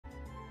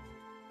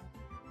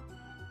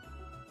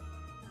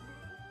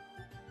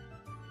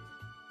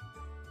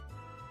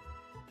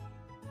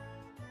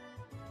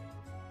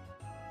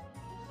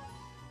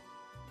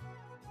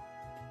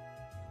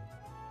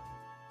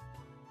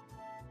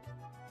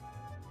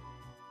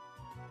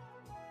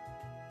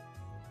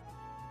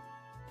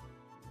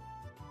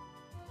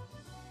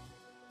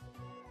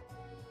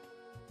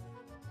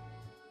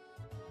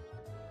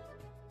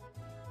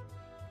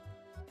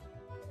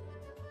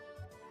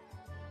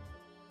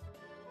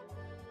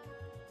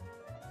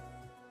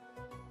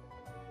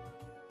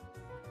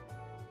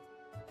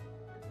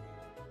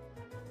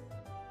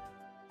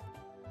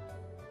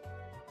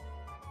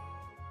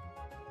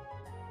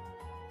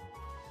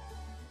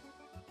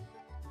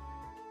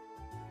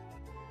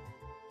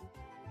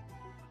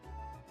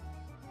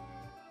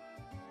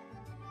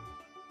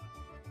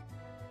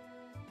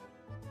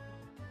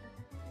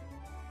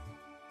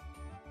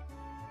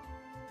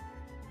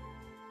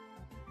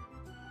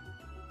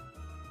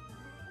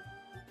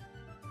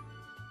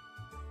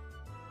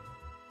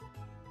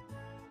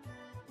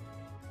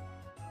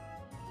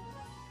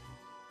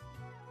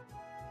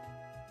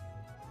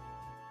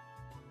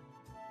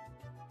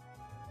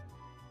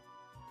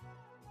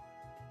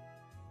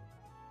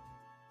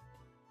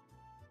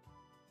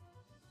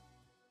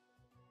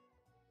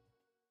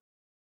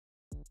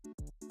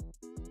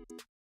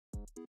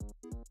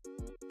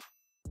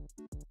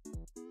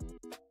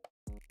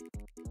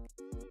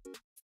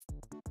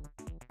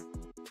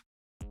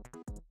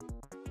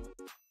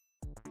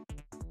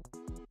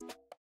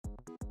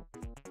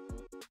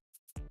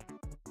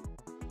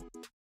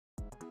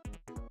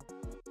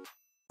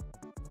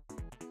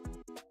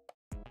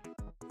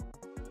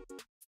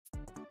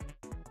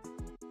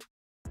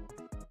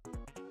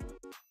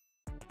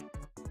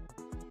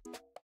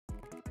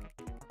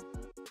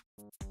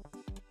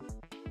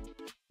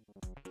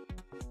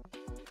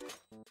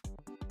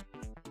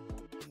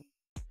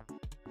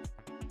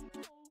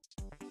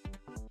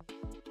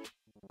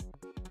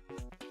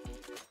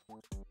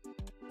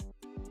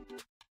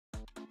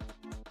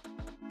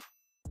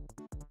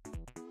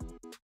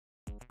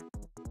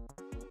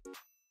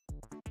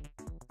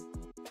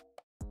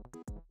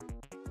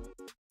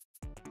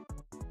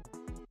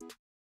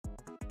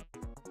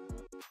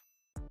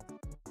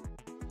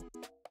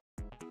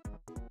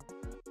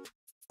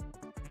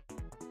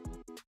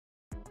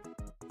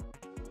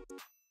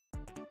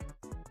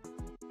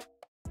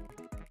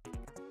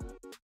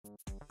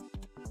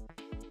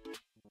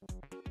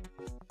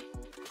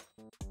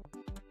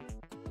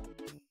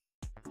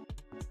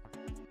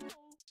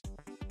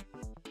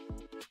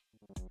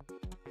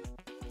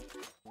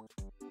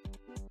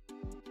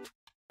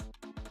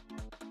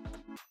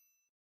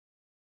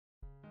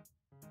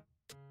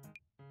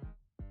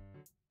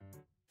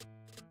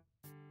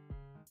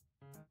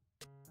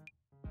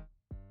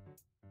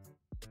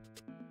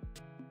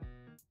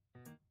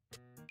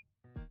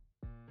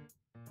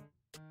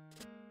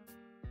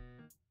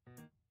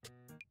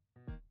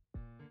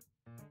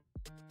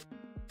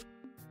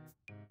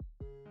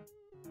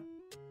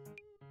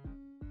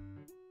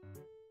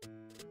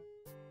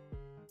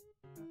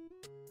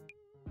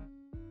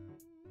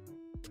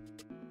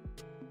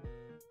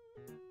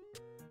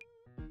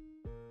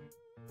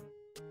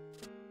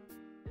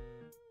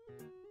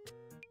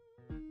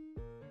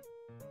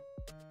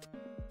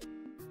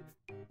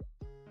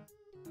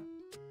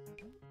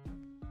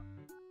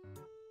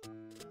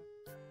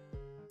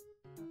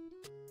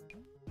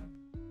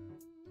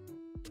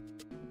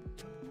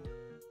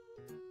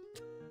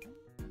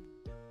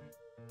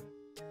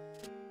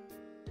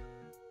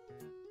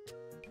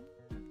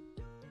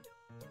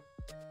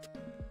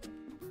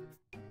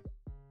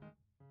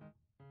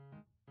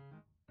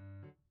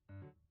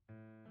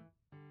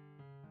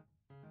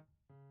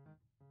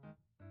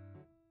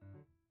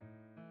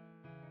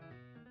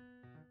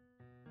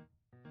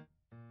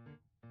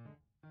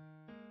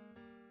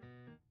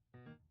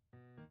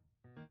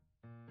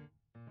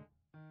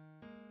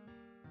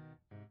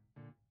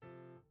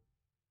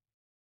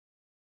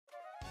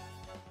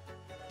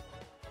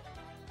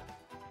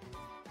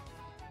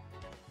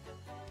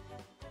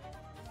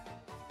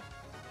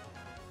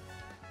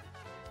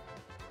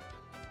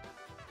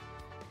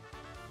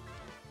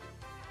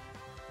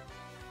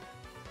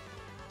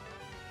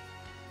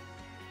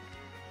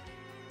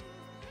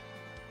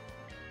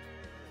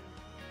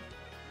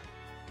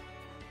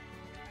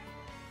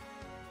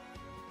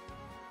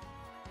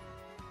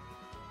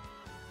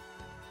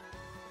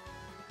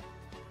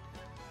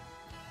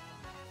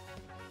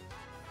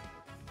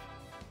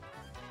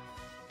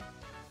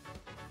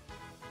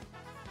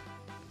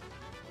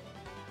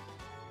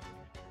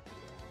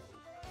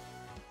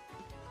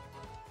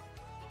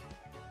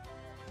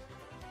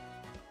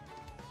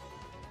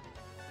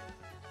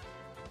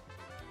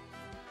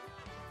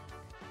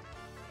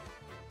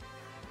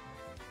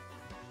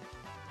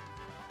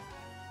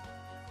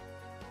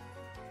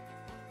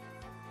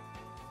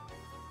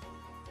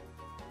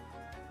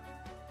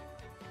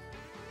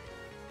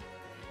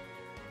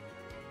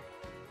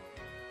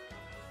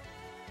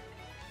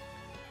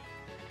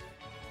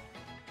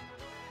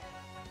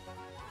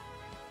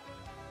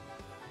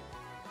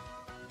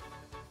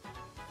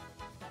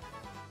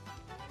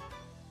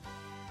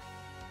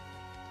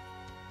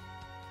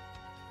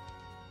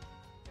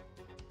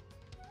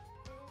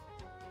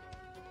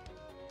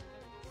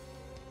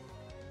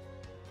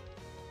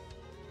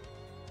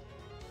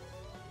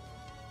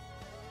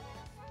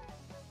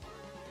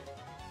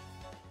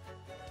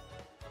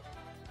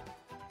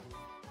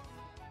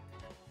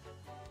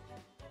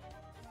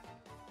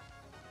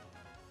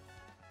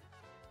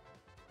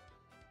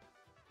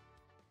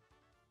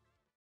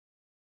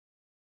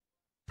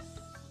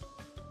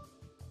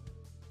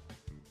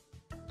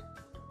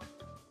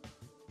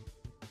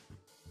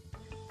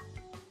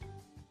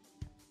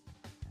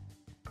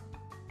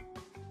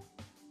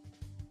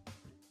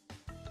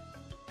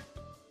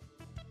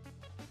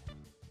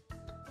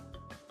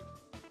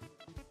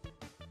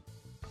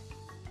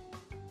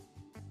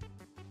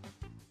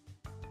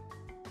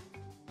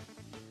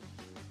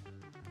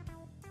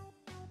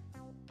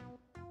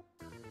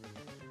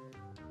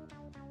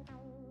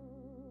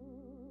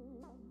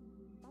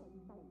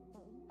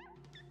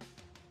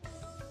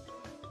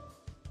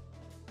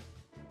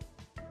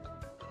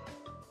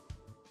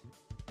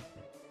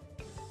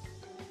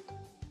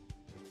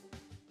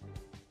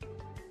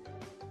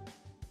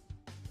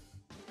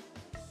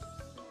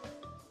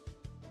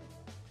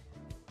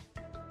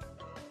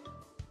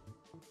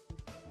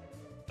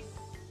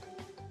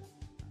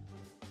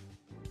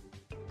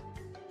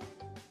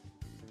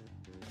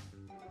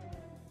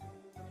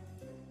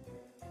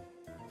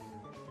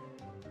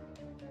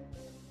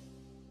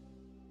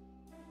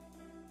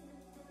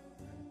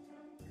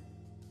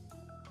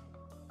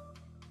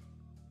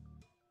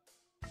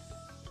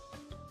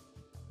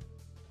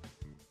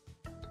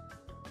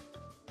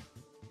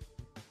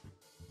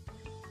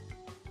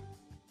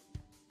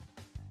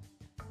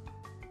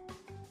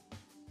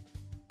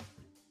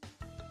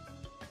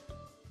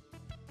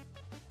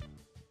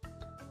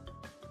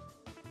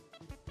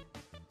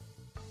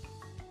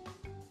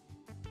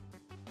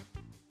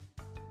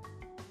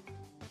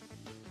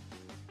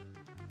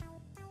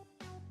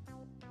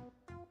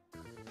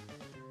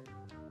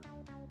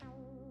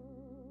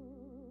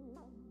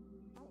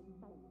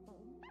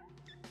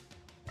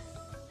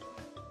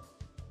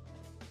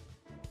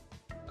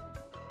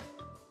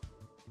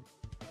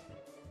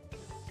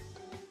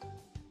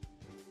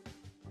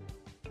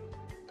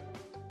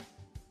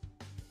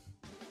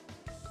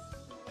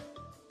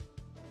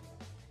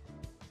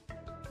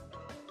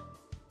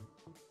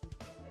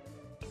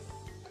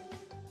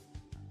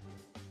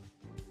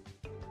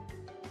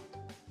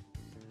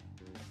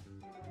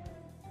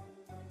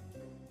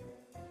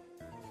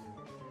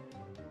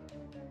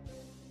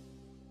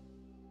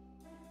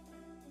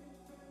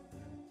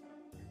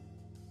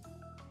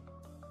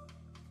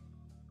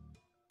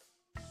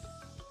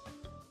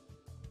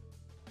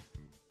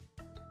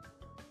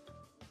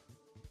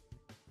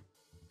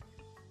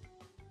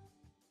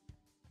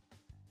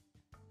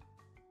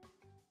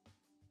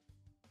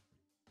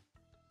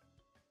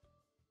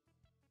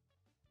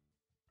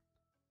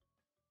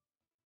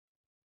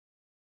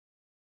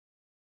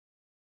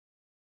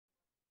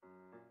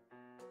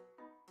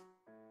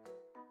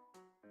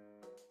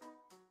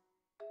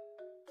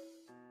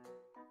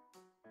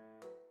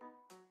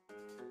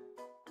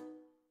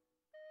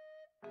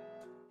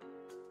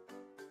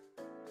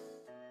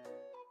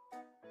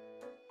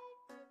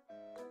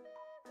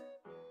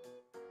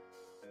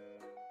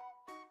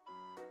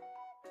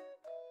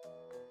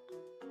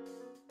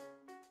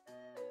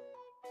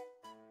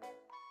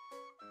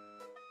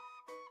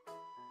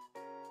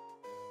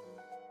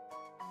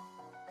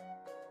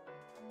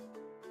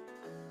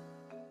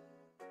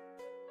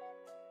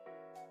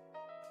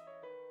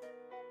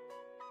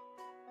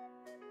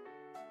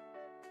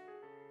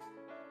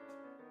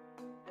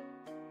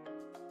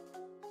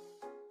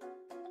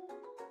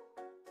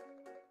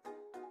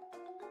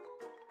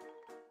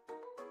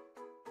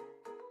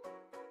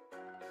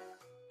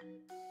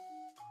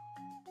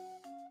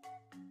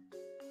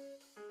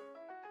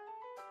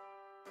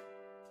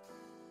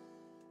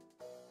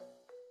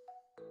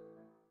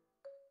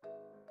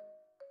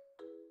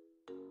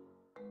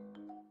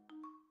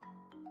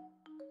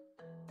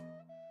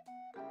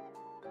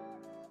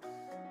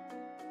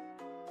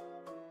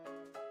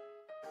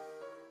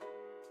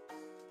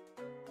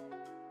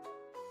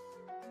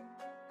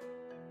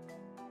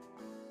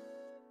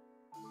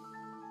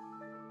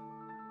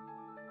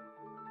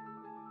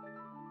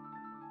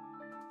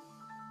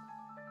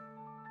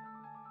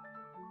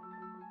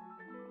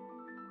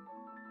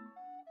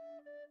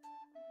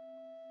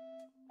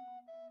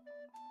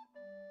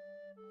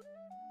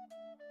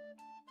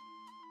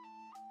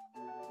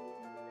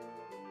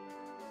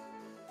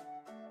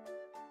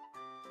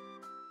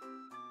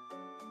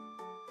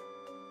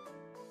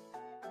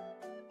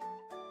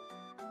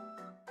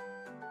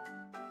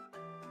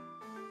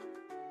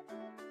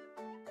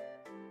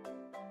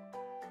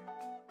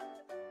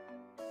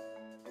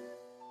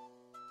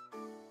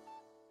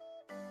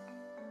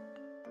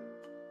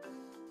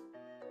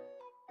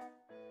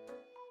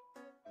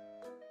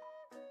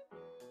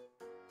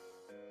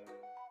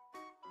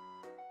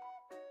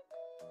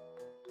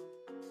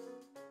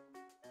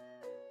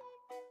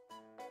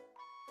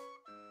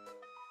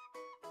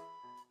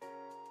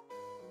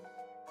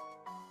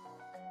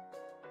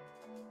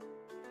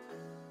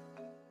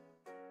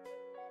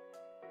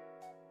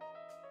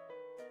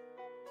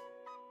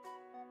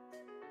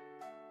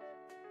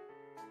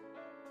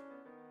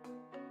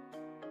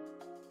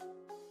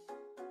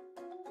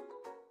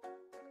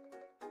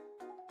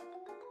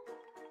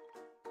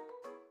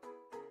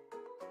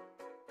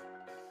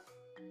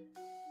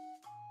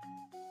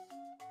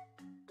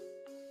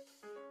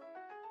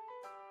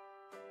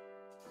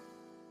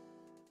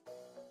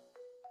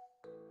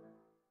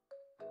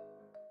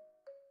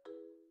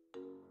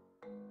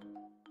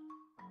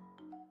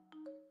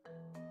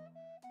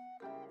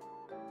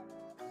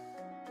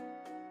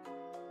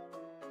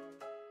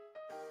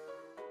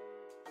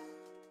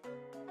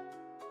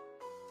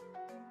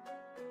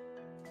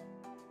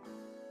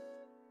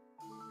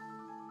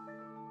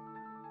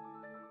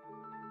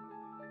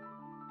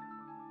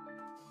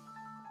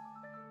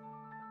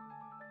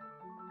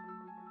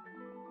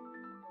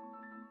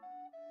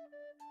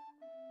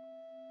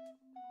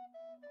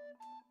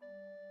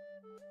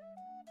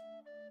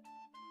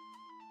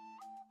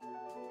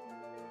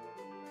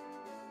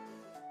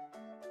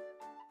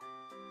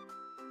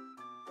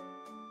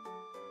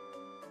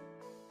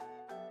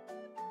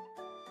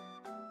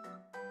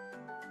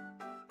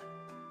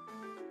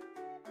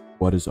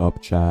What is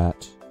up,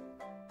 chat?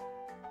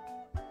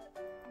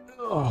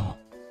 Oh.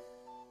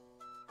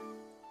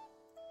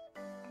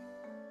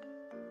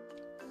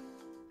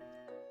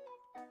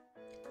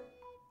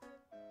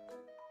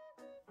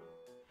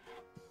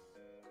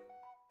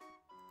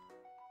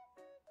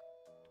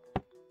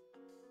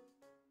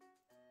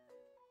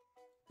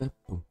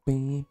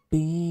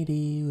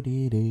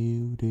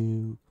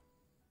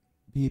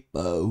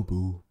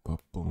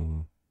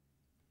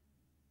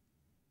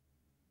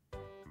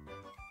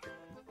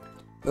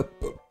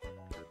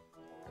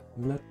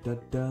 La da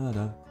da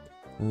da,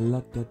 la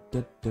da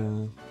da da,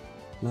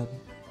 la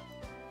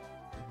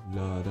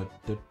da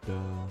da da,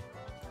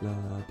 la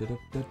da da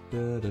da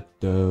da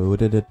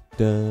da da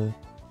da,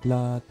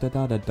 la da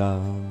da da da,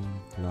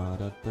 la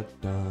da da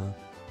da,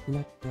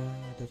 la da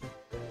da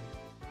da.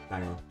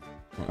 Hang on,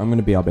 I'm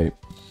gonna BRB.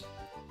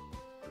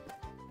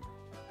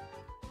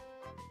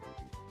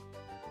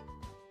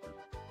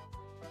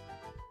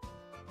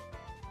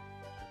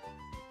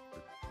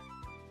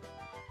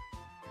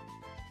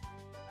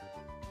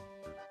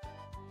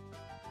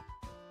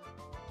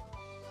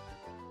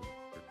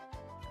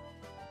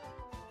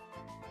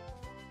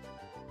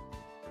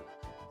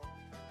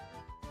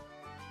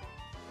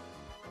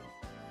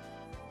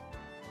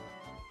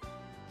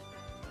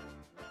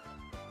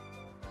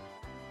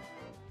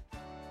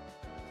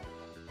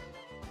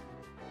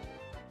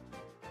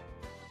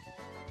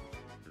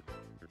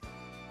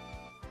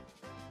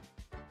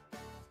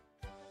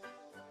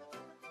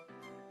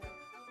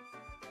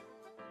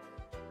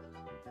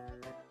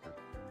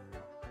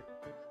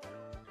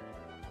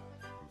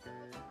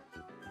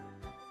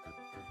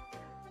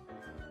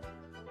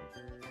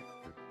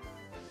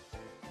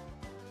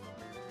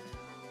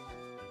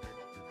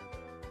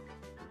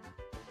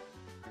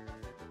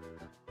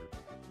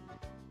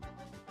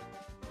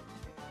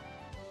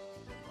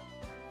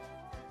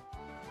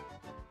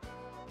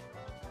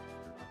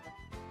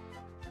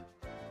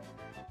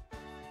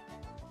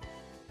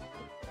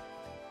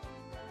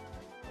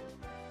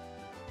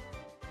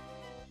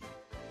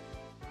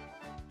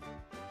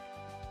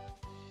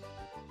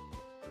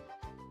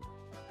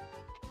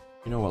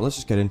 You know what, let's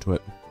just get into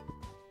it.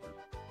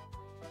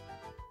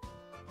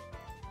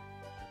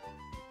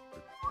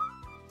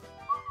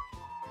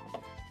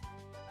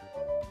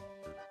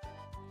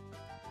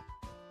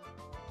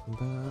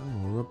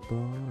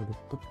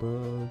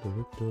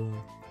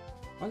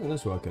 Why isn't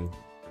this working?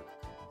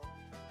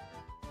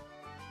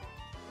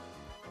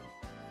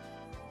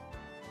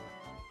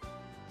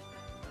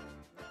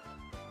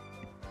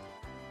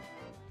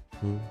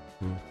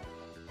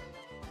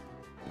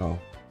 Oh,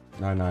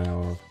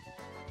 no.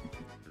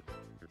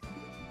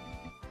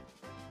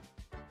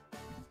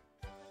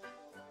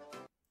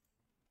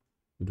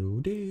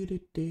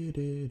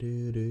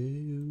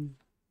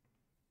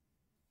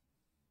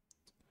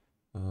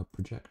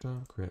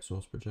 Projector, create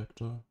source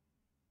projector.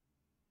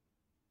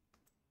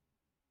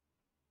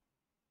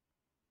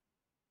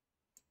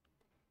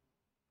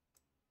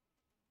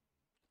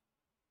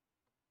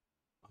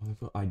 I've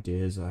got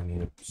ideas I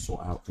need to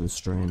sort out for the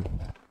stream.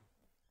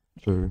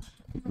 True,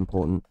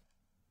 important.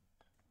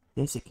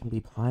 Yes, it can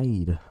be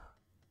played.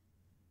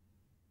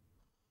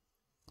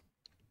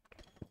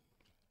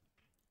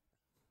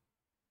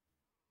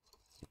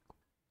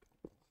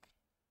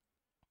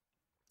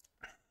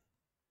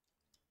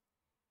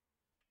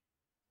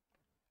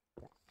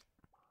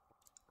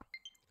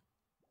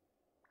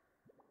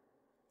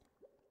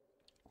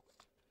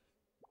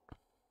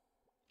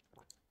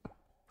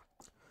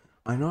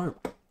 I know.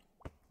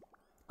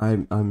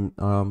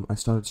 I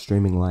started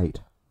streaming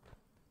late,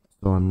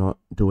 so I'm not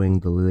doing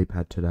the lily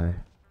pad today.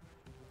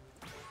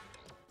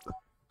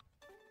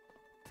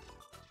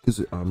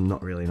 Because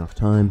not really enough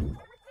time.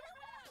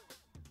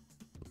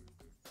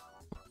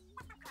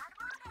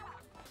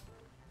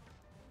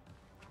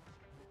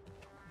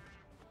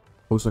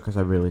 Also because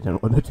I really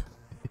don't want to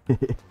do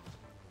it.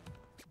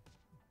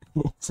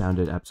 It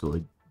sounded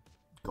absolutely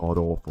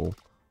god-awful.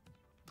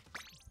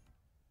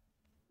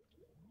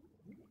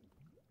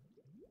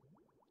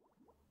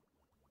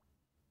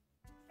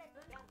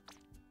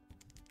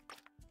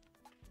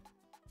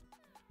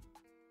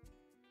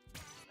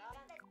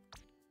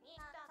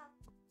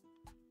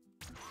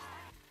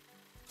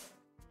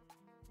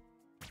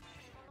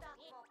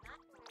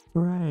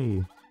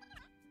 Hooray!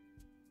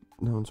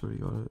 No one's already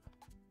got it.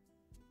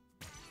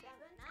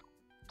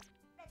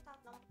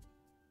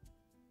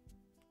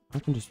 I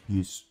can just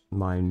use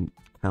my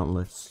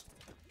countless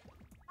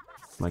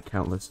I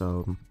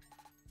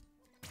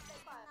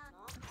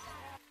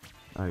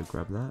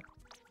grab that.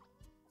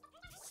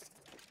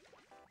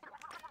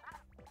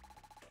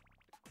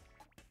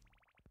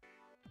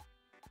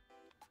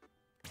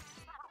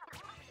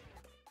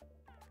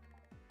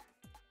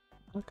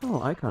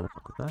 I kind of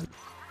fuck with that.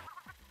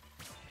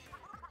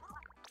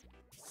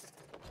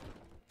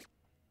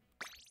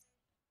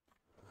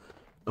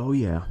 Oh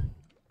yeah.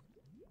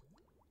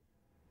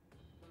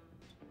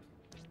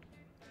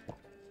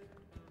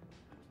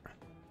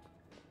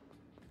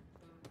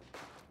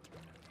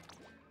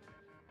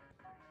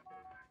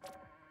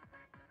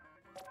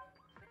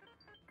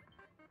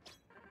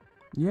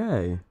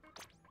 Yay.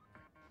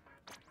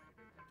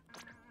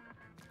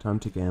 Time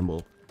to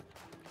gamble.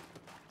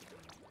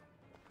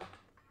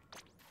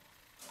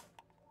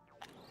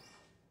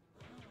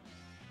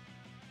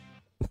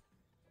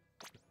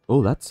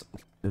 Oh, that's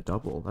a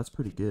double. That's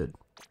pretty good.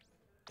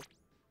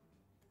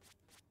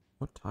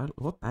 What title?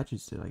 What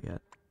badges did I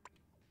get?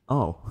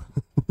 Oh.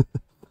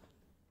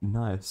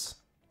 Nice.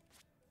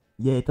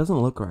 Yeah, it doesn't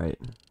look right.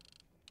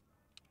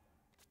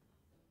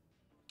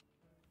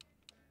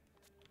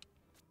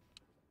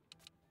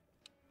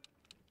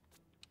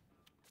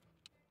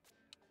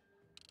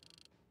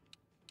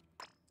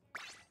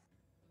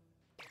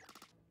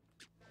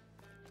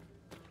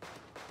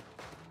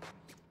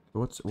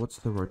 What's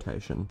the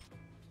rotation?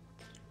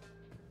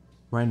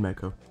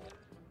 Rainmaker.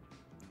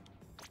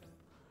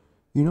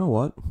 You know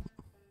what?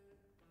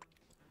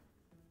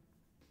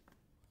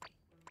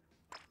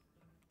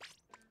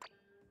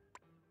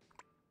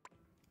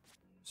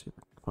 See if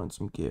I can find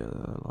some gear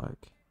that I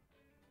like.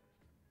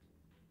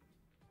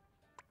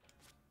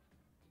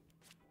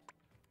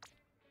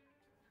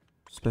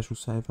 Special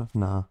saver?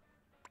 Nah.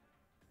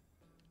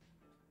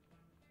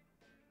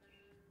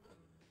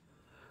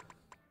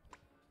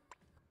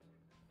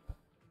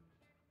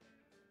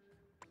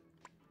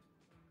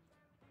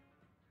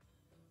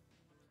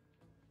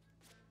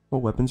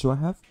 What weapons do I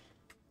have?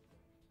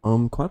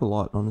 Quite a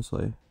lot,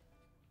 honestly.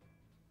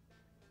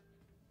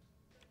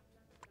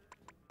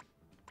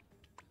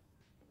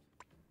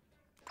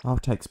 I'll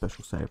take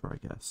special saver,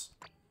 I guess.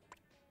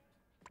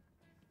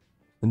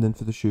 And then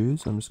for the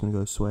shoes, I'm just gonna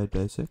go suede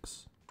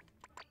basics.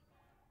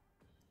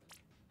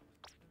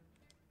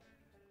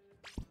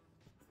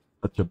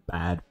 Such a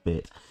bad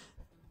fit.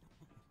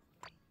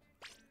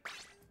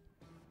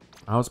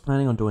 I was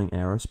planning on doing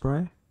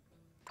aerospray.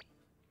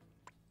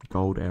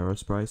 Gold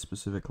aerospray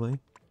specifically.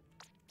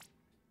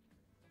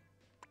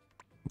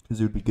 Because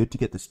it would be good to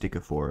get the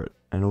sticker for it.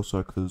 And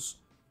also because...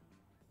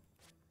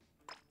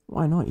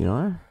 why not, you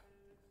know?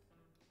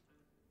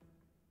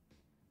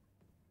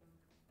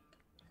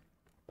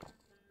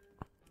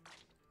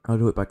 I'll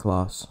do it by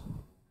class.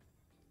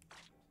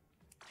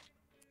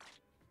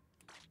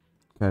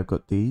 Okay, I've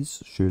got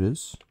these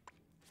shooters.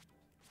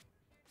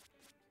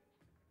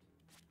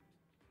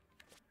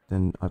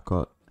 Then I've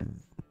got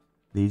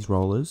these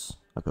rollers.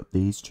 I've got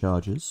these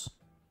chargers.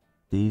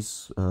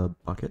 These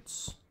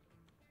buckets.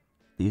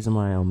 These are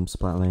my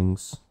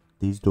splatlings.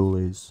 These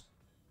dualies.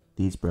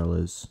 These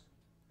brellas.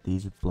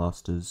 These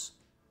blasters.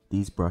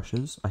 These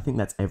brushes. I think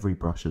that's every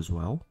brush as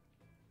well.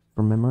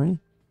 From memory.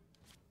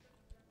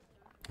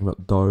 I've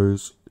got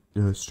those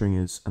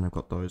stringers and I've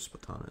got those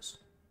batanas.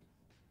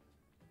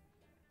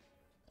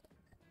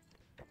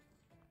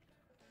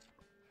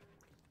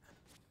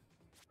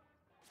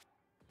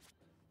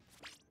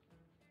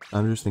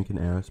 I'm just thinking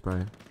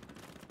aerospray.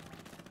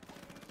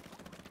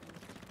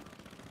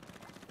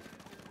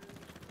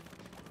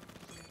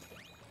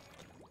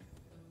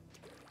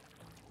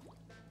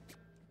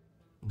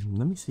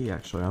 Let me see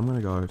actually, I'm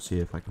gonna go see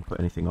if I can put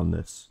anything on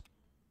this.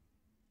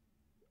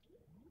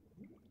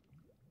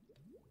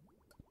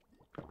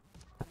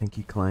 Thank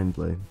you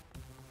kindly.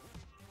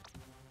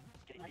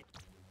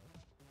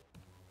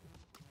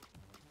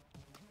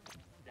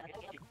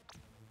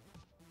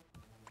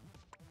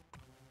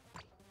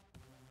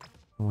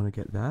 I want to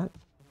get that.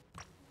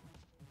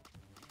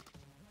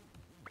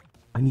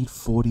 I need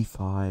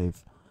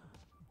 45.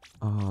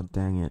 Oh,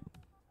 dang it.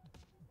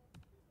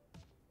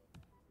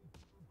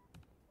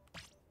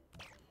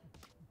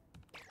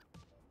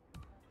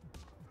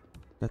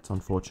 That's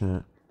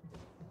unfortunate.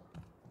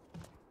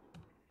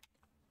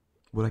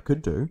 What I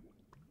could do...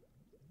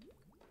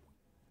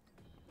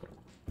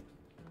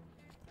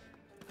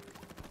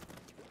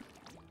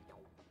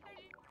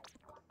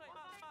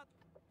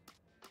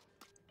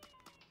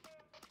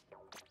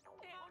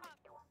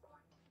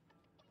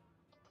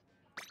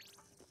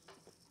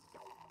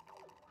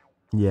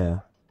 yeah.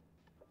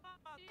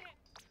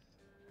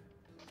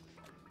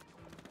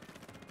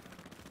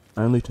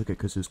 I only took it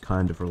because it was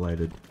kind of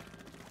related.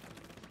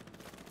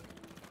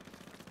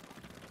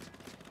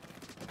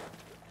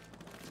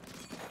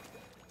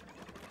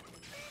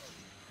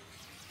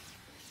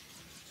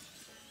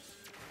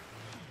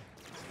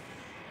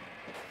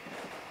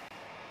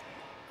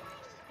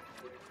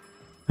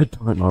 I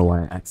don't know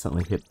why I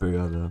accidentally hit Boo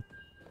there.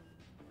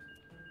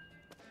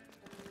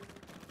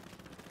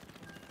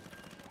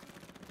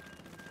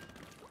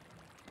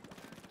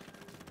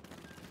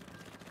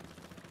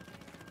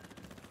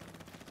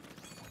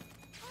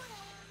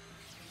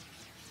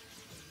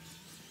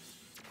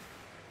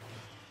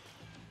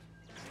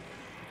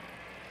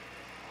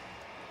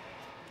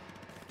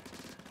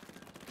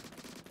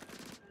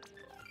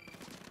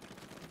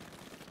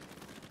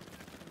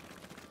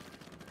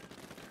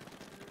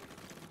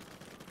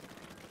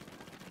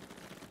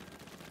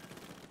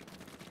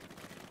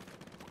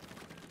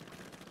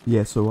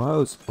 Yeah, so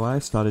why I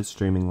started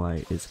streaming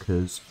late is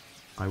because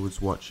I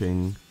was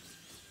watching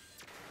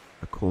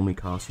a Call Me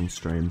Carson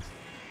stream.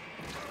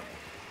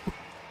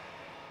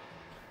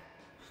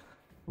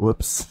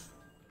 Whoops.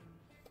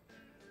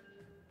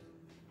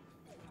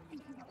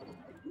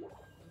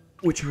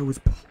 which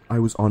I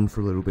was on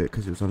for a little bit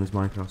because it was on his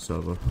Minecraft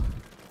server,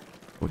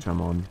 which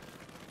I'm on.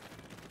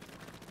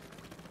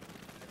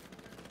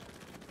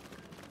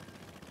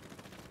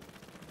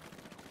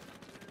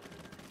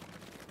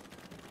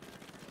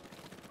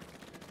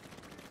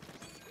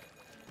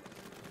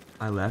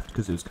 I left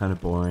because it was kind of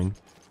boring.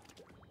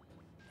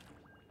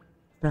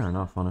 Fair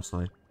enough,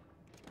 honestly.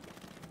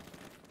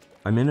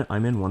 I'm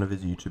in one of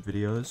his YouTube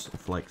videos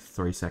for like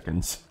 3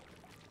 seconds.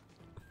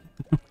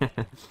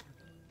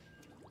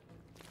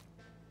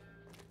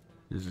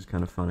 This is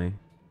kind of funny.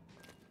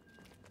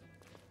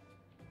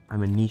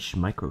 I'm a niche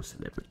micro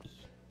celebrity.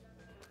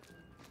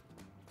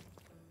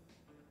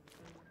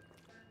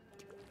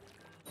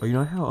 Oh, you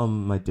know how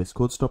my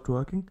Discord stopped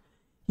working?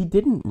 He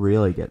did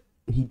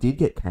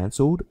get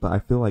cancelled, but I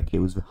feel like it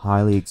was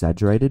highly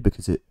exaggerated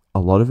because a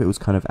lot of it was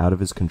kind of out of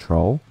his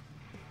control.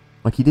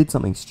 Like, he did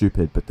something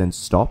stupid, but then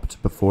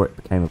stopped before it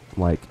became a,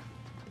 like,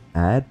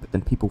 ad, but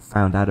then people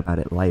found out about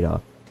it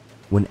later.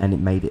 When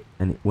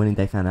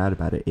they found out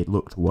about it, it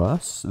looked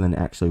worse than it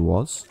actually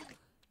was,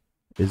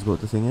 is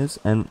what the thing is.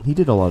 And he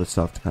did a lot of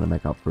stuff to kind of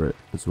make up for it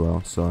as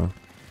well, so...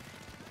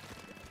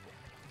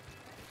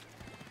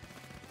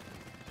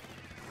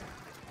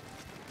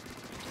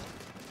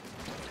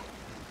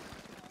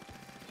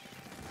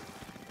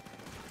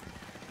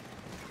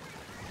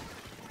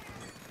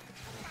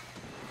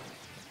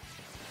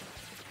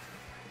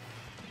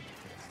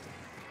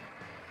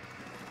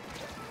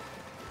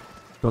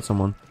 Got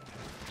someone.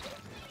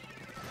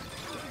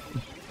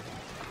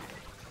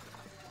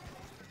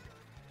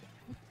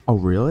 Oh,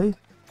 really?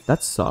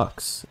 That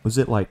sucks. Was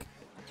it, like,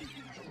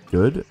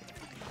 good?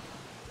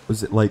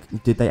 Was it,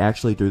 like, did they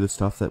actually do the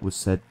stuff that was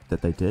said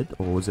that they did?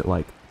 Or was it,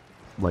 like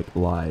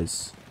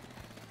lies?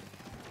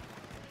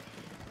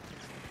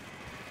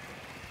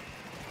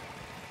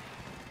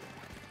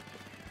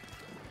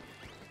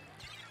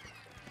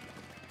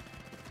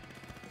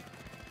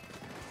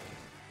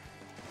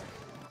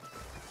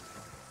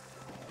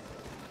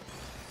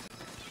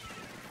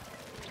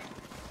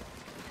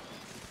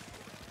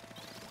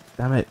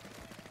 Damn it.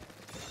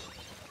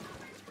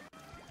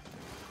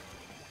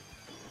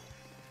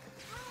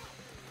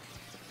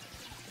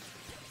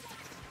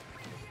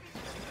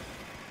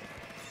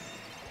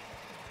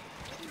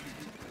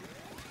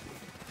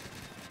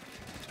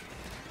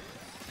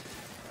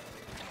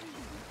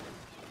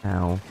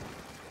 Ow.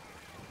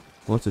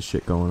 Lots of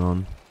shit going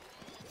on.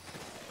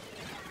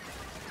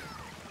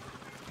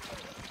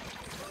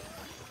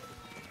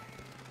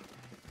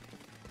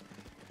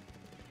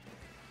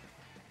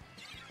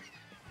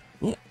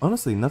 Yeah,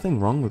 honestly, nothing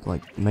wrong with,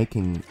 like,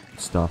 making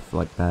stuff,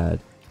 like, bad.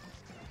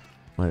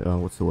 Like, oh,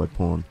 what's the word?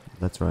 Porn.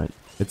 That's right.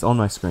 It's on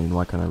my screen,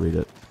 why can't I read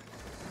it?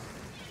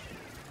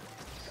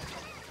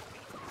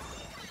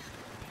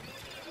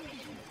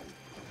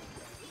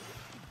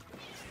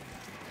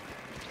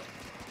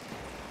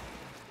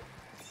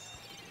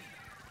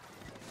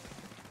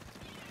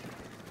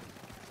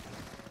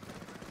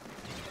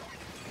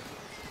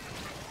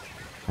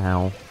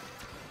 Ow.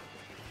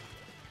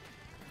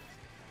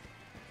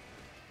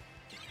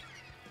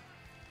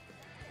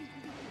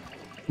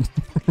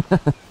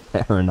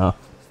 Fair enough.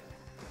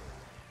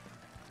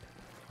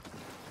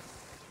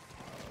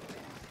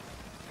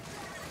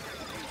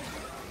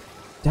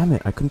 Damn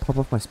it, I couldn't pop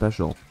off my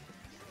special.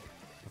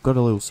 I've got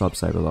a little sub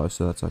saver though,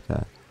 so that's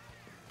okay.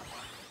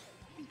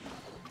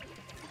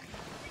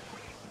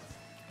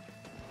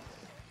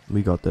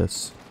 We got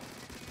this.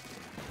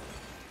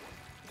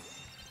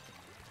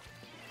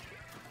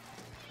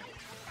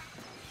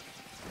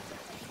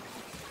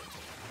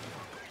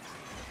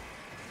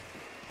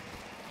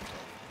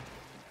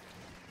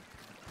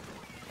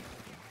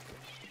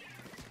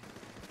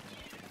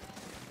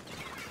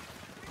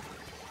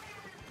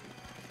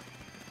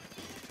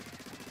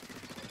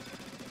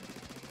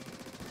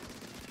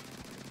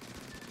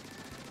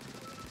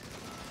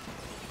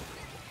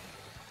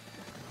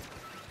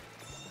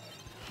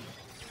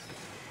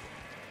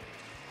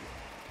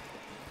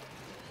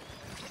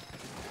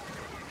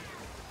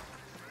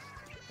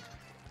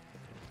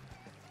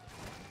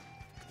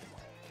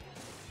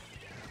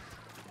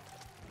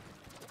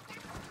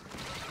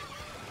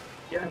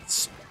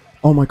 Yes!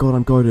 Oh my god,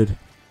 I'm goated.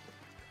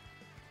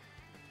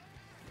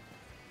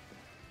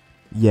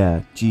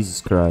 Yeah,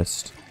 Jesus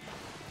Christ.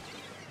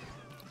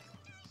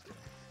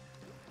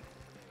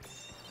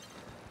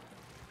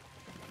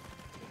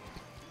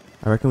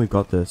 I reckon we've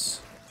got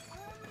this.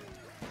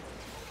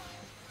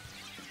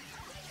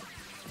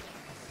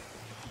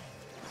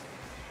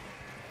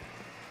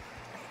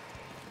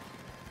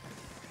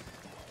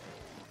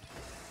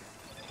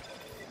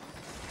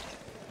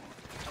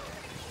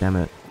 Damn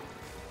it.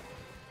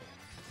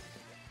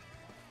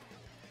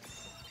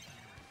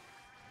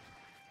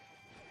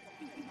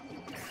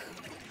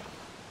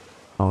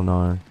 Oh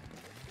no.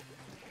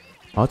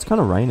 Oh, it's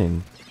kind of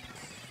raining.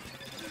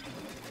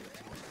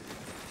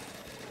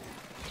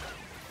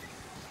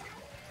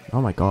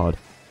 Oh my god.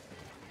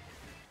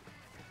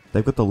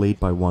 They've got the lead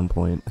by 1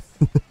 point.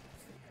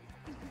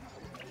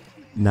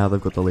 Now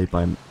they've got the lead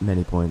by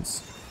many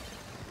points.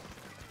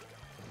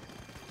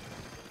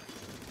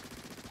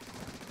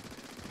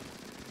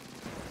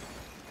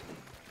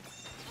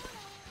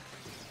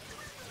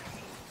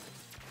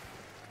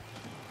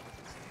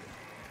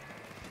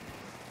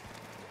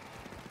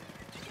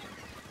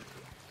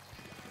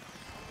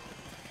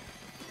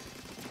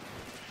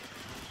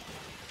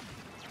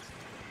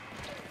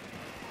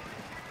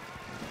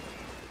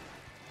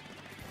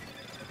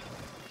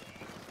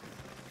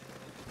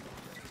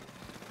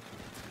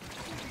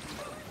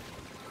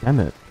 Damn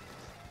it.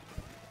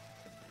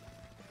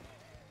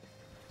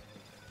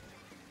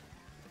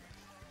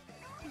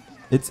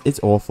 It's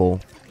awful.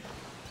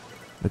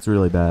 It's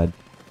really bad.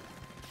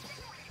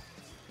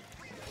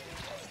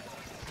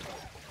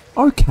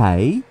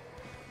 Okay.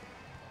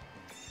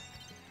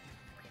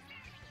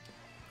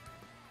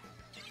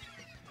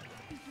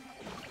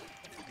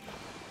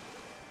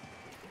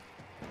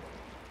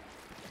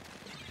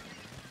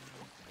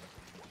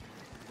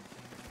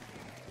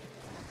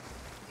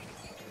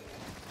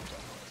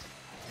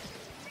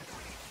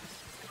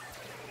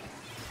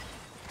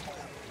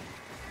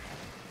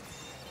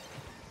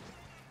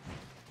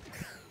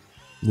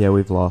 Yeah,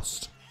 we've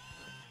lost.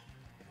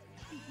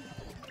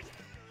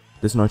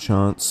 There's no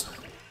chance.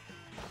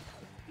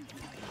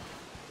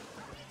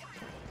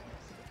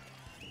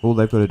 All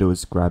they've got to do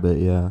is grab it,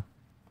 yeah.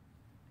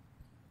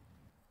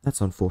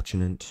 That's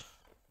unfortunate.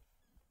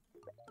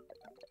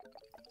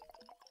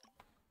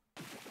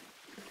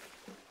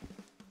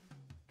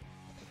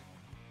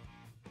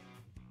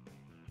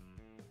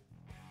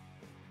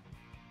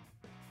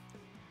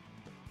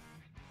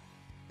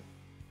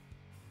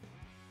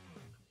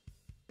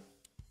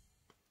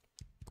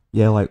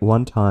 Yeah, like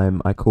one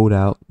time I called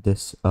out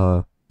this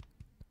have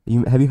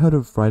you heard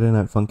of Friday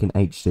Night Funkin'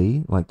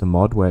 HD? Like the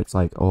mod where it's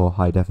like all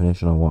high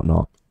definition or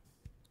whatnot.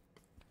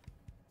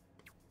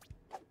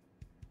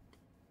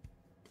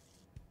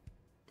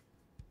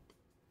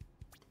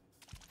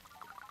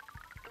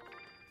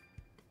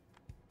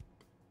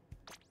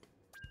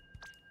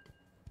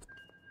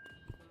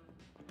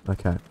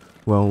 Okay.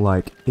 Well,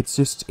 like, it's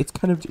a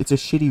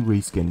shitty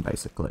reskin,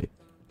 basically.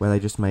 Where they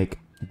just make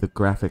the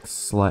graphics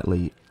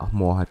slightly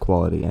more high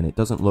quality, and it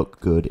doesn't look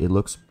good, it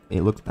looks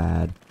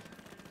bad.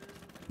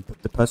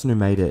 But the person who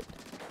made it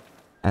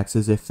acts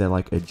as if they're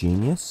like a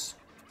genius,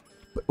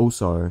 but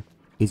also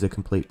is a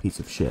complete piece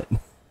of shit.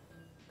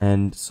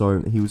 And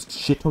so, he was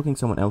shit-talking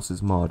someone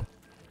else's mod.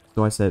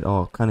 So I said,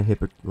 oh, kind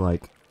of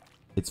like,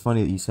 it's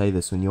funny that you say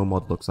this when your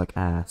mod looks like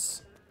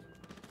ass.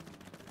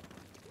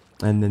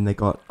 And then they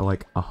got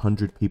like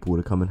 100 people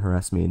to come and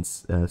harass me and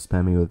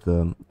spam me with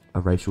a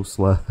racial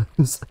slurs.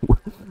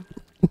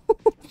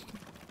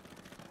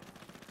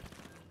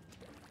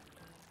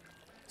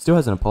 Still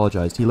hasn't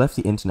apologized. He left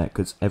the internet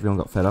because everyone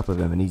got fed up with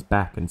him, and he's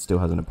back and still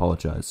hasn't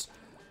apologized.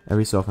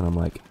 Every so often I'm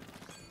like,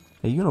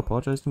 hey, you gonna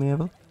apologize to me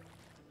ever?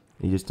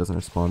 He just doesn't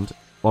respond.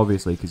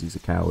 Obviously because he's a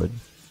coward.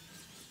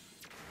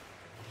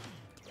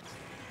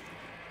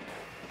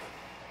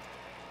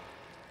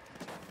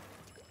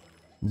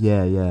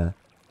 Yeah, yeah.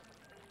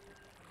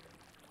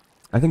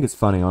 I think it's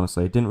funny,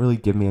 honestly. It didn't really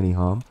give me any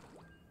harm.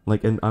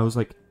 Like, and I was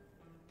like,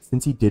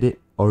 since he did it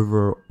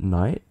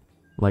overnight,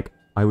 like,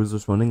 I was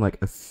responding like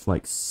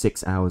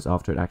 6 hours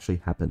after it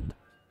actually happened.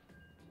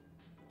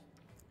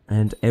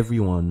 And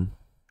everyone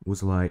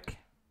was like,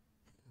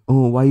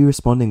 oh, why are you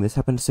responding? This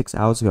happened 6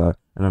 hours ago.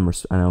 And I'm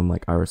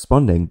like, I'm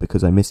responding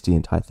because I missed the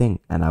entire thing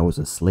and I was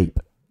asleep.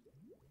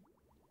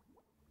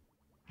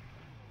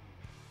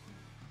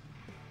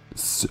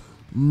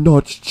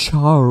 Not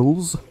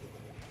Charles.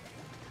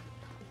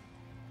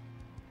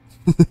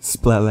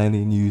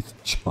 Splatlandian youth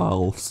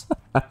Charles.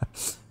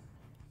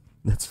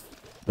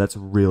 That's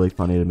really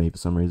funny to me for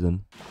some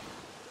reason.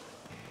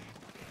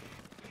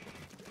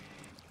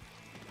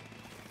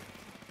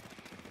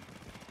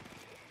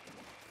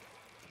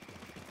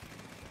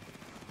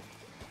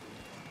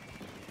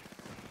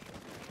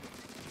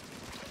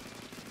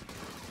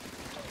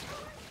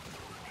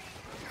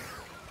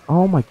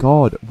 Oh my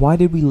god, why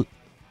did we...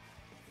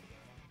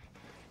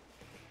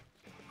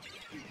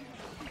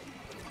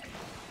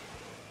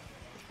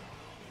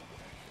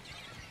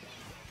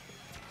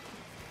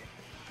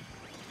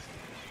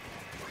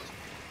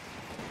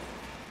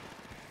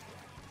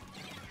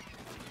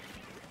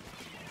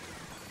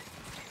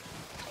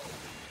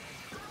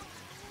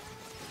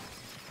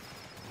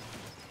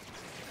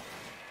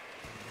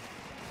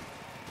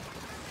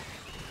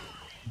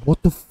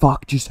 What the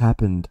fuck just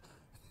happened?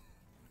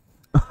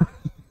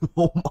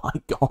 Oh my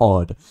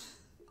god.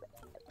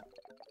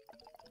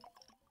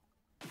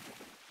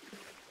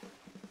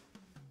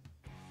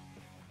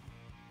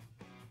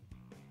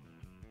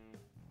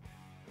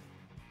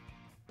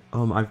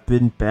 I've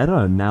been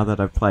better now that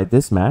I've played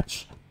this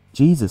match.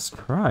 Jesus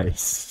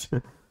Christ.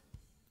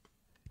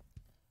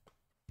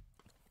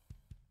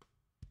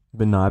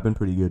 But no, I've been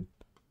pretty good.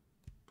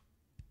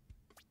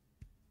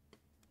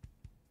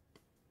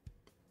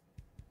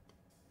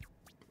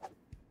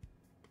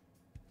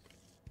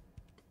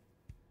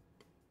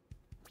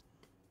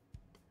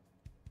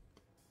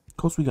 Of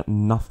course we got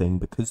nothing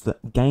because the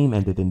game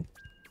ended in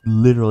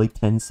literally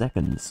 10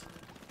 seconds.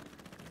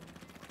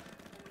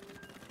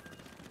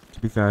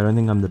 To be fair, I don't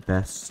think I'm the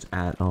best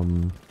at,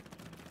 Oh,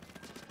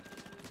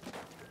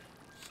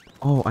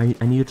 I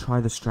need to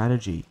try the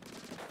strategy.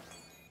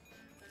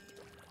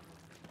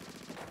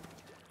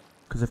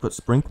 Because I've got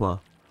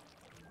Sprinkler.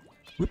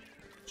 Whoop.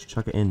 Just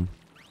chuck it in.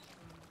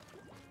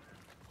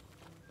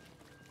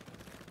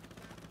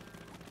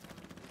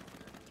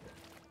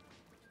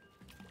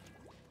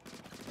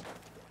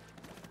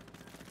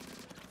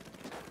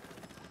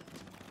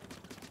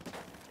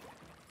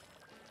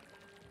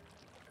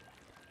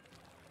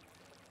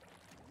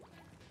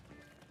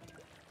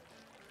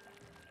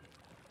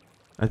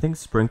 I think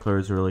Sprinkler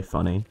is really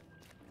funny.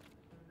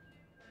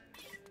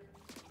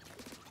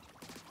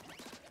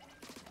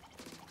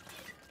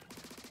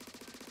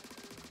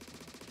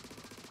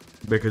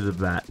 Because of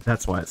that.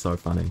 That's why it's so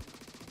funny.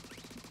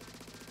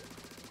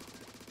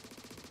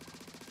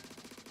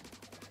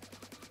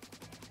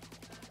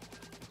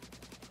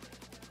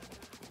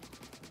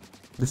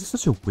 This is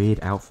such a weird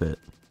outfit.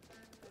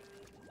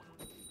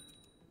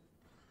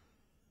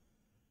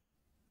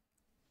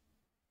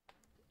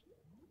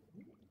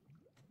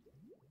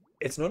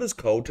 It's not as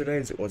cold today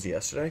as it was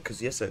yesterday,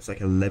 because yesterday it's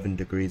like 11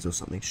 degrees or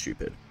something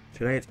stupid.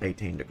 Today it's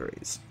 18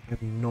 degrees. I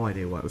have no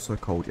idea why it was so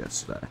cold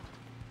yesterday.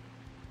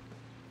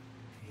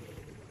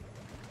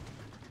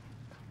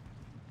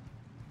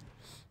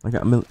 Like,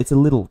 I mean, it's a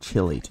little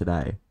chilly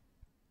today.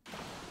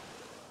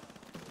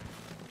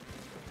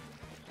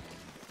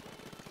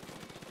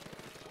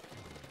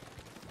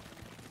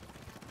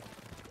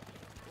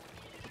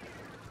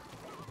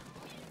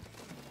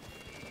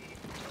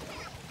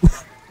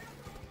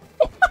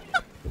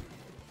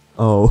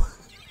 Oh.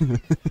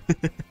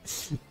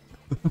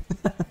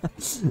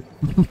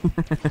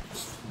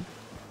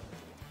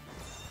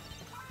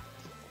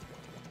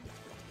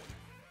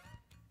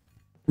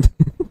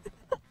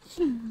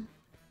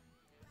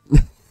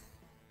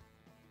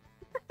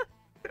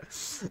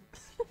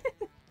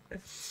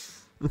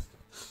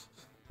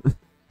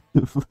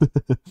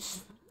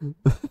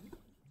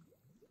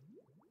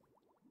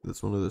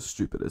 That's one of the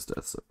stupidest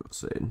deaths I've ever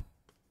seen.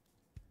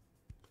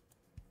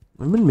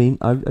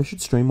 I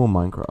should stream more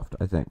Minecraft,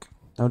 I think.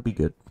 That would be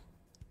good.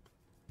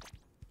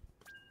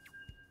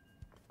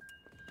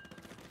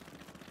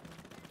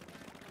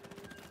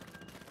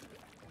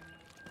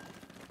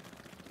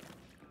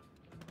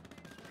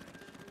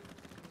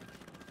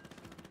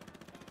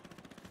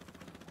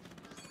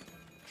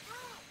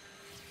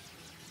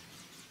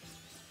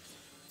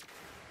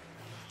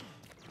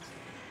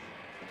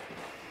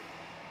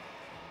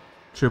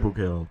 Triple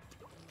kill.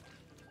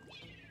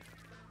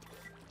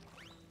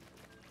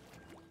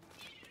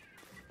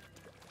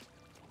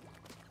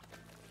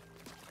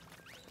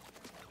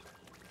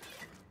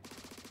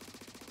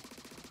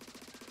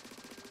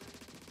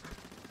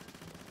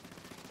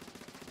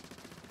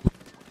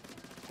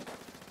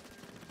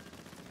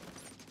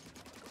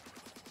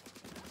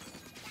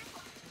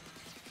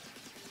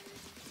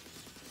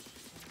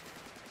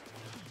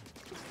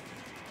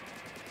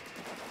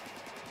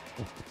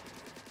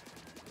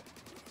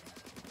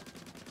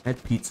 I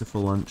had pizza for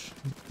lunch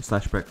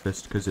 /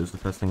 breakfast because it was the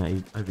first thing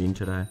I've eaten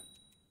today.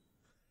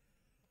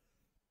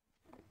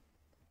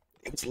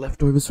 It was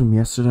leftovers from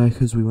yesterday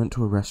because we went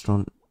to a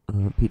restaurant,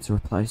 pizza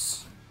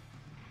place.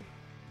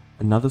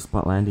 Another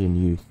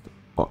Splatlandian youth,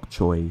 bok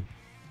choy.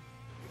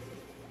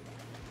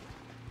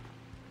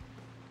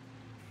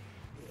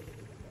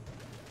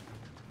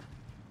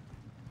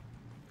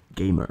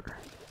 Gamer.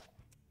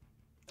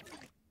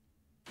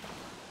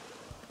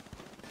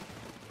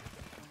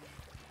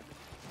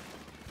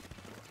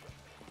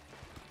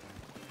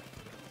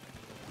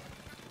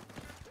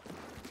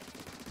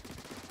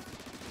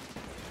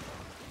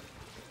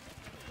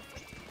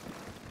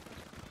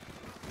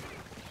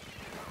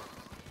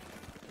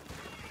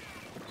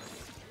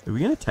 Are we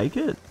gonna take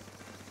it?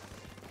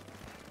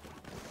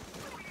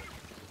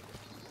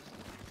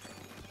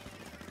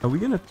 Are we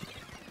gonna...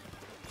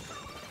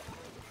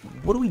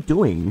 What are we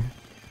doing?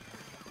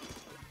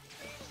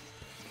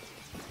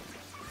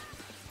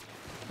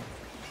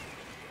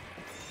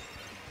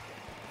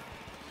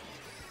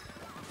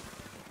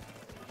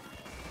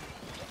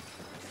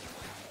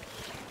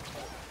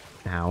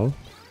 Ow.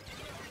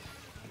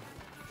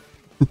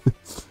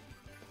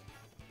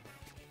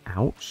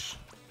 Ouch.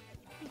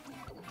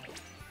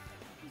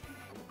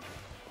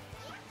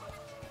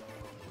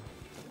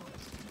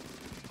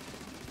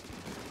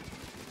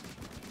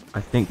 I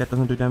think that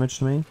doesn't do damage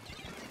to me.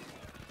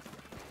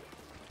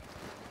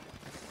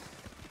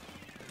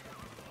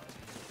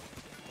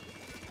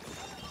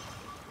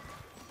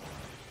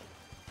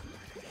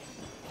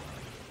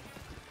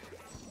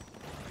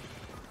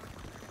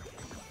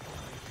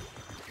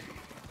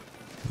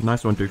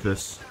 Nice one,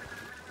 Doofus.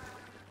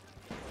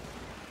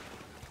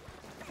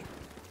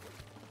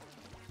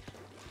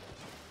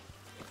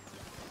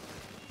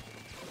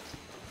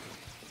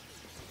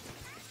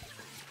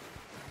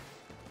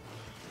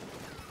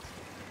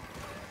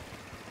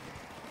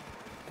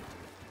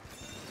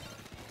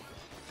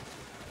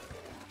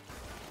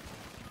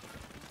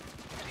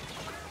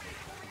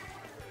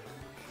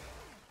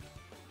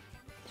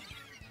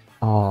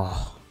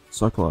 Oh,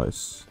 so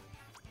close.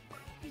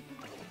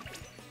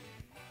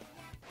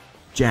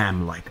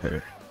 Jam like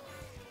her.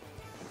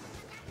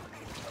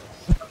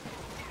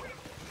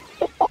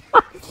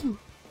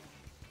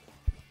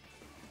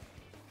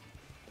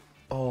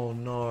 Oh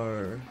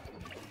no.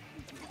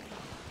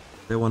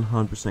 They're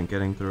 100%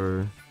 getting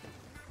through.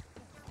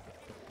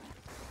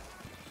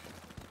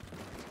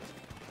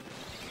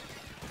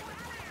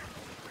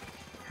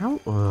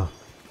 How?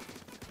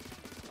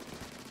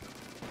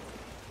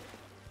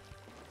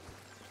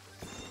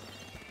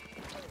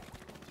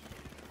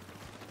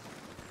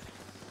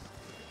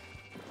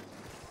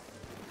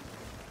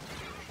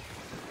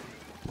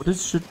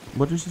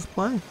 What does this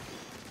play?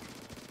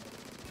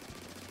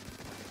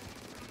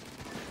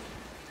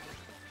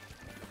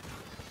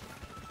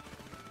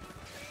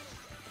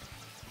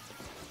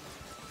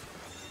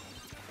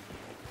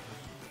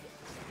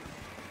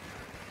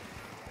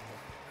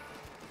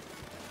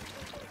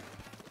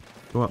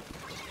 What?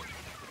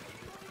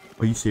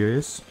 Are you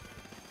serious?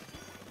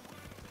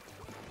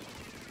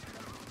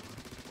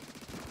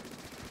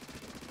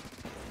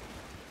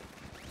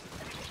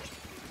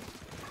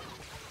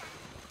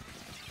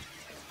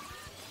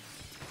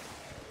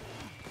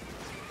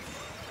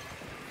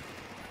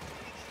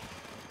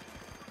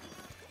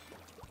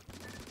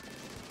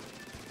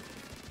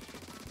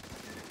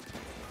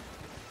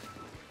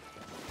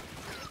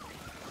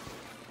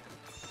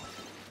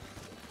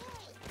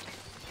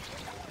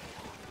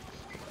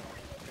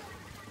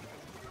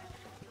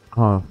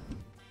 Oh.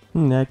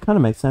 Yeah, it kind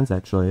of makes sense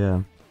actually,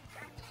 yeah.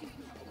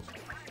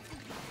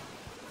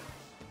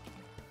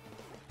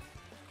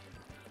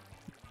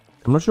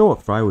 I'm not sure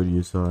what Fry would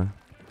use though.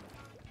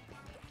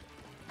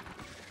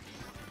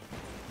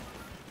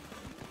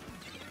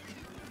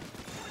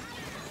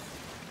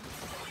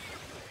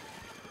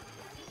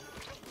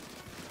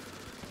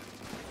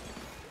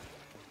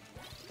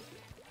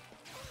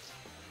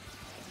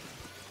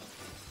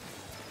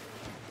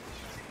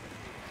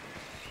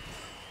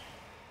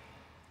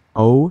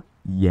 Oh,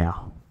 yeah.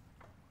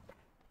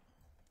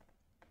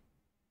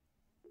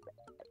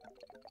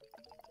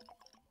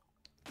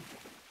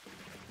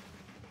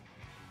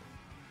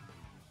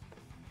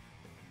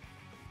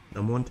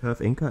 Number 1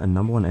 Turf Inca and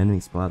number 1 enemy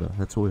splatter.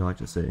 That's what we like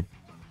to see.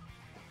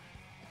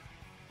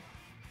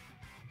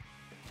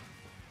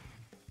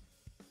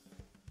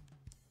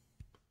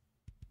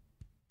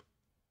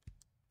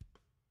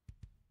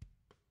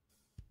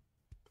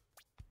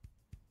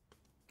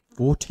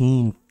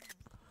 $14.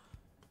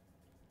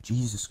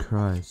 Jesus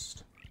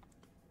Christ.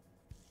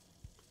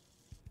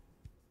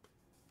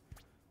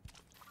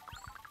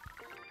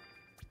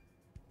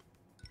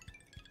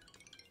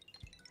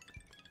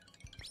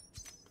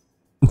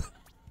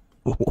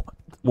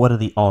 What are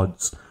the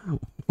odds?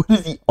 What are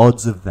the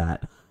odds of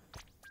that?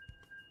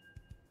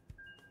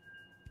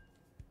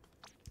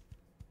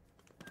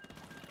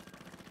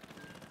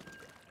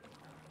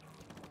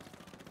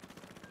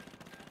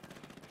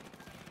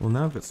 Well,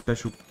 now I've got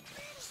special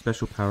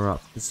power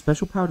up. Does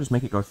special power just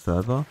make it go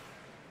further?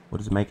 Or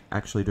does it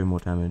actually do more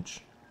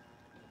damage?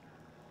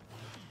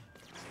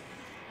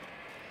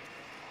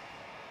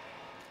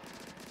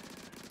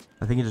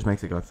 I think it just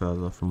makes it go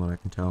further from what I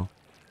can tell.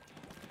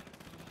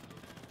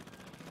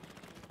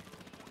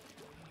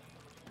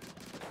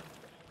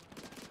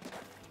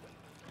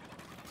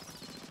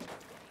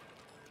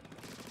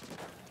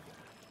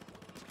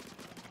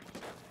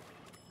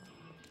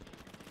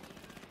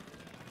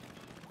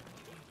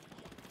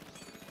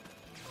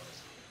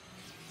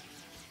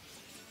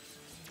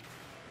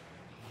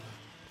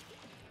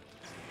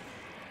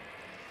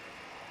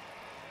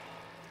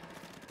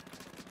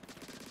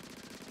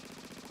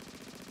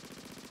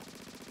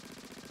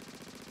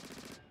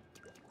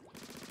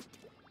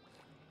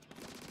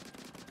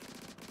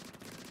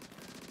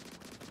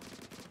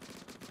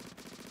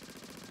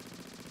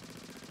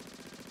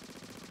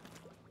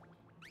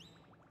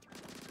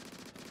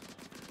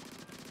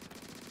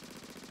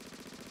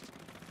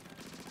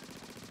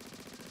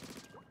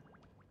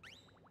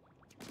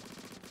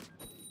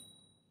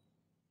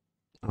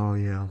 Oh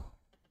yeah.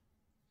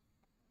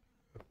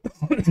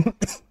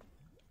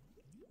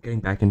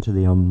 Getting back into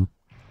the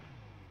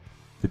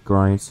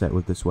grind set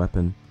with this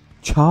weapon.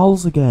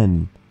 Charles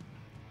again!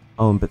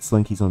 Oh, but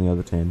Slinky's on the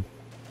other team.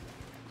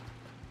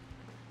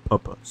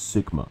 Papa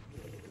Sigma.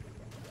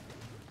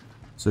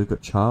 So we've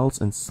got Charles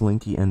and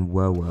Slinky and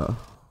Werwer.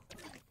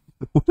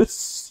 What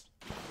is...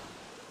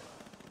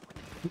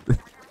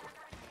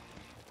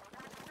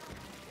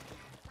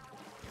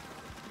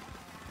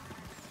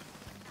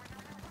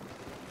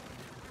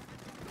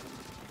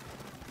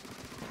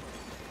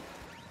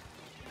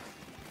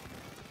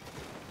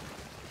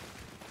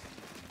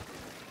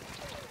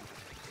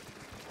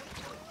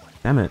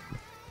 Damn it.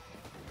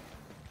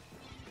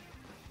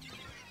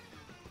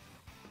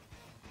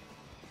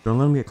 Don't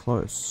let him get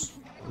close.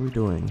 What are we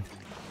doing?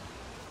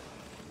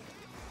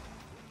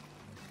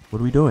 What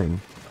are we doing?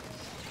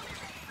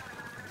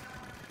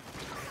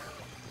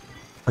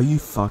 Are you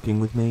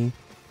fucking with me?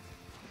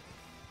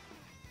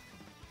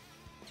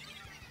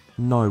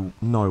 No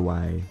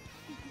way.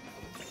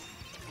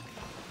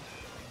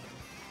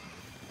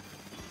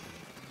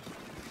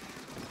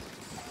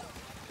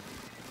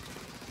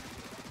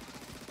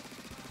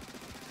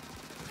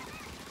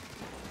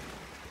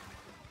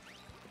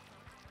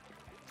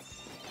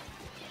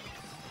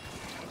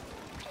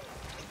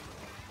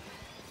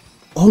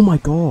 Oh my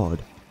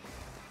god!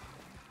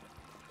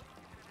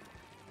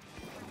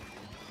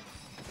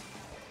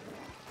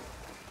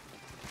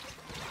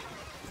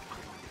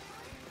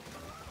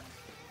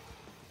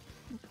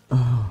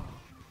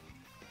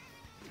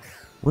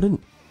 What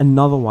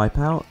another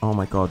wipeout? Oh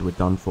my god, we're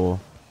done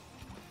for.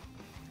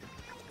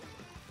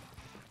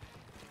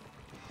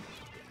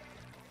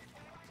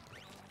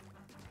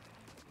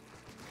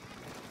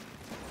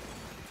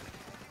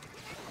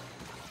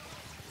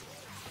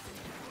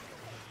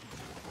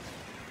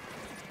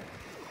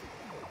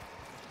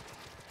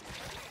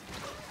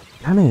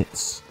 Damn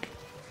it!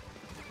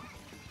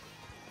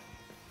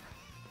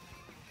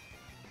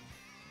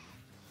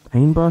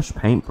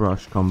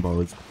 Paintbrush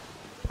combo is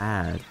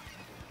bad.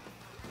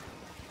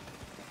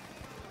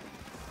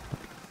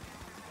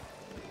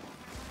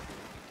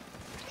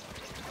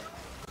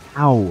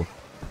 Ow!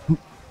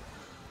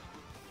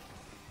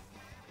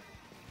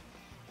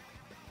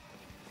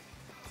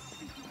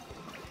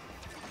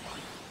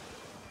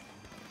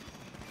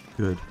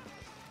 Good.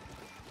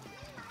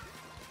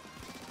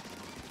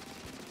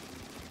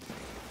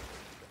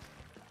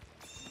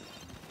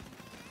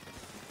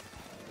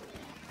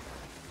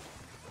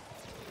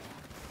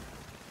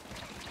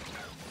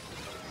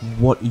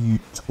 What are you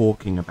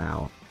talking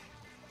about?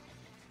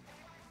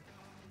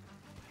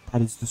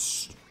 That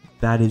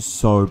is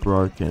so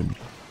broken.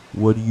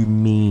 What do you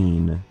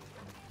mean?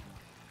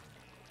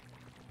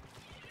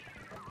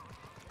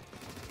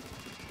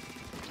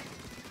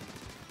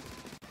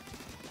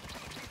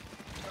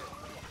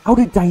 How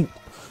did they...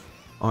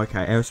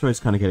 Okay, aerospace is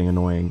kind of getting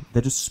annoying.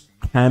 They're just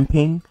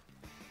camping.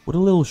 What a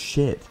little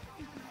shit.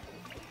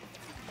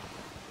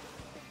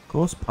 Of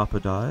course, Papa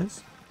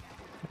dies.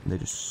 And they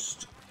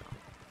just...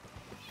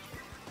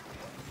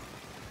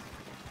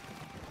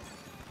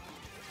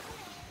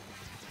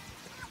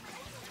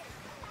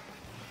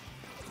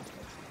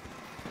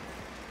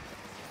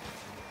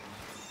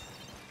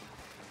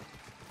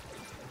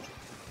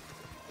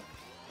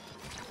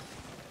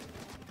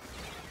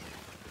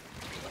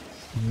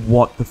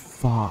 What the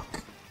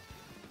fuck?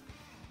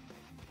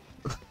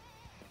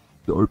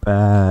 So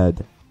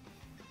bad.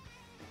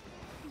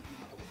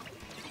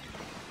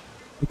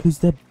 Because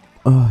they're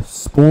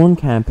spawn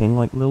camping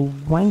like little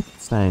wank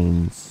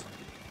stains.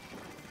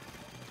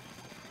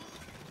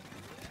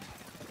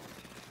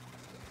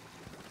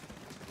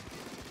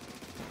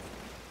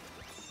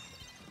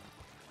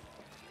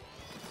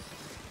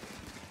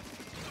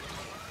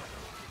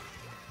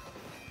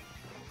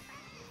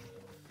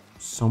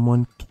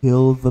 Someone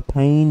kill the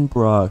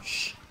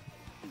paintbrush.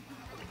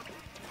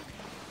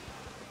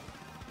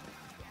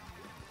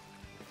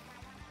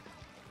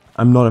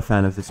 I'm not a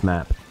fan of this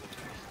map.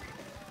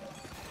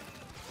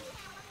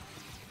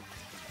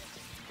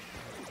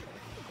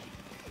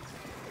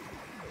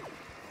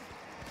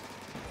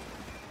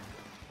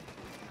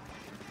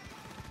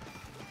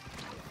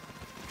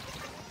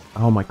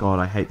 Oh my god,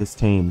 I hate this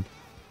team.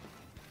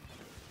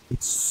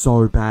 It's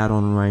so bad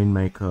on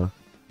Rainmaker.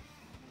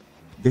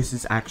 This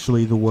is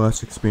actually the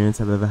worst experience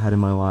I've ever had in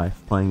my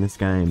life playing this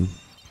game.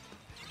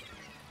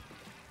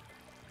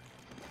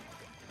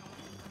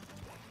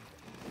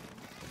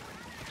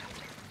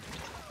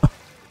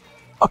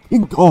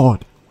 Fucking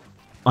god!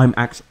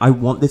 I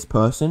want this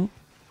person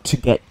to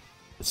get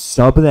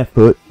stub their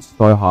foot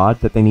so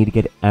hard that they need to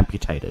get it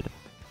amputated.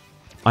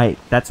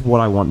 That's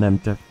what I want them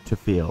to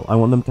feel. I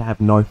want them to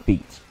have no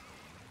feet.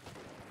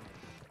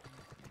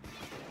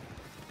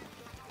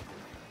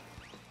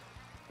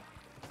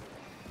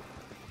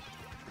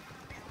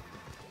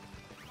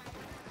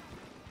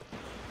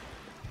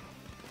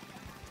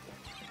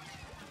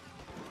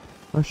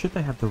 Or should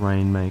they have the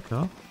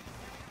Rainmaker?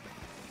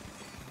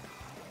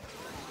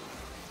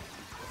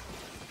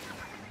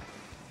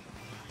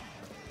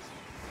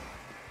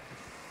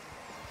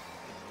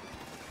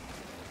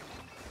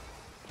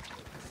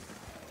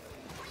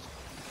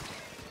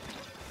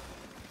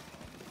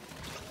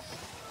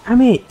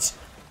 Damn it!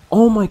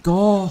 Oh my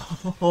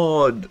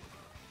god!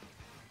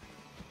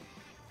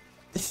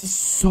 This is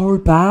so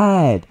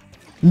bad!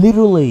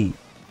 Literally!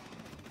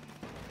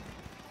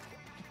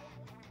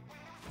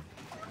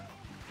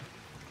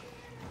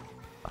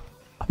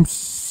 I'm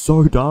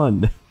so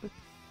done.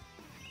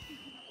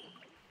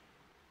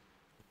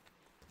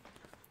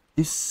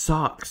 This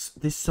sucks.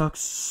 This sucks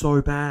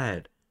so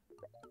bad.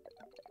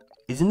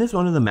 Isn't this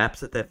one of the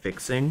maps that they're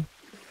fixing?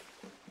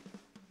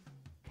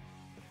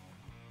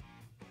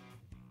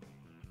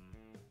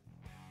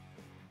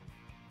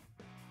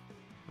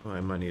 Oh,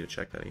 I might need to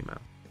check that email.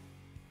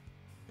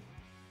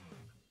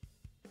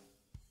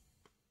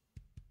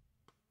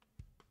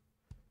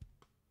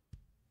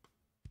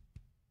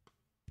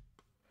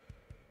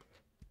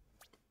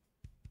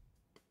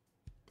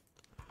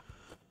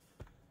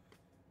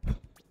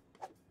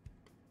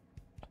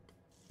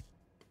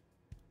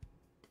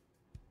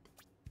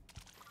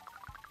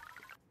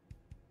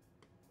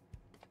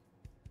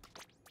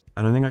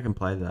 I don't think I can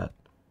play that.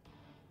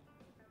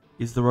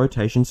 Is the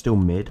rotation still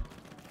mid?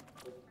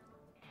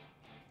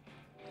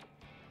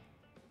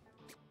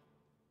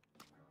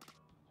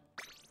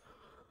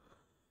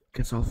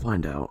 Guess I'll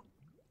find out.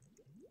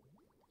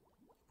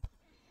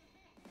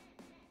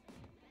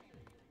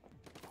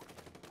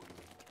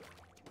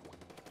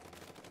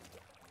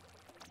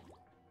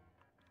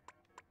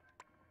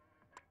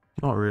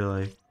 Not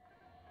really.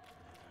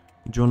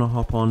 Do you wanna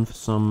hop on for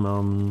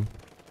some,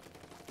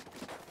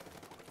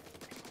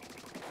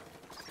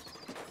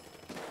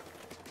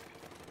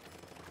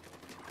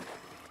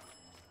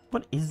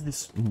 What is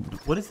this?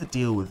 What is the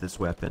deal with this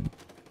weapon?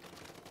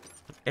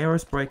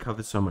 Aerospray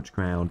covers so much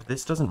ground.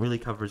 This doesn't really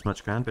cover as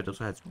much ground, but it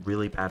also has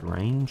really bad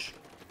range.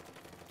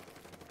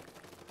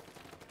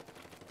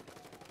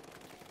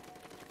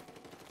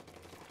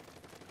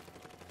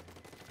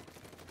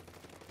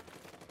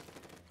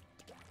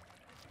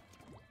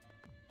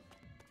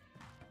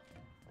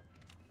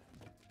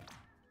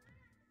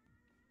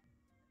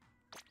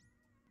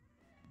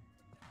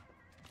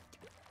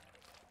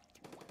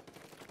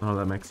 Oh,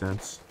 that makes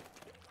sense.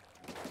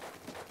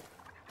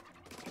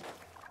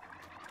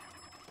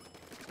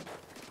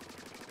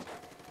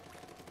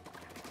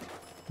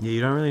 Yeah,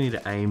 you don't really need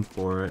to aim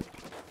for it.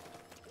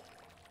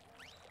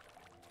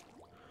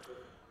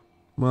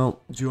 Well,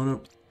 do you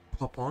want to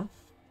pop on?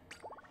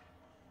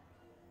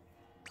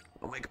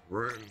 I'll make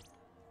room.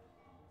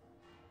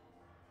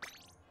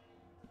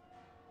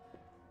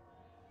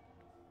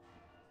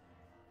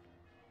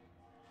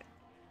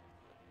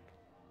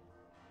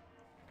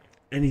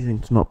 Anything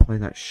to not play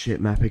that shit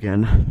map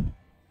again.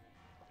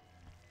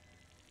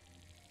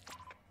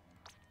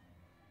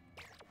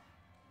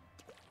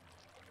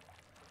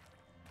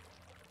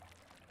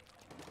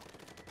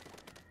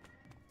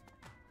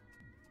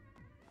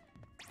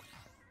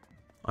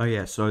 Oh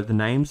yeah, so the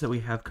names that we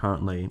have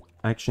currently...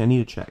 Actually, I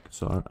need to check,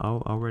 so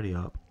I'll ready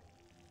up.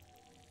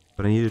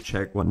 But I need to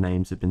check what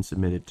names have been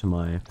submitted to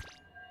my...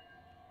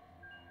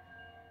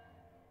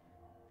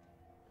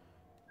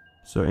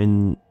 So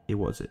in...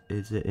 What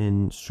is it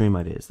in Stream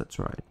Ideas? That's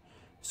right.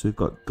 So we've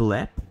got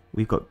Glep,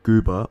 we've got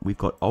Goober, we've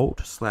got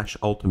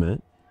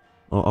Alt/Ultimate,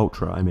 or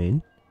Ultra, I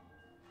mean.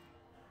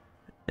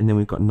 And then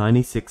we've got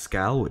 96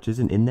 Gal, which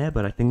isn't in there,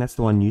 but I think that's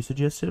the one you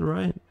suggested,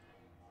 right?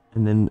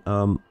 And then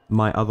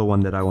my other one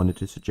that I wanted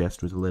to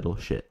suggest was Little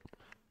Shit.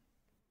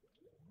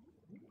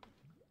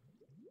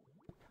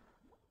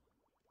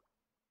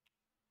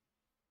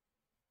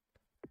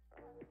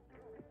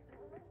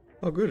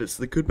 Oh good, it's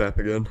the good map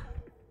again.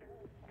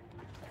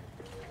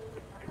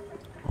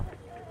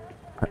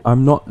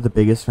 I'm not the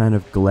biggest fan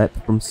of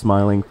Glep from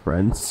Smiling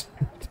Friends,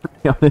 to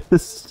be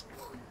honest.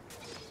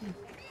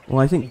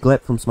 Well, I think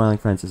Glep from Smiling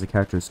Friends as a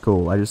character is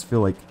cool. I just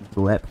feel like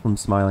Glep from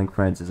Smiling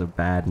Friends is a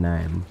bad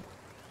name.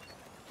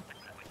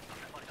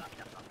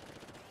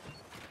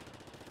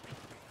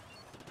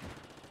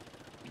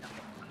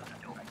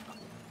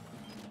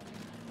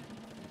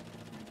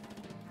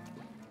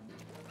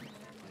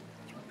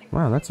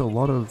 Wow, that's a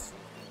lot of...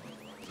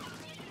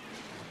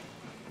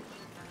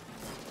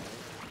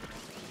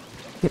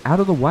 Get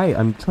out of the way,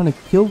 I'm trying to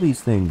kill these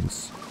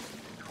things.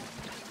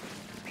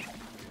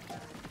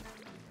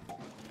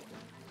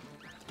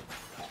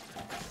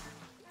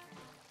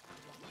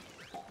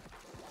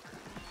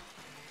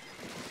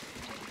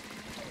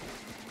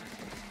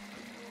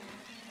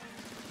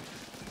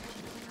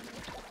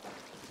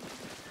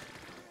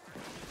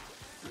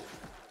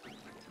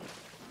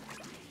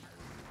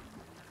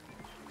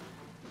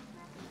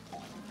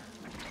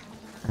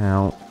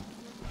 Ow.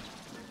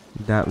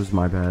 That was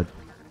my bad.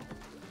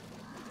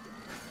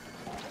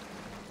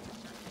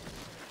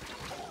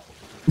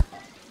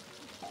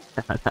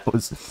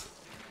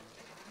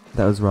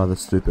 That was rather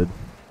stupid.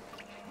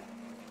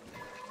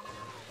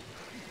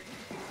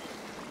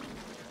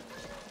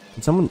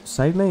 Can someone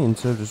save me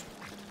instead of just...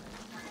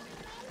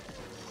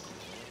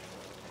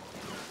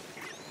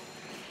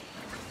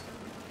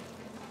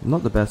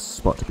 Not the best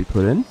spot to be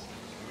put in.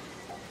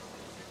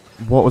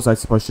 What was I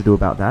supposed to do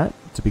about that,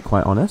 to be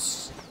quite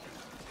honest?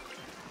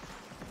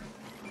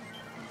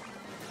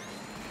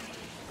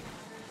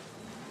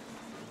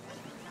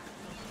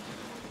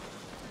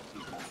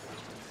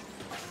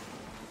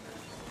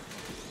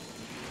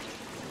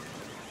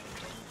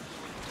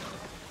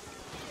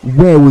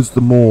 Where was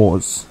the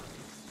Moors?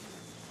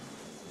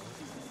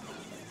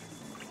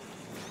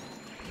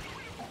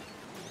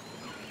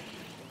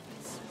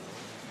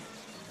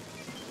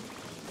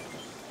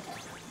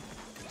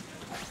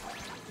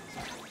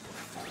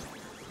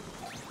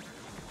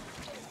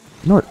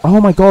 No,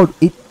 oh my god,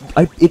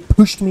 it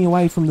pushed me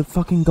away from the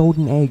fucking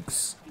golden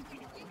eggs.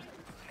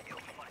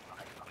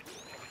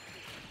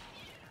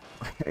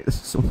 Okay,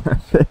 this is what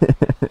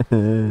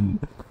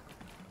happened.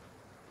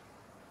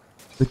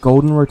 The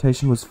golden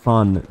rotation was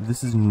fun.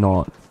 This is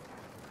not.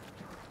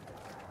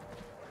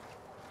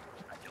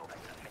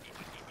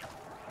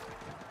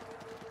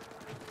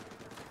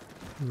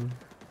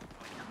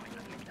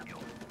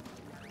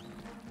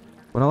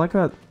 What I like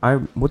about...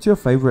 what's your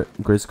favorite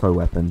Grizzco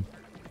weapon?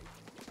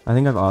 I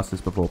think I've asked this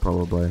before,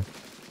 probably.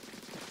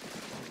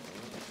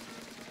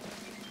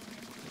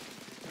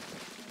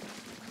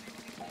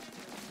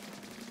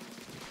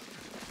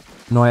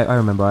 No, I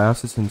remember. I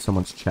asked this in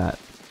someone's chat.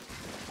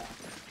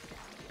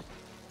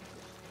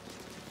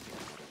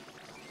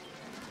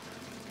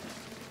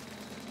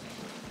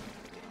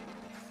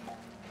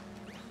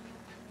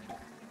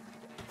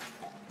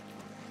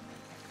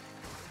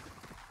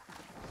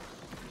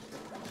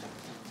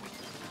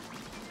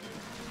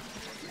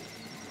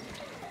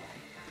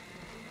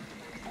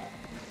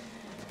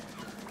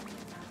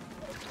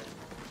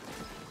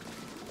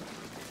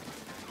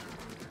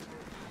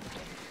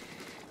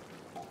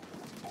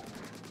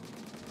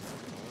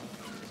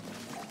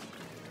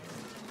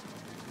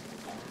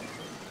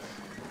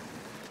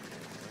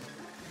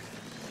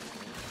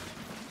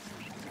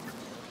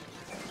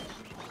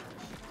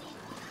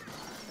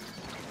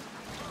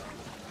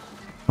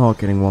 Oh,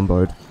 getting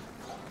womboed.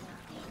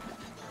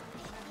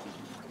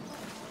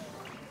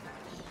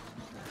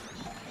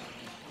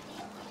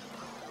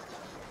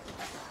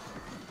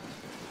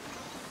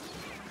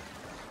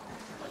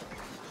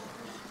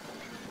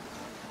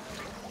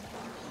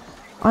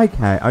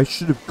 Okay, I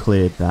should have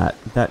cleared that.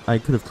 I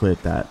could have cleared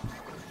that.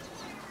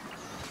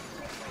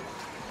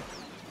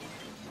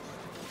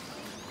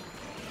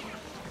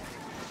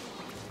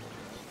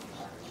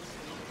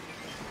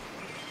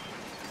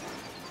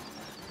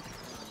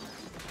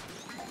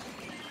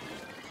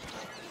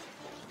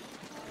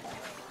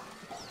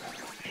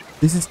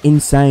 This is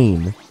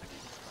insane.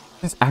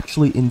 This is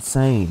actually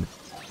insane.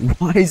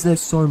 Why is there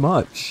so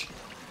much?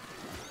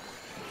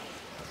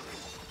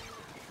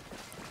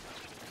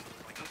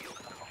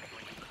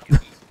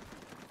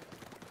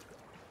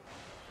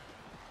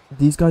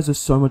 These guys are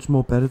so much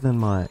more better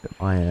than I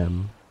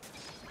am.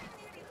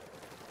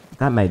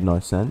 That made no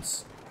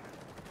sense.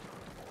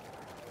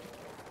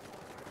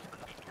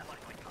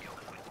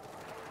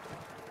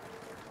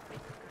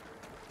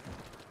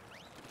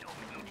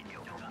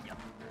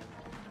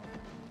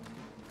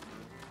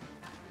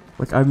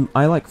 Like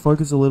I like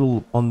focus a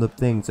little on the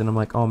things and I'm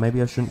like, oh,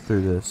 maybe I shouldn't do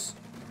this.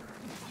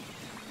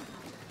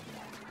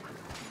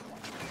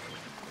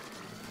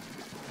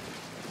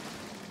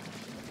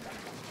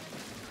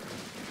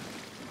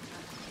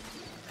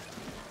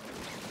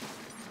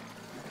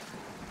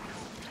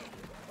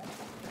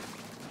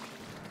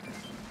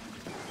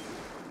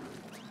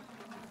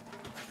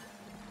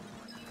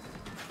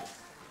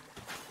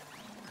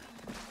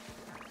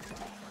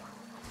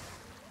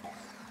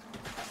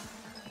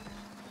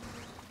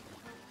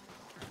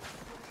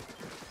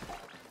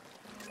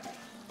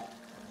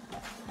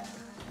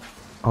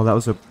 Oh, that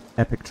was a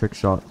epic trick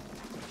shot.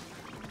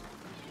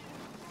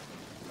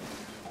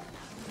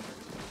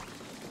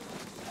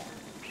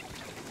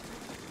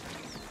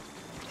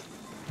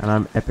 And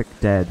I'm epic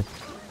dead.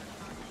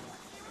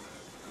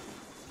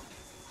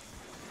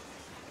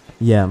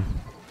 Yeah.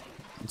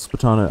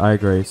 Splatoon, I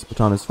agree.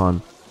 Splatoon is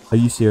fun. Are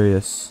you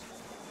serious?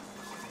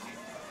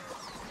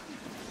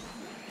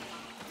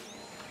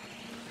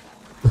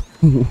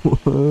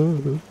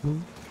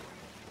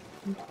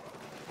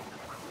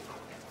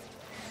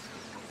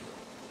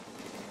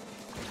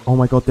 Oh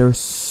my god, there are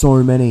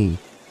so many.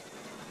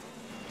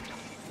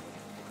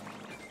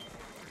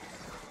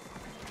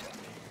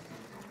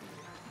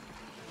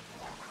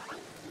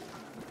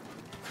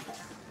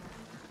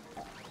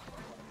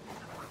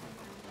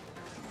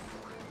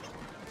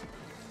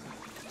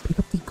 Pick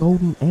up the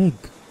golden egg.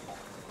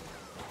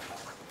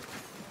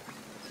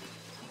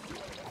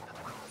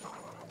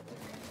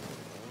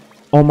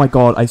 Oh my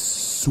god, I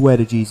swear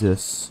to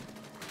Jesus.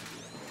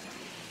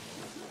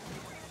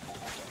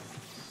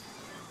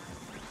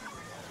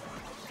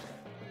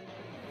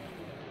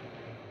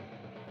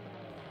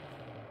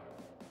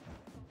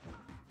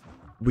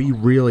 We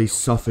really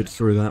suffered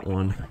through that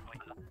one.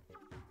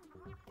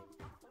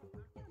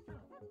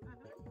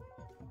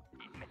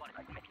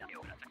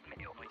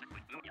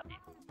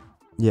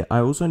 Yeah, I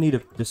also need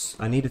to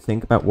I need to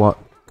think about what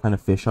kind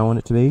of fish I want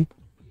it to be.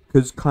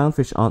 Because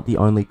clownfish aren't the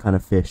only kind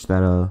of fish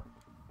that are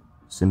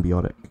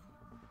symbiotic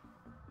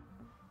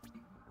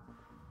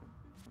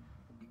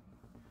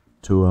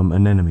to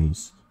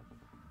anemones.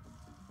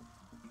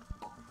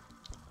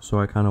 So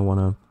I kind of want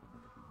to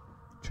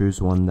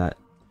choose one that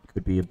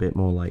could be a bit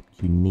more like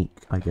unique,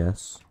 I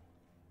guess.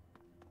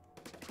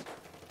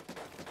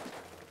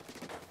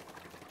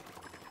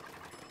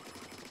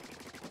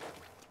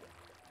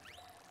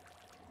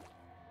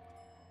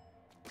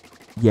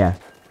 Yeah.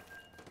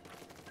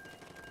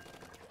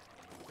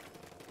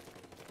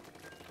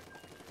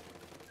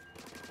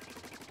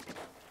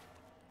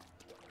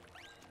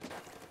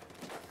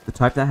 The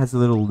type that has the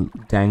little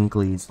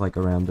danglies like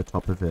around the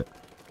top of it.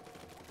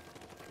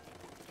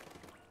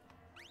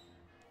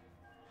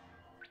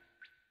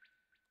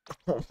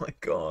 Oh my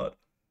god.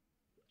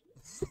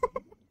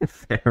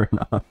 Fair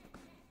enough.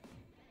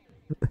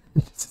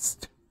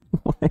 Just,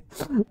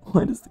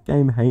 why does the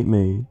game hate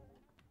me?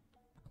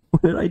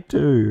 What did I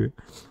do?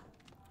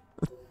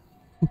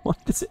 Why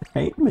does it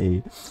hate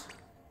me?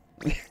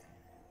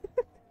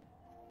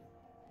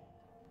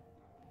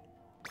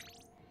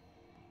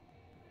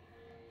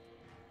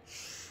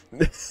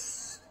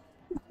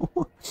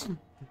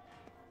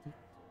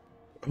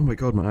 Oh my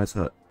god, my eyes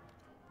hurt.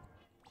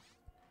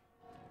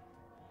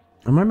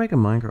 I might make a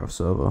Minecraft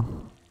server.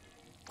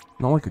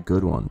 Not like a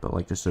good one, but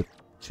like just a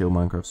chill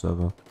Minecraft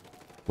server.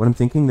 What I'm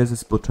thinking, there's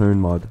a Splatoon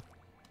mod.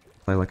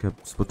 Play like a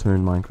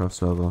Splatoon Minecraft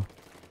server.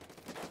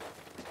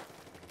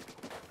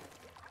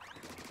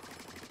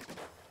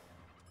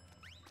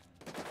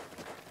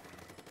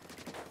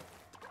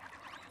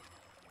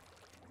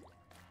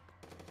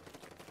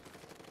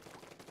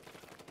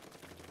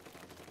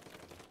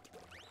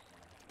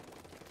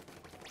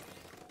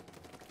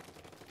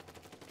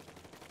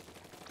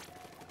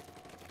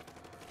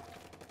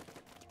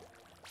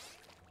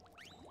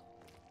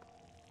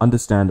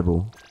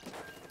 Understandable.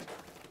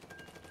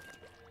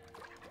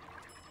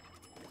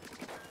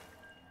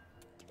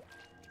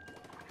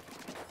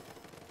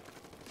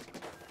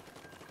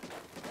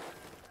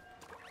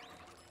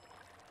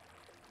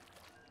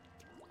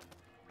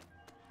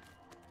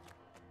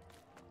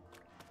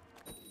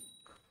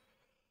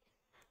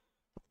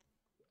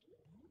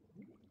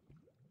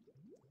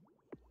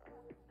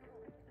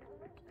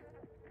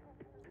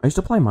 I used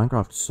to play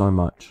Minecraft so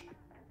much,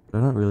 but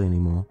I don't really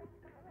anymore.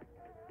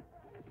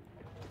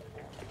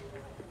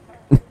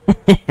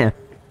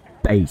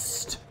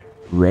 Based.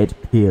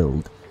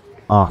 Red-pilled.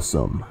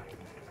 Awesome.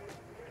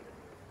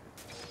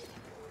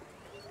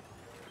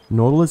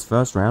 Nautilus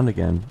first round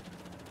again.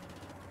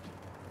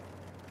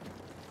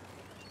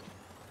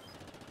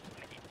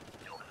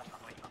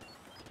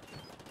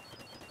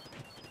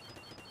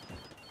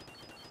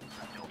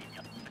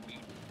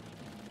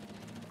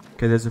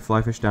 Okay, there's a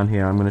flyfish down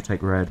here. I'm gonna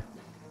take red.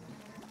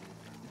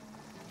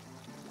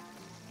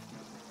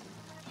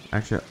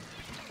 Actually...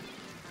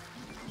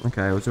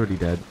 Okay, it was already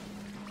dead.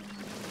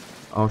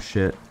 Oh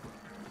shit.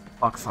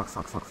 Fuck, fuck,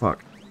 fuck, fuck,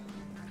 fuck.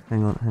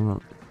 Hang on, hang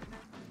on.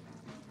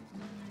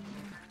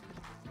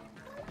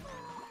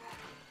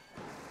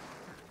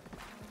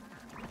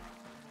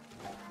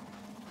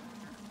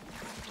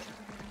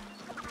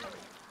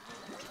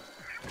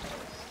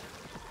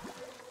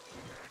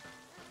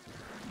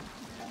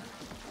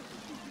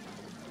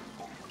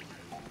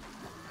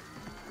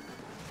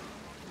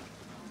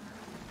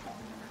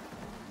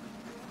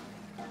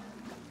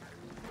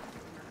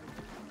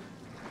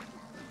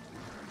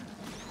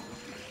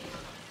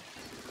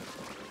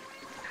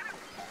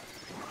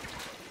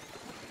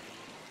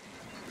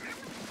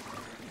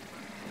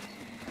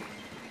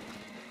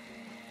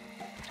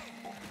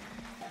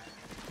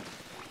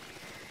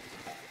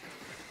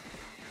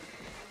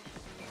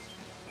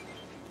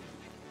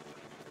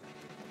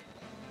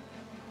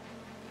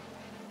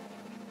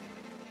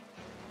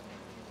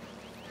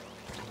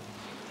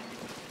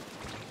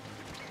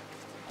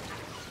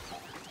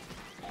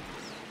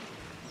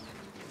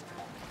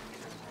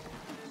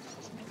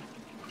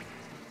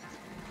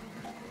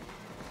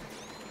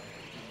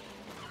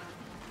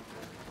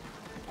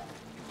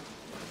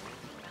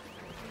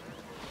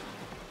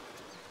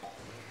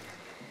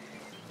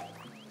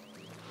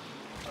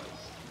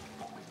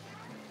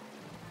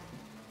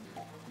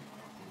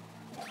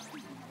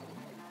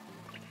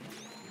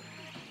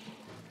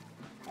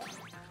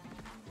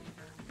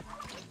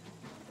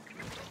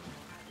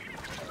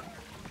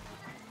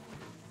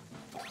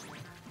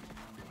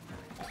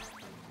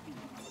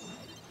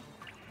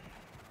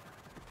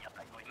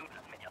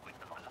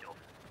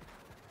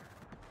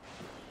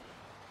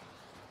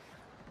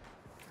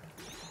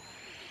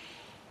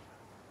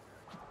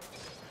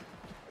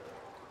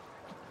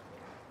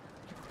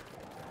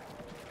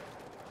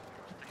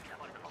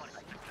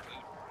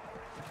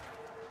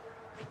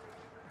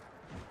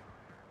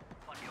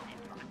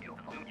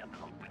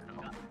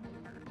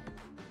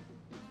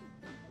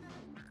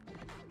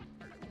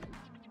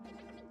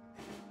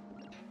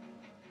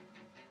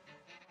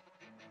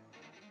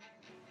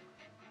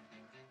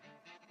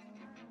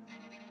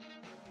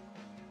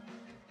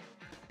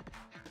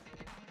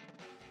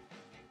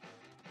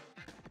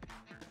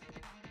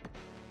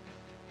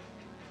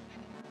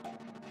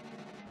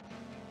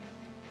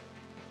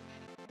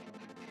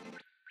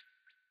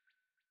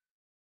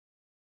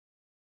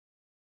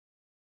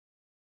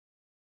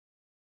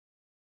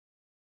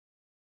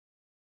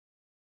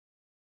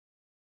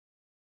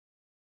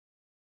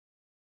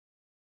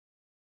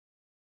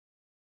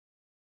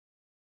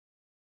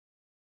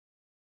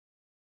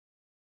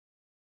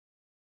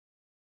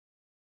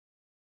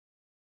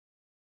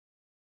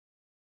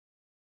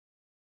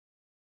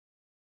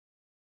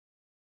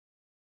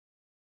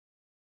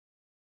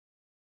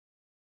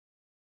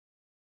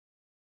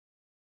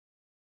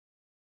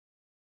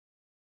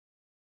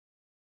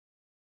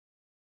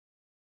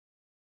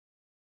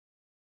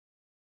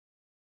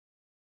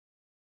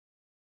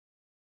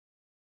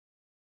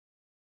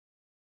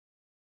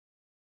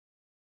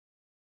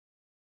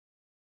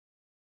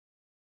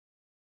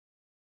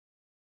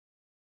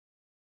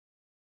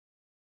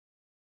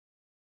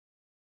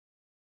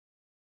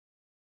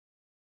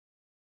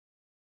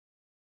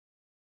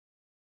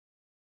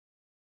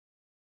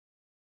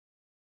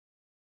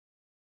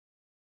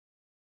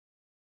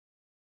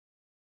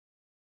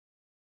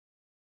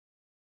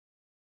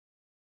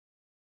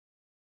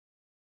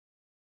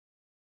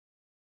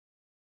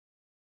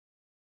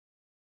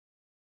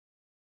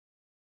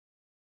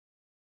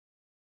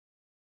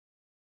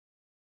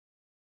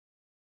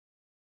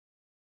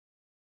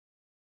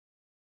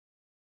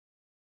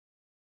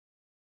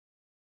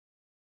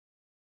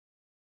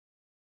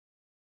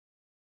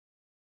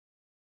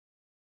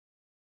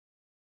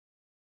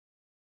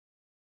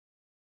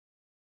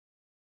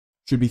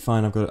 Should be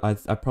fine.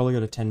 I've probably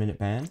got a 10-minute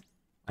ban.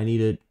 I need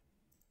it.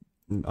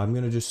 I'm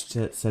gonna just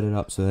set it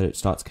up so that it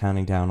starts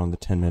counting down on the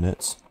 10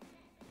 minutes.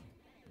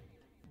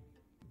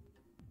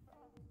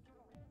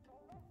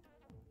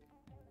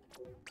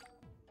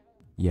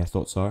 Yeah,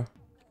 thought so.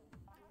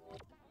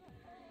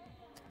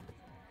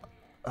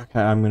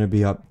 Okay, I'm gonna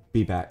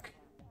be back.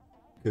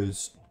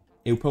 Because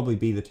it'll probably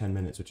be the 10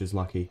 minutes, which is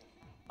lucky.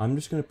 I'm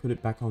just gonna put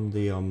it back on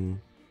the,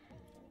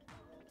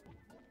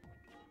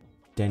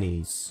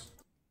 Denny's.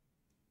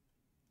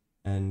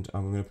 And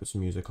I'm gonna put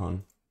some music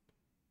on.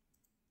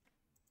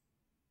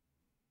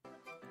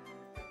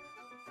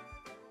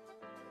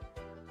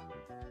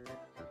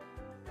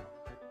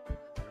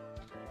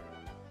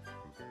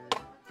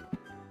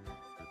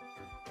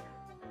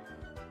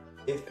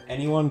 If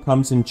anyone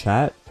comes in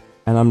chat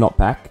and I'm not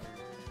back,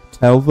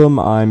 tell them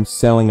I'm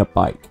selling a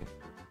bike.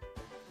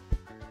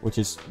 Which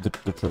is the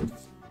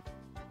truth.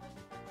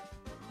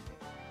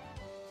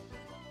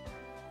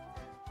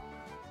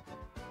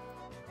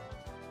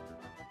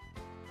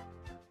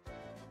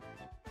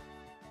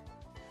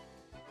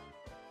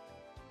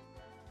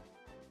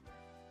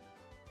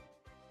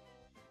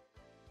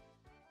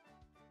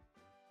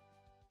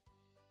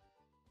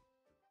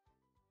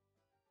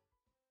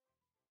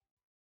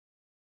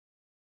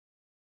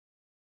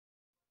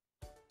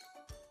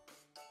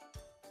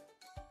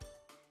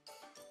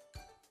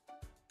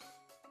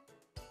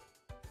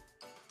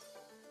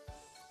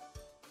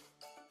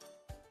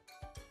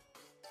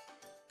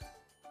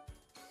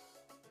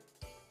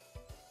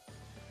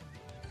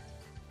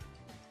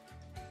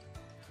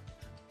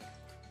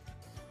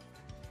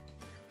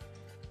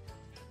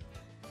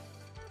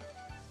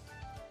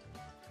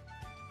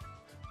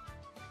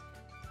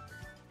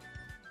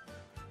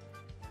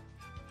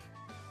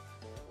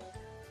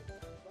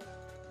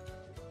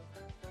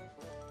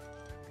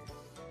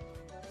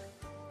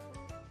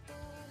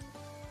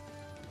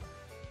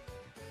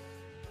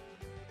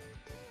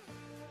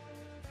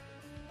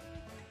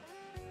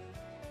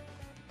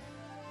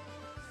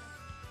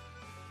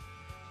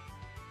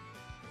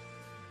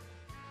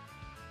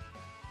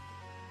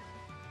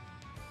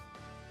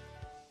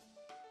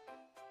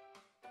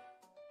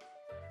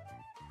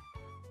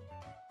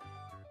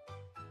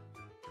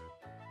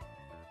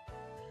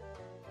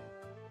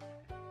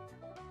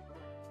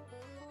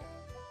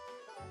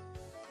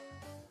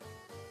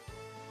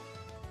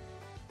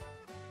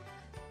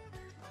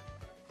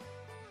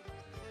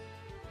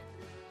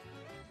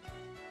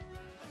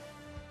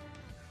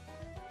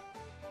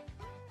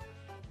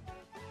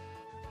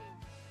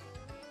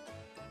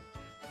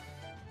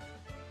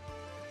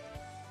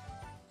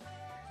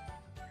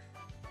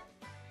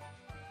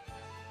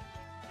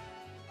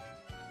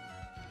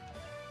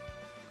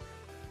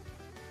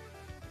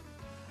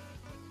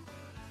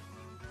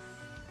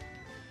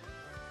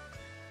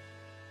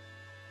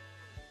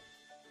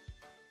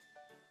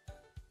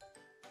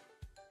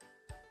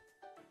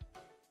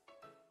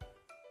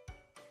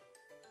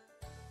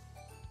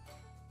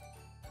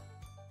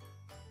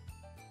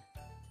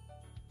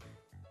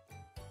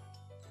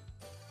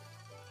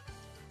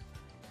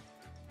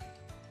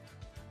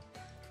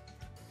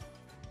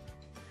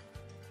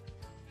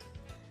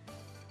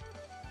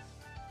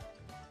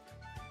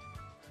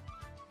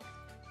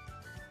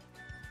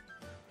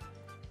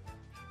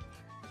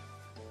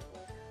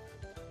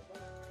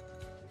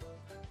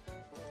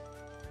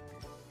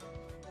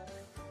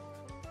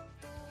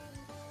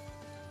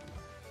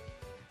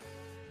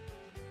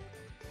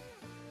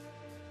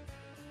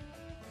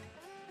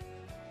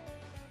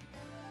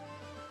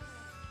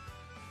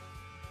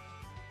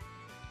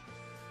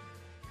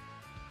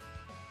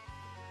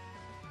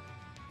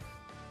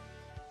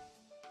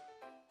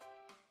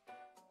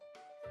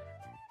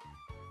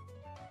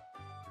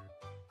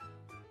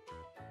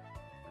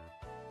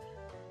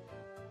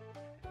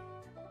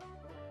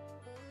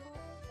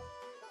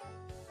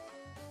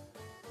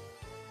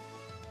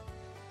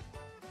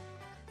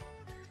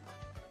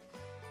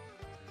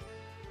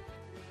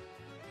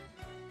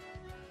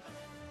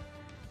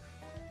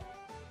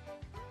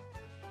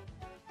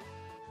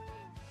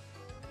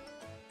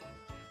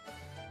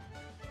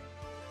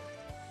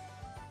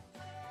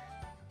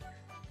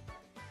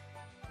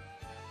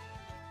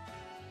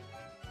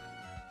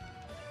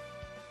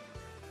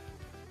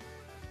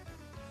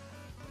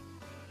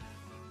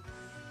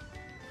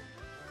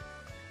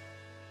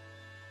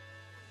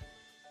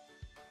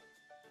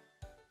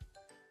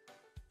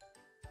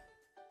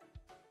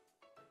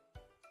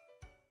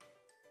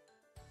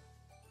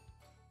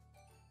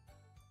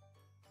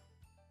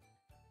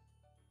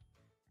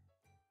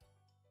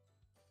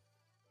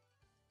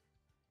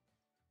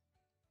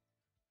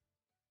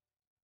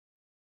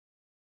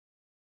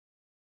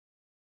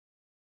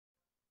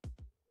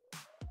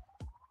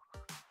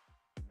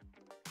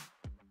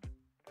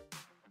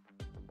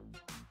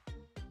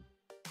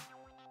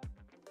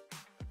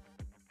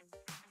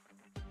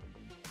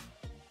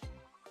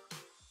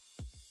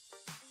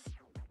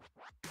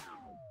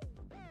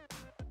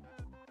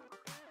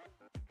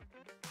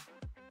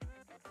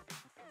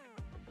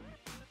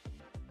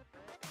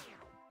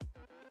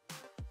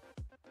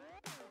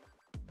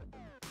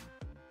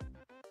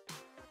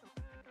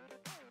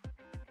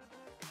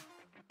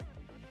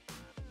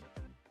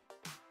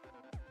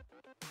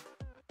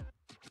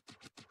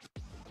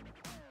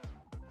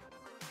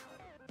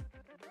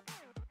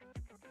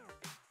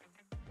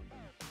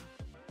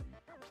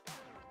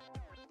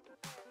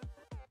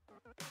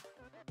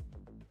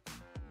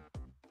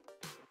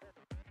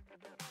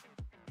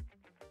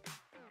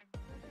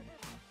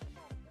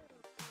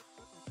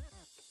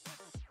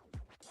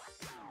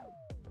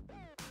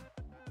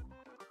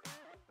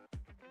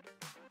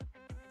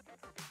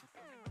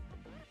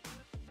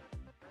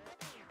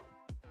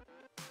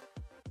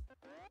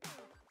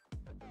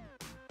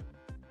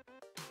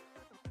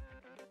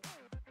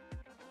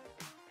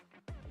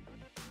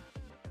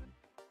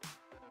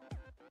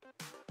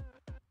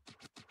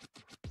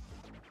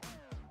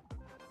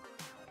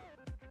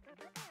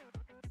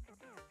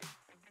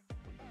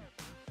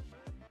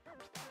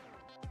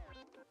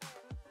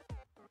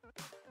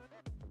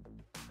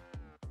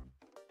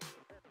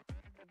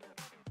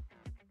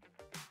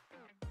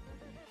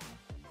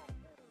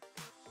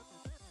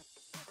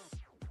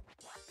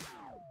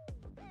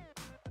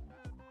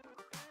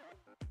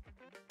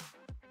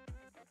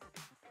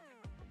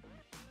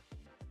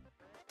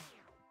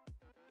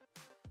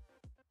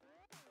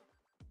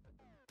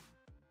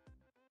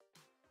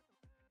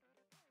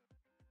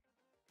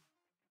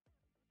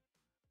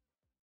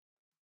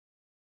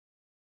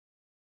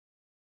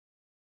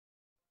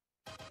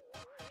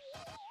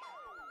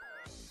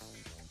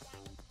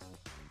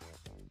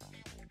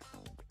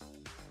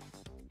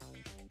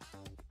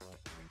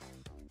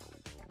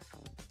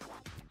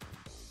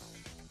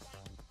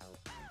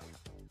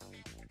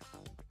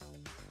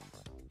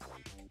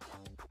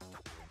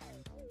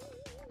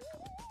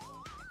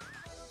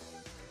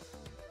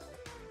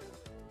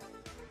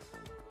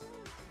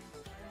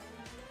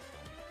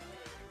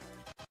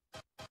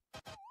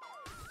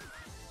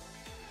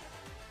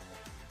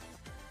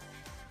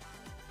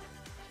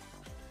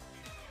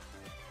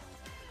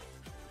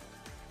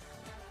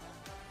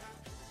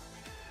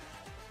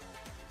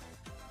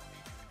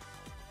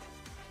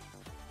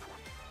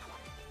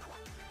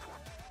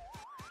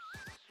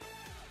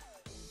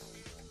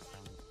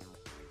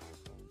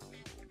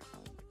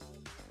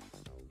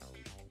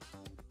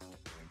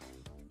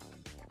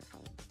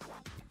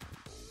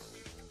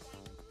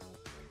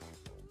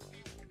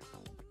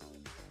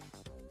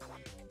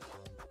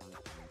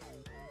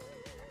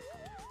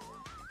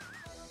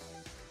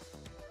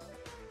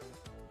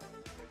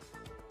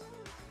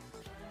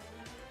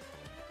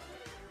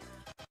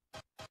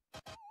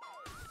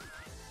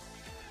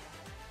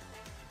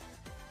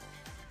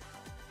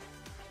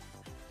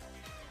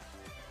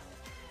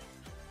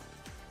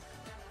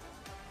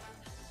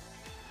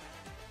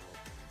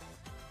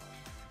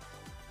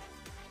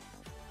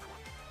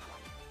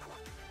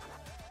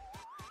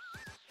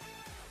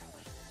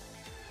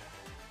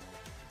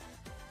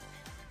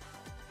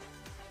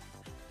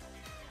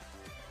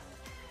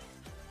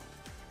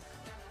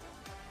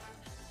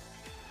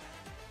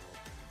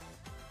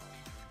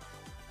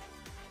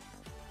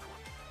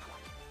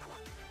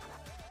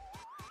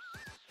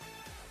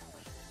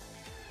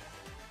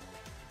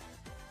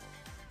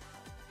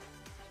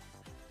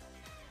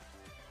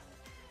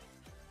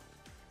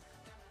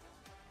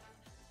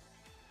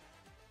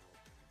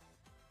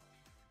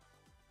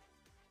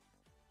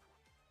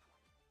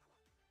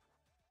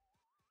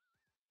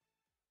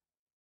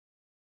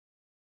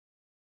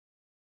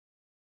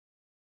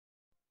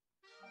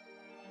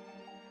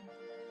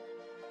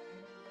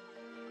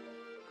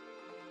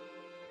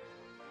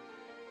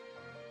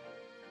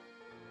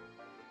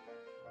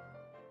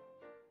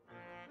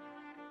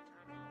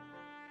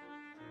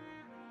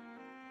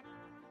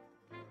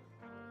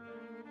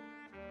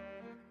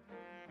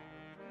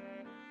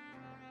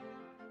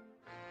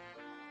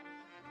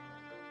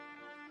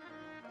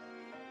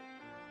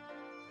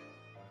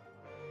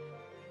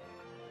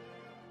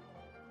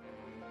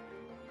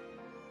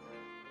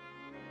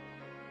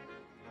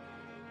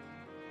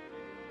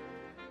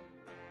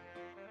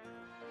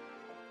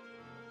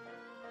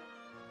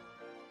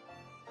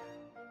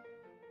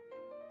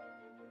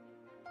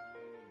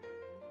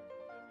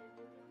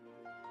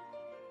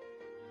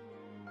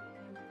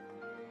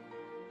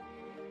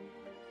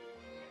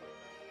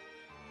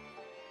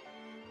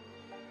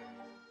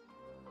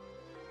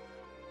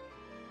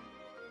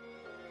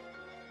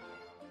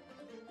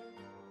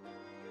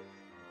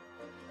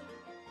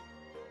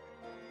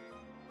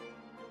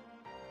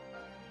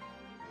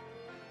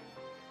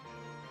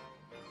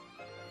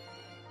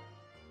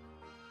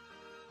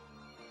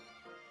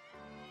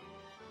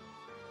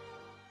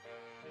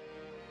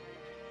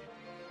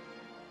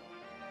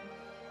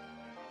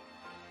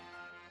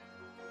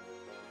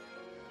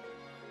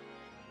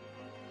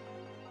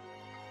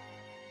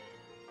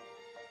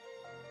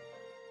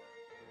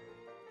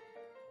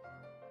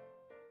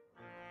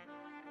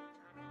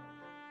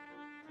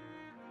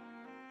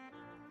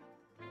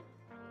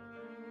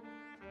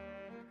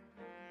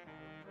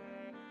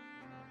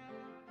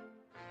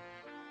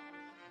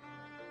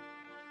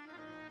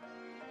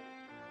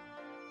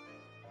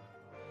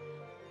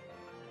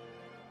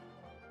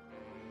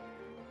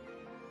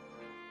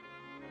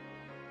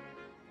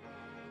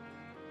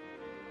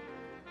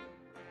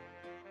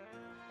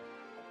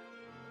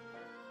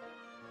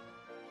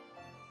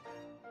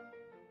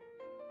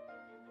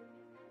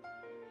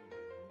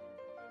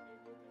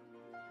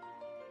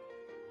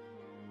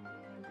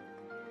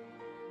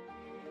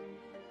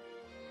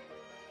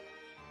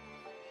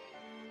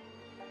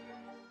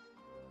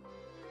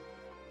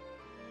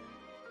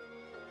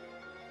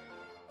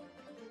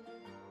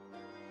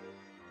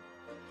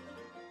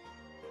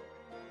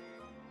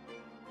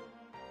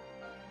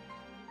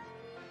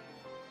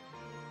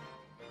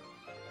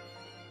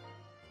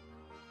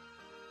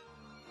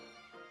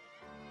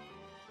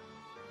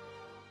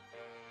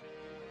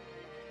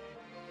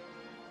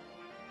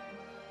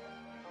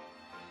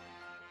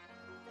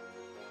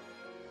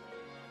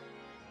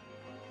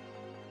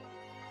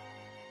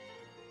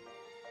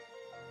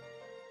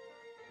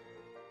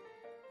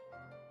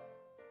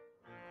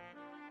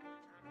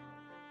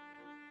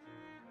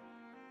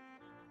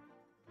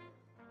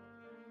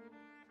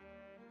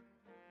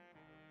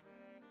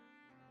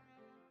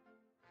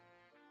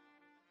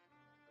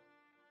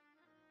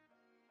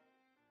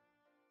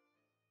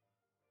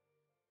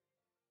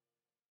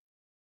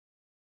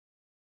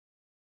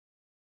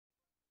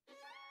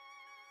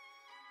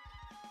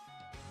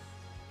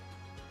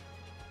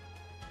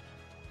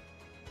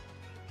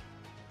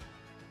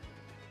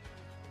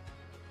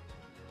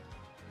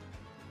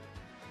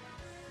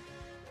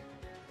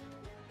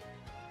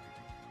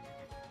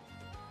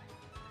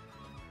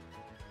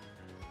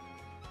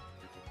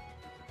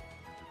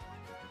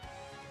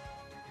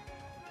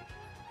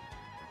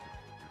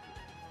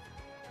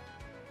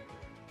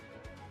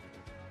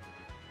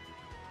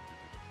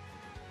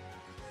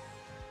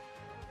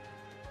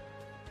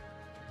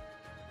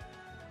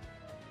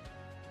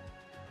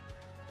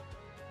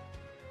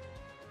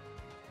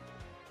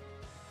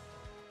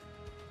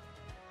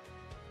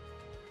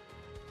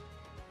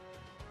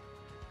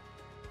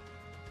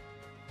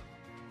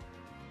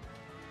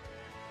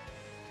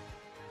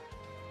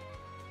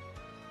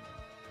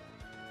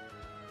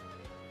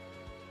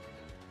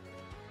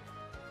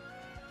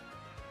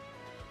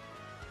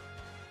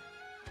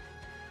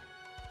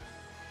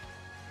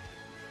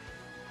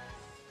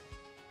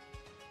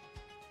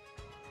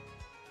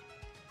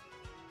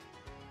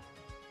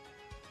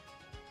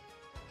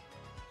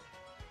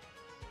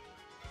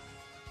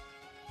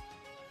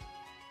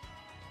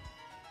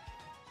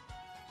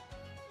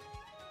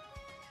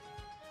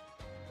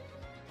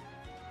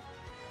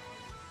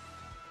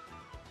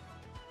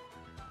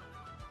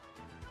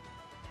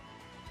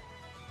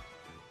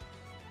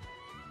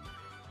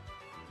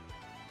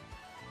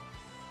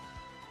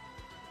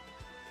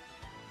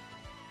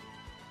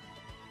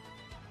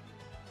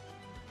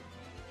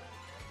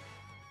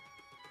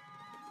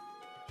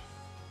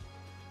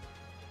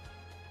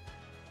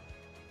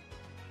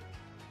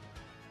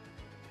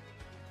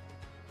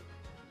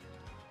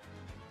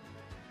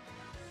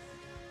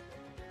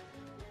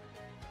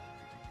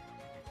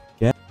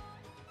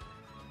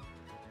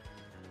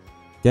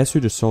 Guess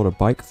who just sold a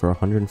bike for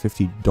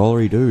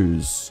 $150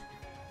 dues?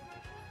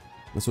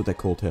 That's what they're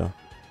called here.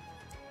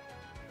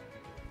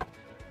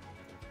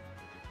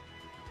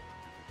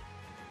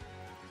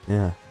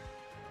 Yeah.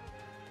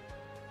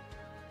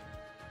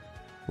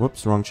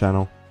 Whoops, wrong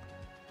channel.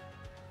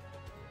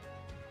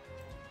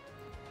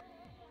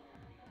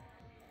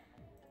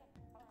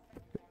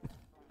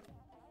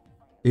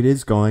 It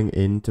is going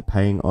into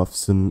paying off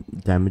some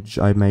damage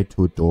I made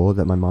to a door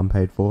that my mum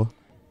paid for.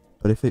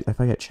 But if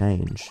I get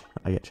change,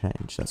 I get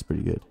change. That's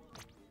pretty good.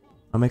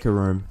 I'll make a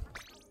room.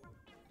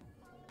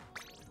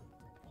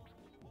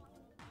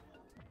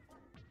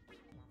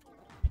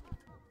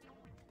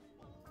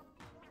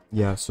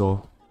 Yeah, I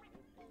saw.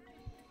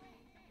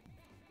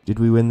 Did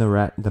we win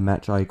the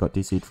match I got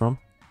DC'd from?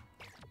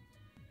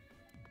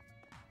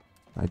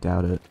 I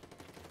doubt it.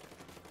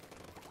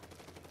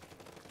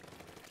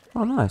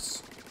 Oh,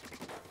 nice.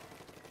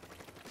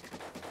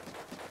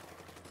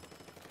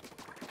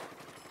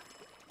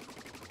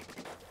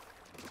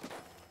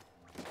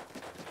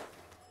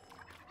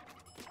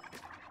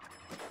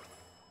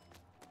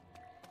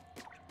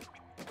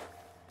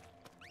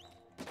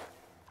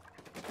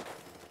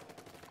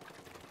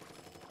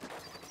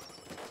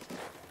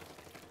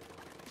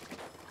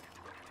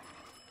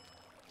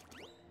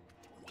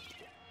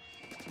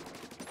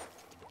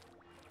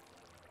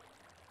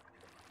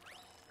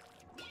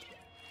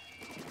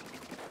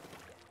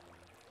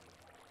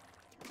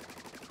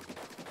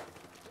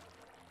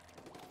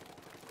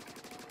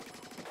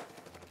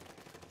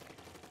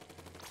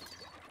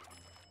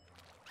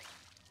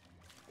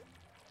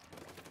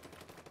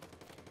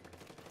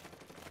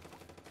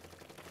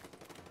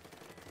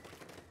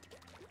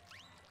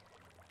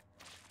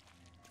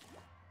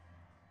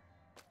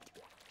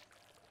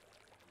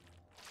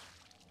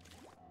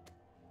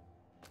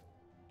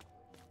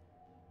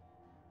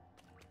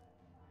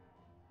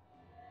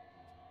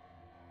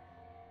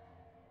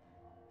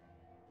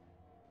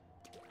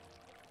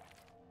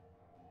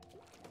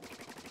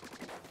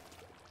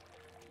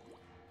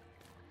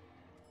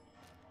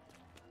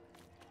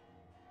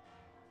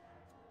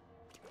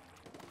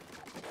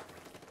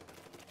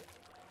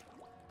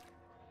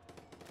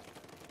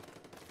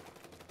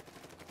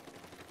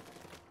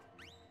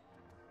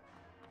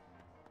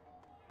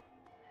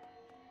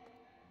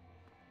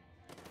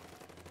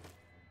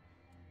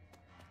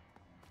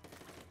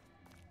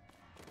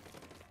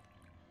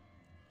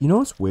 You know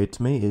what's weird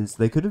to me is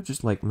they could have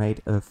just like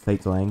made a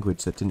fake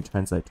language that didn't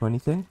translate to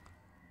anything.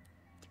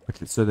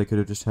 So they could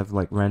have just have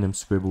like random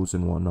scribbles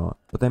and whatnot.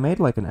 But they made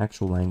like an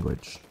actual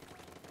language.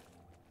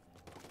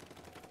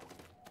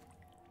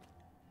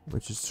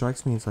 Which just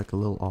strikes me as like a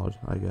little odd,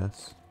 I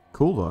guess.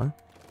 Cool though.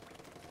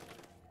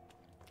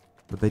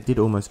 But they did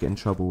almost get in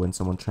trouble when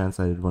someone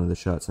translated one of the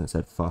shirts and it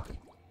said fuck.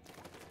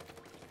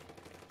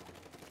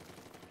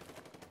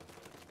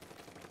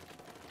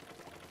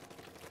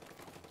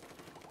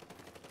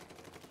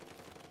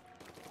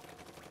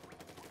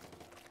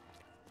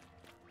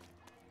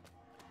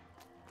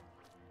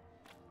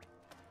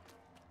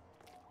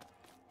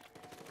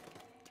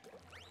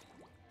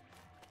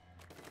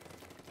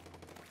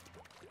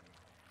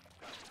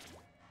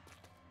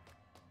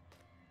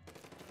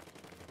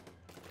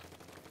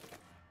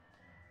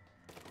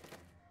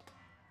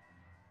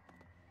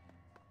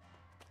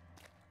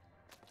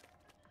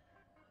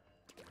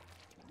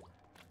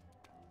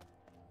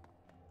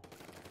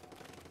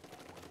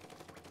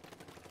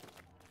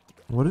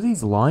 What are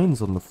these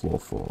lines on the floor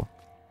for?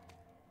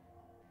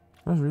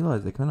 I just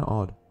realized they're kind of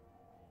odd.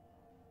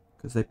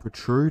 Because they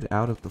protrude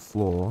out of the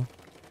floor,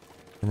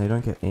 and they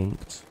don't get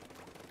inked.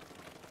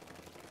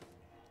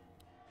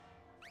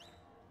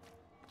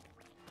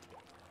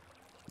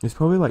 It's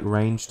probably like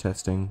range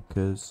testing,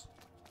 because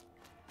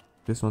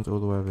this one's all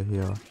the way over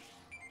here.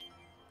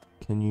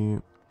 Can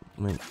you...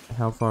 Like,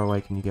 how far away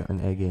can you get an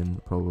egg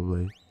in,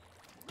 probably?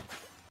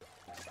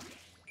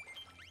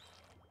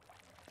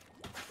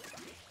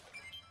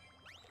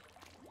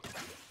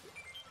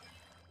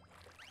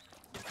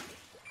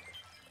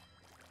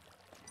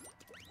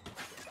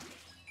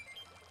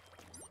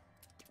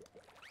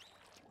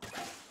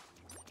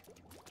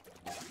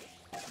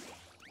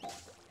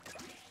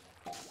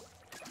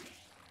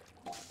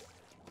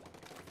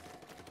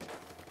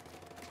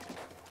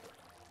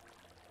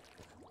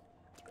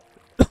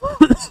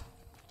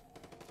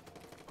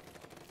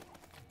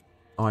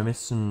 Oh, I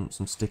missed some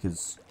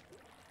stickers.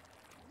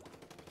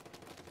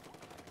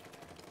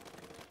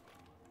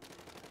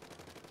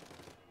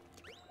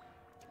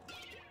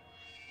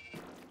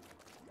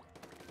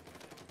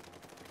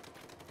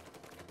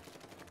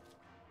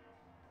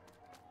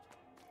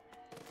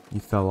 You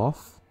fell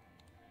off?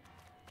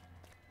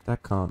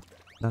 That can't...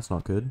 That's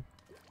not good.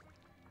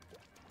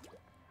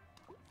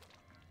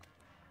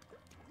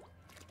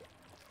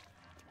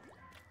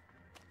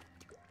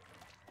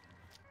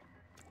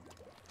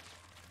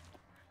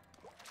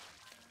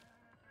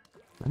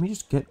 Let me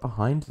just get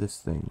behind this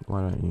thing,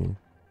 why don't you?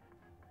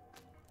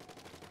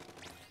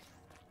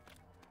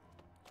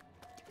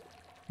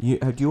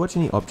 Do you watch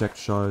any object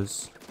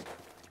shows?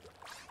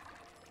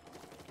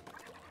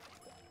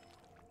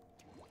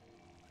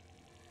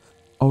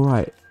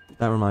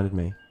 that reminded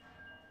me.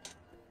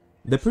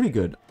 They're pretty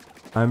good.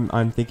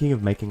 I'm thinking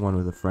of making one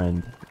with a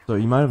friend. So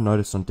you might have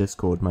noticed on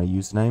Discord my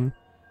username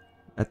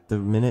at the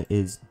minute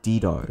is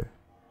Dido.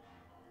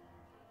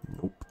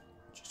 Nope.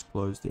 Just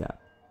close the app.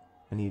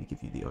 I need to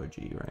give you the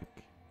OG rank.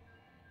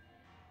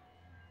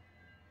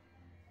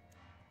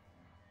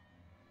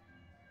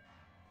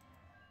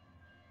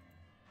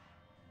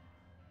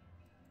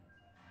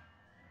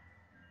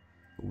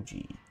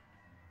 OG.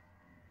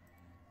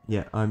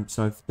 Yeah,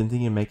 so I've been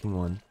thinking of making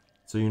one.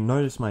 So you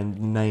notice my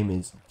name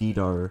is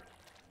Dido.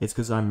 It's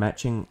because I'm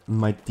matching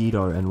my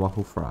Dido and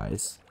waffle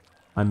fries.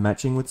 I'm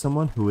matching with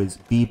someone who is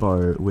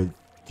Bebo with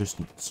just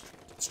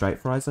straight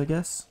fries, I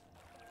guess.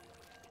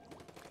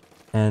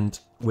 And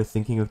we're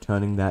thinking of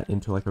turning that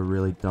into like a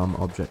really dumb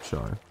object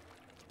show.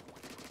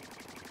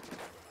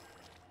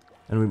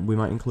 And we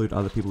might include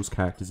other people's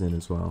characters in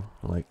as well.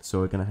 Like, so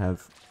we're gonna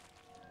have...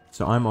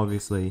 So I'm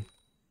obviously...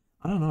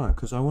 I don't know,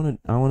 because I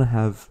wanna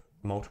have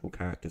multiple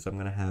characters. I'm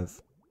gonna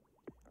have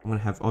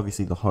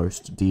obviously the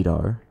host,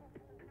 Dido.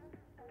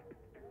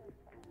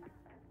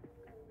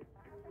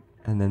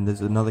 And then there's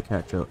another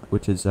character,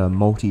 which is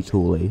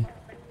Multi-Toolie.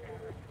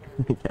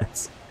 I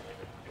guess.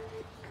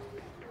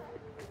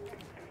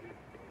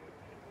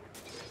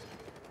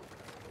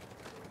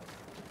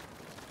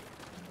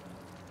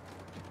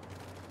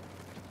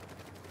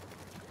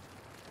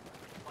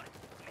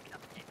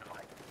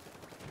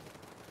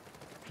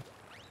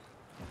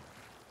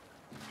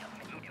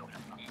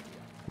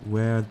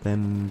 Where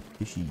them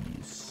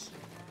fishies?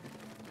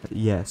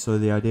 Yeah, so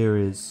the idea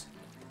is...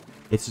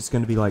 It's just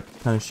going to be like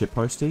kind of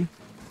shitposty.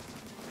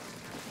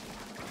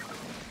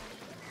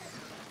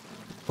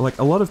 Like,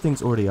 a lot of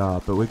things already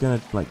are, but we're gonna,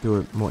 like, do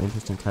a more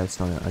interesting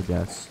taste on it, I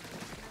guess.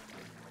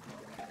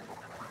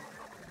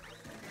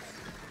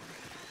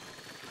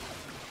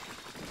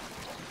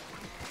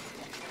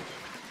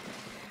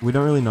 We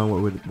don't really know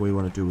what we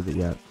want to do with it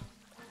yet.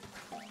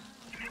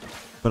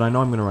 But I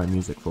know I'm gonna write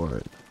music for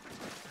it.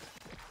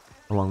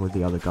 Along with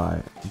the other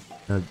guy.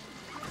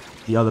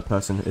 The other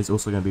person is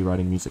also gonna be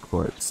writing music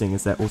for it, seeing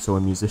as they're also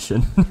a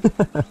musician.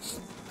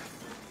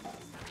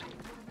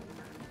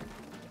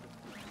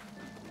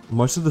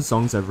 Most of the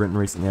songs I've written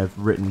recently, I've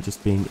written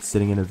just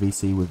sitting in a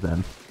VC with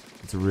them.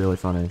 It's really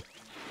funny.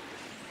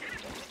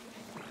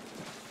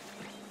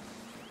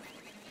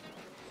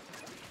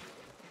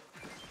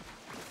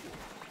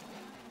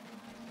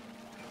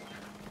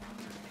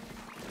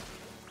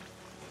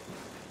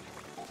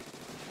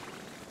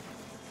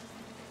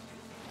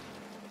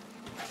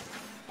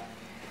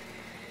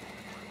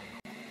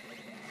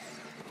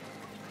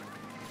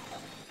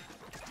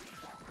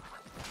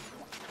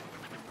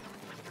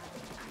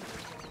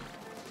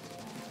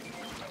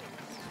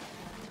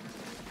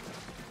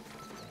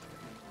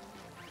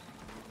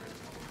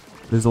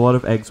 There's a lot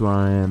of eggs where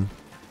I am.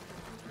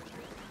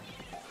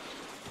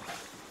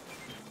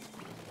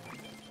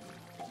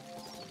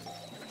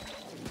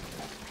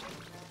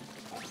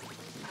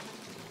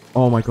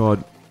 Oh my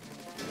god.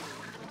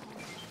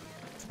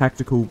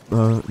 Tactical,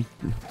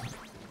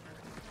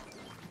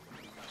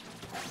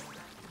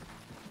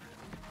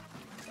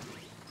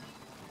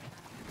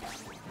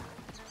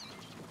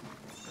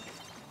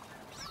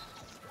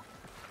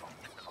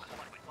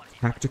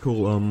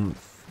 Tactical,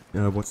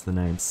 what's the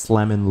name?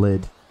 Slammin'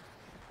 lid.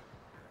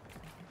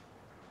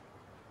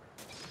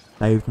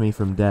 Saved me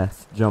from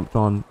death. Jumped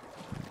on.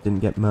 Didn't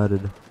get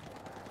murdered.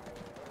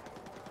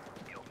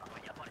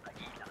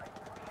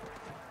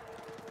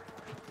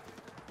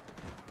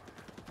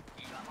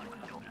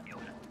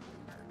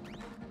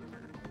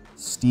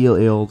 Steel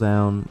eel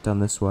down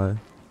this way.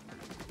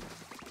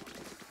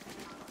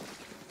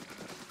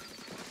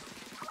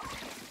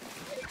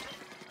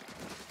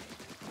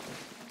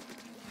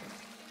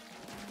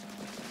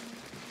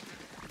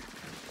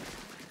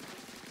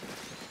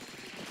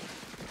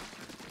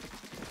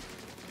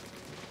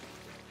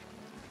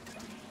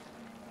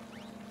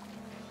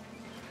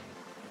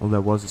 Well, there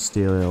was a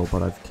steel eel,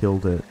 but I've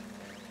killed it.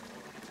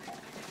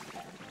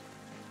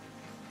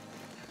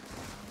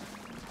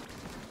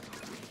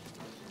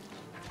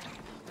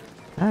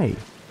 Hey!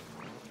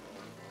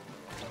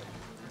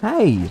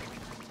 Hey!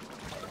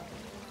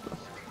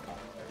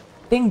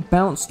 Thing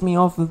bounced me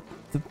off of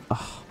the...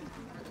 Ugh.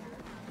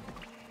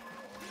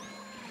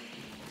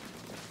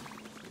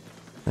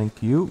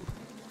 Thank you.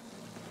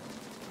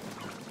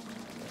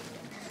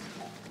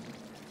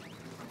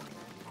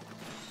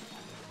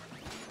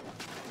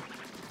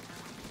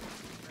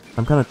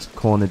 I'm kind of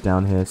cornered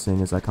down here,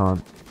 seeing as I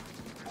can't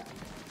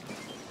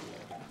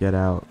get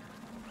out.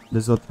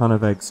 There's a ton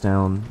of eggs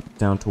down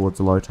towards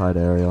the low tide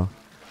area.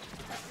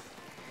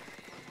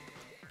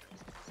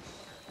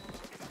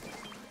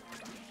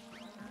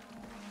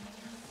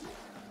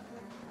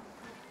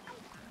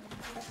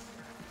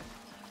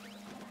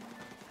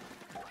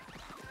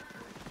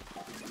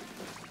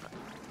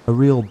 A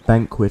real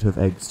banquet of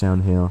eggs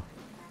down here.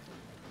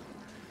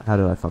 How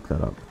did I fuck that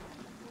up?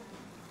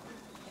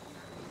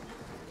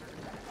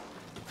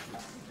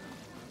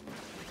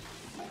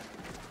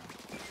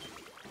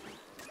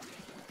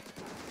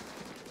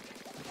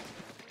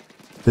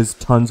 There's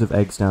tons of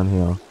eggs down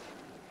here.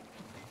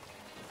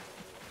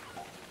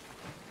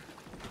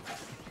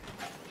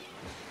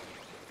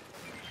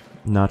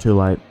 Nah, too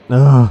late.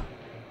 Ugh.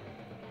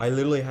 I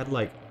literally had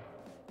like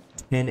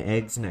 10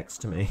 eggs next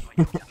to me.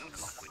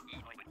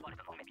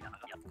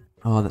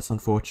 Oh, that's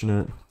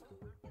unfortunate.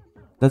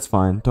 That's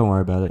fine. Don't worry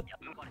about it.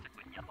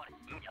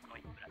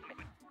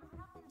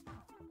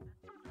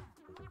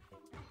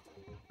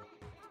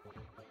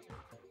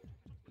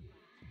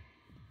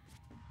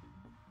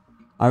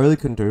 I really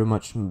couldn't do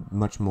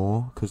much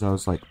more because I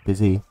was like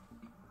busy.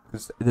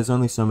 Because there's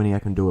only so many I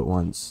can do at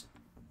once.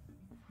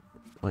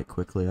 Like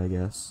quickly, I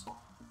guess.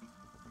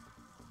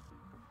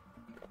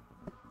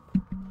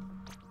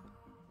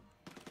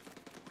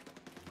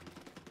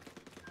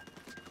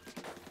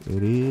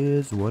 It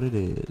is what it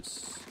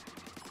is.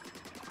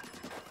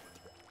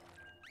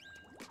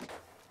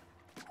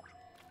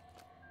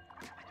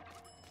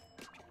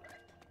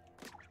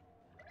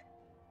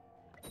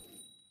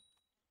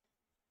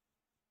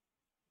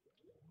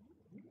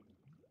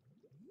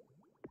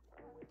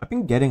 I've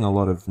been getting a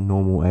lot of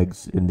normal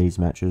eggs in these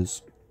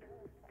matches.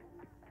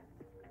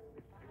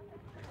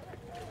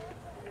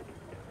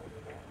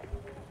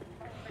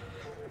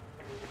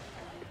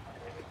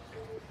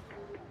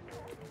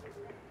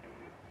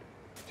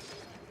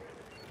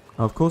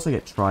 Oh, of course I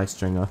get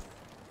tri-stringer.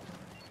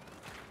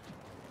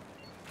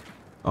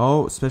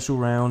 Oh, special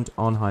round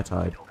on high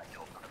tide.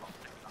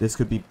 This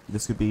could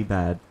be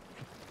bad.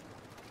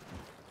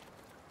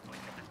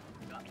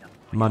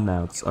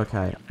 Mudmouths.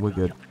 Okay, we're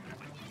good.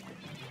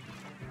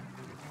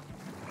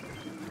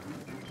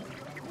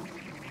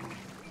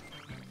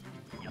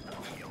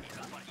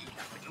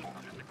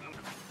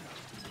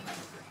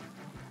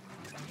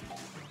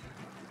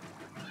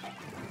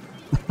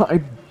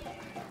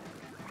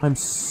 I'm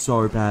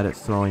so bad at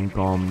throwing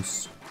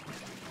bombs.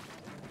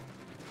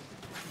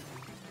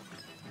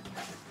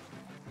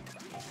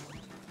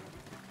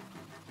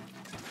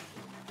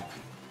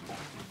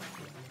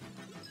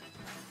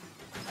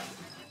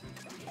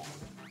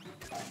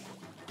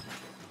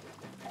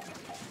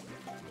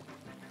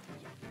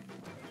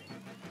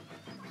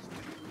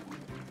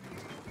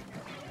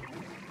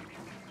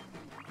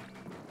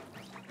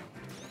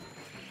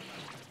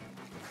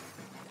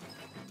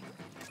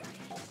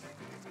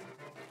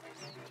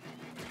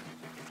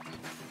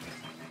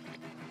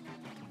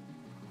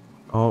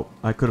 Oh,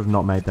 I could have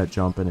not made that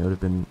jump and it would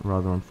have been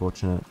rather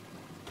unfortunate.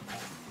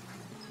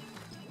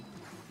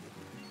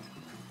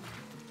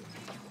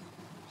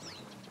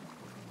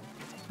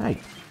 Hey.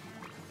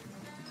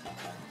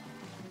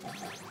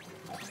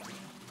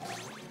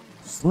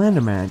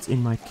 Slenderman's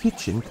in my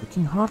kitchen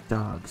cooking hot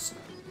dogs.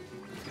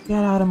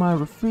 Get out of my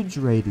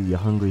refrigerator, you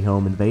hungry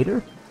home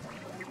invader.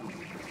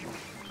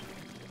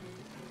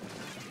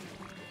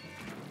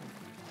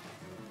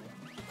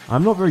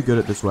 I'm not very good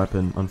at this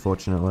weapon,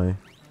 unfortunately.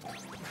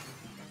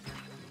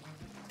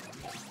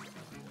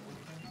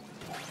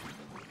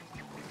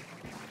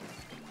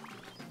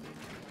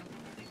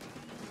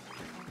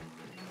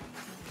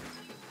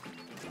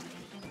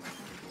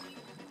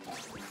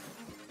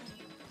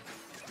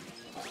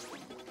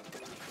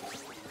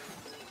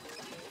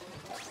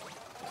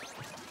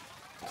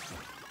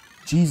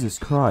 Jesus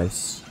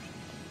Christ.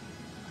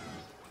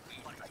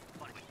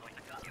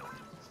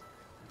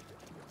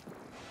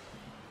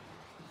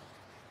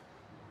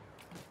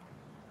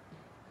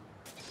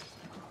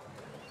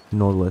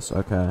 Nautilus,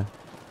 okay.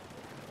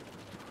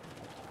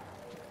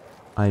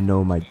 I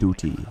know my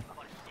duty.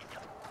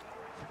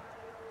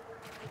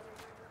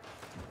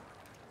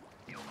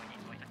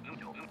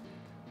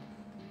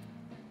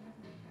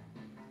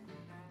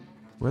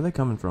 Where are they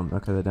coming from?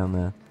 Okay, they're down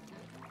there.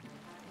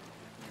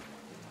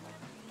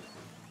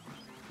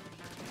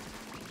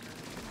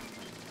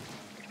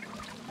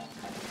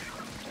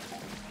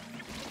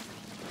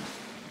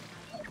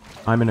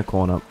 I'm in a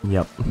corner.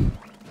 Yep.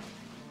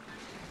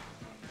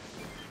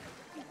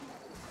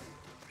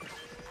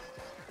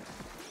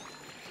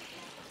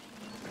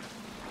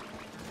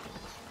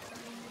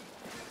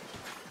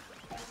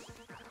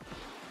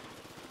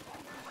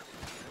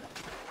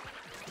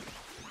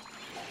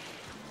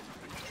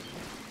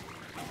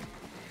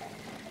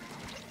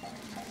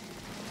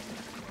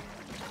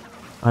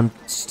 I'm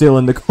still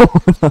in the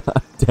corner.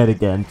 Dead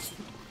again.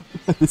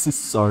 This is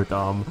so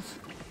dumb.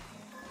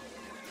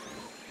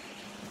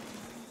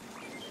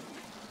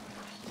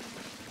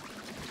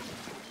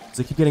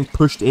 So I keep getting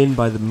pushed in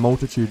by the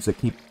multitudes that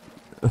keep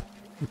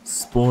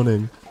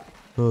spawning.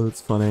 Oh,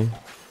 that's funny.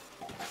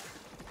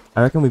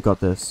 I reckon we've got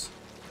this.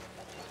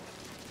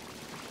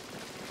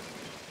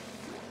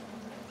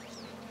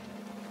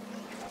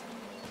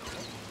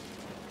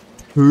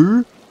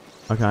 Who?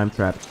 Okay, I'm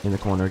trapped in the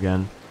corner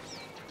again.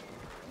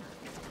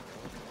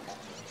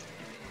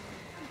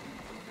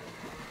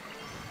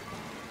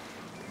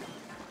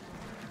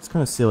 It's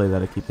kind of silly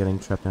that I keep getting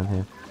trapped down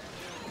here.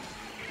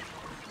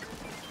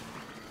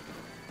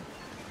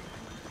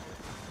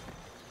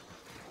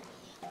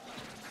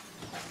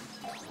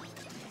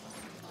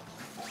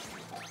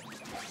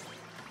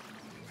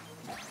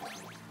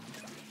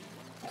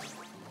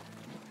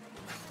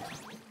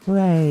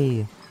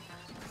 Hooray!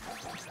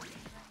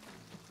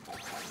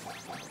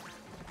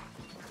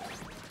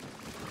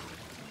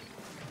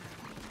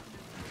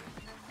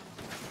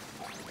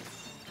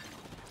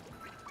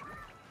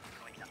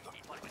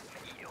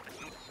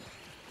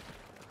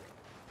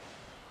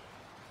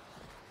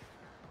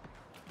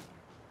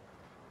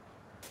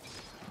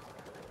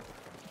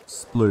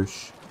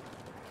 Sploosh.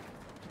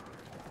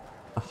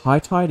 A high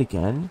tide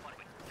again?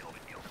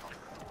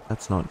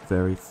 That's not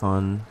very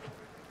fun.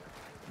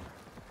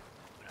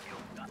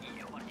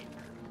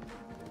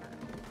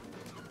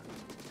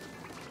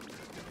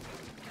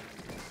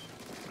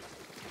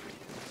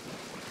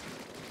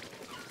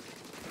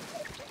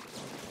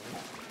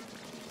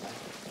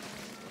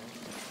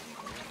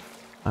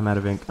 I'm out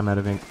of ink, I'm out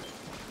of ink.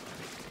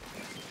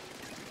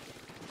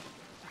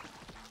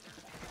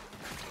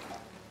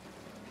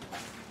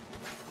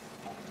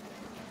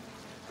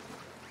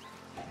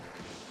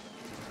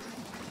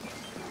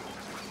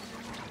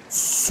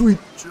 Sweet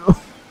Joe.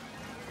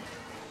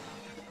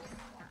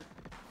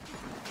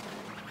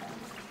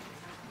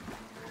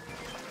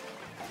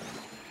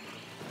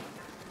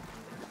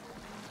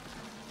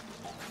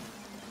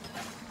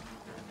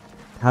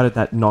 How did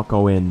that not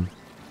go in?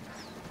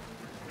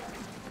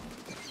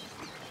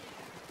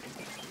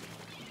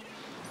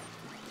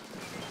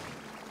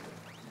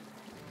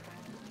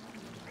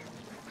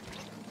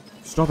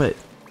 Stop it.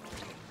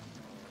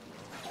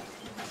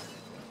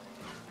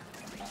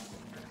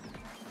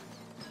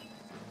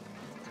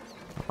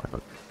 Oh my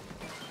god.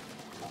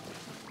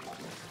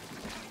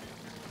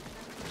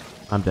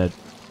 I'm dead.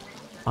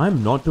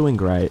 I'm not doing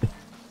great.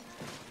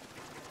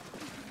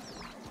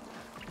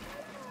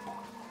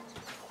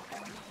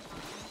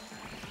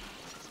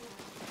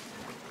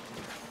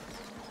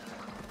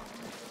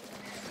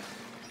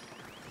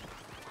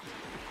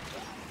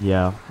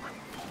 Yeah.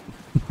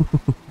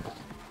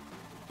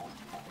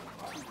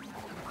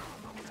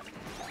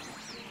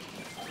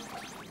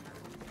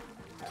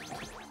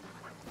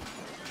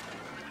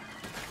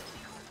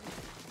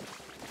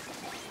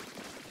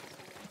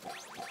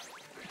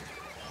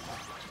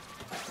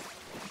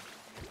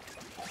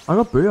 I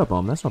got Booyah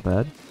Bomb, that's not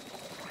bad.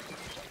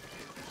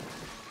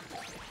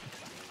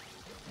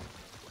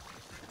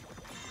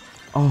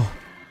 Oh.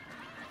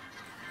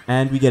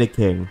 And we get a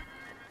king.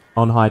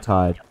 On high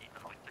tide.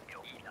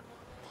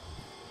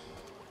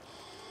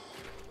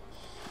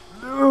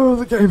 No,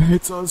 the game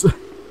hates us.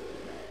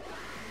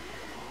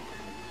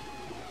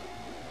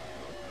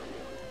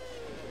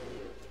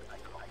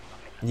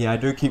 Yeah, I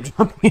do keep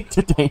jumping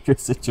into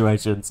dangerous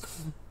situations.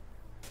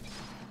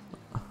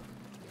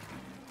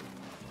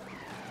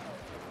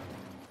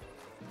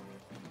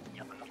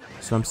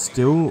 So I'm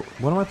still...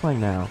 What am I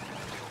playing now?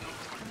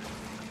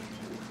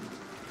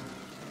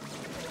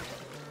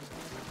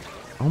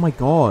 Oh my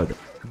god.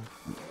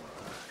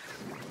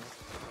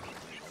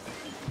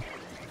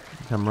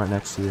 I'm right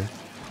next to you.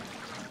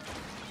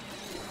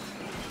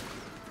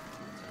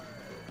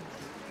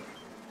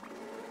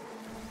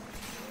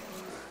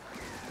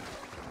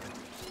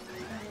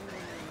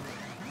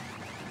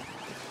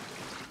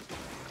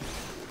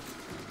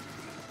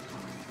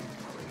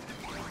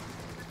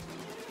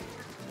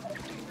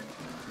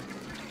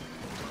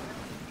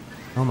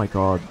 Oh my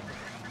god.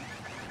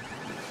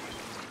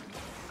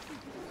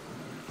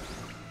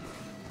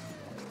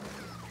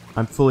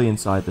 I'm fully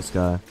inside this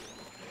guy.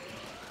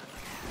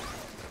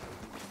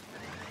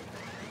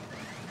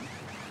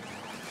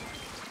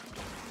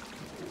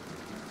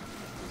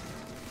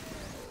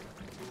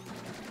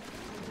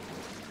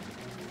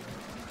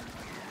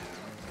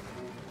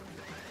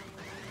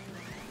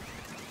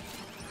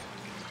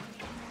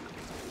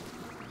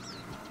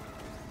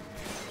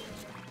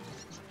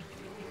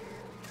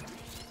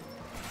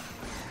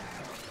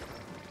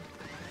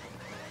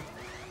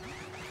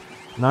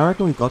 And I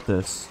reckon we got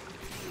this.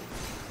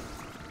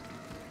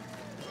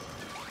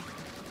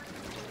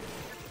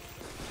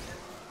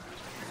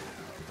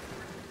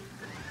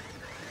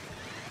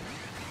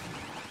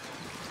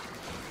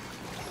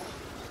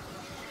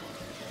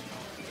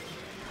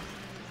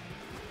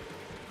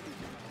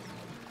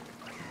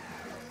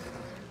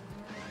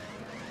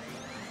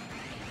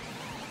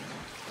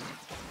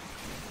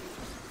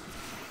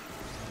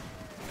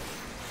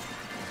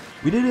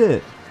 We did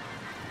it!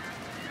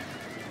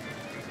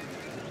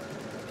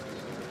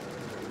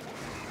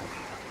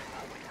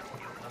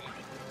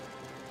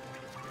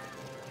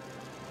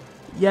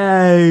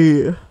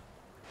 Yay!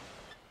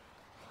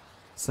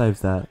 Save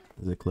that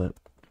as a clip.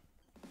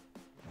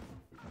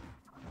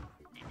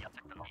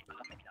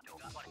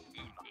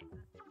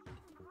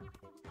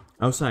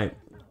 I'll say,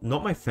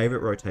 not my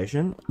favorite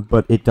rotation,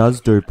 but it does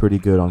do pretty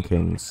good on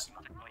kings.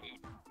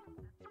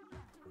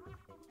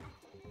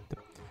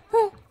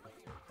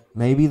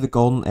 Maybe the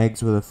golden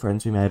eggs were the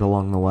friends we made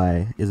along the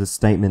way is a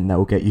statement that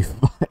will get you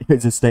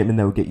is a statement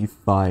that will get you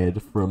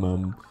fired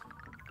from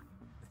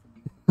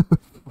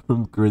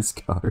from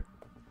Grisco.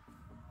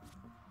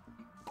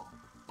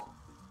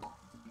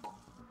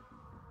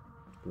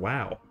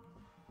 Wow.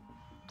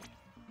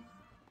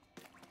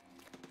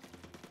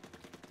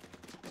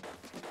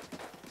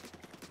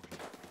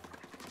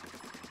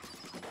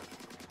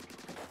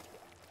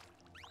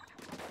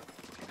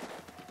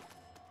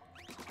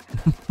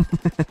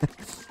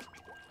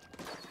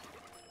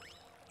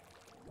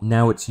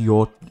 Now it's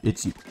you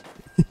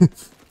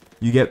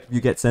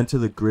get sent to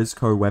the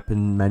Grisco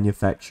weapon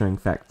manufacturing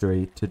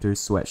factory to do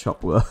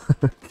sweatshop work.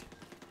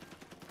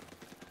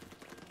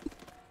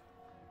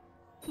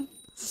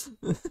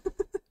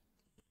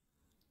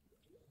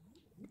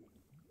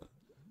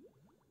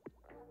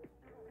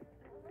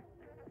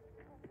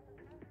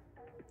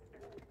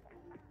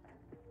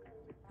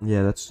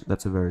 Yeah,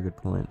 that's a very good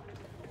point.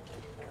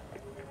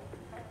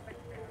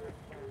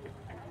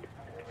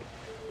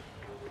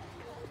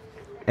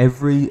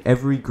 Every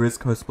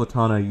Grizzco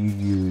Splatano you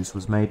use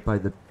was made by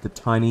the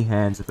tiny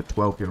hands of a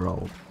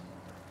 12-year-old.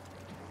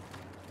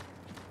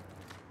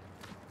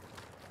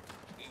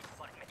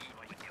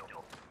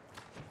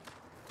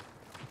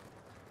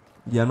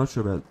 Yeah, I'm not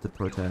sure about the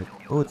pro tag.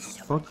 Oh, it's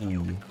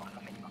foggy.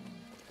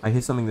 I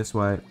hear something this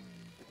way.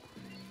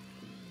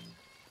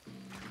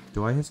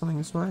 Do I hear something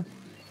this way?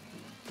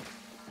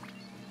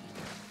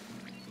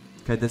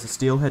 Okay, there's a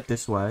steelhead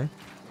this way.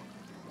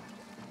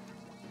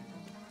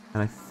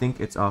 And I think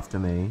it's after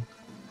me.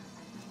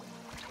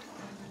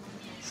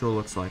 Sure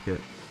looks like it.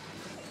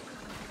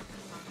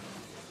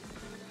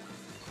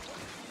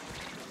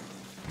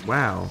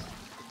 Wow.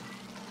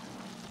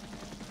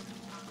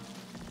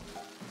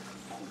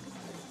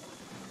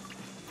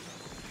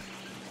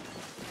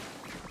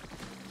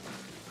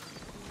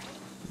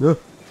 Ugh.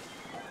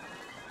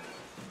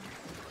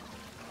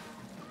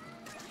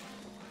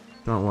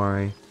 Don't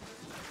worry.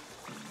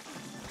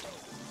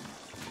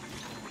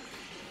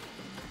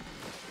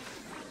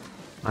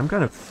 I'm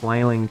kind of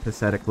flailing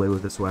pathetically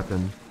with this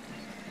weapon.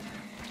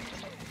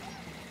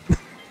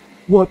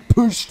 What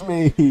pushed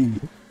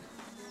me?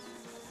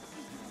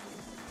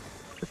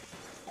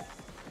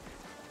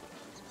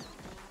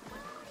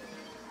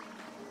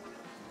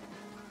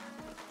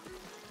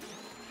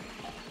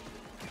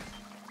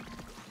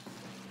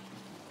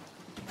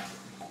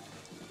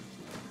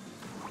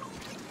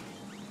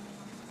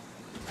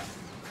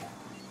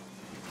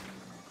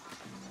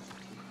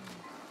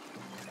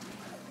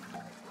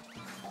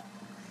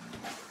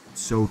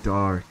 So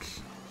dark.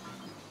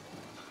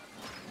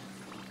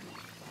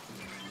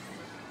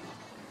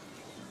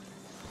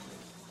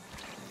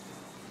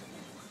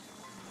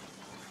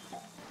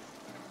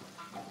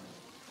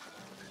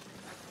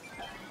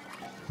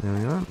 There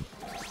we are.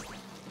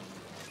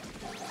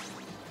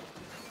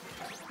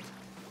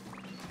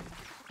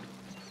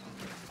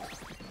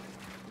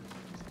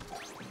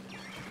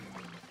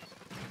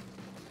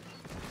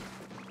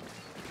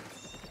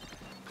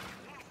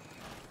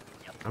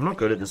 I'm not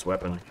good at this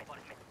weapon.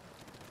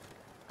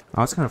 I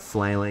was kind of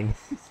flailing.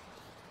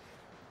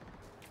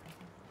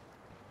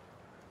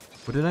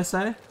 What did I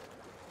say?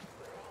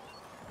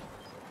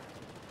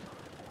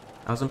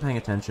 I wasn't paying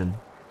attention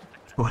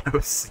to what I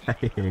was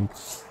saying.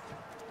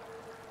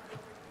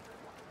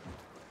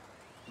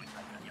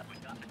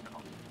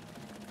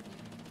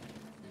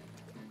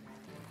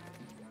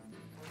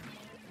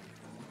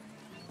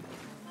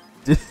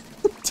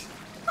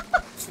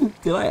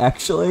 Did I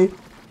actually?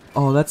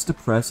 Oh, that's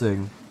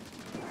depressing.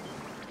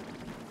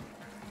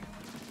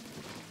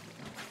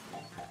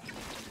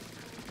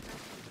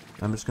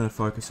 I'm just gonna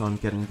focus on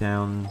getting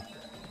down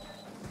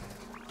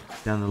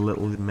the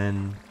little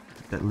men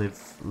that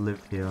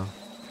live here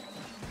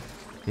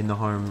in the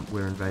home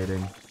we're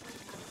invading.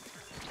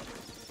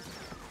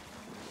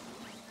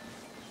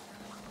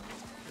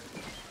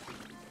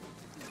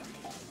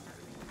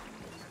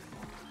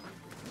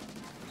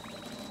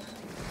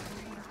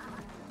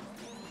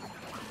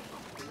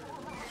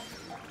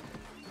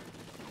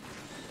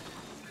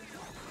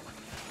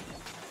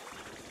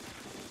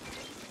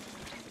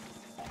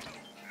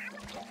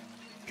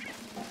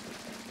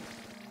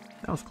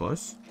 That was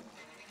close.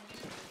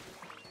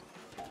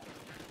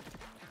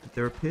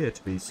 There appear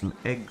to be some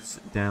eggs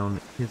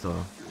down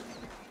hither.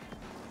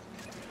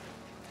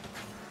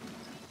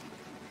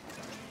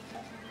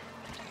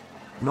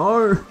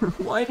 No!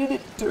 Why did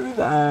it do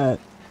that?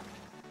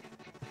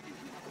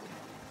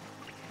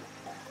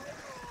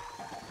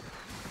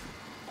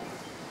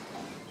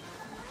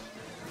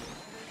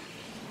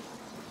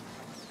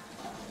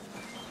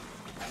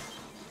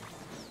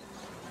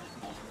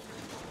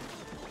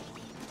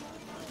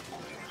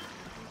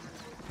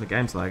 The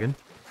game's lagging.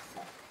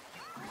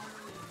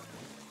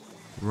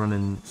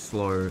 Running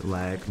slow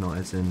lag, not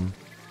as in...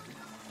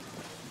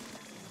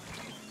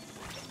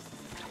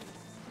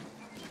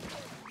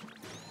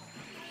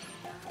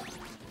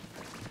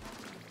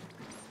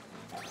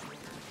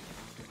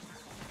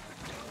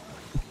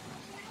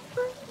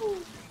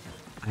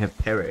 I have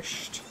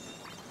perished.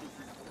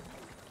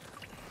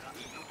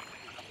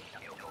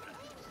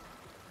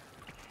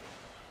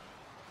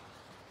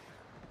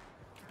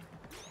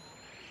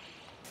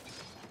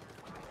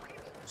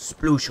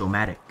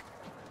 Sploosh-o-matic.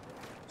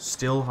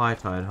 Still high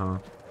tide, huh?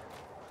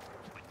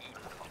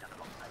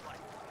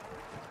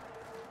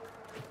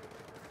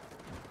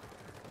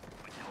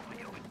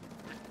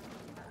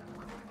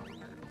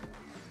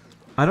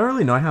 I don't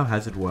really know how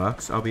hazard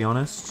works, I'll be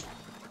honest.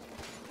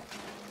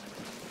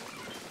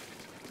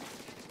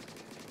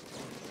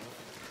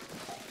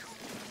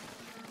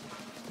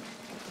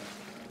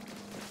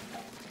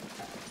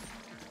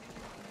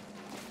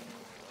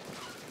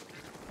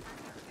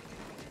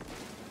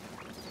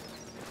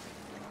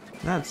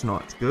 That's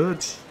not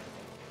good.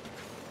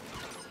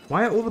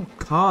 Why are all the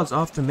cars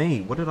after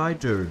me? What did I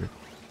do?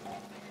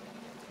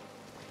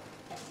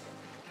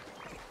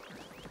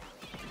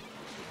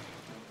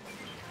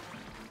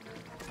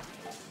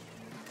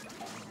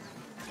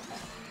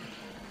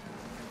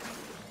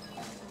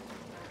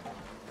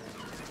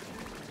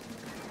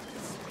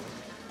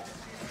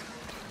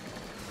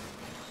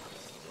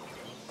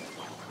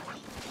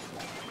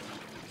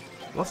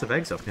 Lots of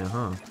eggs up here,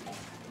 huh?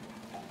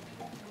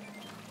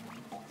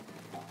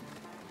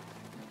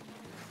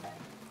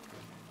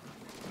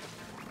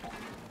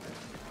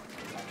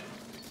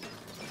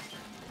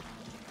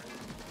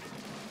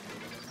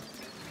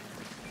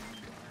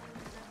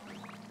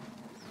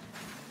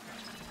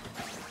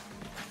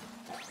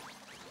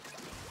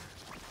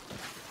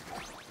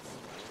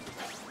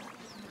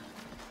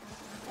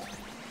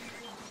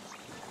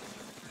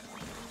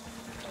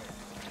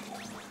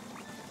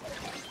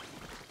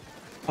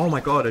 Oh my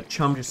god, a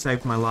chum just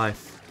saved my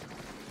life.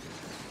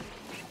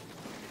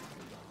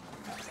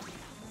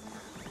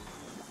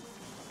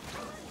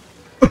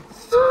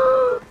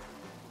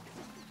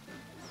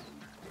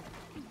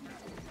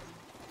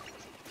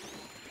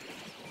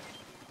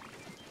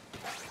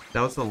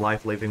 That was the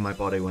life leaving my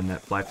body when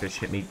that fly fish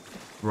hit me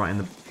right in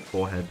the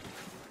forehead.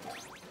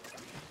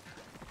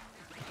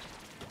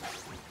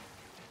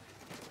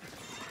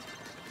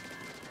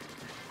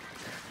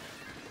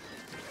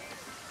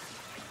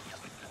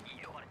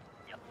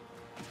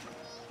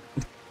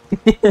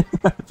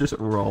 Just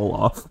roll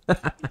off.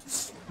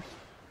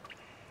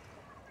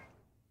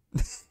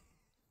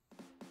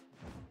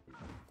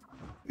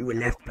 We were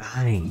left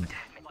behind.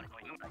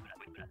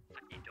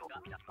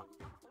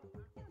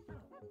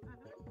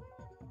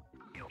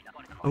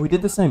 Oh, we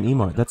did the same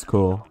emote. That's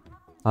cool.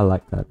 I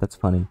like that. That's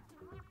funny.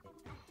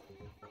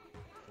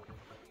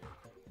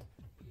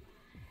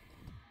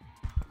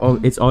 Oh,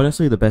 it's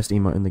honestly the best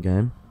emote in the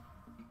game.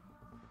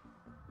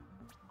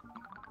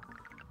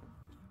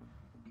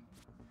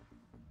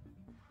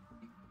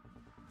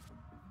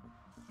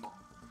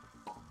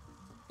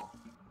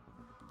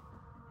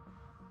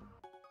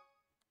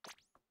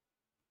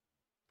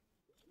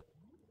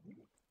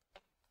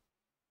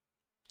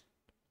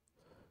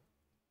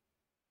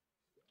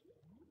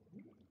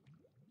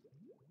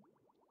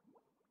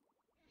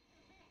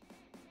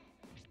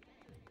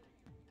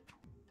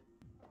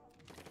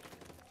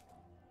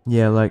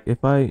 Yeah, like,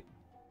 if I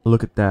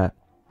look at that,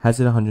 has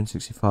it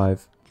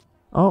 165?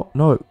 Oh,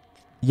 no.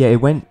 Yeah, it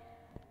went...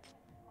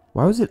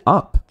 Why was it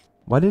up?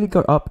 Why did it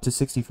go up to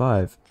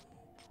 65?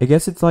 I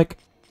guess it's like...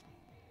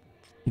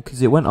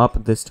 Because it went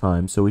up this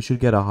time, so we should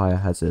get a higher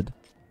hazard.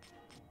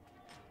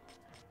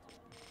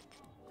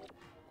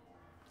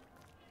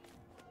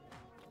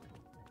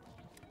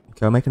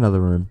 Okay, I'll make another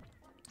room.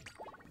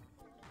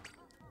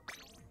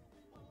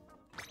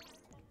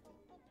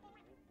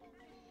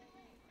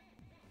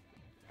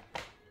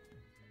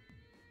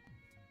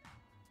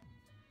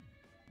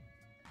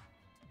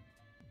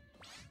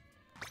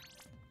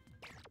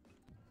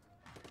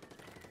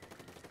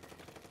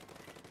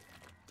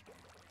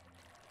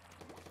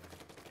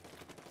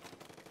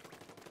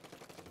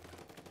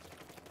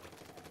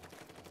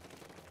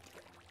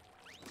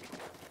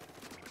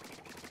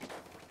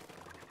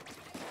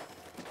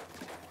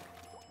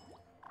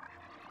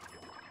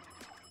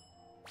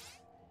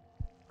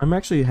 I'm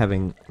actually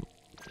having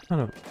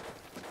kind of...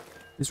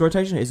 This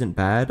rotation isn't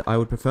bad. I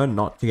would prefer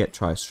not to get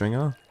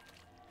Tri-Stringer.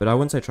 But I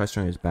wouldn't say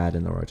Tri-Stringer is bad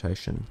in the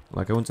rotation.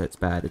 Like, I wouldn't say it's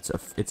bad.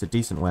 It's a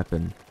decent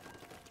weapon.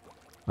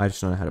 I just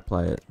don't know how to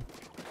play it.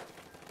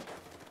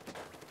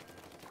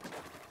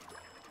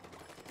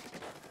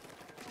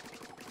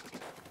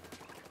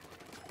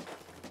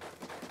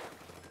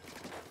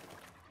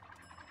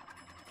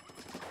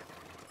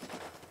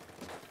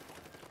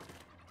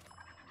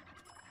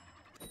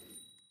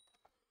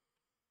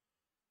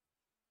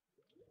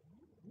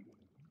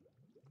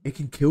 It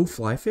can kill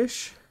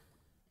flyfish?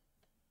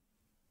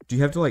 Do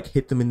you have to, like,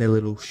 hit them in their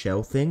little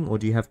shell thing? Or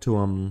do you have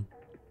to,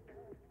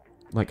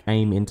 like,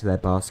 aim into their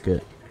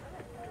basket?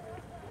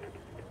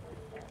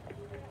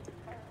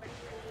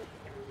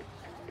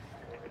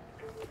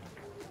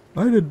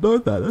 I didn't know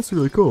that. That's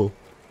really cool.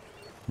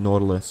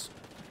 Nautilus.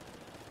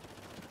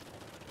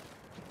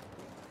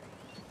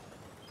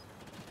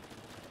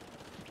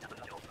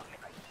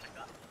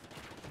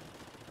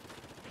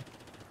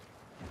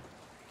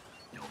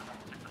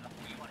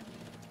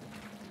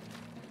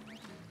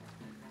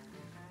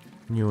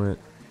 Knew it.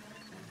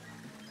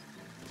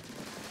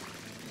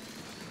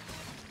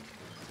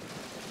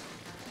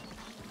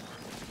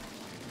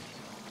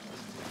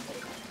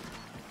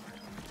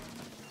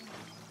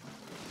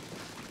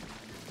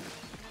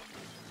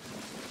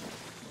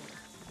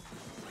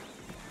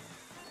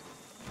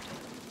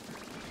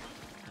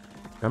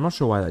 I'm not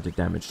sure why that did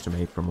damage to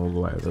me from all the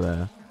way over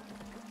there.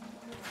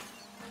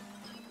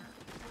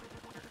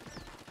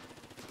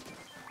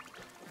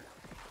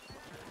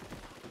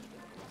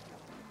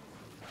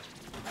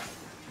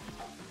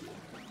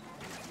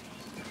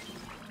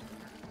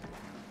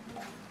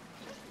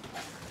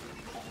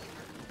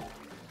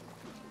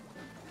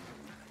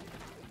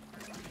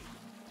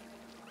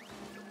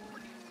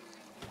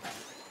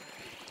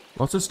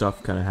 Lots of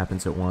stuff kind of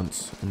happens at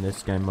once in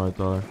this game mode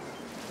though.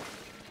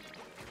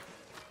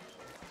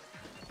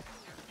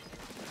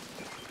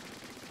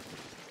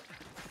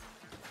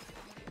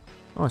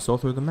 Oh, I saw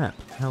through the map.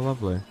 How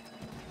lovely.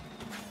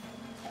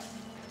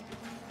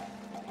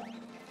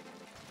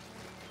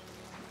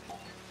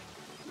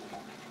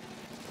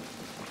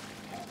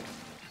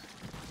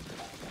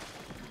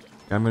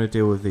 I'm gonna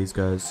deal with these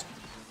guys.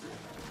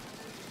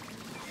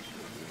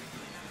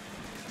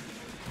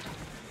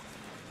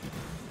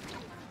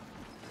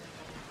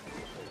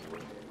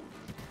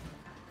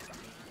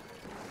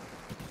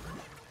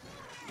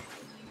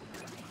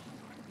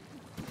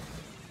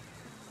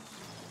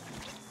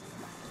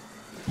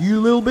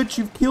 You little bitch,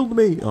 you've killed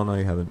me! Oh no,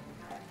 you haven't.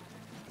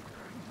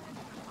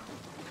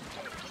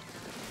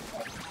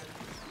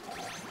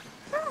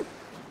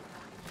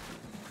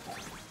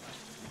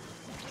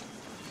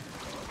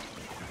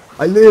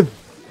 I live!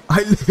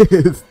 I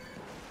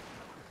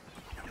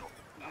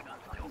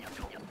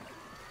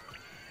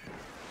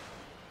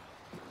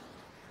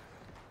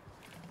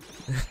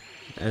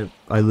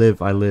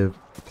live! I live.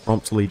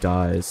 Promptly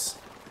dies.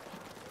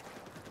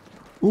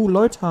 Ooh,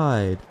 low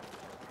tide!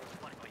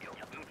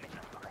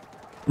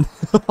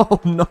 Oh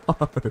no!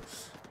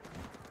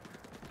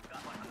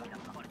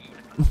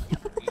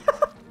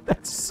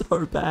 That's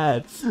so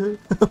bad!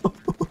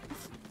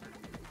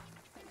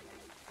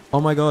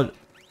 Oh my god.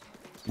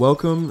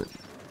 Welcome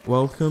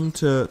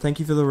to... Thank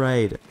you for the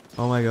raid.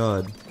 Oh my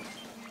god.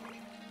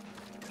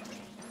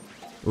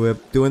 We're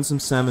doing some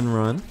salmon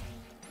run.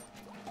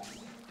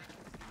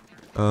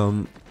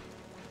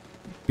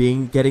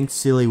 Getting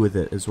silly with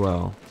it as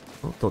well.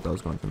 Oh, thought that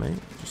was going for me.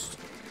 Just...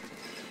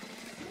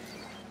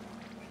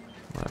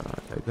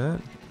 Alright, take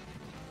that.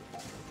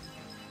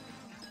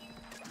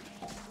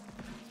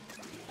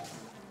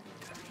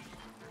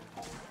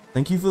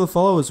 Thank you for the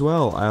follow as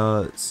well,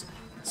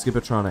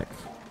 Skippertronic.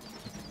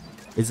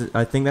 Is it?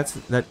 I think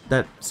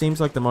that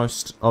seems like the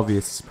most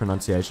obvious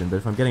pronunciation, but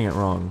if I'm getting it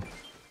wrong,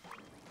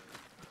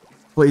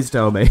 please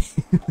tell me.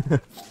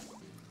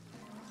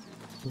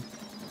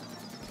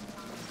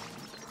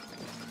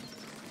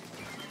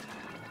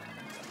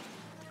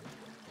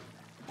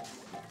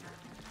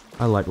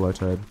 I like low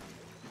tide.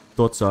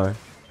 Thought so.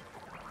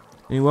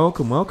 Hey,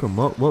 welcome.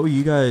 What were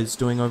you guys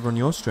doing over on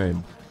your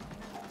stream?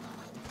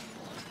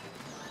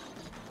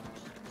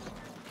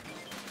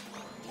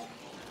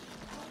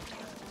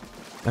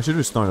 I should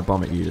have just thrown a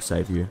bomb at you to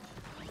save you.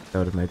 That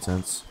would have made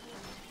sense.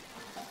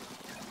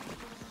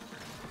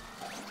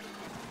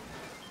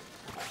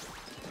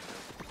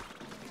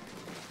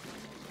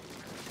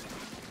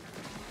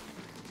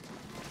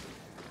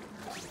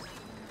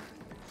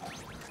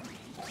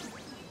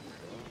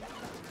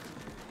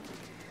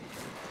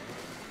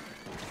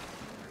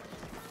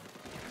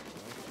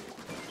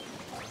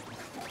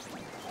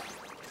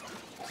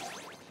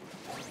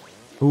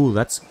 Ooh,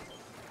 that's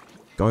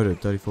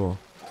goated, 34.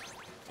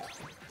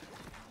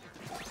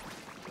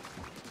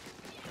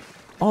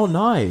 Oh,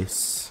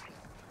 nice!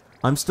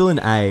 I'm still in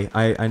A.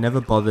 I never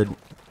bothered.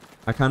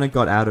 I kind of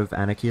got out of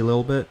Anarchy a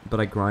little bit, but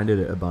I grinded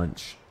it a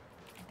bunch.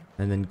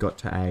 And then got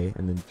to A,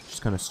 and then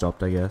just kind of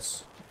stopped, I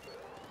guess.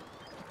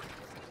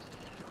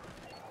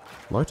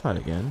 Low tide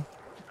again?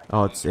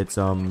 Oh, it's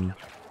oh.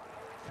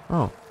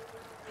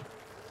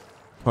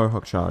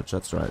 Pohawk charge,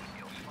 that's right.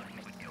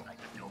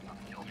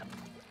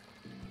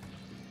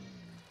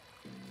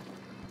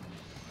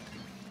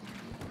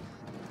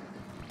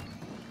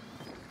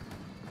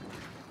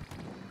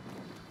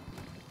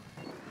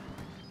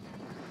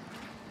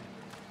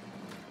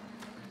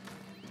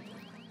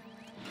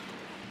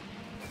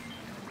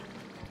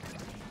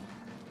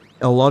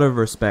 A lot of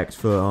respect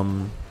for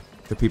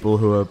the people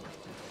who are...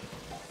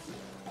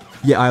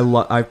 Yeah,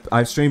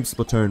 I streamed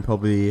Splatoon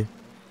probably...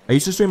 I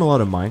used to stream a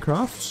lot of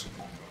Minecraft,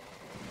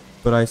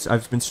 but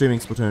I've been streaming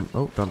Splatoon...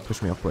 Oh, don't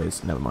push me off,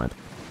 please. Never mind.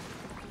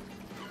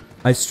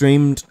 I've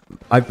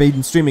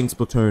been streaming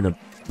Splatoon a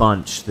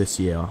bunch this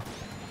year,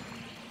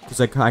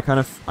 because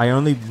I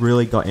only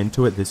really got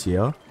into it this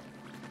year.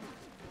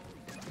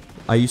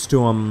 I used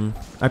to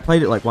I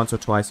played it like once or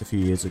twice a few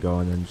years ago,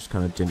 and then just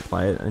kind of didn't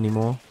play it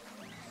anymore.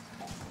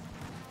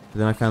 But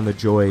then I found the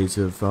joys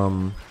of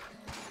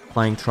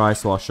playing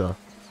Tri-Slosher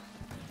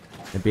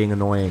and being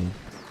annoying.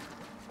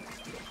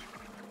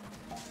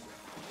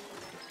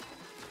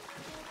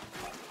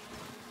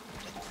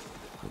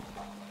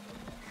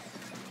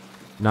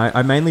 No,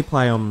 I mainly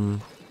play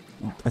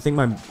I think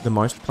the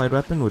most played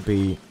weapon would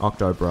be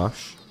Octo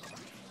Brush.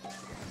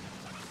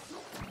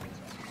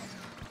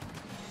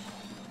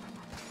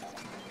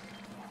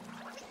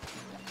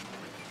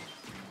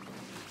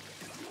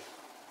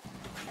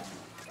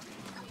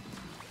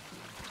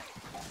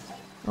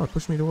 Oh, it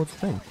pushed me towards the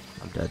thing.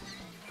 I'm dead.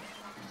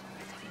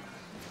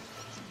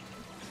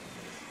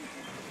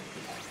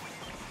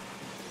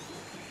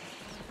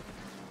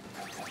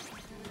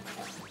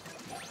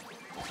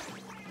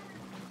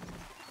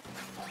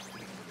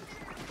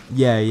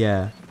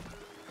 Yeah.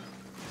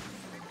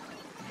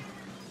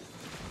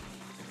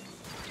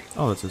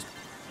 Oh, that's a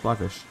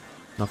flyfish.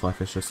 Not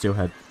flyfish, a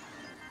steelhead.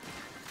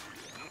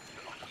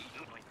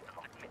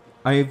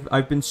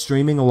 I've been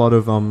streaming a lot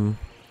of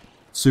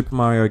Super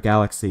Mario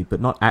Galaxy, but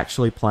not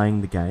actually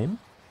playing the game.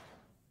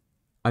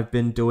 I've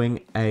been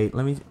doing a...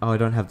 oh, I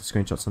don't have the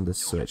screenshots on this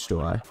Switch, do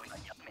I?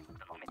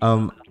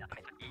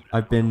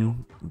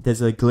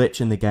 There's a glitch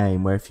in the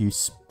game where if you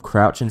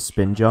crouch and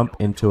spin jump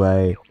into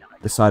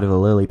the side of a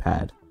lily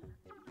pad,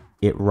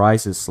 it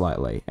rises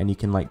slightly, and you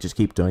can, like, just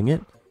keep doing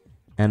it.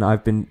 And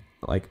I've been,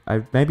 like,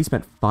 I've maybe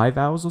spent 5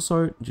 hours or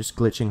so just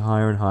glitching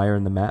higher and higher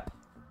in the map.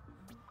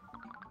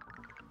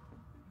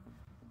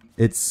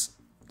 It's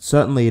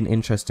certainly an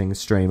interesting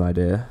stream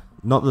idea.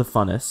 Not the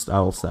funnest,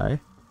 I will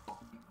say.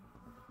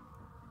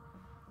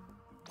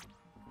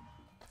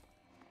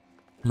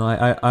 No,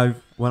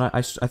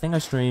 I think I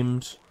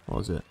streamed, what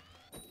was it?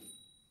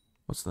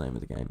 What's the name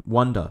of the game?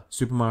 Wonder.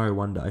 Super Mario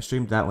Wonder. I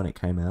streamed that when it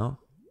came out.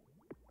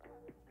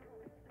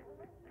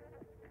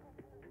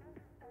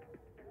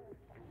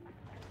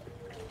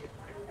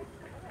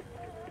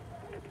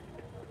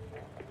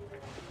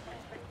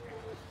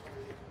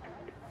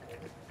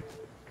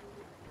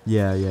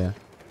 Yeah, yeah.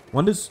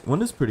 Wonder's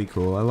pretty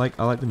cool. I like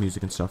the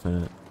music and stuff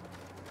in it.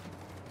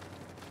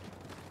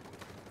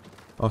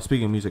 Oh,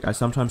 speaking of music, I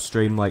sometimes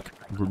stream like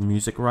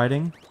music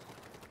writing.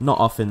 Not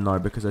often though,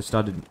 because I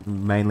started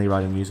mainly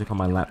writing music on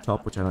my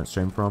laptop, which I don't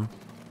stream from.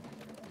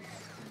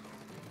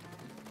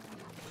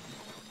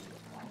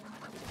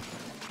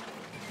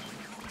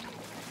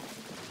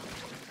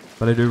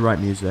 But I do write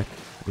music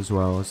as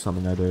well as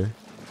something I do.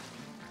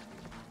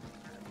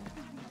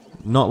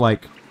 Not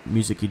like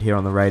music you'd hear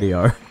on the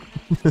radio.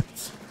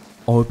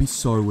 Oh, it'd be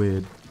so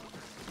weird.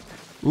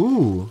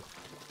 Ooh.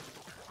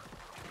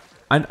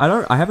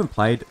 I haven't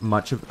played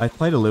much of, I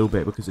played a little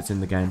bit because it's in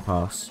the Game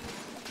Pass.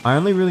 I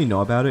only really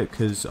know about it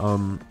because,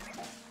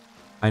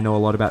 I know a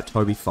lot about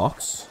Toby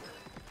Fox,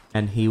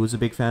 and he was a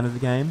big fan of the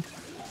game.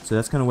 So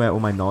that's kind of where all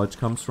my knowledge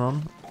comes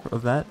from,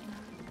 of that.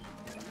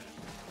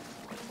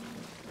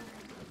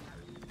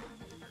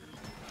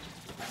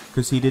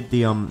 Because he did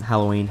the,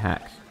 Halloween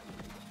hack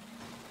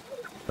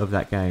of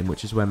that game,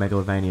 which is where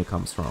Megalovania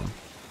comes from.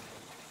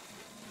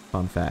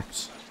 Fun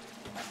fact.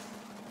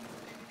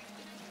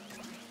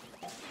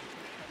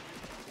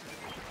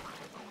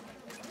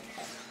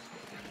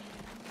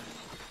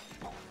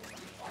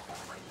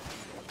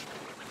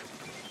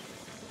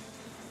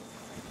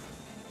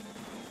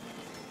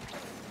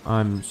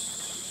 I'm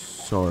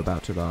so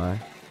about to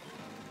die.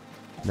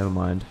 Never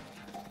mind.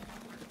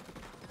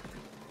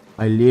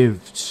 I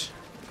lived.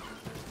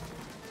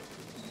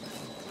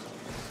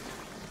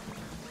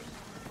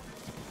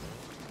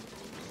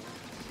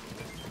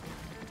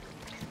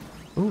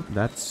 Oh,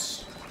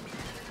 that's...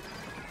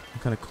 I'm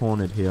kind of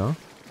cornered here.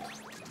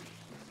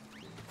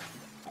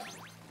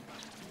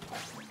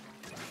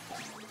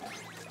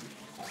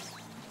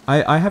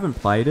 I haven't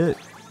played it.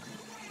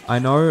 I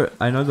know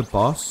the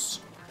boss.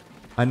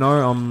 I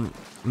know,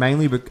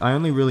 mainly, I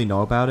only really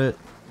know about it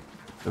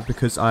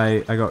because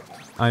I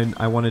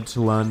wanted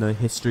to learn the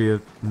history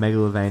of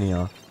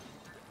Megalovania.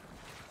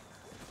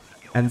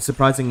 And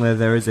surprisingly,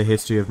 there is a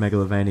history of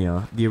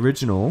Megalovania. The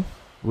original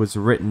was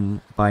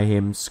written by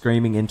him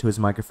screaming into his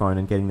microphone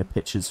and getting the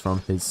pitches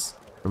from his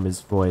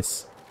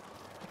voice.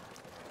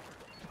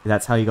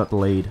 That's how he got the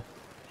lead.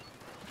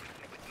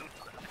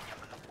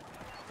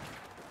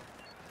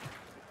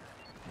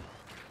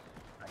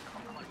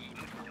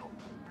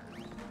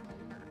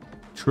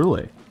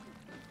 Truly.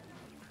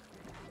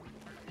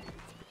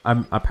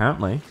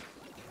 Apparently.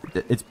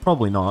 It's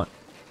probably not.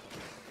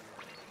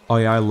 Oh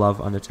yeah, I love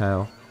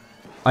Undertale.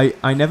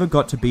 I never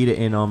got to beat it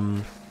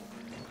in,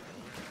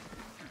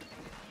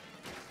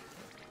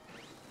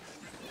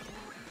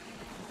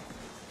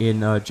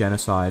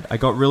 Genocide. I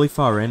got really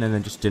far in and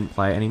then just didn't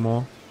play it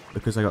anymore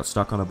because I got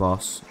stuck on a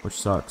boss, which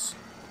sucks.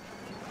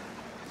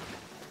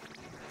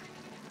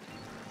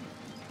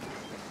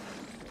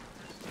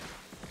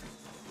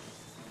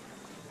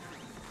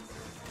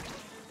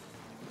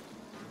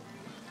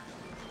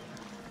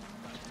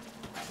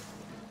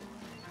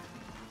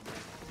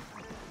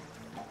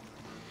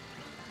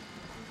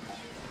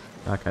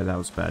 Okay, that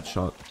was a bad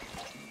shot.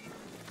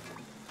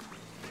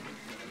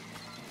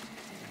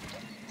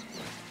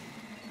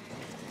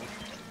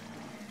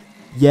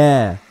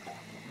 Yeah!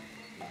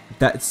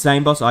 That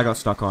same boss I got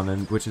stuck on,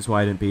 and which is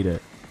why I didn't beat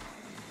it.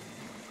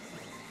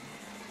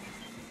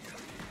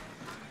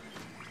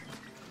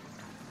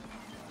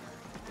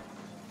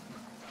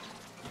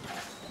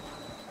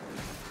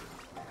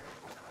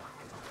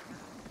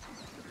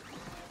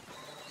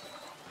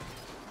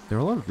 There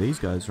are a lot of these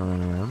guys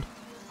running around.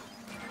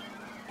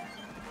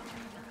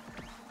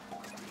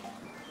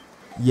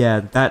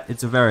 Yeah,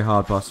 it's a very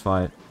hard boss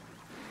fight.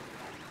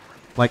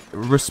 Like,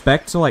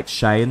 respect to, like,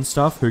 Shay and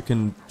stuff, who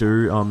can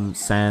do,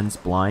 Sans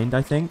Blind,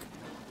 I think.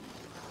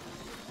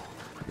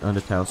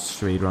 Undertale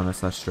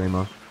speedrunner /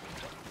 streamer.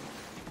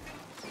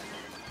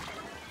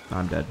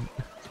 I'm dead.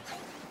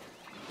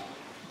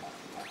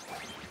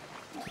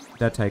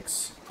 That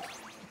takes...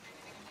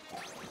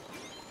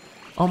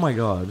 Oh my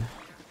god.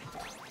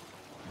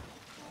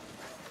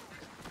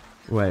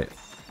 Wait.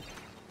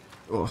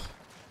 Ugh.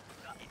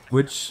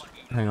 Which...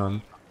 Hang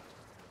on.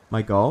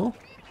 My goal?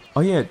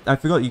 Oh yeah, I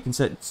forgot you can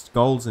set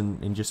goals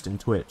in just in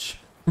Twitch.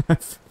 I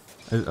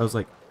was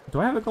like, do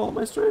I have a goal on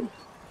my stream?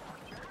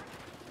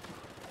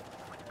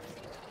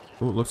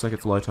 Oh, it looks like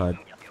it's low tide.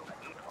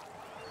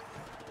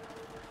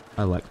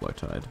 I like low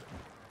tide.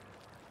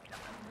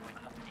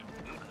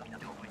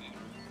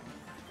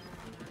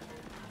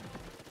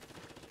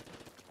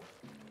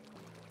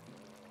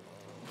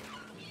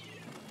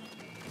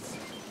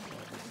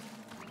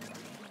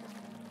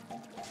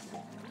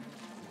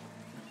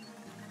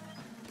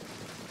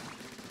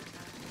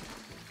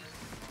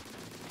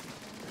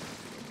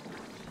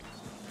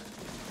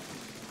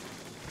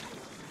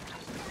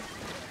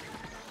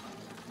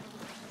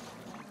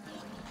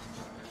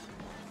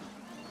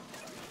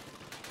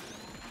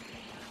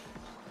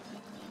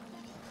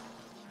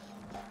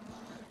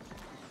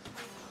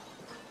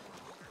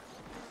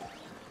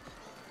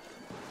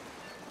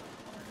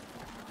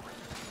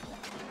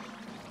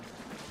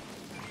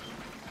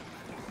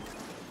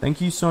 Thank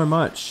you so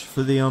much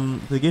for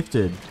the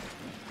gifted.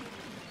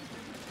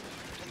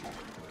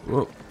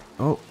 Whoa.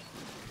 Oh.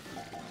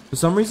 For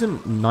some reason,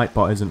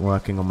 Nightbot isn't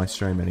working on my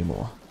stream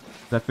anymore.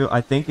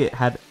 I think it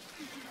had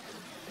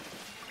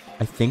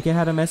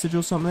a message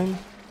or something.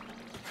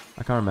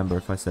 I can't remember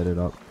if I set it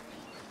up.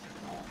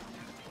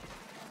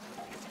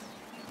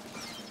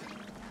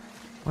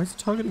 Why is it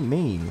targeting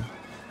me?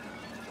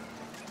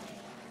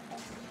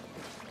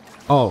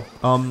 Oh,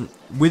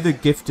 with a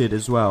gifted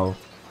as well.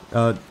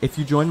 If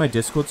you join my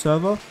Discord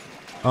server,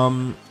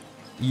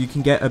 you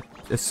can get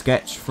a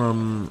sketch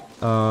from,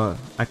 I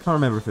can't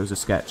remember if it was a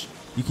sketch.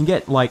 You can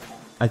get, like,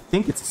 I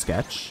think it's a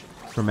sketch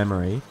from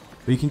memory,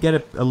 but you can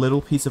get a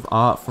little piece of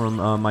art from,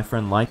 my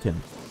friend Lycan.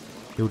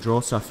 He'll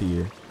draw stuff for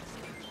you.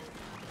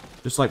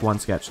 Just like one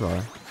sketch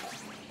though.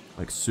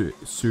 Like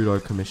pseudo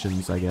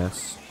commissions, I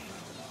guess.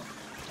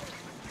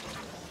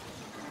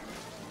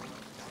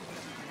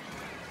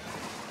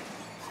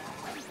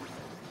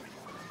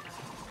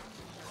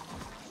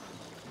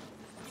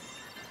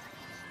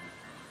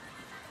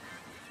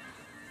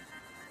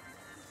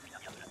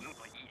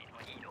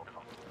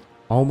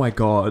 Oh my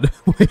god.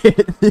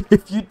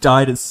 If you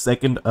died a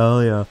second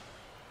earlier,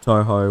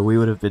 Toho, we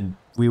would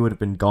have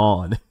been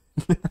gone.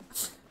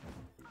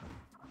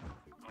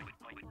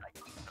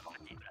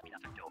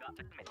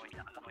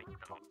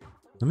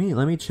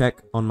 Let me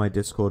check on my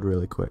Discord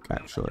really quick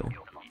actually.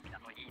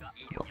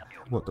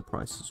 What the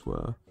prices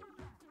were.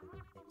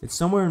 It's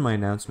somewhere in my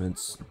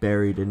announcements,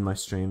 buried in my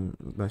stream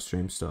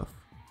stuff.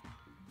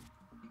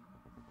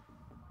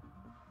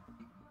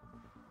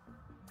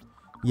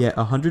 Yeah,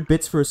 100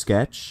 bits for a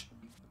sketch.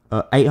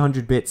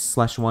 800 bits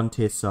 / 1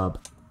 tier sub.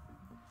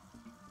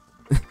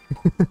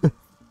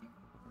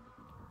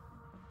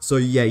 So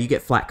yeah, you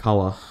get flat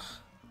color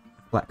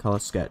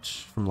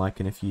sketch from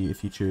Lycan if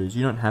you choose.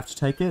 You don't have to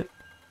take it,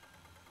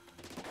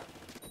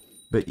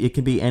 but it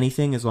can be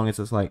anything as long as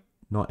it's like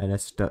not an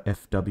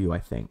FW. I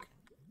think.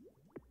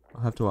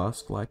 I'll have to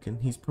ask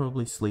Lycan. He's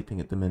probably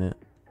sleeping at the minute.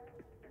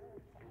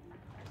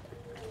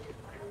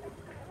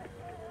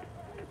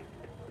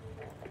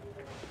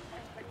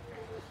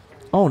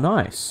 Oh,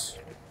 nice.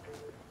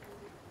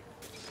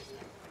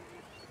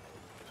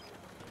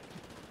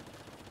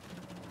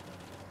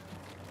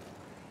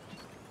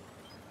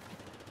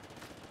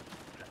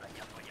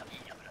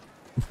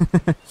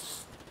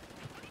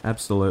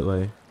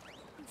 Absolutely.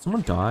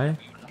 Someone die?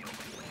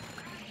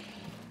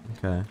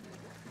 Okay.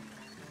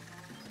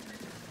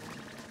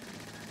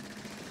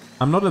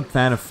 I'm not a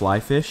fan of fly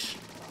fish,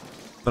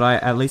 but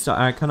at least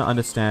I kind of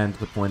understand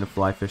the point of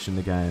fly fish in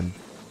the game.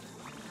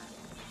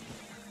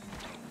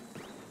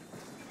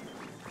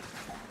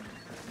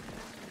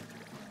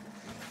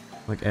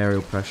 Like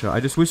aerial pressure. I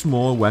just wish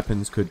more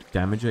weapons could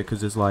damage it,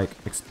 because there's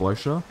like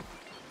Explosure.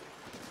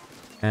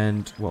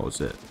 And what was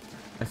it?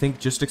 I think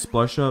just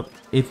Explosure.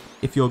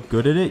 If you're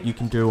good at it, you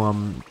can do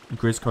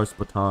Grizzco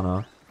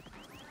Splatana.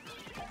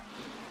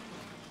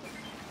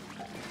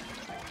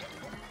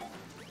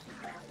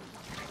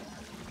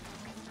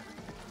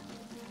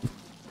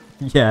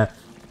 Yeah.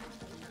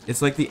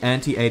 It's like the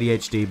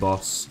anti-ADHD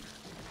boss.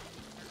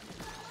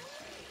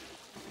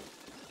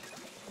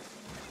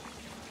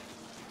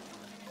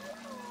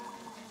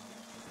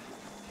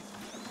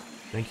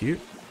 Thank you.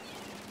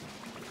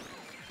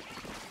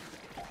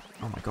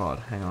 Oh my god,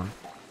 hang on.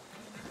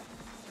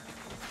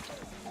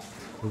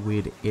 A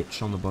weird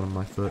itch on the bottom of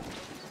my foot.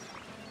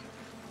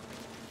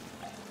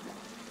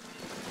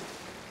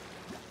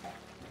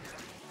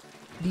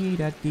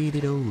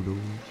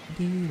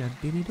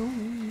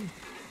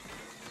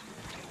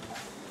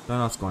 Don't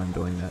ask why I'm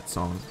doing that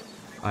song.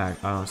 I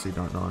honestly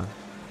don't know.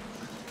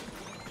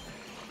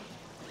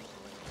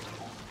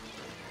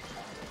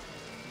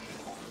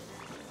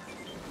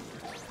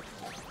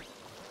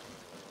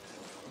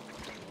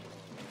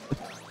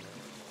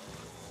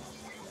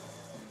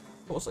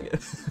 Of course I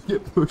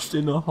get pushed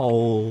in a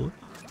hole.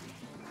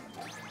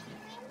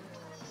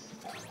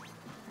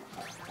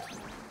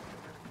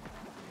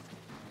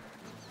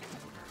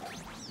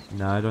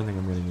 No, I don't think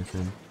I'm getting this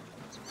in.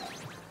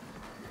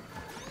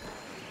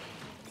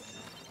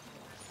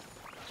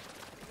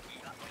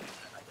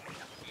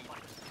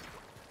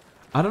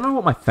 I don't know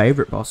what my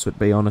favorite boss would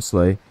be,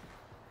 honestly.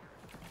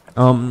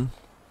 Not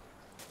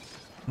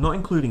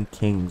including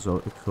kings,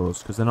 of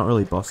course, because they're not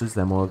really bosses.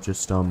 They're more of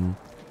just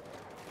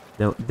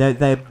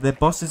they're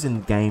bosses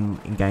in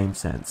game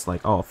sense,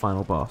 like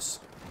final boss.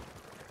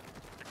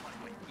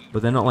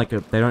 But they're not like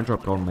they don't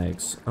drop golden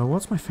eggs. Oh,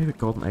 what's my favorite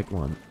golden egg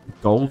one?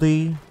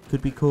 Goldie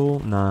could be cool.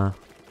 Nah.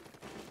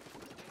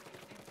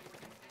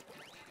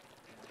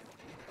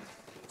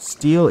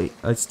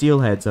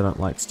 Steelheads I don't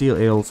like.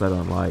 Steel eels I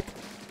don't like.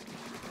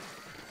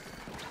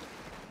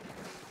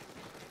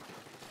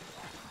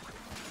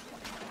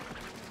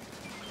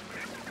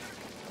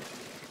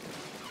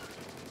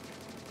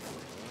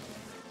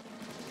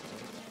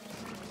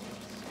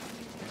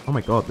 Oh my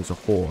god, there's a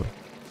horde.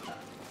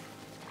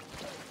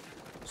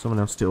 Someone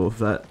else deal with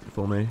that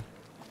for me.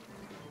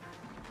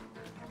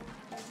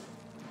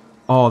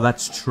 Oh,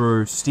 that's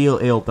true. Steel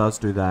eel does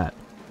do that.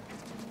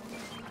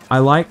 I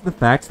like the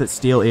fact that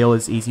Steel Eel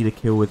is easy to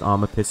kill with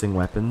armor-piercing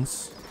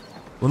weapons.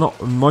 Well, not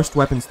most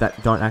weapons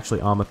that don't actually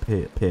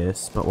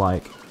armor-pierce, but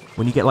like,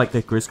 when you get like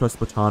the Grisco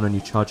Splatana and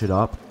you charge it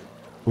up,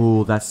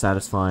 ooh, that's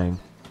satisfying.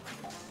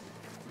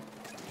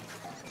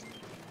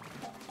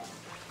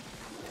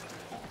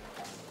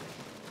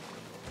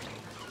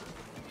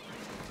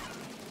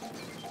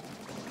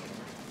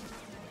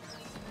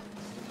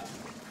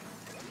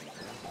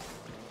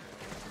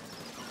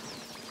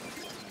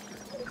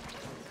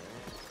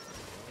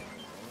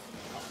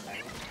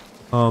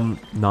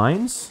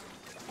 9s?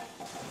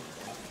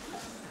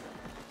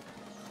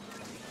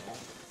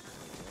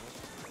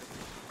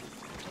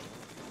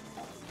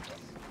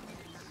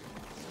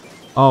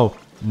 Oh,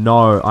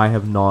 no, I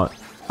have not.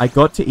 I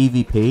got to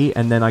EVP,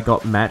 and then I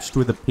got matched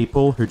with the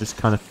people who just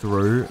kind of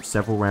threw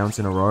several rounds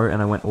in a row,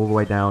 and I went all the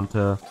way down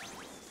to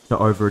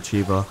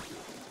Overachiever.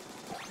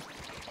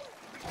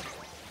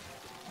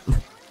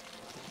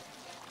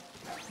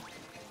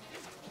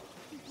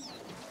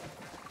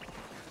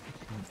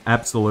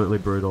 Absolutely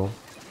brutal.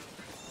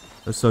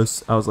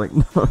 I was like,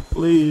 no,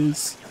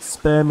 please,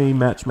 spare me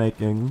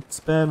matchmaking,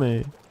 spare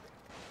me.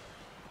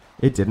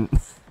 It didn't.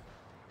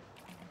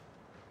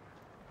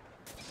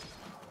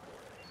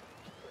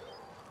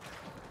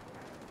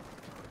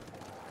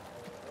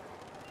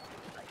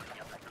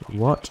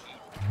 What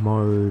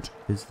mode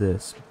is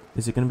this?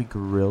 Is it going to be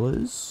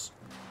gorillas?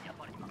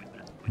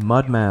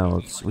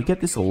 Mudmouths. We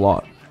get this a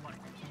lot.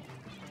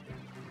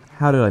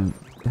 How did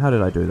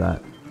I do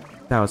that?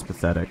 That was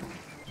pathetic.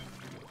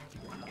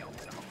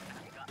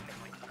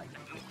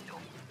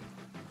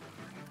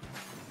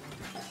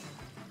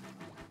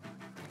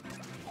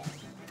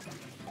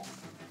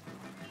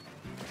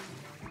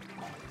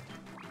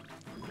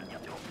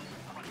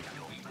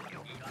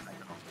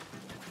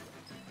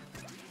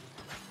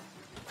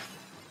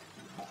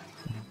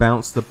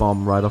 Bounce the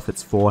bomb right off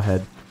its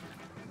forehead.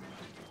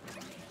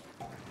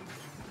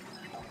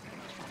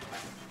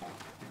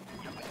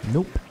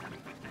 Nope.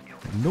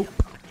 Nope.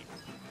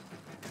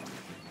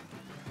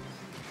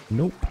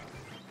 Nope.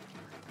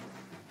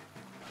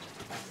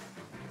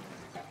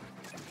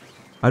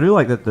 I do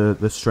like that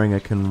the stringer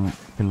can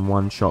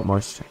one-shot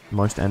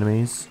most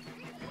enemies.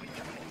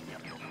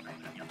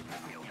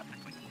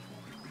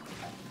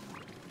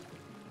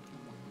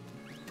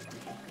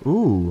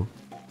 Ooh.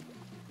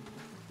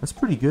 That's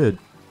pretty good.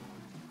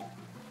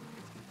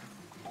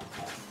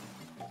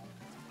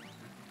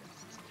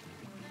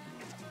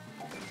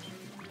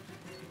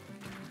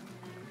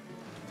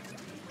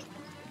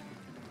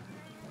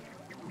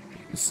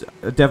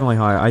 Definitely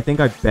higher. I think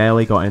I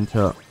barely got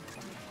into...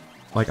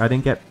 Like, I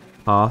didn't get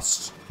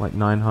past, like,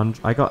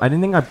 900. I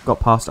didn't think I got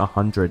past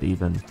 100,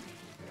 even.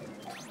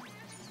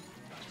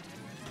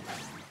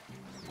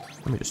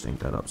 Let me just ink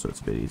that up so it's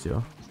a bit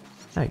easier.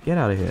 Hey, get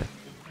out of here.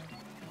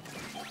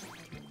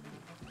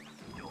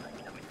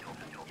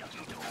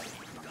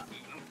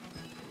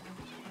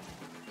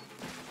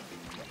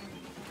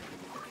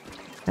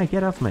 Hey,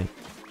 get off me.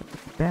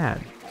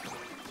 Bad.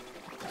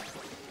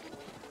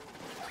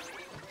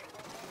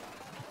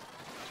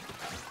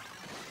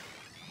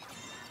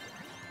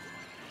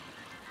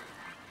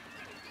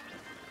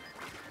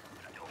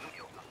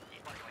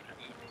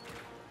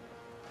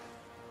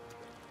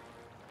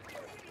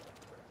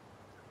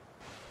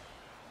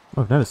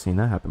 I've never seen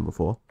that happen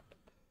before.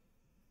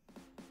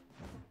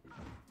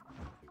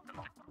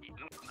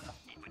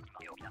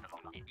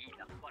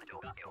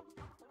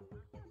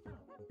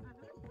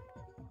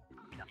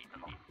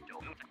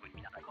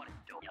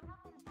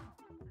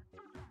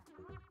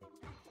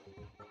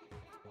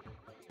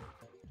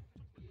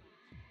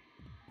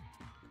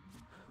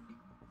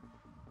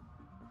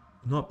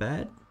 Not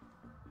bad.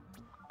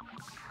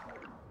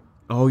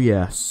 Oh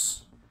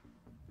yes.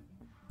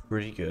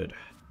 Pretty good.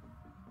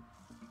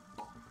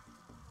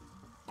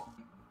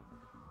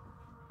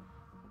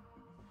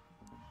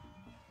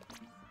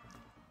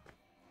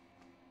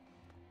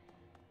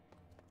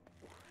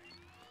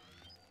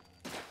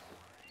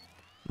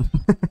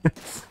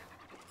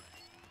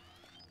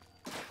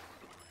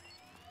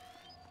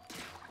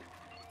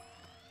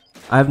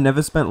 I've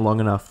never spent long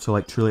enough to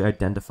like truly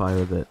identify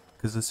with it,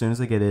 because as soon as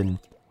I get in,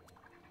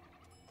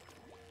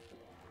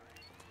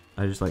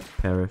 I just like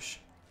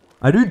perish.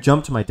 I do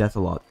jump to my death a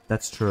lot,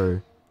 that's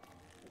true.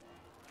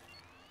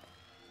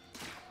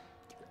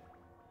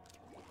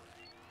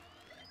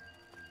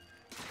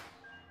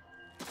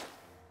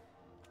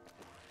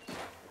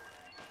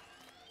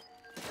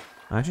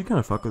 I actually kind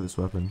of fuck with this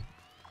weapon,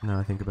 now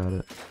I think about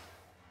it.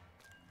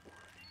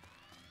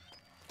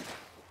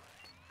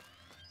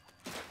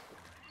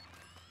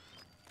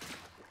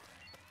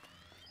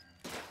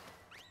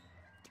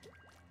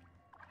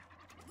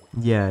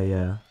 Yeah,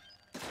 yeah.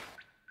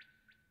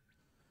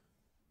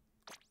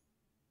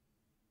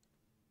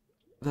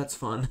 That's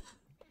fun.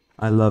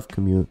 I love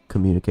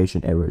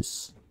communication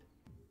errors.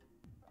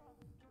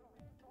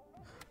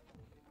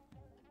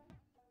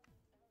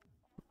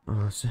 Oh,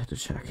 I just had to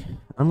check.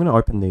 I'm gonna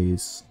open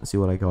these and see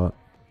what I got.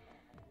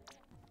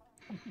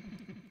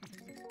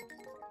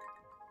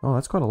 Oh,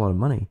 that's quite a lot of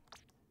money.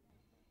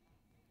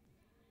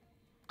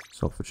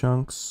 Swap for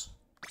chunks.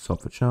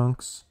 Swap for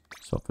chunks.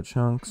 Swap for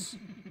chunks.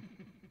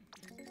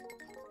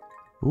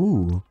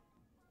 Ooh.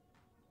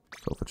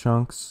 Swap for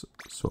chunks.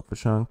 Swap for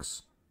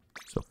chunks.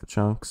 Swap for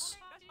chunks.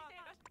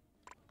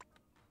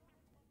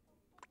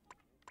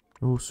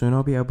 Oh, soon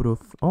I'll be able to.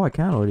 Oh, I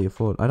can already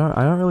afford. I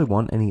don't really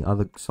want any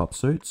other swap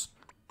suits.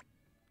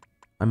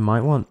 I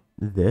might want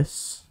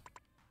this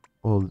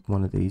or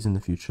one of these in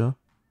the future.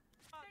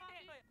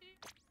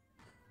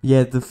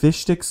 Yeah, the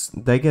fish sticks,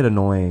 they get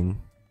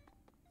annoying.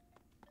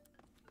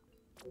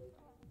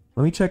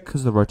 Let me check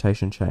because the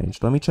rotation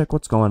changed. Let me check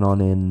what's going on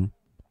in.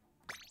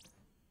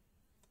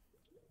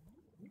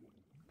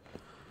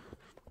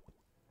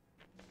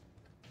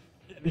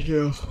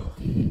 Here.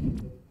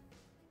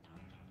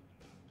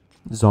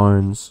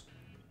 Zones.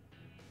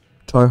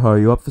 Toho,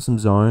 you up for some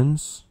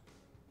zones?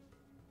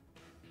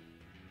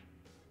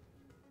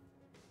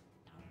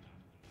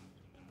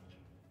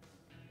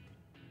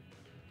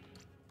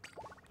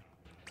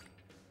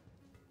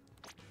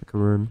 Make a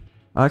room.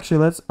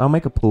 Actually, I'll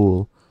make a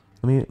pool.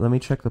 Let me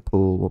check the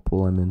pool. What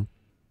pool I'm in?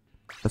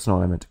 That's not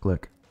what I meant to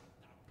click.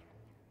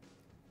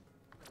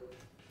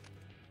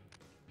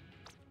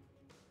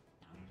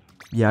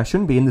 Yeah, I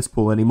shouldn't be in this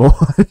pool anymore.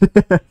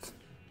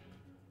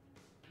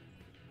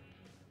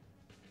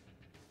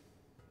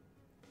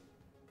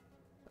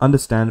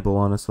 Understandable,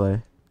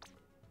 honestly.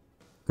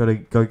 Gotta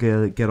go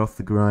get off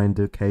the grind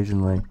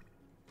occasionally.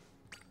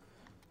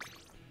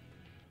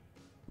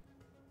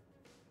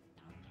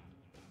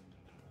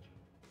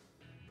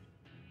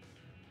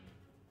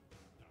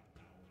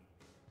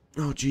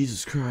 Oh,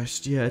 Jesus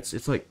Christ. Yeah,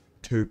 it's like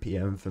 2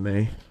 PM for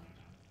me.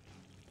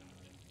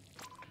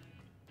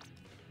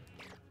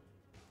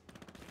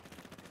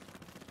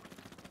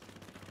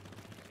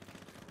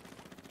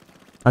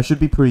 I should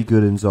be pretty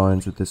good in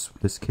zones with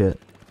this kit.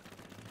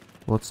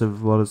 Lots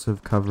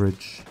of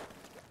coverage.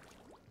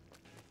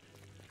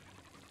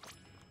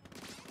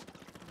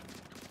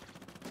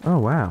 Oh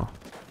wow.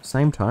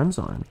 Same time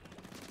zone.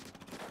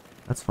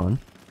 That's fun.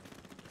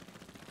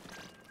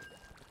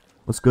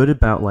 What's good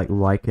about like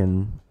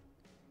Lycan,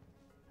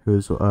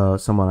 who's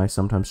someone I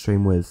sometimes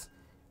stream with,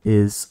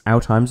 is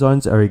our time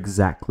zones are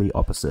exactly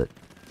opposite.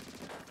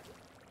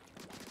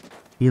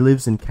 He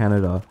lives in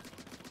Canada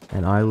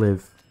and I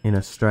live in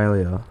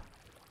Australia.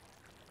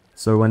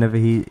 So whenever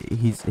he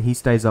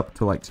stays up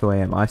till like 2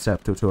 AM, I stay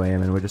up till 2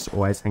 AM and we're just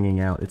always hanging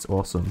out. It's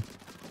awesome.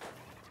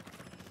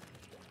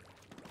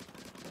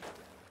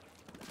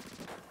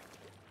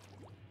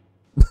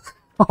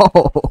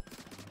 Oh.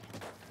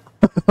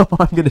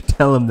 I'm gonna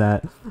tell him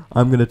that.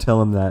 I'm gonna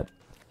tell him that.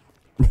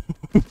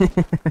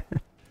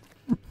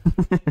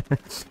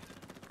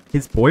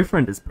 His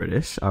boyfriend is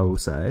British, I will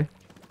say.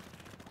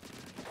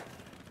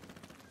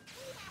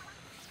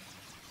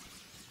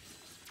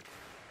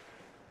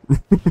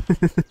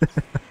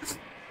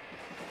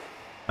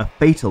 A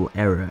fatal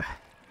error.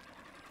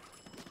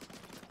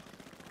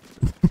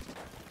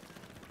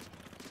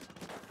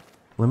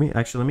 let me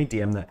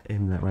DM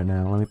him that right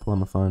now. Let me pull on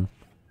my phone.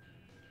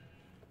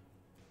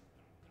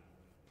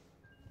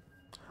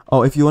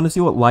 Oh, if you want to see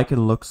what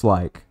Lycan looks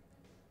like,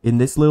 in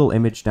this little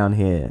image down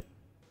here,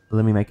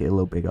 let me make it a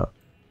little bigger.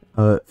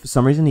 For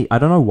some reason, I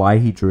don't know why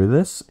he drew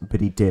this,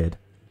 but he did.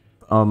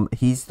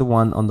 He's the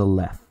one on the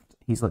left.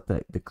 He's like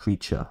the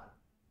creature.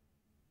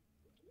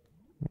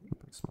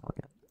 Small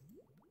again.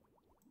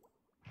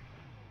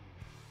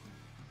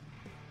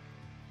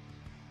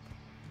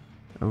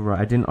 Alright,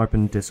 I didn't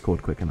open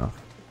Discord quick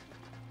enough.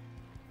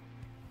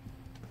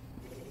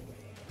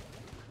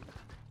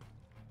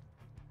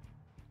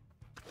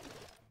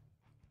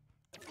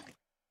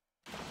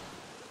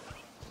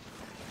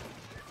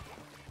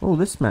 Oh,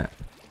 this map.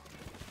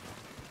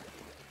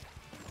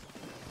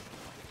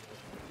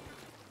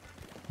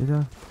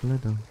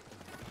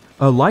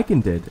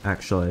 Lycan did,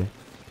 actually.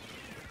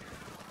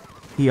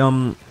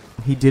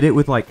 He did it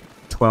with like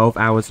 12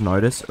 hours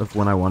notice of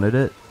when I wanted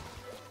it.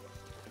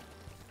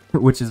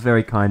 Which is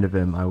very kind of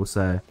him, I will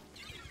say.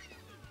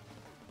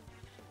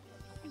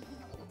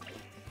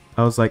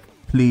 I was like,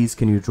 please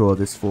can you draw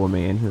this for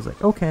me? And he was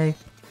like, okay.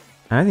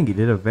 And I think he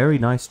did a very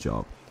nice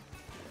job.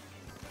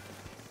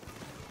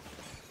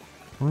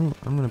 Well,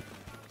 I'm gonna...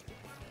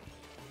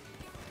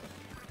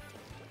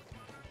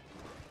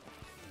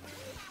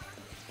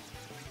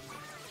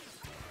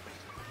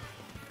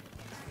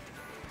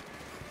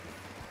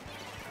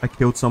 I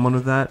killed someone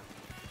with that.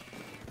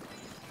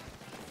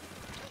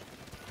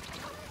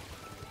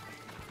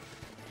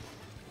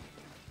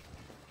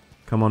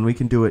 Come on, we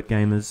can do it,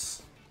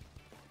 gamers.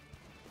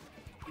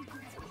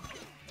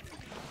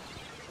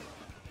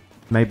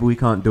 Maybe we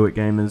can't do it,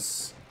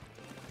 gamers.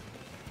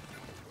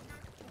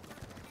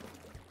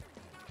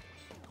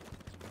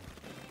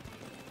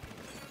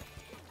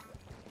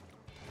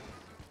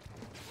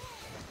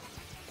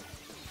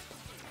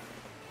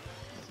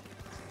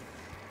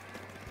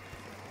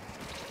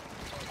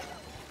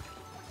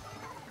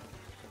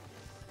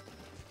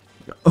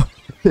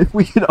 If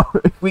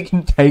we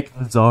can take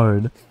the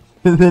zone,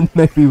 and then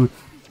maybe.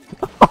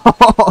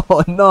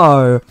 Oh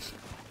no!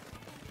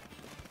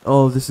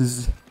 Oh, this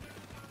is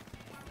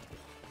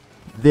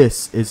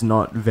This is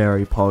not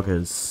very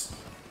poggers.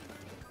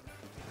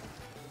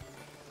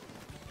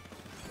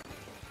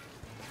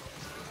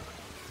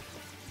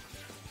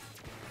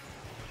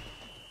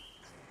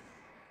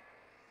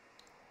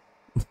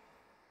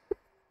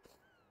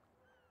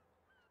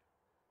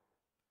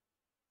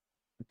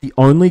 The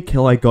only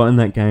kill I got in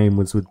that game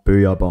was with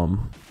Booyah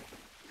Bomb.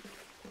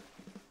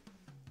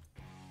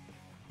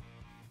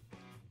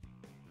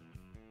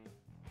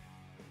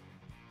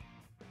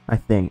 I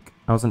think.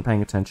 I wasn't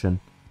paying attention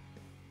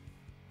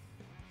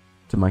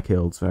to my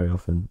kills very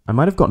often. I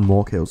might have gotten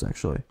more kills,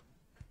 actually.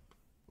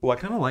 Oh, I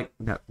kind of like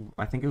that.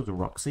 I think it was a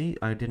Roxy.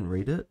 I didn't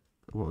read it.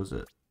 What was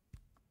it?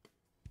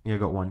 Yeah, I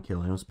got one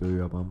kill and it was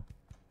Booyah Bomb.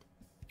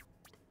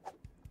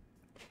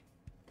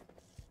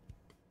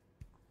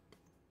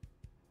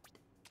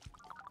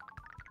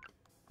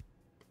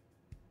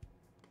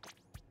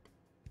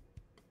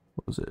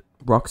 What was it?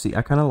 Roxy.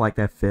 I kind of like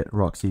that fit.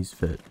 Roxy's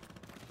fit.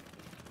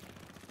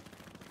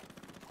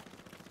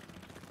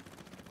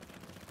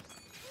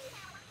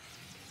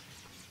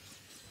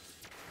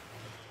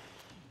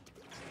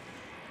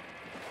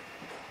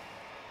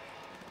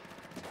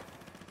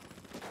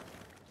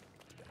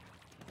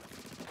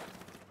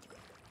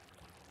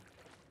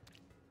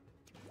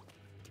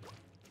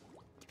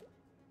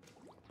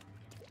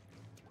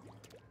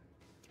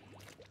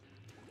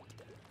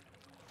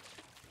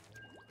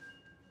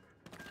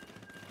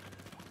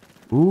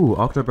 Ooh,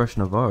 Octobrush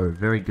Navo.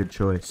 Very good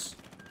choice.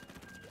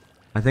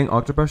 I think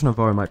Octobrush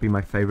Navo might be my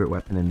favorite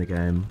weapon in the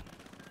game.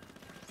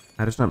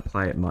 I just don't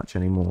play it much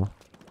anymore.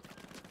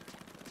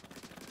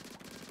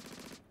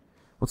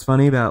 What's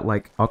funny about,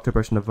 like,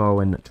 Octobrush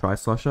Navo and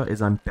Tri-Slosher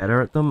is I'm better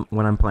at them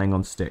when I'm playing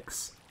on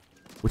sticks.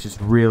 Which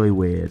is really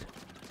weird.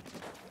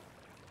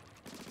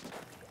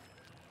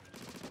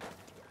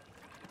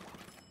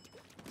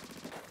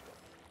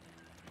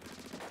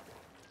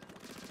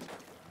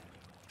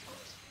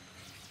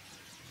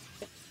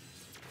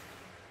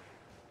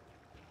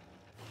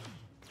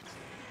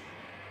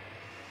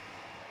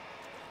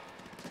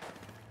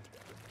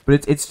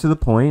 But it's to the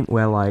point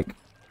where, like,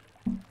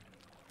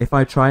 if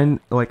I try and,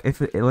 like,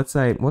 let's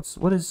say,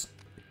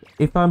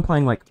 if I'm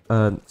playing, like,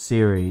 a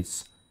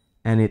series,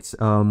 and it's,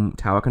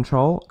 tower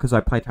control, because I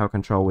play tower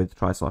control with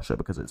Tri-Slosher,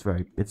 because it's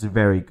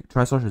very,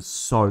 Tri-Slosher is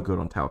so good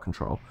on tower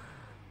control.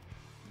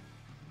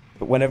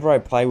 But whenever I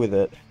play with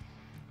it,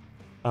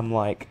 I'm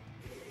like,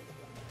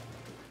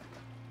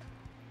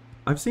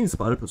 I've seen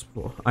Spider-Puss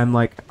before. I'm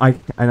like, I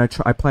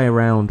play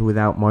around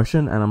without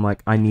motion, and I'm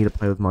like, I need to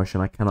play with motion.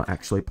 I cannot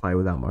actually play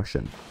without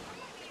motion.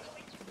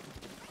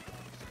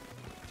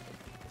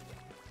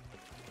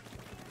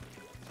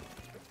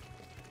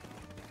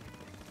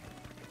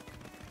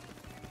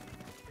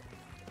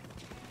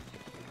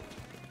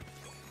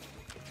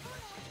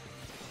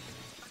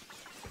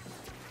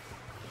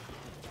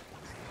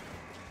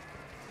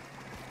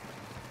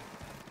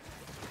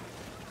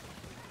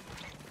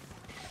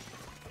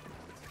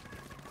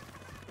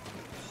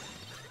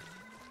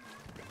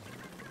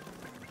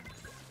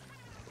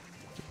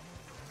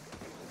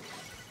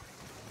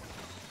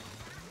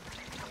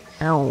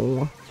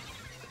 Ow.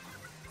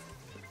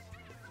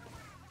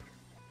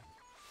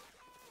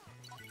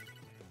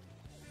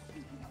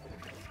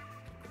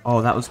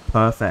 Oh, that was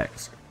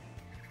perfect.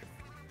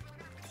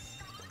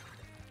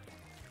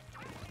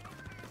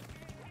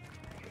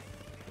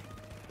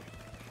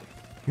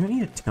 You don't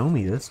need to tell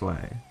me this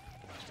way.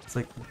 It's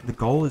like, the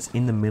goal is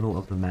in the middle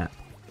of the map.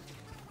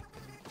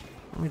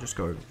 Let me just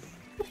go.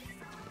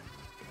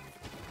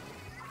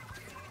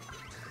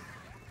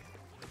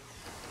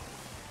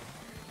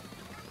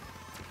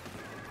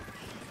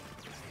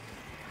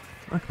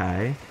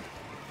 Okay.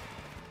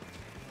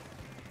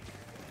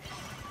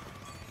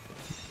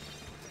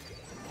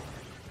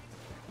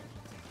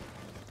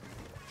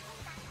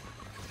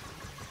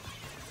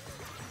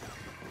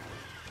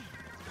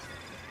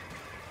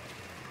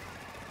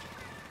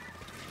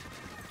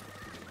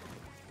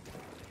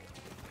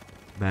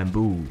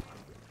 Bamboo.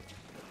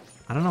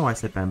 I don't know why I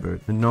said bamboo.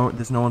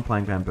 There's no one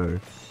playing bamboo.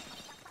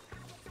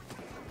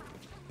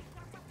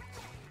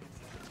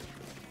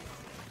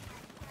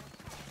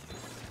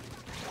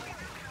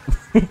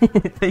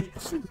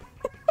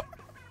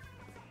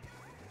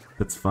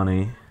 That's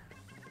funny.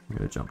 I'm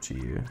gonna jump to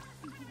you.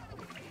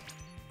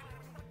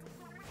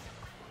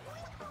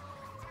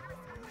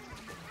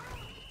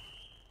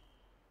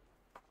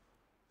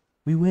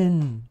 We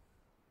win!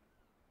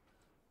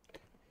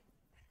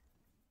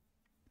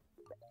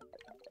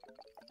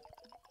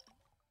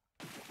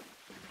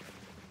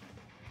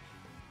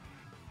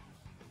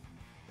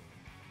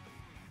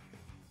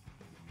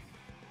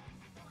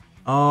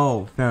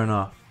 Oh, fair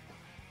enough.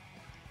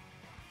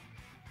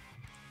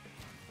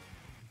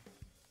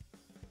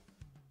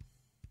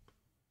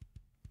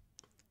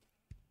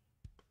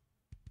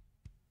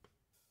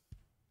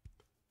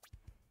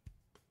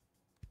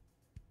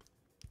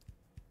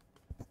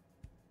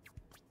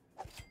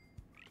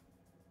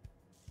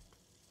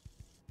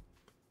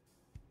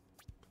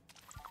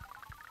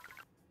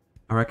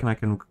 I reckon I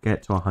can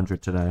get to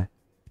 100 today.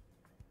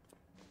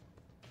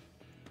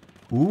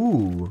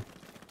 Ooh.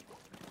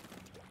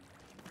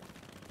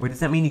 Wait, does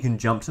that mean you can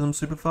jump to them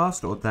super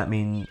fast, or does that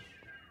mean...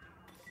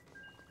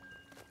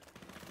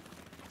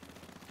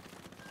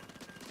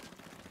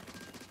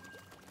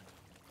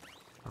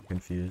 I'm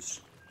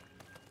confused.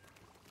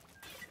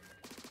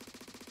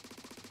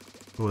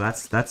 Oh,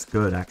 that's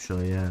good,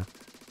 actually, yeah.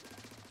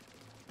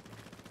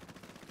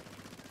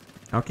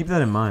 I'll keep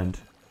that in mind.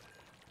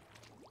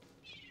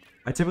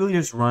 I typically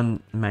just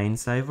run main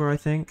saver, I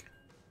think.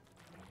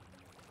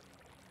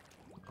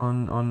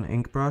 On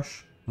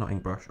Inkbrush. Not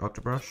Inkbrush,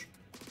 Octobrush.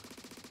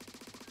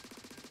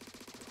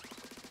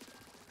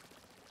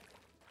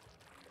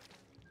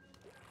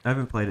 I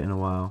haven't played it in a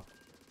while.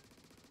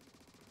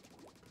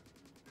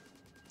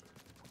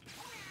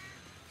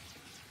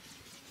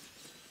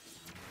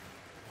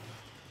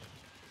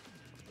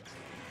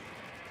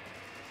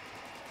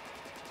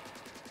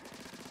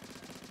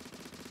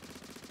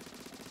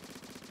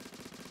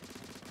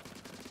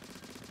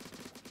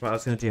 Right, I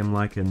was gonna DM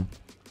Lycan.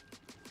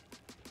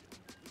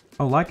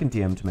 Oh, Lycan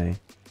DM'd me.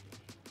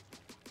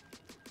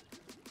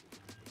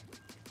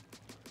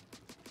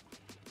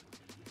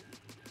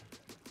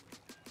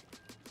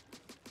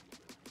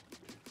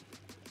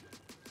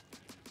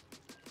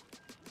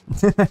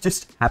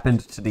 Just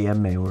happened to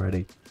DM me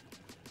already.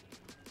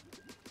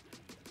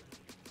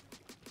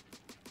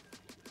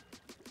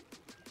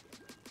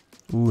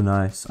 Ooh,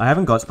 nice. I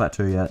haven't got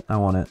Splatoon yet. I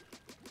want it.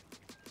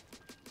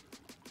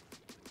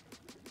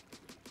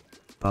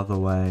 By the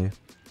way.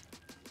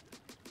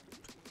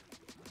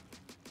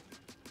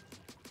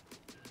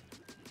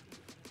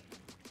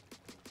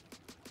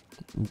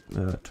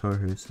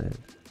 Tohu said.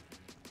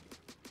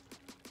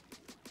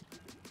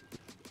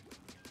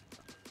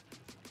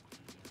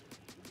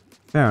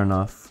 Fair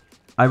enough.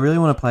 I really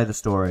want to play the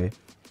story.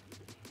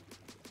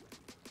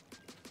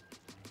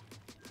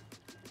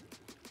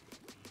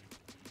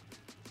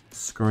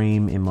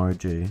 Scream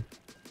emoji.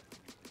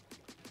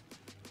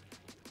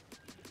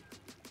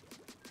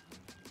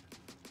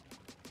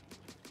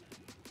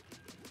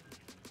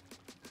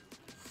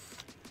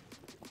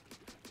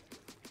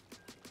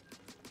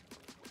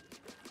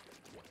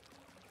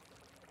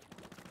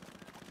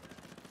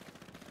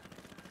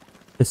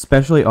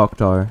 Especially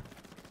Octo.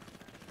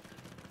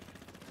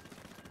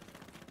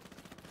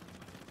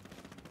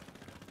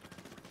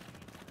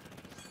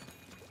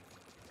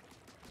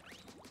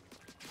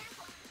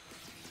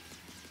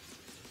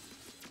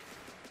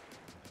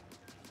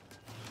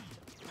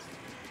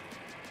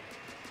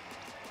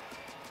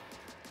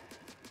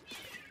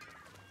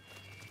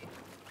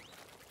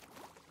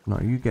 No,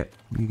 you get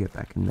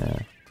back in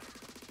there.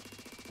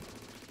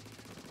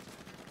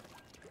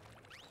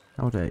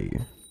 How dare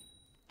you?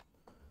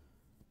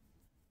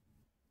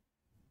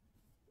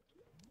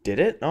 Did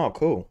it? Oh,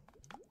 cool.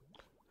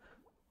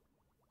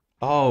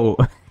 Oh.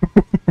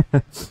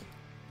 I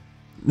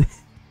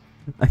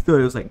thought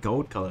it was like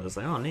gold color. I was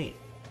like, oh, neat.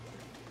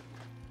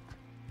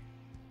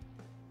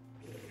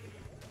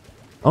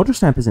 Ultra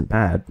Stamp isn't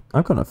bad.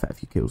 I've got a fair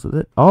few kills with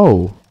it.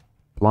 Oh,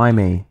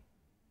 blimey.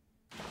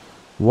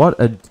 What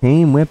a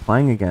team we're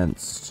playing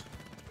against.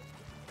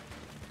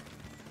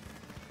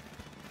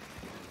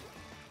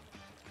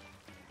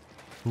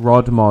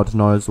 Rod Mod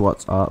knows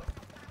what's up.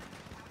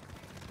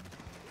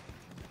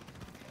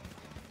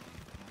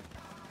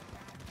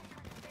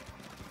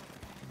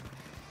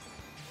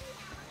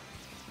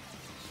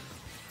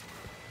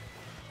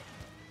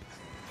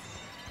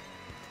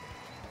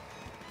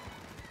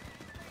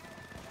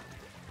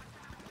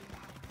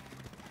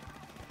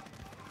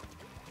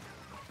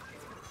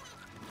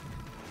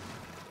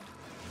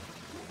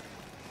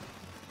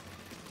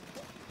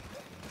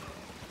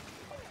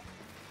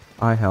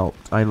 I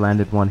helped. I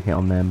landed one hit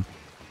on them.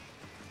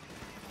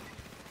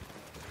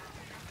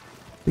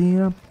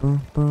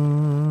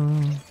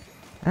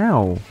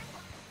 Ow.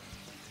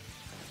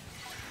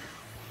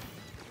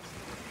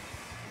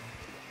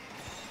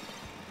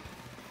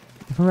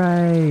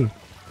 Hooray.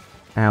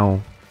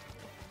 Ow.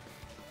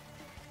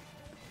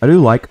 I do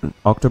like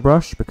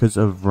Octobrush because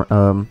of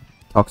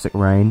Toxic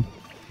Rain.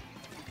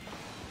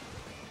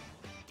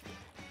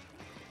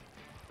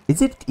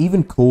 Is it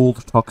even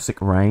called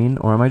Toxic Rain,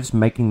 or am I just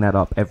making that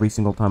up every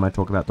single time I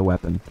talk about the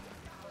weapon?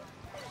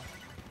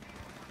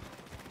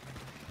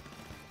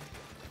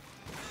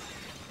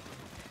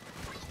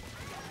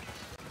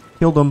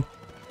 Killed him.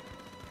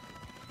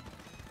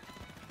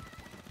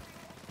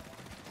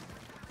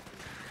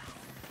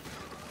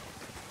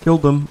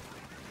 Killed them.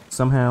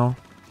 Somehow.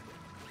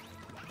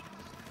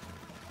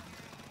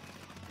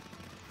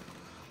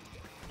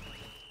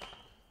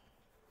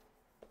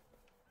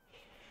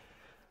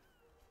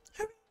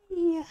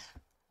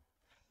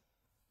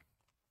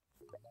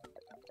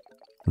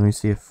 Let me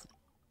see if...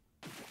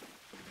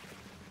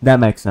 That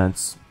makes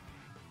sense.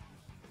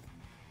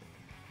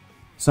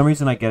 For some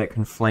reason I get it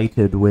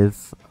conflated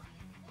with...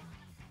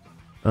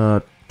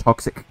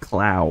 Toxic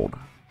Cloud.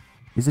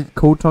 Is it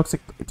called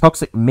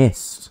Toxic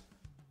Mist?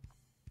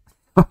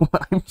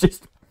 I'm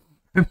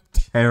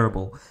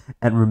terrible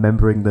at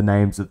remembering the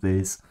names of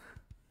these.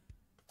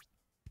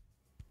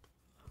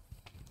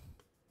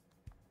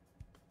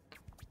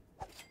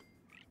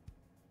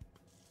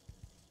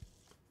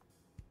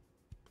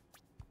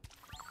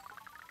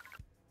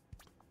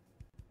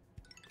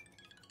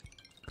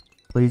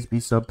 Please be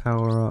sub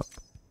power up.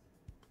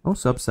 Oh,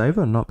 sub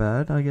saver, not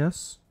bad, I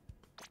guess.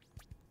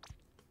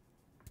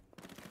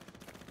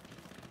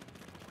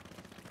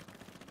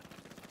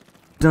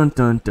 Dun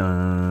dun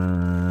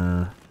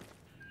dun.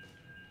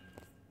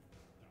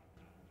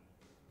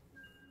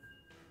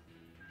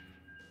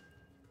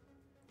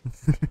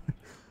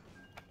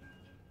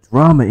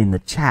 Drama in the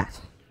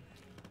chat.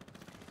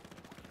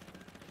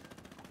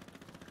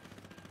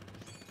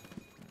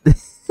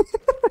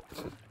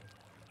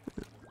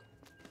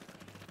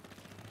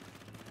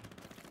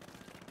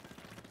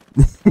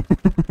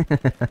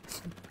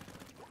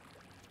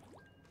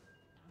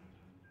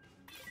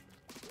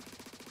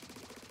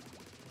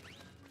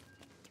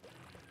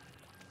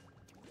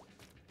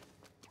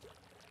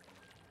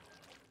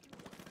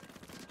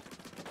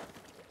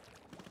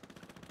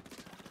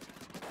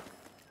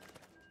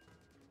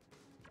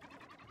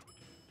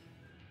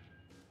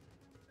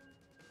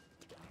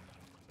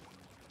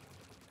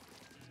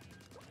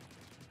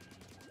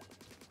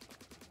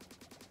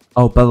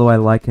 Oh, by the way,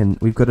 Lycan,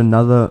 we've got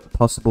another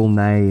possible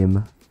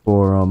name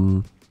for,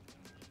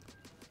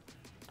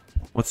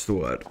 what's the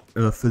word?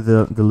 For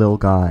the little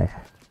guy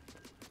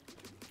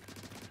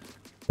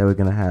that we're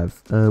gonna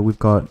have. We've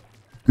got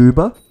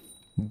Goober,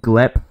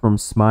 Glep from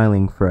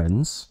Smiling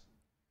Friends,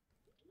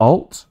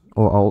 Alt,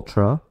 or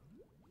Ultra,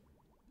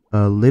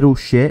 Little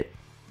Shit,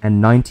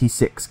 and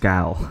 96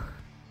 Gal.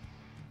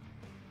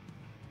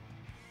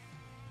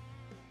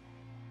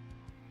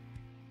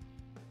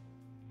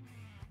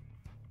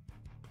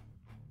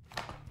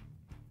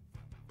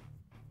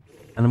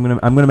 And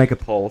I'm gonna make a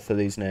poll for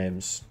these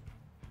names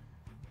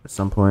at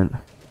some point.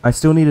 I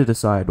still need to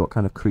decide what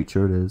kind of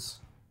creature it is.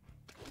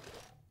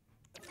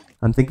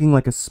 I'm thinking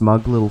like a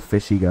smug little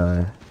fishy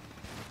guy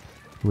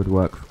would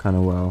work kind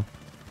of well,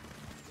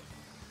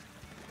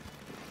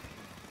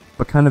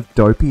 but kind of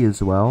dopey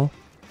as well.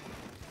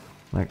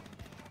 Like,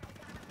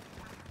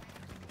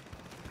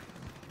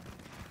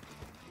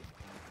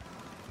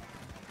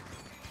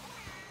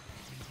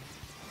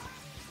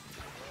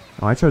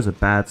 oh, I chose a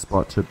bad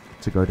spot to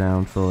go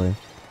down fully.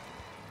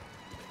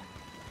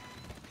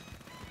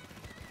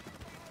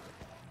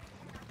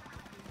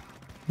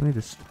 Let me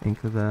just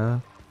anchor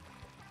there.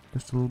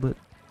 Just a little bit.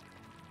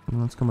 And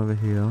let's come over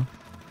here.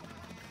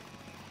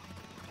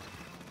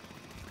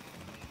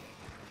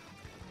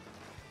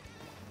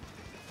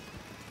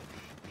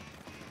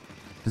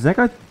 Does that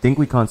guy think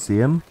we can't see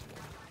him?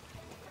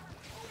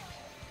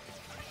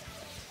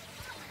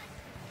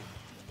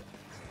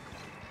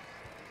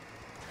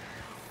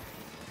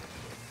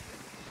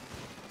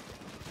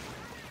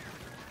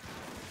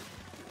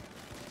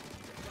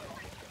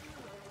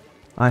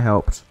 I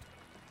helped.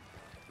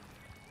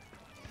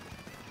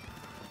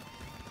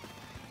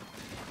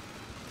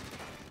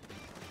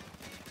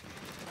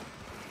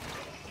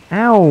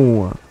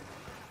 Ow!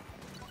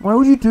 Why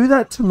would you do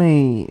that to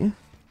me?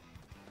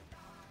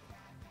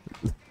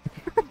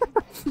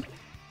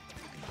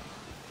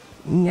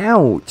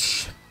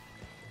 Ouch!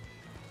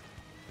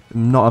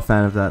 I'm not a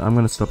fan of that. I'm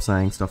gonna stop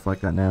saying stuff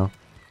like that now.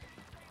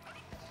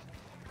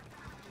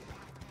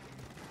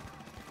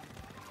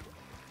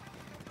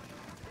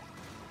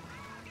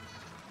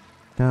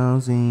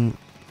 Dowsy.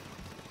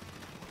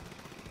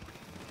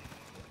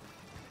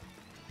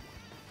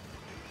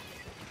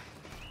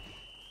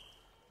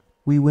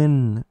 We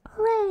win.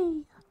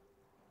 Hooray!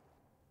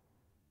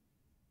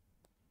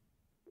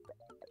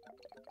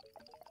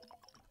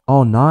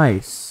 Oh,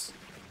 nice.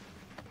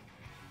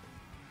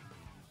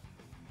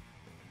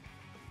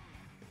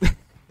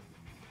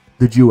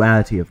 The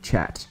duality of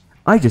chat.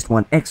 I just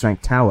want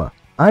X-Rank Tower.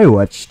 I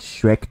watched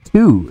Shrek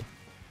 2.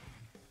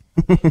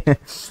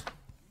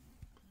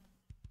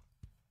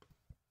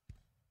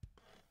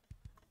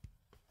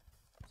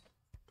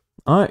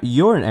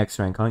 You're an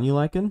X-Rank, aren't you,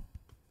 Lycan?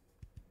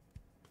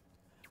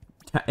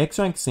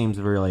 X-Rank seems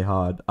really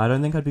hard. I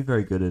don't think I'd be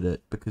very good at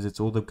it, because it's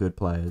all the good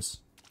players.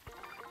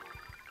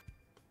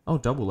 Oh,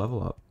 double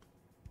level up.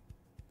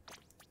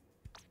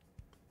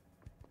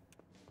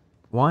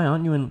 Why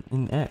aren't you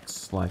in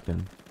X,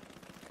 Lycan?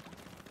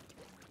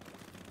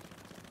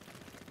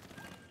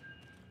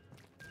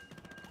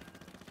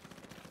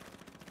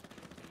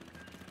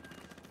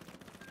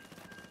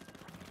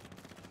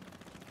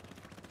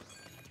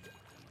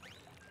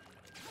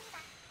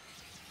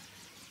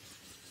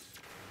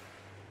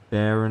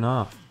 Fair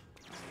enough.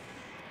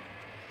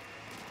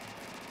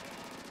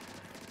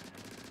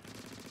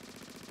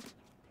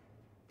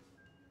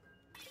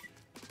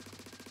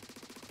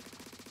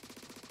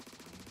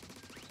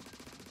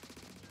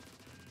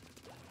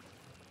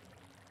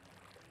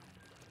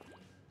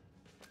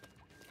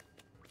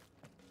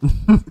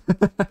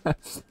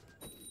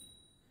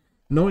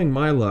 Knowing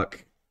my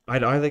luck,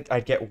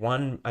 I'd get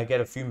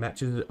a few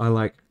matches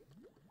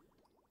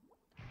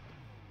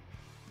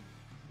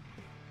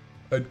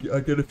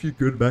I'd get a few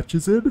good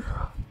matches in,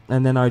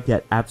 and then I'd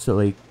get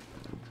absolutely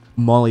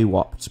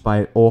mollywopped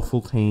by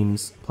awful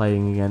teams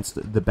playing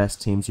against the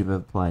best teams you've ever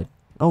played.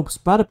 Oh,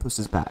 Splatterpuss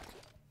is back.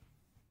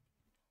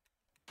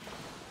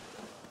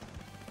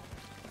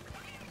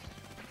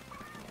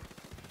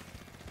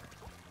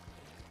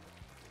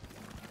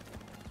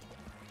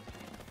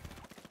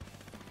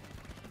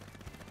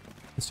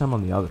 This time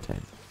on the other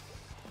team.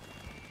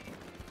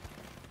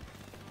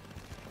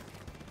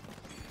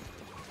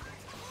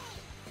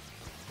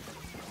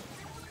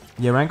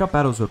 Yeah, rank up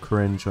battles were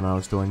cringe when I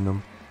was doing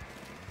them.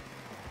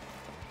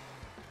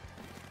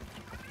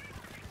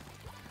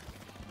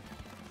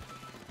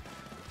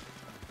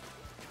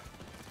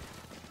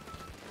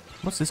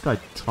 What's this guy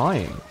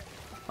trying?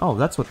 Oh,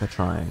 that's what they're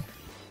trying.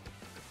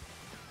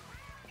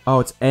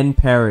 Oh, it's N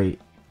parry.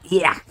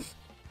 Yeah.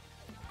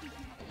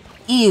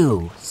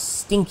 Ew,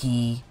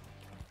 stinky.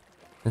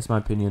 That's my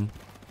opinion.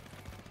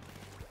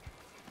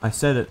 I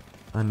said it.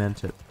 I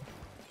meant it.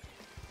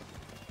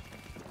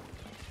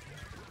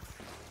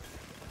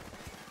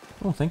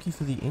 Oh, thank you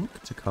for the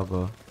ink to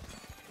cover.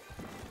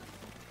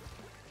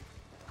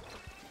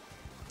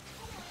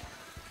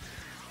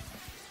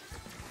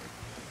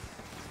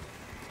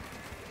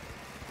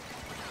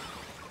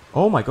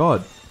 Oh my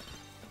god.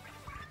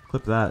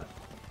 Clip that.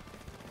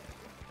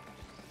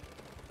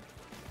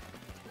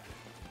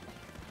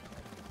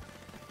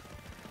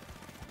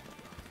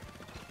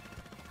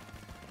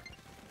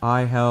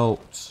 I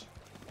helped.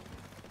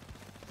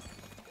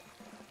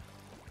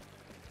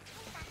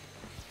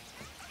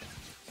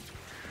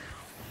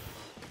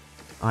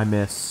 I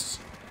missed.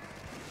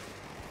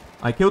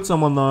 I killed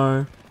someone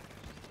though.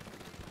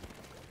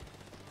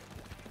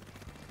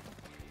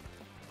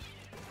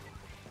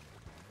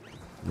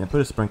 Yeah,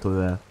 put a sprinkler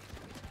there.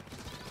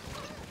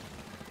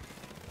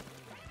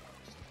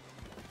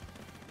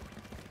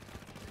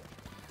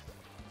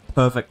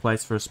 Perfect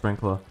place for a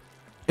sprinkler.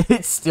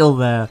 It's still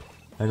there.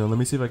 Hang on, let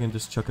me see if I can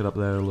just chuck it up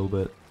there a little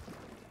bit.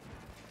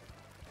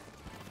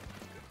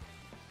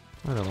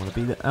 I don't want to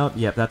be there. Oh,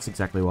 yeah, that's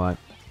exactly why.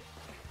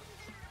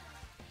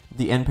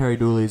 The end parry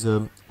dualies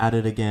are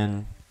added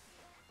again.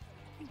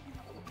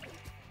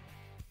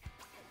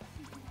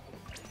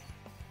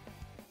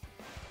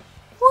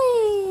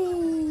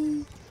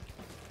 Whee!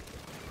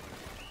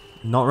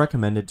 Not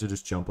recommended to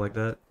just jump like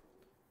that,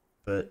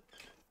 but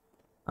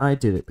I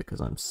did it because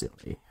I'm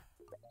silly.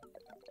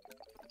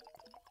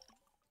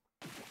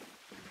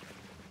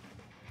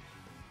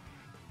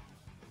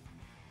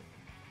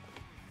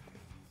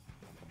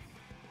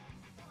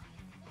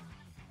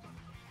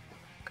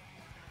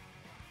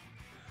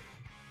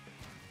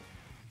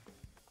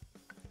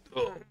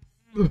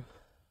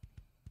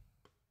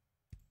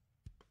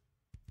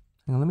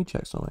 Hang on, let me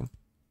check something.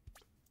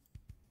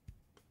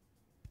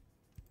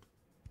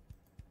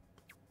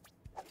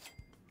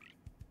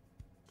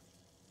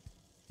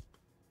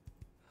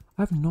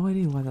 I have no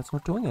idea why that's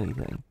not doing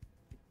anything.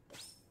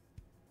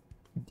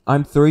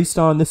 I'm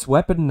 3-star on this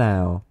weapon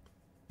now.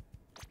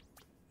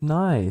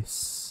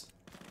 Nice.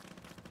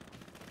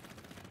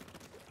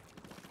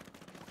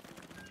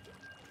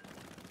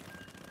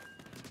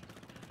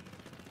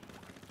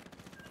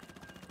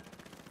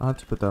 I'll have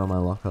to put that on my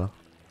locker.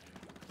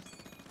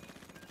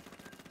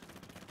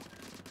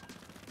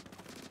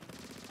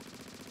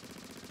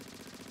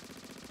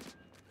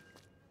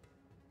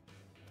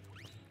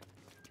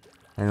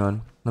 Hang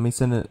on. Let me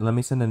send an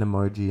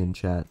emoji in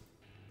chat.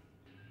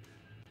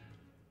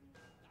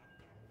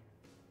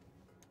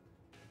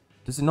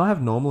 Does it not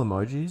have normal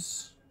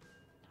emojis?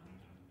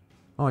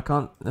 Oh, I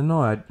can't.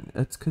 No,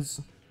 it's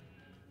because.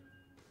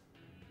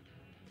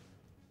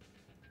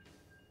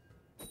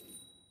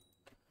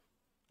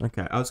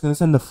 Okay, I was gonna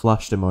send the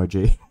flushed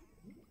emoji.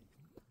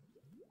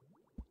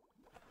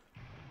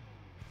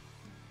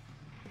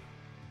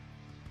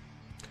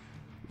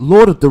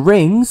 Lord of the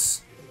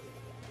Rings?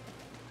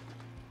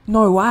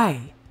 No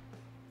way.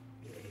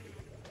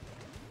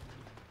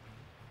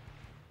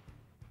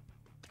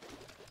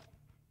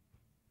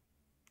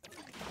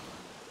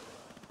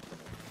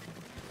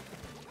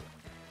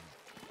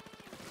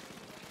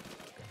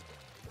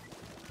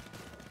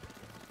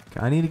 Okay,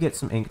 I need to get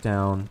some ink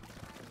down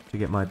to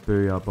get my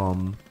booyah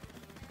bomb.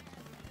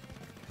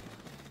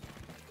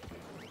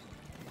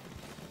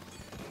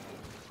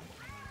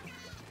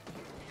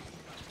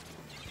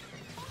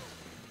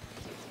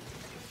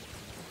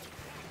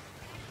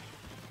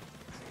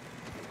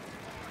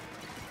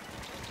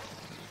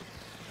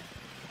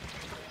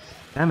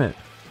 Damn it.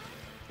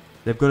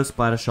 They've got a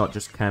splatter shot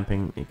just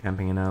camping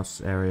in our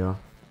area.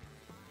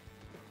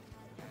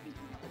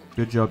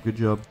 Good job, good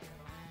job.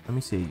 Let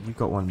me see. You've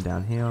got one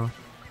down here.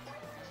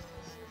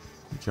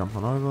 Jump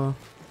on over.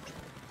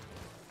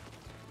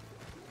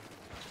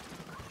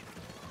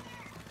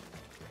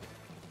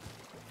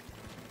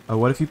 Oh,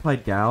 what if you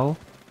played Gal?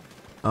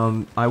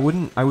 I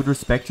would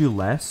respect you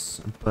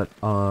less, but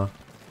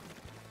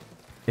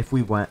if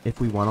we won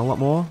a lot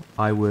more,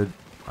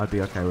 I'd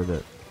be okay with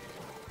it.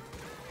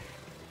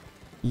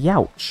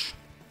 Youch.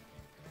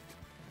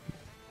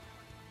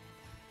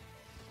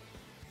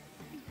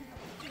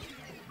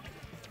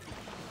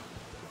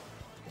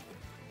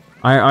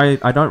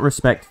 I don't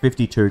respect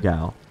 52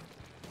 Gal.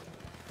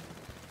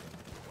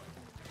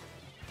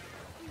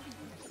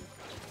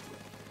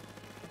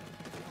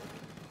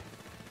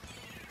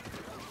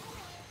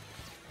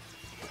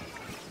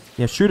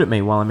 Yeah, shoot at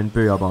me while I'm in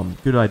Booyah Bomb.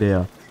 Good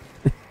idea.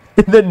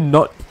 And then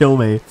not kill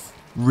me.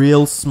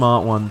 Real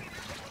smart one.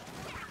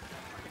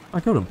 I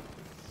killed him.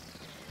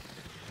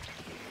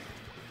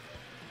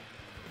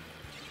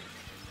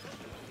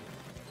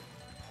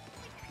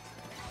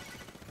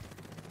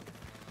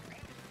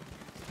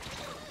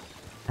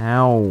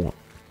 Ow.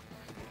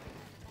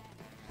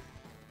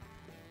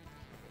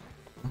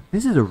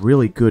 This is a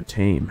really good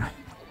team.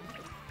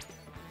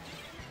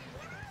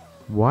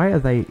 Why are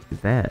they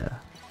there?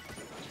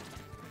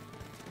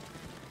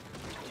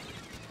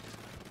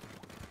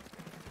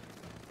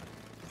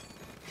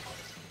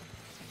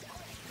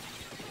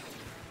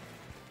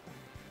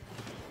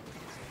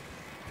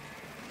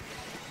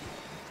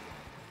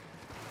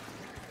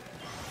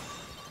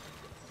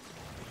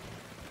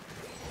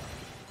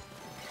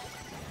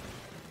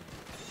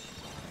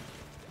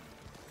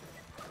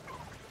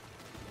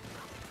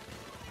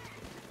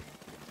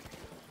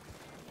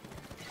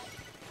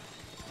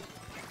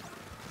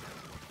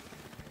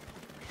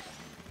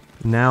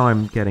 Now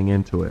I'm getting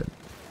into it.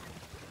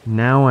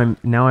 Now I'm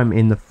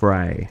in the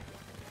fray.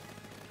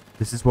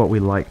 This is what we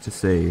like to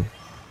see.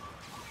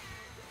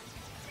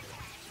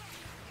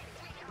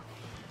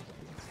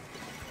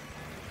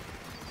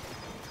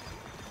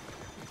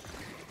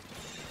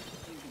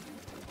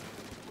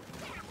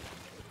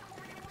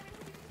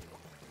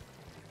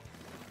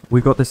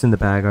 We got this in the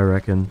bag, I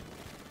reckon.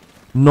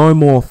 No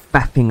more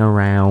faffing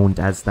around,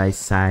 as they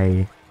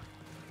say.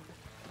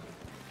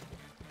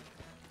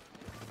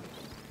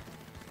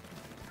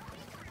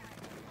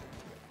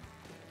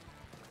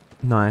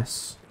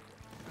 Nice.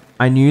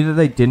 I knew that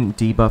they didn't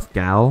debuff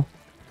Gal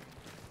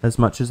as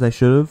much as they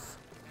should have.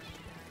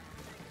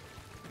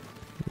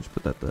 Just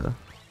put that there.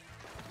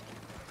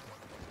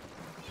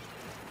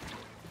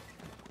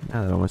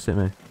 Now that almost hit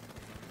me.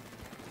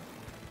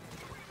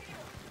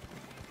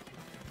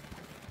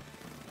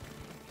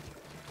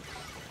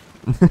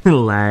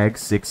 Lag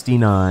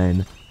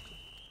 69.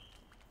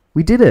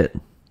 We did it!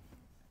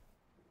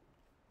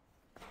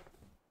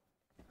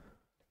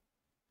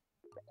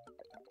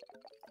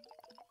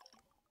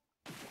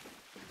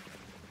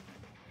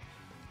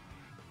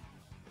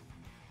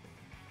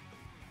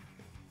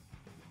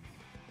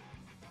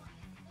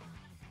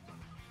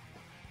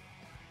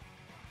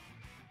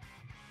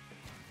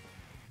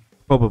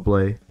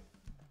 Probably.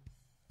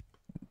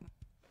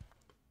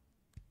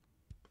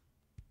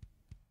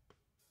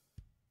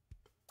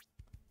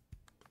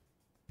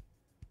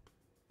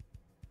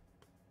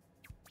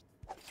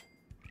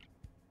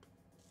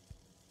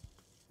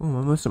 Oh, I'm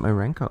almost at my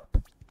rank up.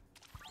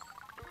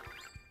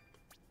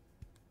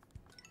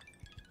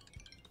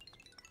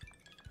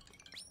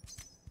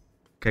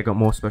 Okay, got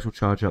more special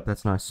charge up.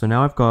 That's nice. So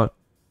now I've got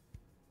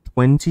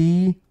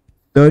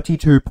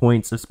 32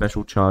 points of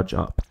special charge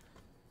up.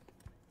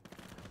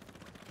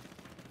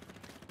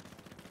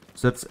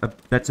 So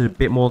that's a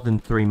bit more than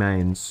 3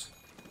 mains.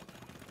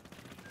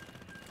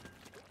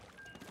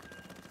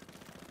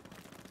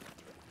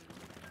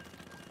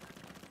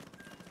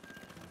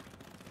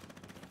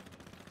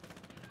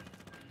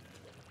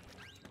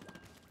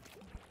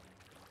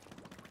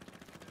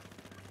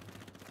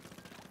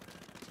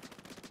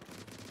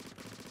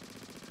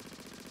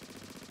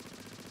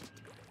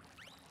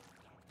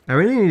 I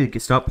really need to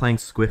start playing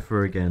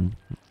Squiffer again.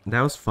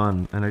 That was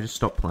fun, and I just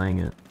stopped playing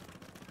it.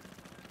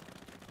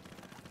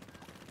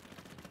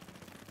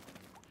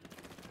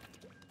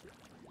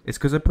 It's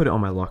because I put it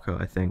on my locker,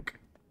 I think.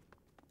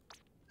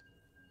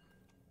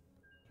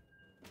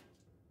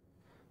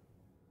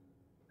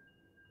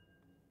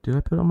 Did I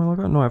put it on my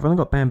locker? No, I've only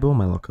got bamboo on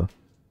my locker.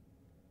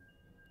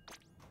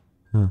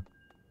 Huh.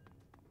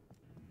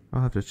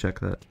 I'll have to check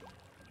that.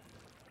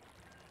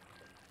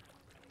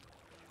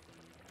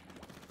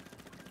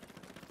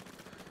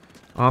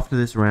 After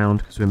this round,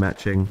 because we're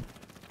matching.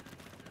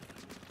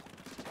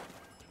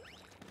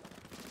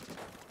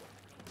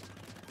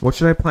 What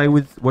should I play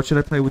with? What should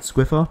I play with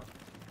Squiffer?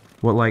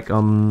 What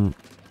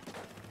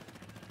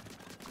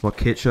what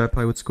kit should I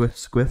play with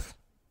Squiff?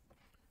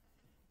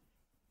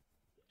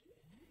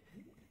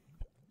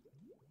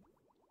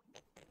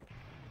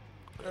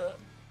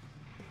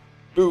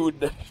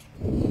 Food.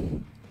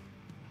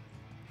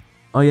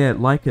 Oh yeah,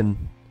 Lycan.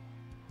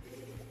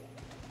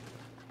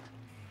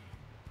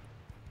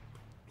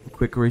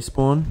 Quick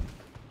respawn.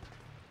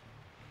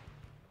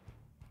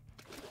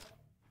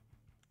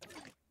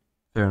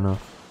 Fair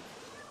enough.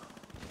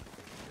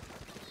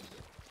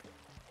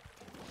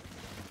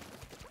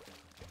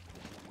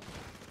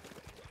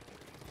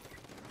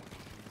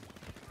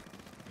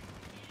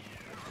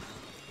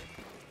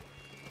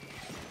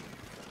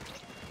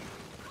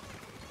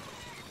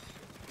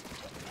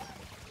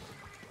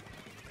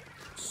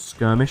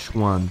 Skirmish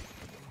 1.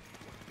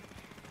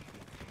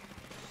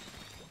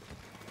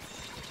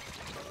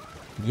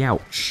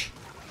 Youch.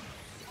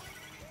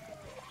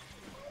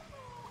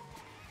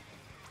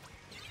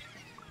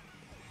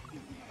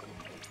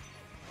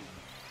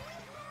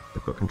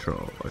 They've got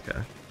control,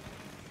 okay.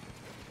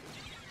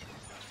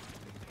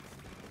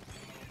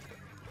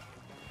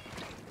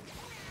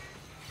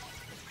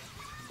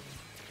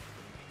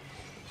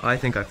 I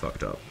think I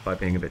fucked up by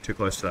being a bit too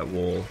close to that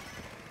wall.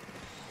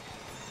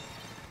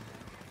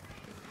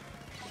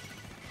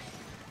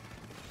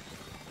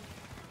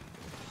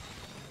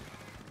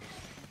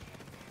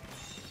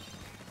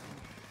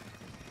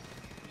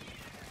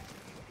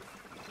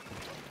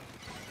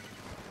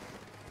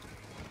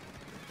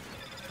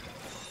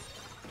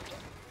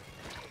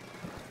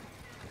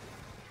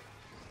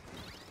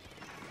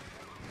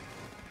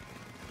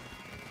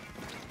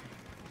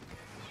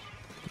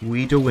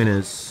 We the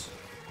winners.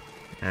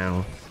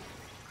 Ow.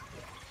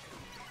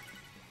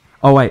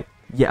 Oh wait,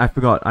 yeah, I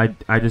forgot.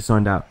 I just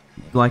zoned out.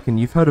 Like, and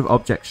you've heard of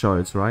object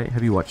shows, right?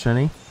 Have you watched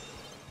any?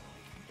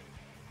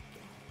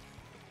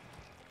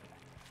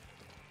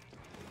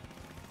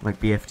 Like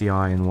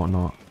BFDI and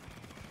whatnot.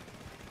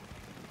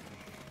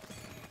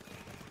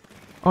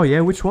 Oh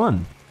yeah, which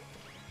one?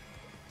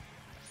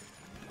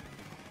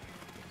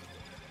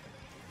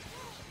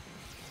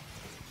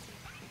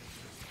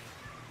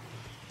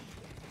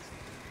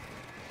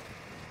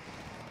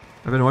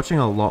 I've been watching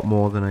a lot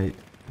more than I...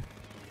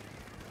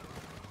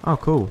 Oh,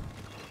 cool.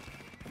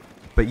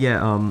 But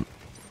yeah,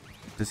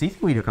 does he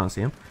think we can't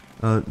see him?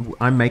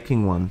 I'm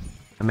making one.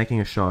 I'm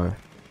making a show.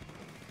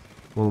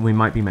 Well, we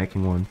might be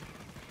making one.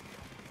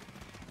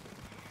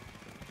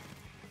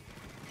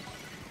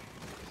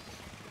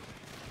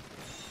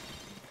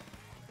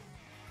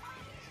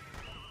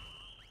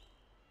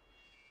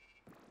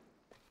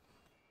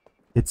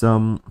 It's,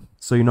 so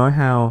you know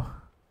how...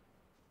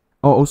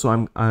 Oh,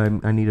 also,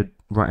 I need to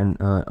write an,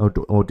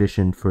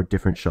 audition for a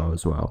different show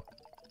as well.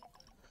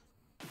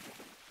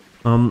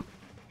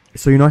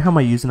 So you know how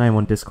my username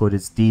on Discord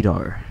is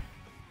Dido?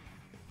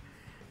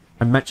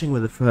 I'm matching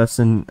with a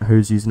person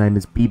whose username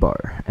is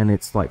Bebo, and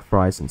it's like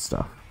fries and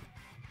stuff.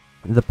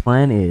 The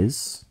plan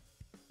is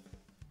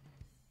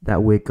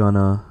that we're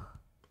gonna...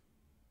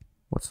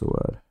 What's the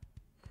word?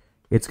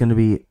 It's gonna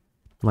be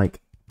like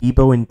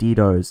Bebo and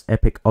Dido's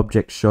Epic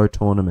Object Show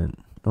Tournament.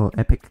 Or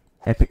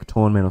Epic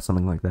Tournament or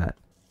something like that.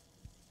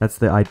 That's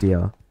the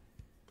idea.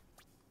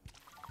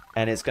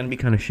 And it's gonna be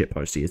kind of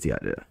shitposty is the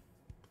idea.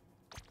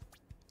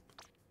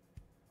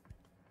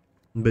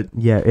 But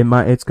yeah,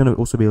 it's gonna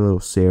also be a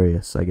little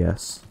serious, I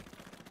guess.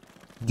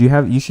 Do you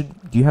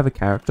have a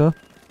character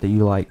that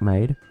you like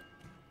made?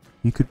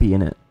 You could be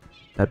in it.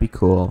 That'd be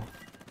cool.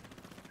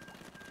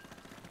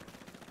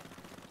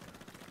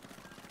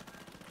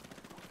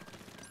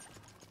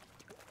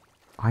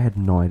 I had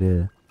no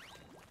idea.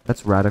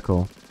 That's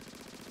radical.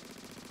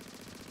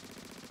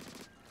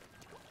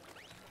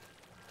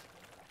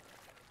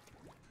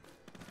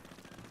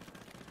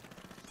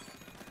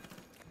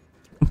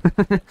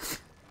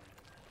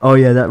 Oh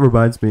yeah, that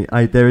reminds me.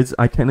 I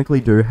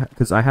technically do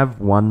because I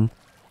have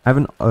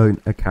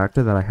a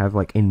character that I have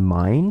like in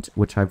mind,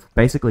 which I've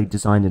basically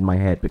designed in my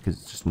head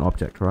because it's just an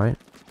object, right?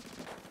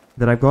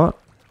 That I've got.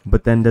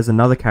 But then there's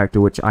another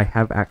character which I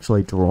have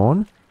actually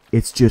drawn.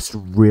 It's just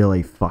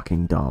really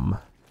fucking dumb.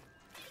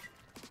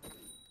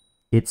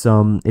 It's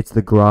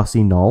the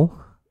grassy knoll.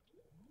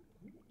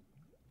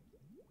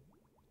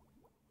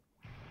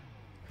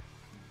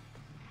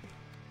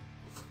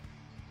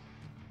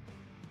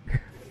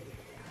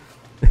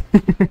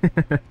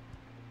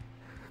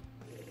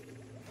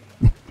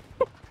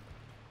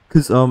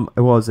 Because,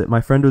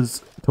 my friend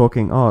was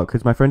talking,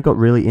 because my friend got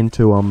really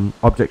into,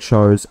 object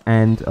shows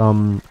and,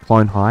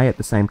 Clone High at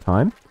the same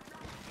time.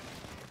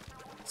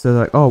 So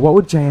they're like, oh, what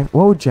would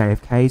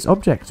JFK's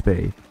object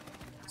be?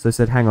 So I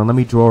said, hang on, let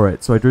me draw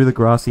it. So I drew the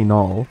grassy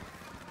knoll.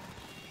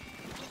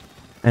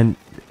 And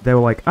they were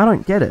like, I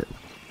don't get it.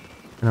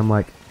 And I'm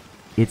like,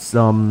 it's,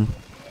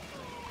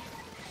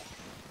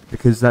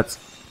 because that's...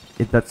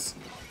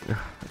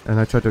 And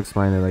I tried to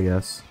explain it, I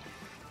guess.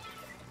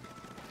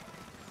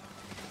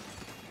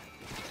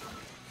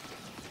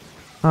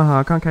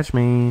 Haha, can't catch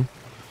me.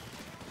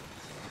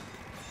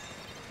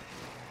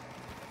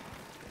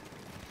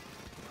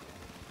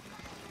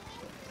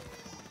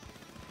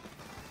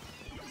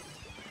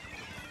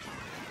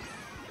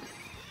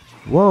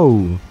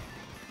 Whoa.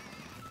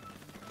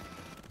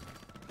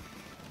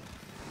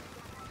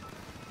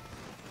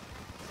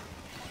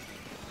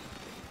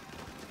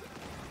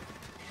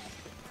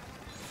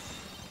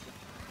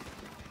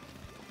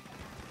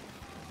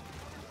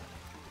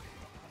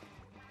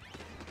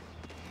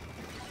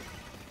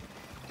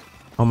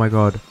 Oh my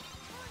god.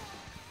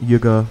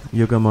 Yuga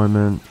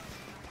moment.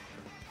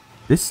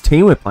 This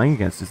team we're playing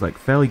against is like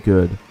fairly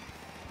good.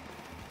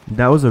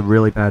 That was a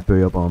really bad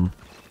booyah bomb.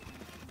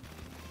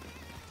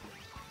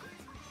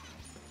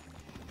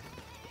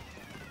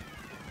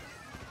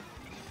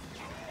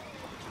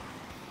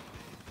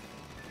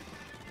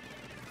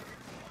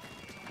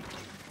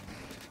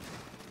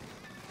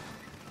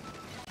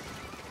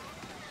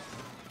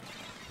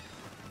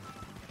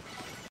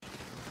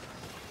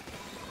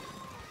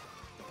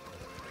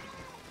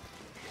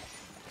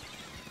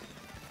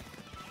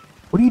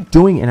 What are you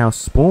doing in our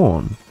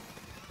spawn?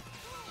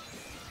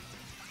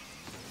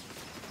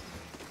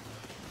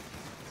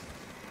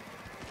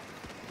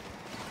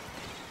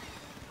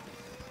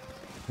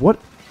 What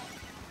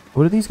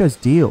are these guys'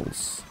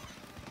 deals?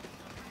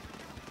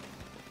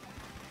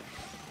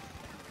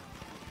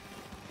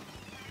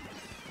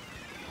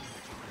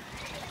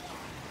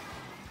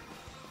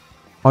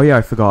 Oh yeah,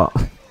 I forgot.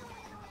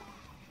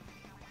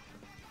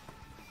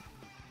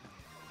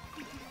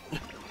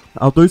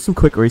 I'll do some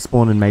quick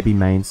respawn and maybe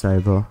main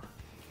saver.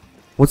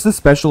 What's the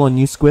special on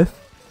you, Squiffer?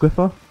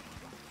 What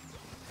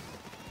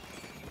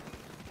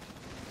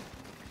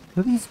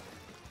are these?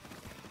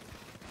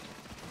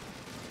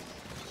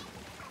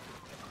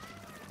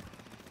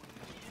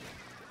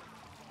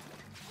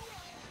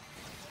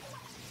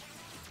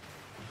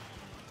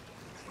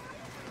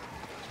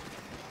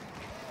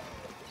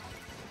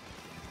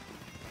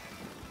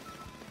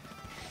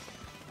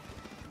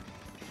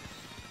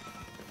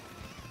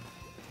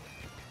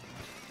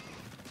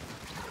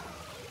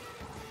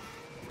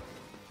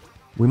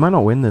 We might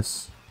not win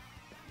this.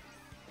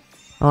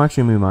 Oh,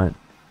 actually, we might.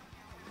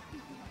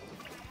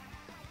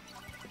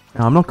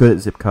 No, I'm not good at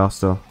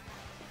Zipcaster.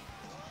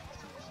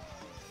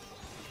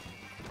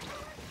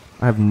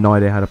 I have no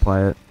idea how to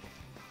play it.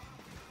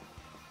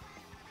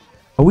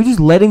 Are we just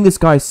letting this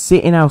guy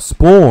sit in our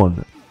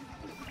spawn?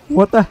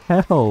 What the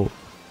hell?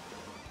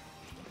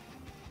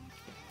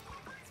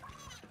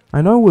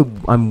 I know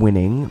I'm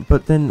winning,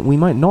 but then we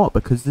might not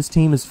because this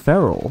team is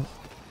feral.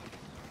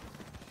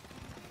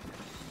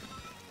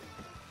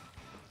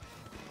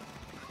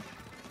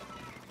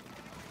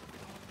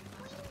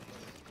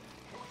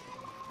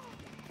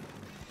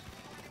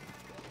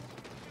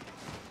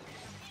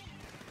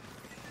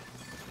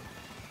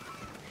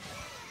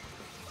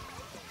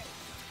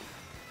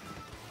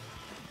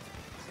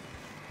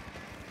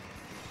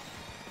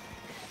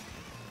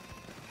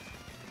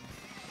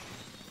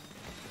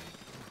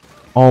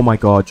 Oh my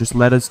god, just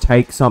let us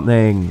take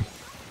something.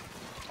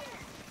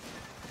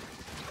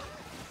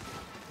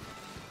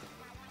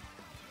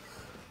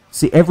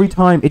 See, every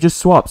time it just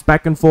swaps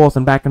back and forth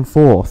and back and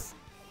forth.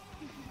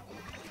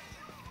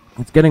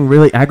 It's getting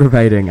really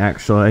aggravating,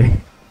 actually.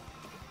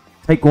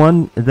 Take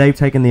one, they've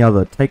taken the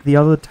other. Take the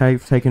other,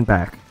 they've taken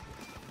back.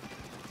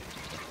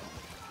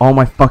 Oh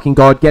my fucking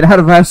god, get out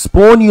of our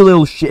spawn, you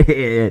little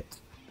shit!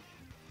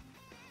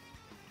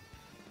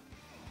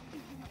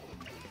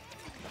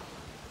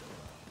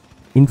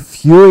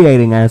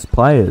 Infuriating as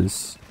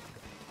players.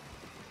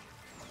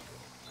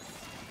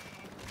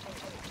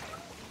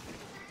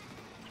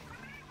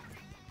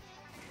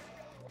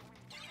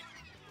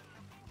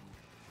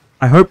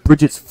 I hope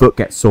Bridget's foot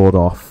gets sawed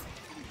off.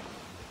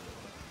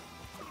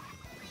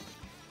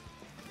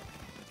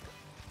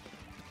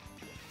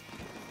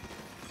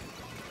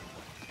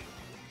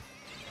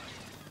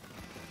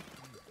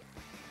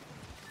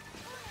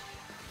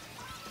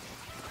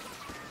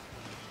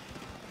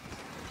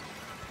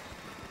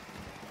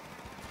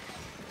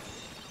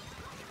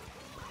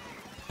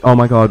 Oh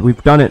my god,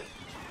 we've done it.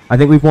 I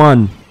think we've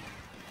won.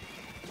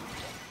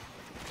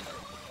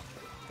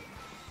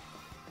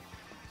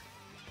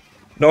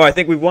 No, I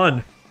think we've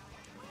won.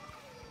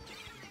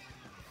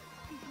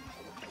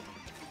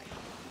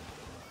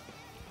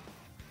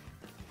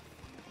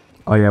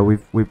 Oh yeah,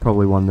 we've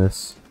probably won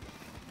this.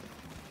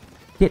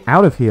 Get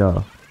out of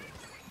here.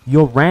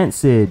 You're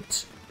rancid.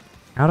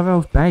 Out of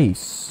our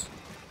base.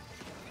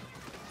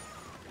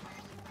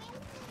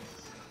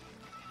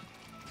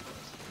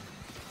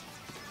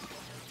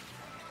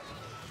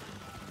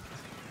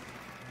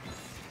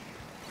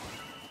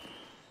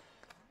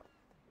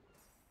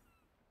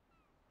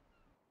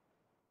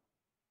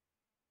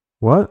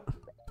 What?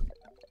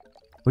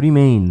 What do you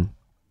mean?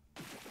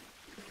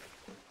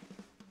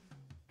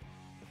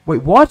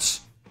 Wait, what?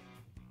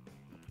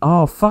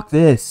 Oh, fuck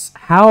this.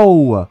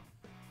 How?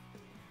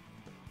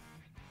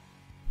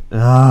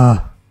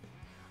 Ugh.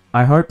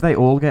 I hope they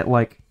all get,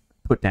 like,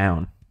 put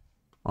down.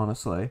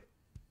 Honestly.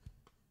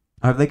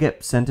 I hope they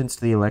get sentenced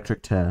to the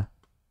electric chair.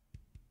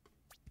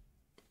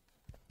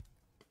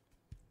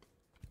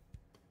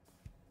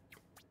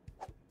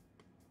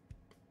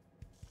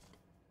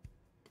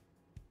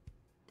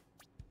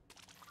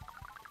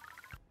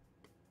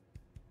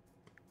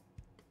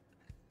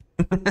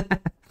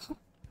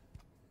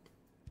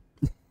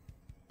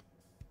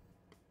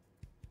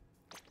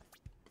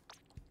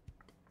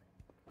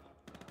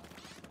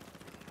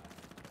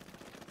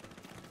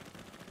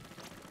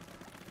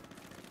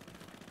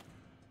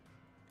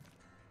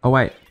 Oh,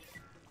 wait.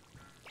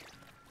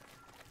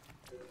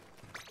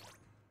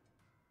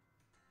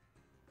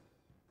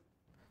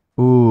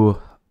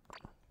 Ooh.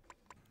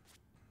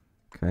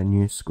 Okay,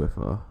 new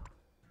Squiffer.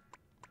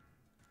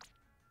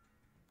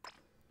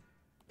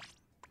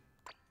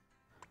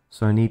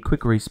 So I need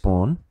quick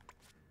respawn.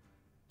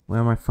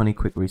 Where are my funny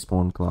quick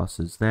respawn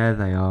glasses? There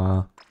they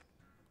are.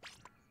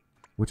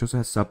 Which also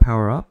has sub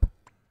power up.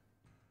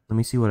 Let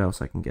me see what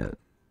else I can get.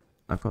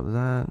 I've got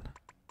that.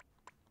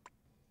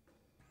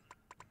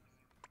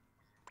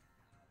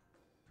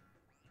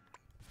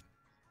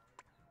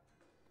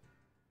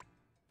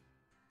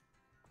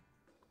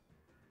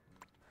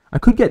 I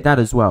could get that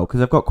as well,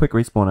 because I've got quick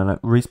respawn and a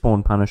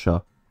respawn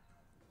Punisher.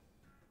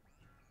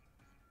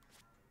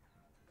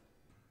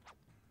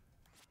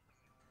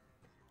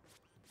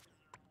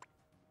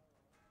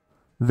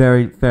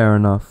 Very fair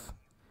enough.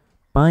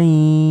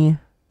 Bye.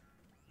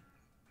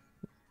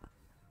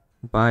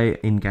 Bye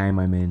in-game,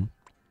 I mean.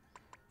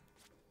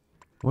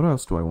 What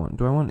else do I want?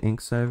 Do I want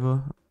Ink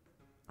Saver?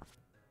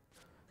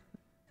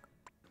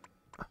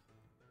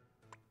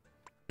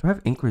 Do I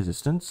have ink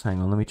resistance?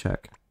 Hang on, let me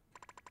check.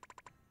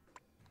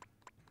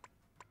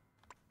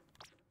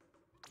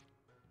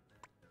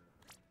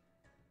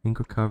 Ink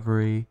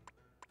recovery.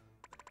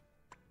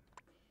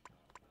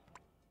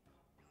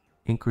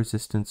 Ink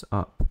resistance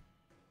up.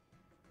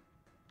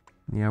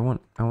 Yeah, I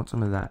want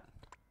some of that.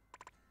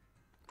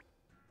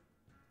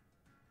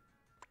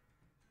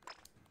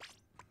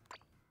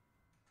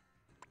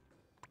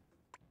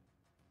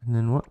 And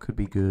then what could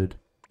be good?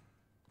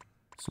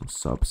 Some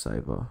sub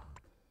saver.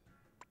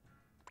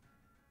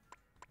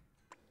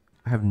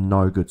 I have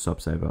no good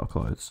sub-saver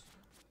clothes.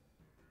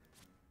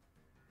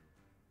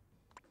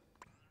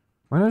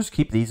 Why don't I just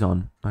keep these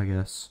on, I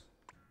guess?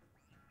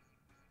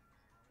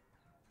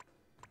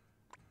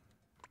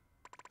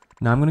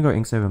 Now I'm gonna go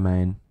Inksaver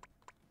main.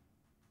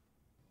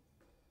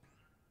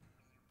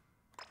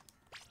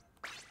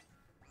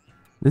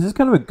 This is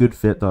kind of a good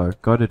fit though.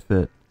 Godded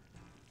fit.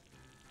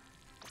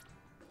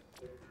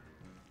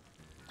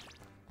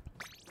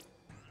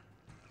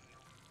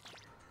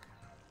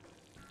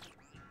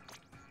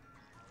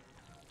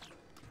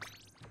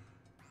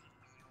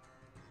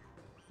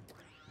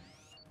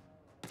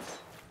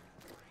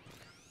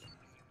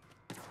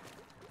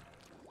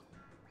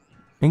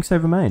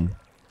 Inksaver main.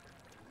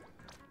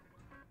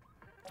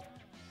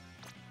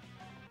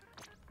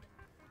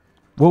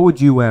 What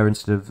would you wear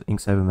instead of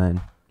Inksaver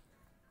main?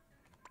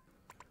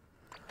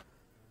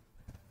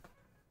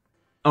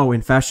 Oh,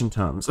 in fashion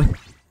terms.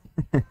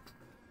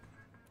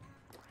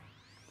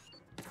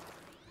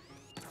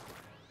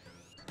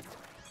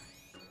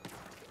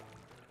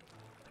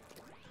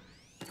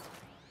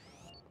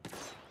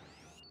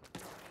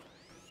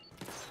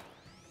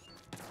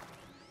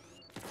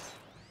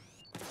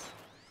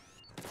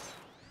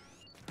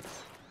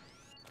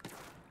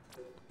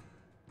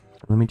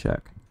 Let me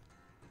check.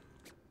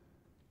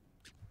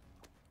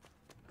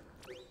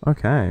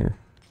 Okay.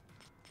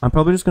 I'm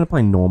probably just gonna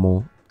play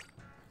normal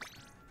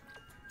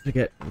to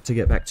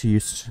get back to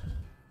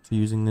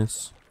using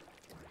this.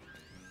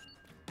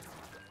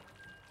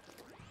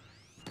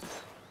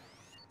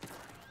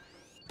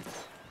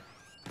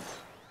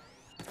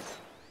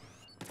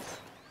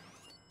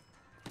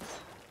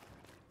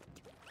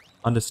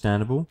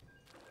 Understandable.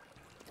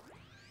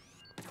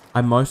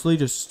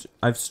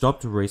 I've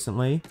stopped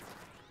recently.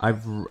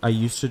 I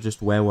used to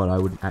just wear what I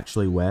would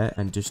actually wear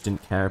and just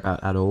didn't care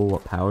about at all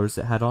what powers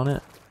it had on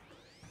it.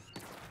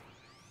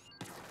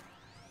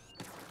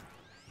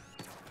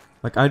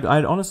 Like,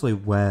 I'd honestly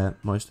wear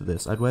most of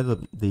this. I'd wear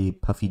the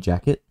puffy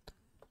jacket.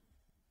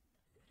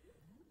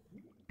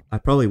 I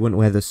probably wouldn't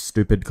wear the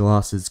stupid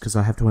glasses because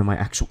I have to wear my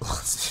actual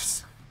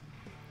glasses.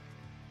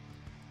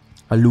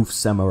 Aloof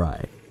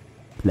samurai.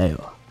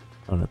 Player.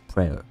 On a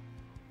prayer.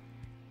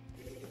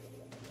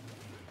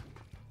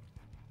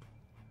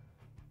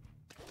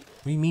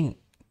 What do you mean,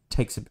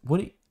 takes a...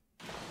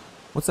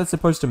 What's that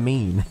supposed to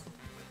mean?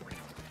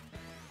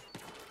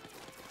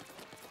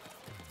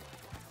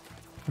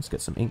 Let's get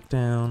some ink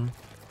down.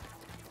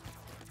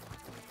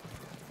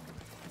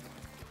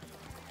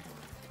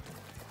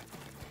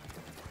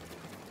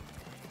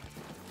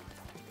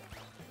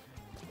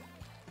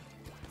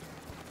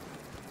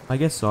 I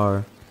guess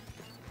so.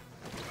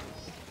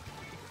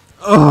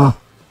 Ugh!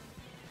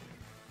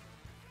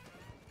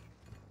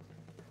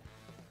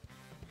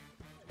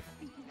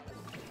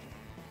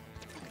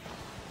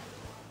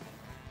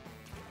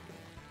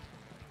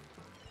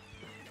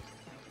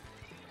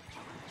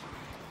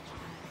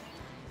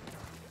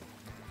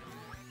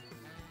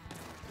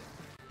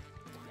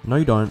 No,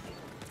 you don't.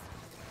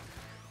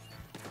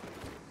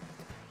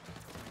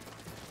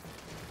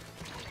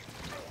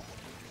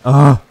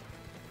 Ugh.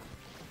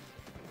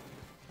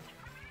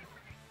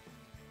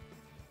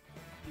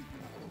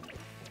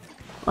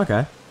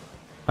 Okay.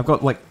 I've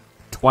got like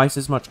twice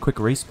as much quick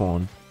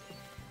respawn.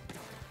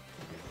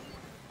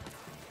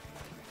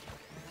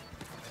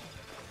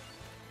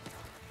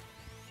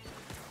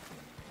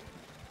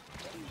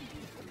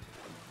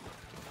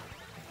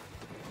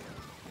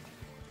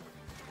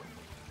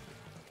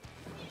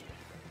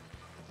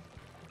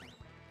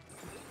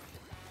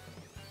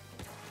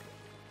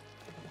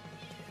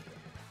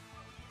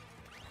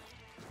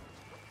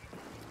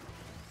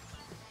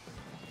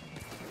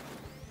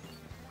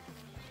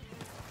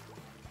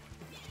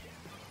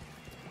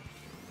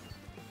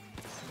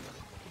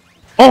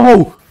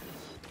 Oh!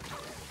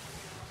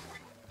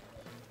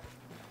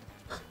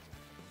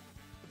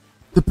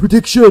 The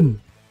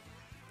prediction!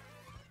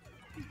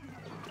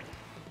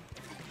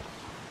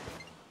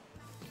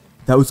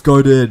 That was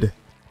goated.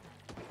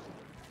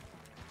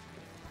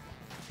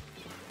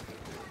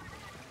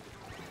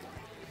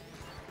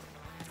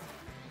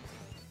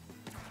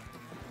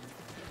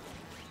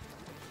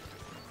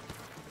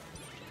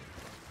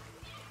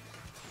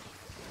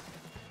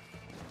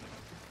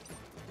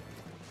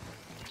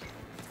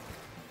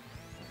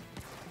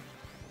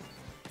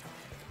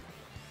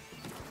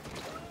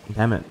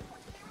 Damn it.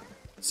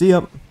 See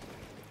ya.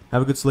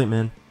 Have a good sleep,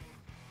 man.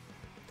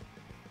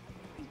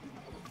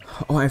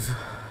 Oh,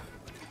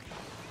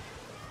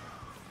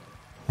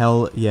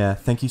 Hell yeah.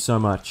 Thank you so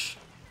much.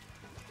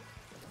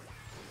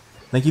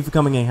 Thank you for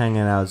coming and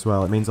hanging out as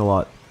well. It means a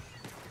lot.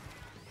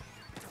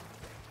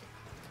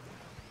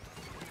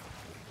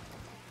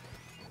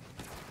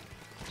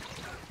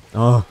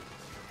 Oh.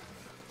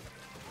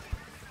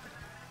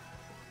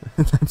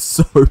 That's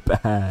so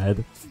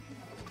bad.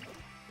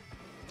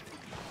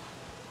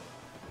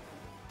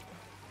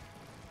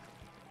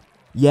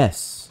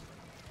 Yes.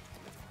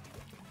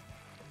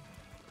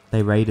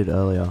 They raided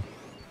earlier.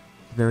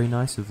 Very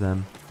nice of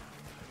them.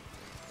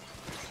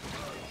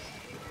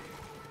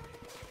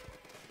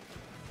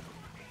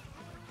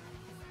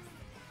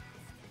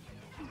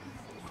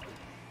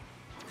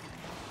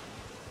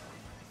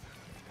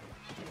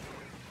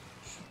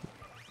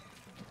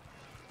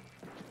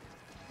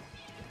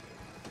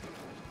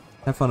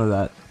 Have fun with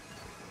that.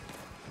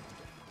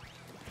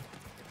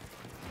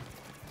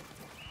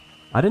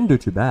 I didn't do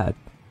too bad.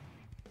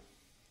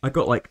 I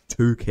got like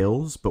 2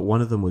 kills, but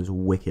one of them was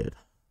wicked.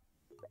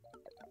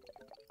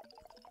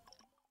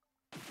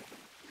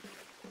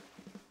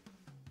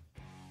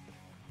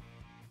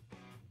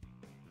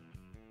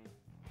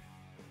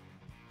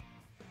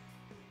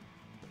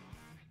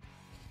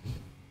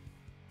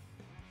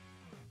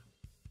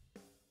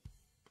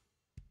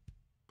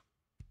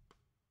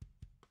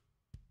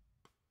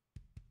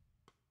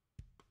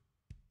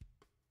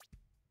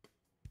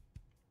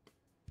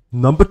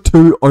 Number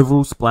 2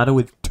 overall splatter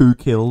with 2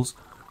 kills?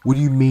 What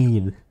do you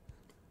mean?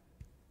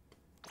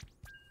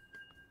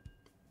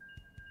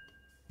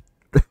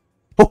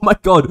 Oh my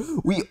god,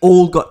 we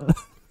all got...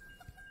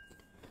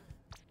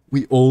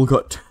 we all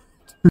got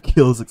 2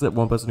 kills except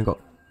one person who got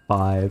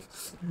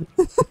 5.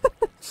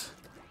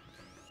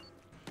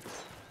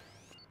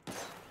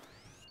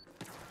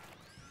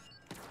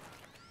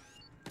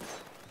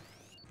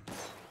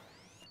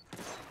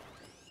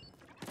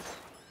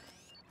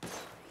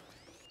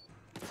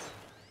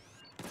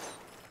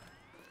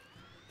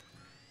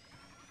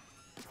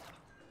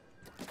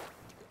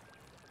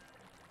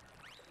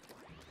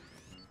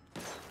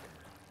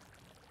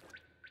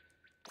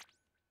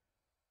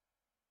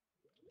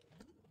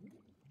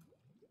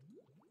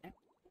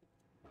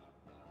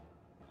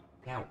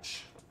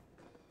 Ouch.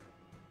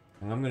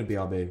 And I'm gonna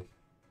BRB.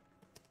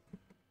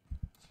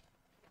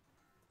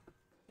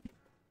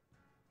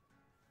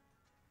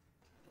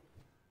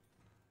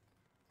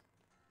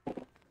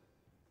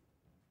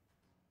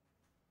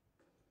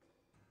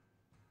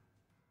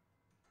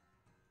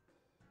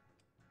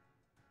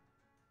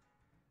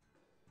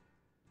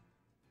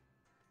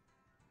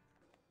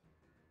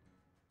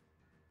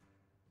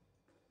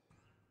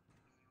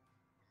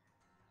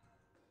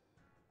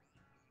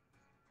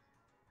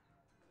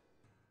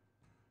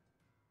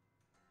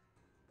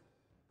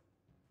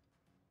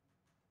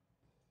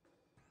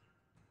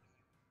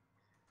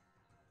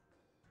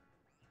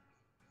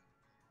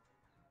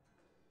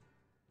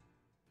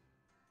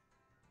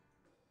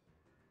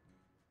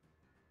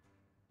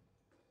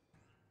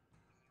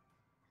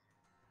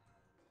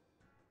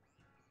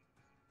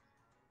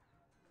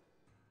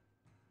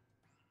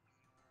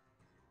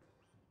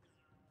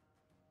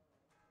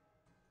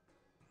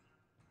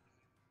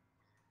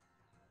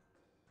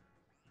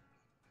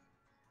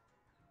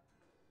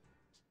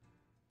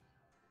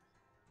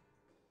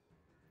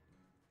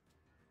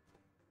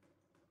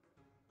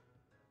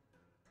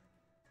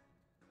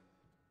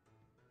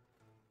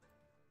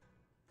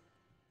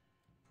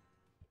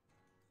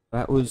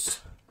 That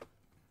was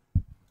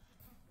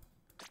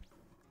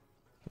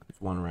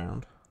one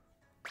round.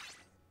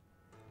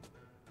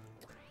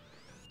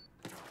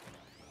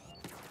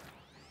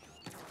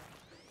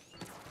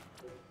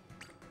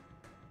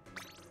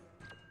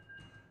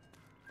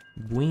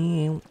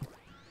 Wow.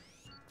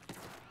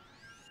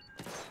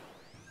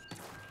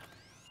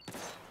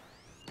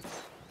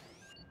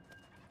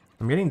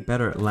 I'm getting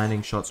better at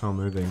landing shots while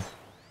moving.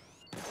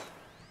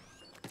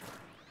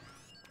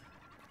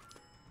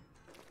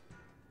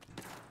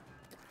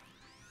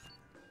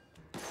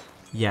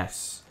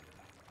 Yes.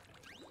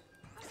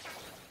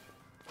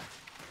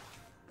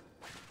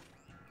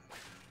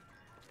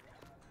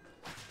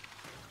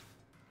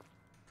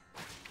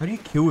 How do you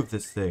kill with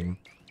this thing?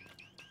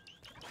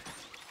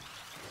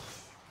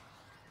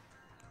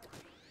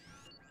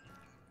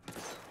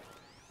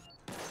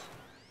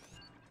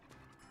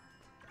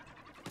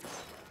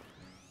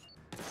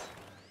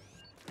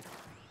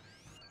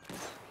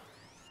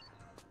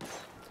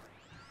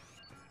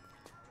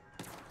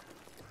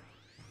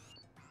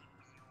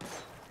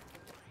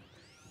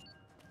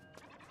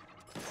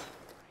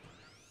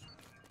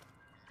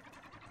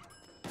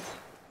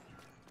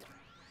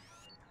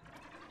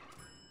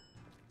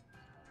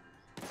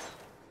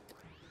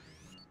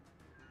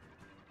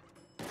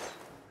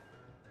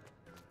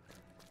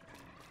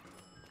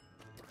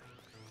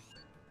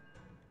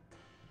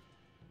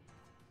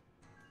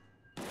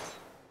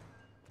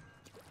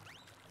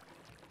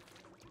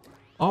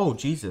 Oh,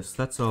 Jesus,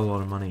 that's a lot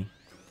of money.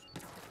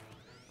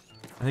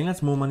 I think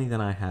that's more money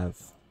than I have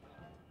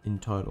in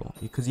total.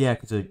 Because, yeah,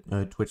 because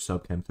a Twitch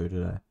sub came through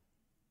today.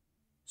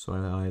 So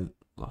I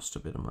lost a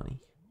bit of money.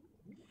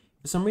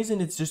 For some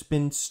reason, it's just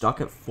been stuck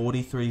at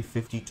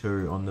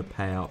 43.52 on the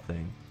payout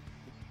thing.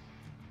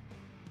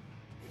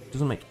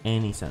 Doesn't make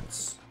any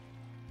sense.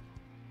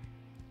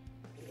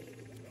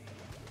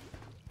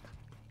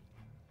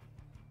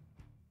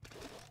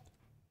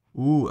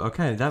 Ooh,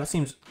 okay, that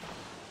seems...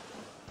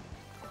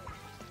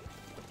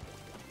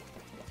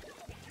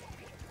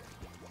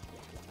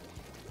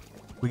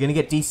 We're gonna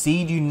get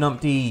DC'd, you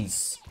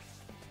numpties!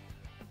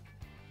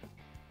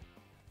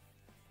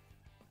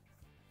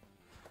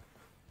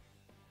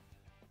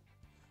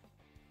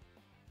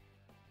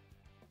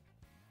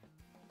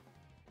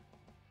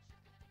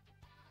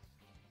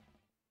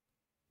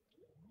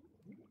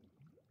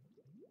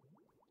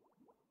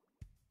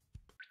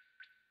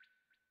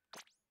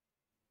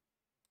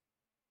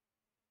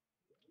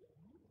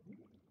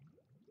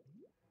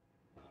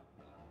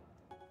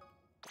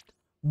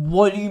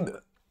 What do you...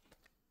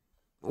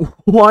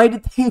 Why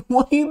did they...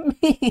 What do you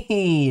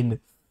mean?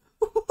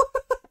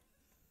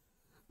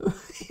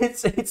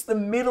 It's the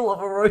middle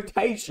of a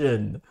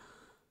rotation.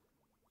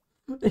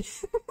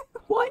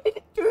 Why did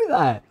it do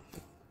that?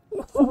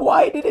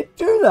 Why did it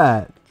do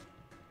that?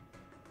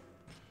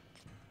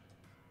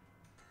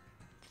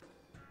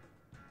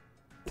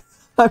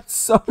 I'm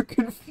so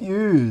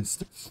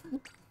confused.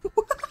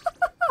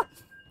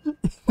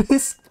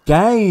 This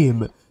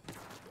game.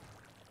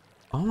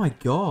 Oh my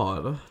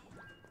god.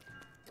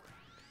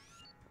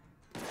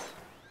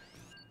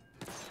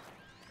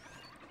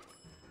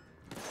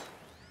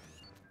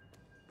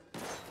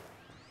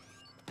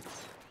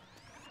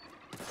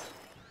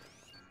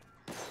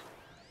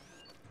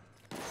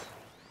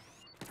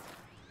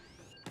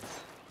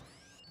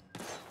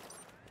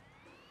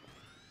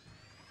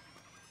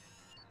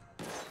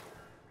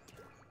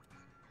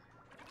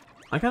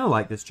 I kind of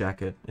like this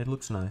jacket. It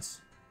looks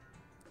nice.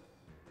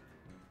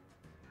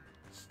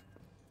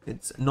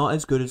 It's not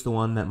as good as the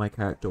one that my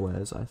character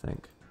wears, I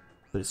think.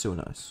 But it's still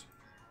nice.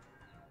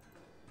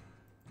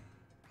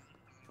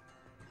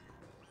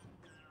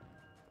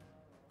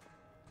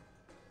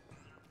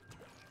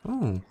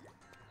 Oh.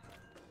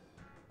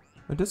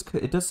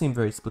 It does seem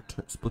very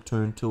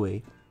Splatoon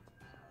 2-y.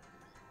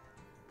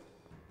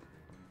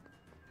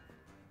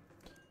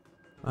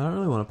 I don't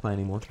really want to play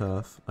any more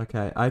turf.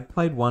 Okay, I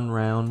played 1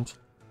 round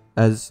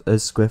as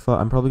Squiffer.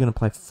 I'm probably going to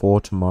play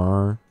 4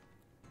 tomorrow.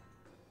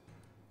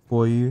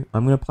 For you.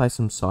 I'm going to play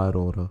some side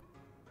order.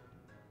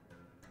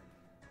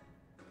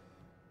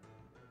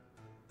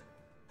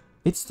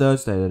 It's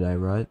Thursday today,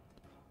 right?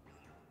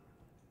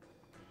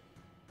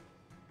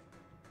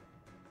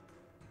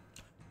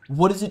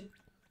 What is it?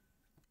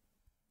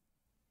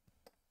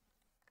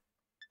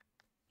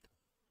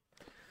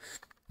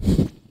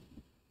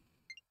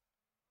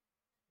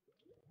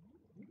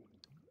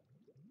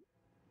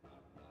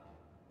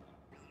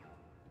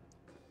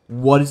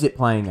 What is it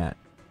playing at?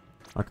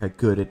 Okay,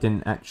 good. It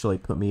didn't actually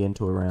put me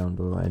into a round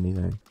or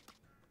anything.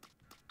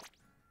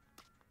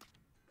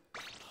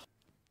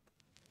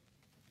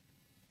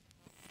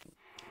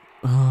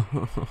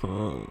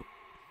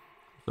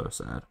 So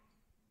sad.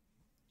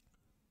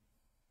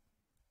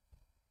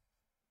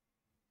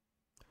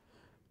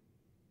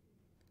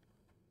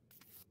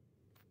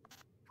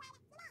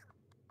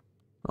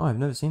 Oh, I've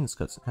never seen this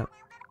cutscene.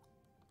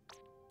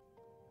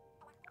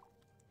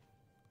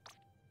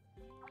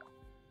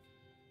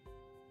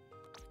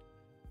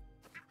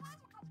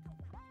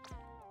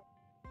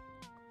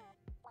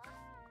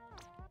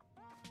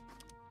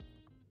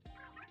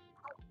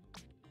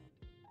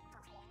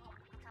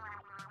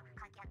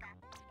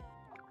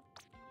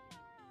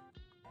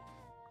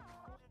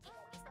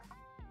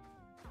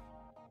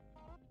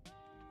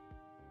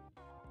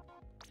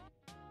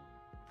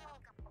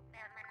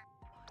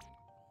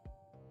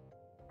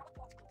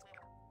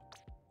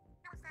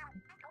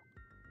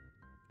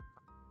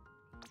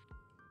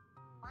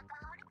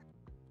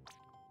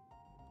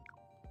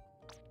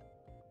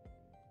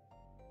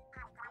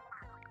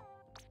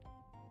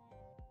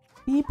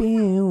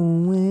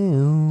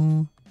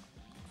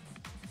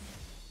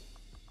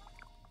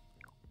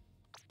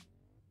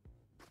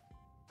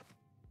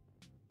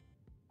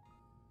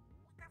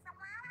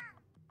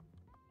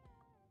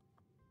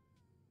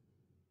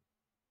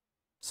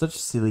 Such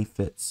silly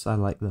fits. I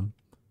like them.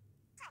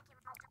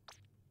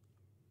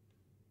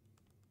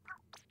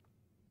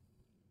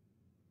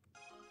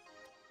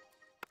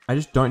 I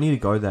just don't need to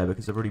go there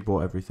because I've already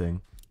bought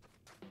everything.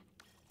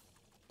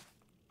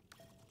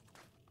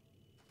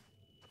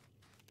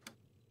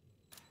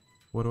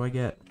 What do I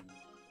get?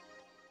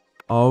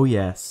 Oh,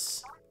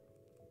 yes.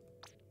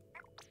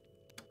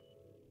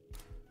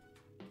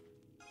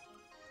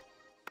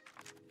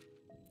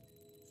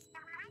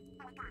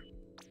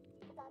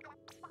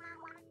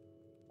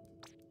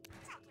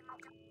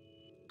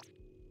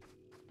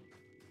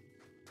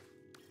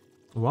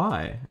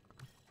 Why?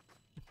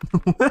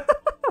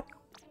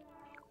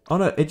 Oh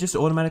no, it just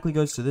automatically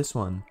goes to this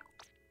one.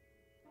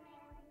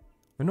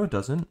 Oh, no, it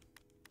doesn't.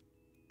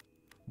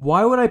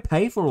 Why would I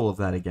pay for all of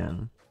that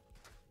again?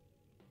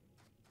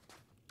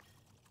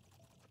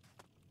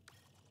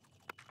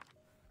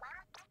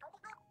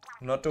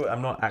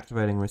 I'm not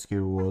activating risky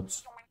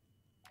rewards.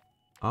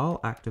 I'll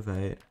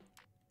activate.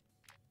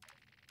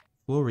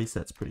 Floor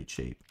reset's pretty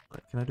cheap.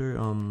 Like, can I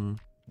do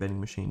vending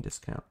machine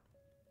discount?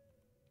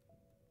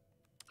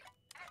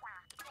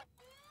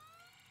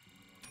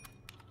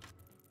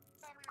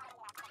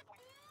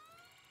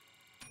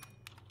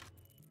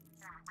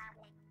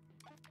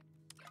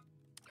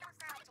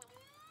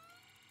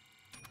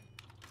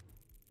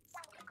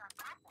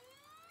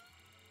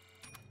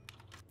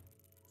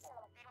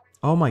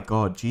 Oh my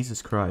god, Jesus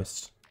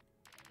Christ.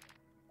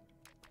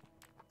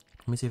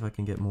 Let me see if I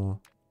can get more.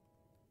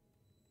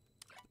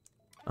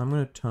 I'm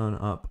gonna turn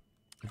up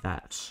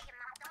that.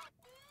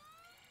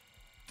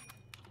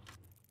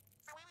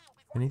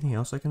 Anything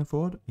else I can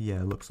afford?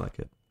 Yeah, looks like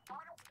it.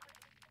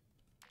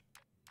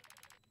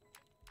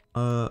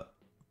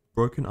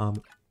 Broken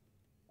arm.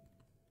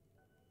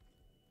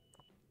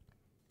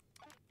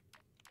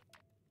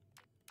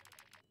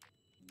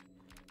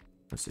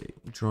 Let's see.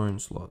 Drone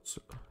slots.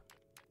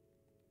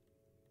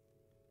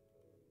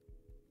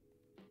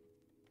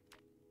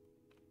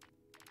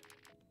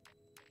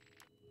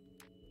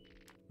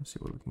 Let's see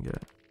what we can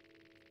get.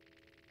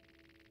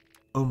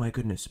 Oh my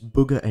goodness.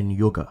 Booger and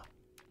Yoga.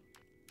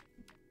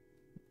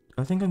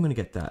 I think I'm gonna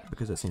get that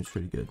because that seems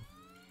pretty good.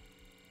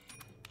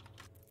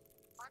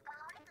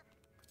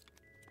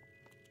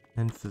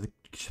 And for the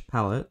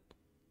palette,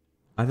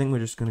 I think we're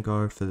just gonna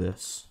go for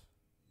this.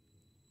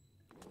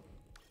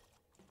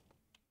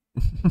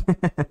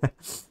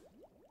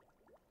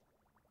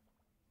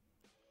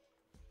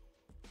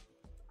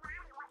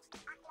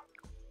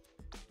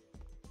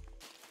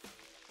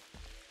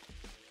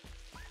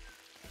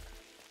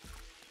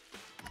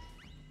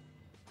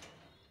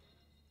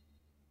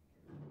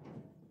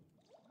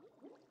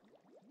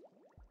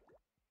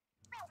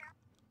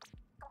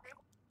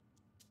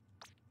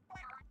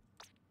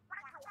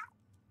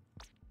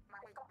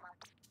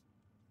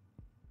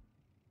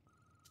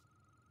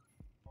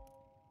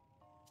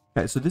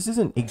 Okay, so this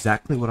isn't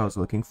exactly what I was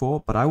looking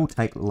for, but I will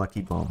take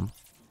Lucky Bomb.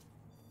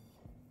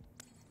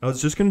 I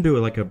was just gonna do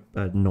like a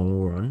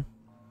normal run,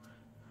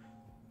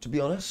 to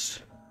be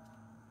honest.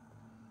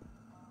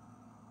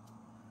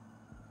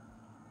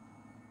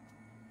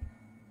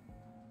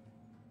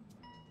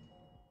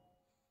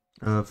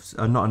 Not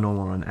a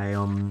normal run, a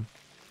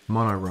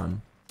mono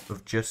run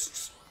of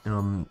just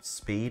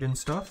speed and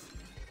stuff.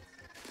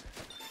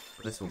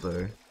 This will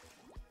do.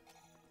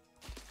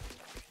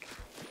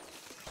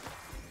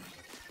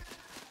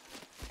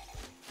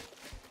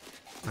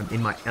 I'm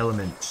in my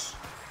element.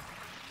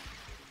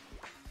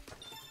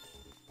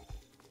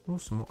 Oh,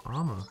 some more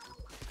armor.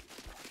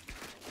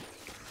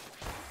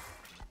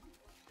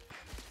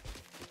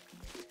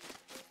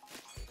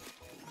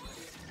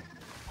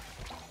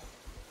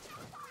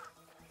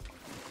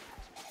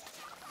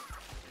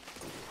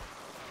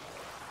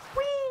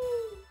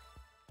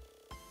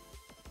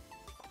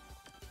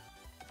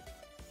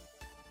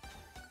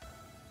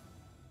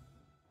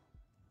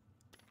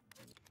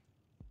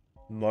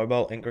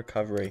 Mobile ink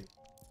recovery.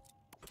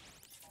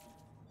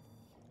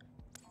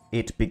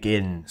 It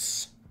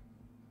begins.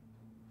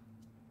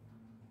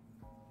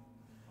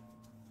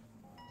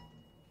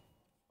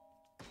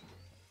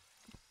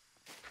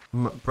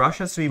 Brush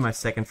has to be my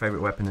second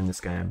favorite weapon in this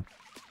game.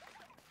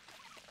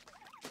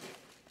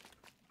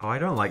 Oh, I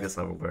don't like this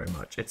level very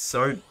much. It's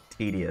so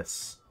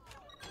tedious.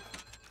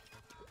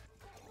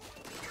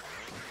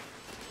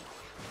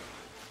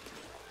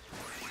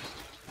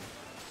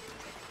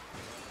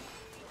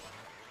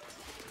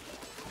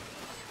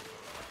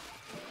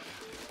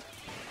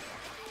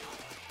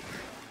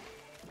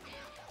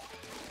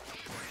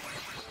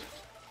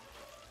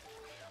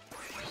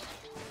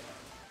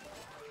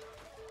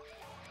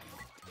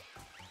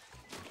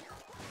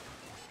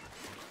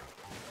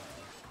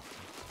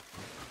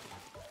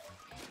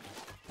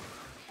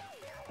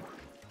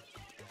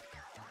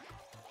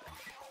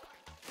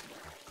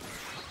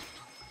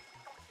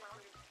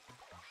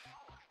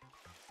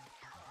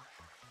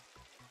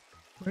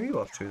 Where are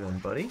you off to then,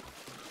 buddy?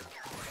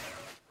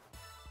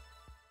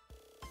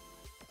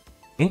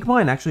 Ink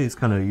mine actually is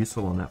kind of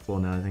useful on that floor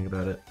now that I think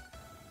about it.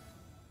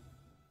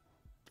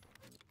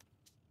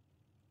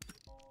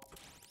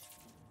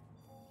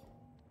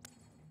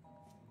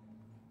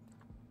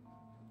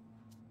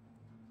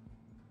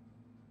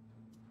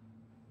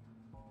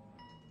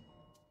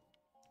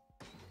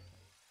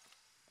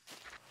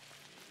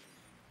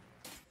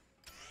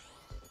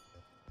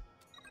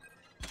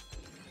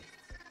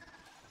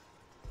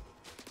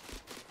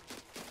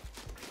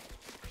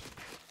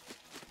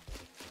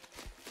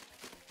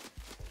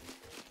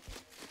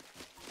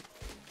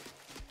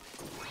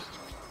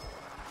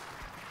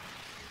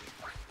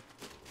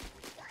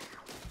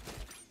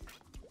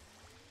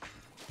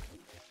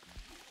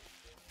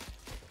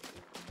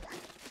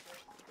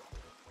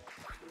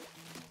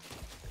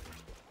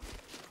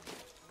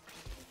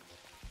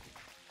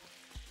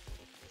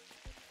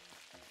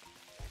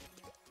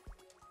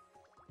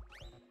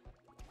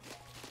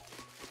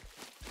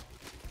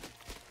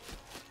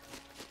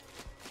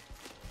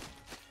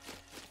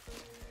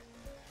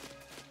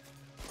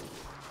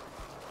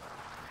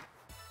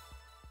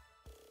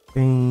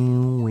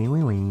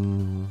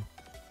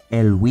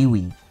 El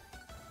Wiwi.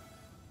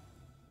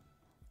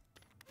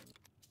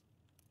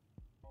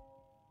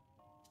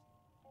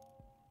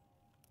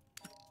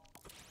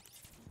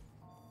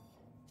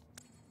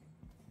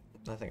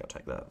 I think I'll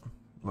take that.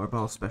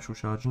 Mobile special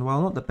charge, and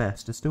while not the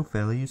best, it's still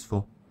fairly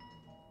useful.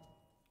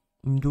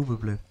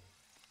 Indubitably.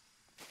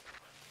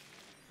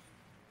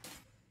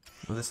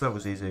 Well, this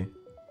level's easy.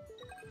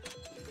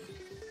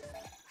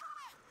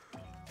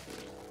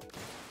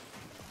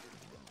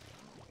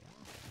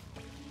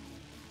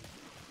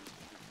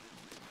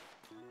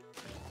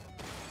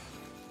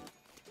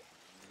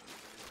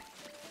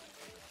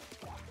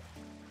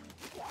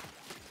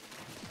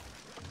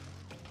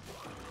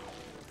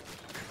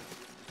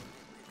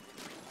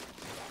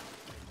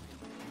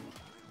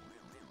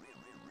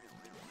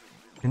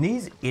 Can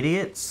these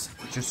idiots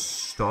just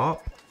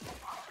stop?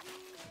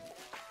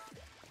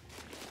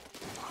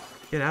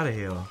 Get out of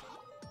here.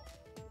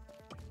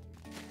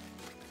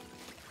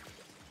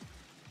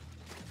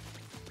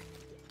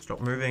 Stop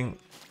moving.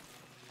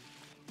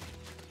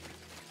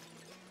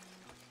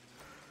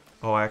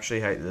 Oh, I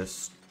actually hate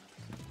this.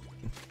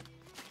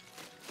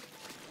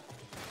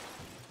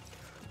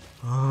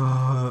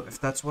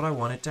 If that's what I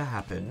wanted to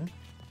happen,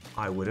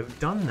 I would have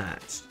done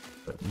that.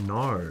 But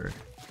no.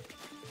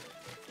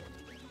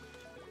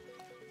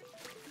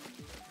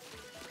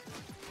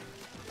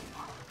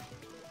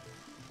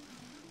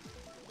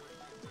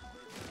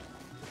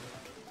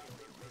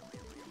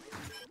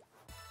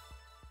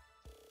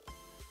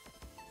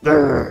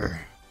 Urgh.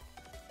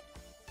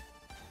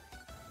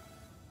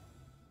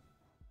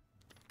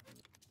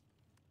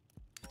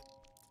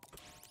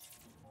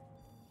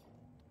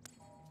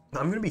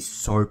 I'm gonna be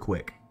so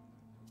quick.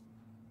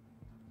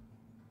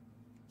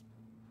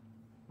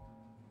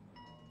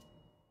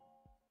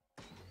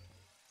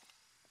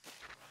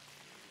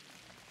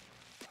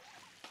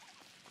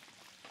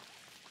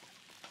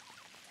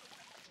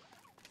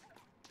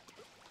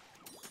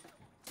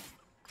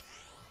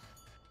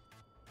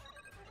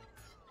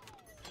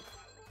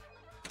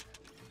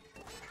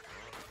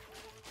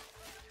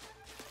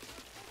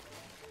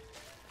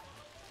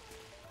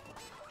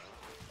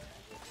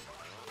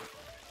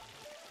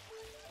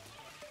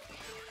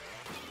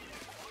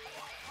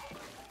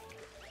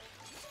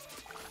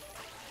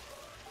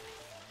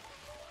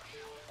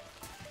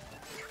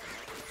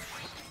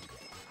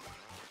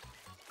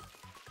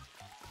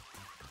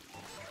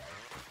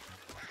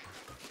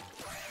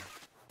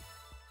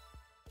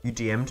 You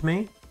DM'd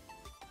me?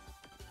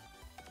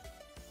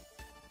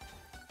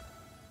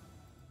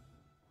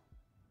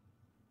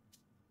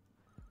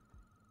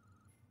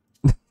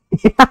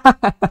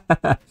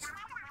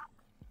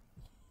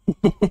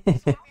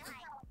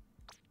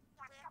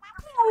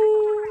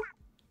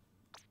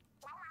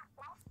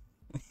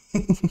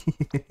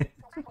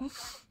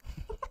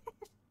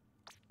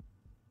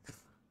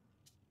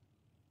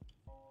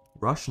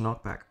 Rush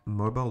knockback,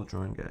 mobile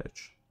drone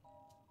gauge.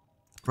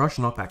 Rush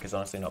knockback is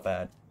honestly not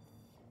bad.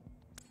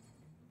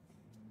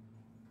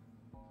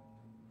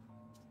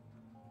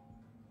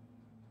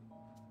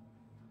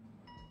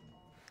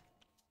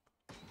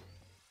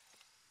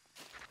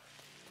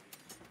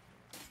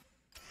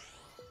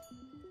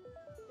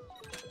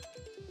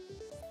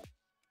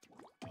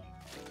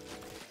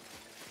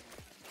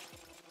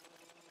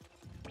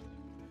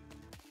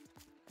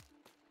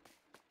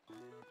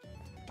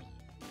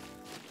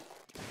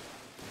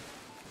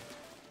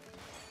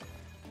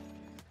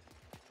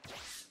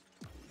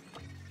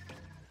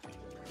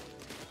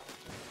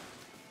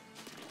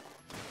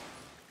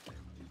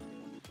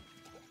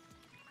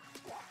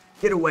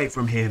 Get away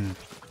from him.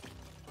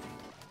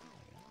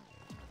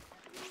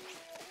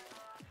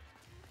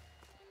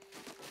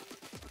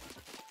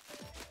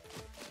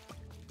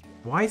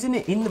 Why isn't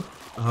it in the...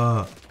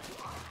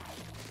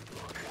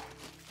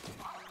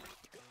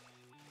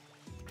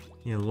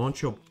 Yeah,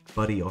 launch your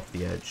buddy off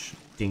the edge,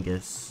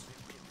 dingus.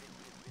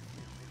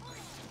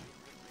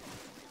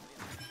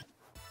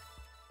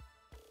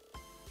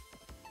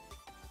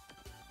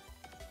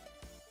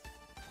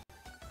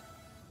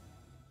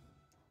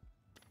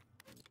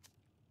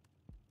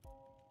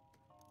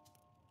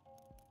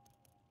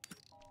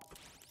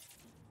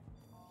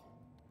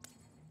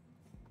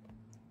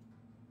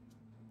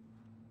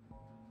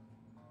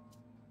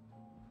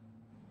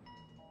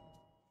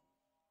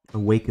 A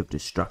wake of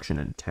destruction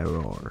and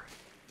terror.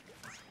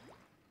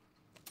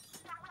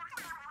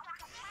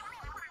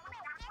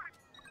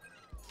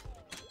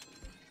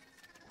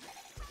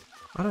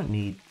 I don't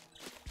need...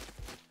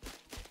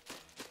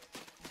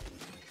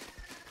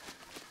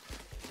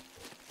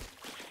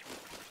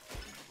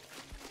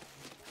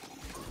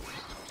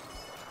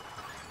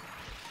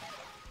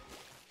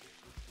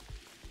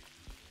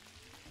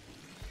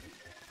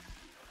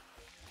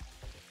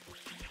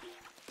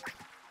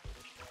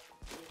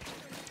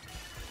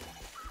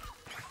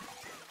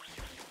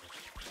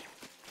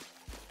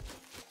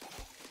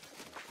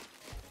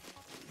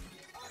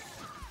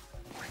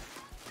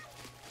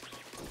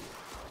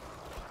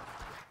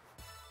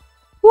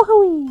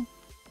 Woohoo!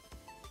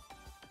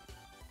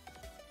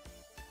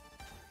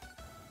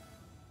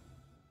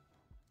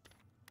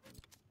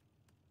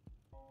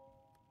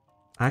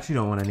 I actually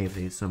don't want any of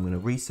these, so I'm going to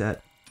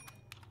reset.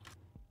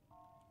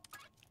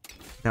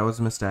 That was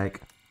a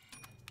mistake.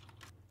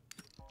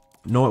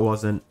 No, it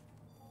wasn't.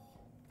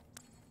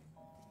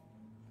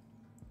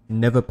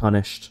 Never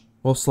punished.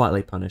 Or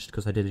slightly punished,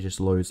 because I did just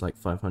lose like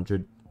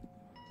 500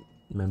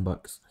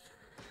 membucks.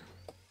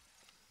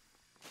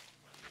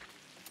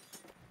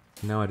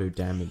 Now I do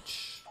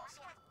damage.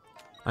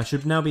 I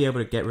should now be able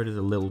to get rid of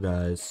the little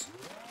guys.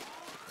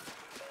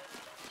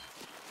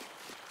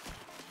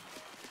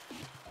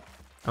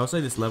 I will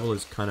say this level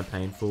is kind of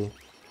painful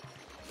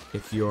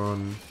if you're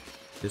on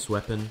this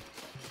weapon.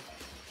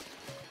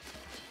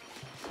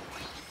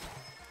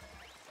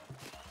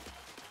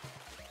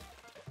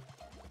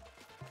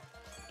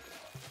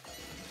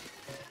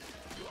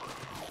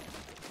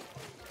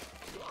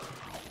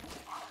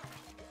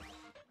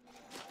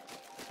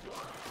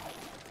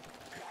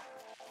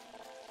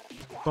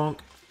 Bonk,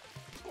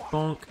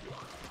 bonk,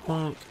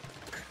 bonk,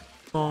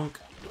 bonk,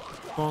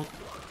 bonk.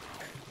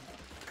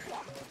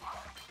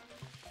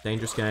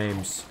 Dangerous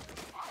games.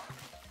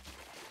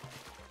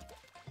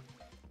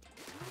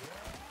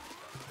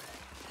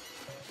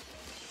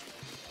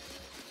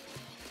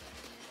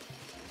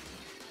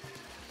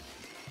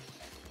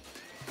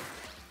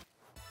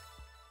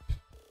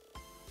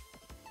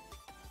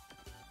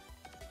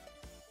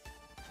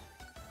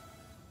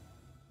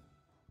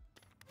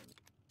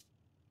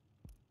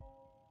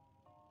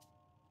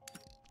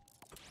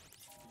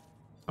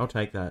 I'll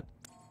take that.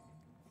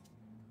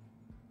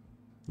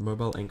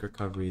 Mobile ink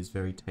recovery is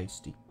very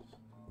tasty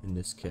in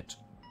this kit.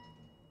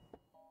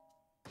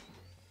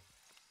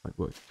 Like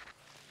what?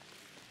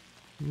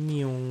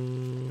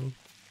 Meow.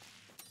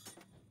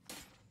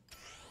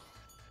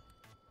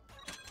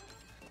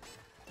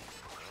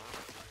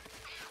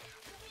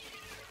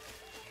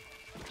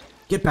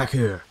 Get back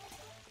here!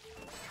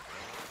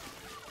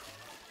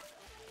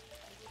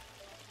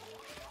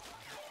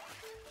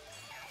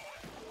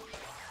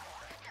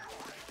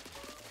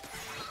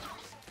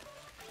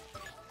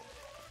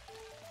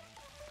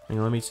 Hang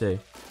on, let me see.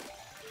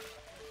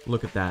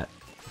 Look at that.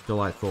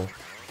 Delightful.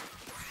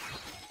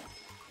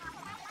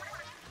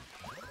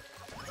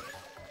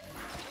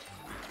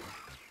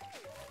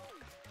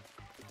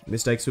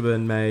 Mistakes have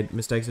been made.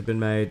 Mistakes have been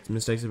made.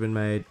 Mistakes have been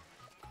made.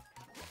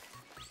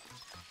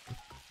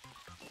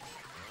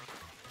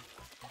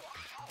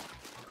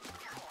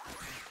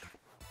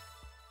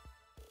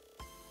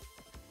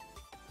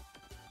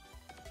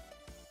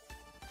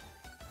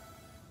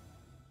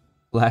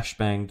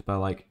 Flashbanged by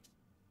like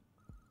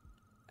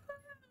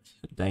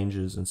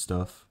dangers and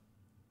stuff.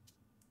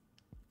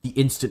 The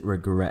instant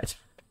regret.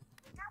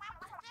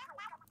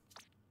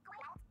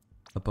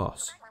 A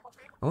boss.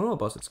 I wonder what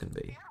boss it's gonna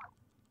be.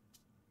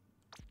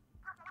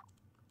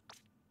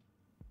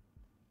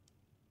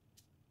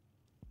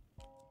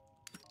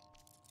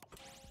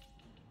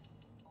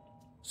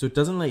 So it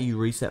doesn't let you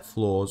reset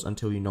floors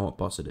until you know what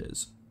boss it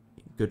is.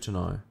 Good to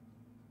know.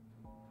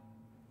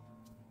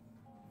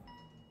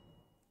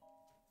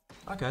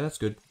 Okay, that's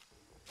good.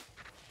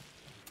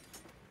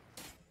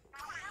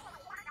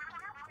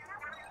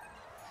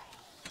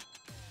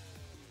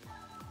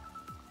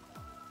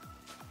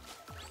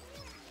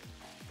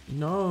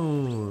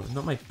 No,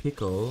 not my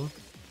pickle.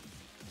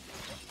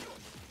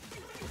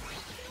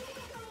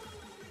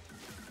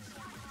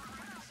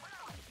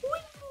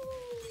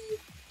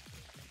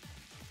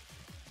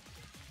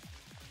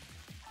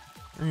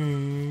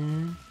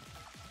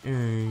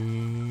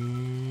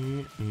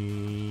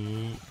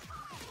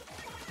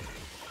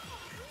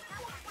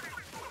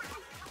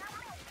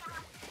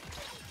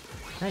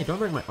 Hey, don't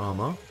break my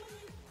armor.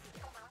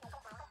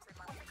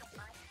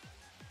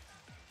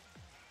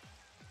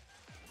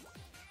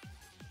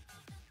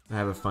 I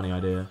have a funny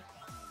idea.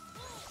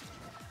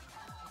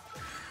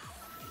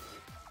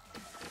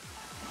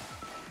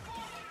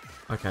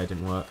 Okay, it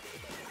didn't work.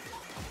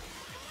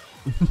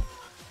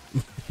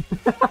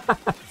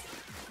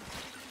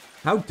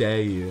 How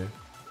dare you?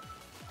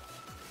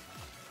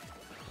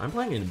 I'm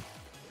playing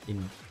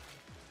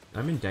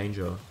I'm in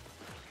danger.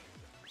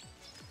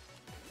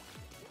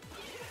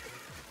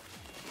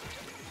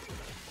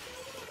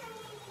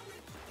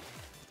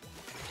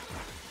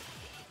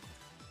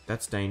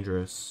 That's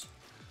dangerous.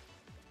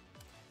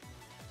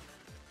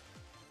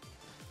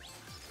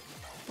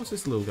 What's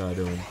this little guy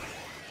doing?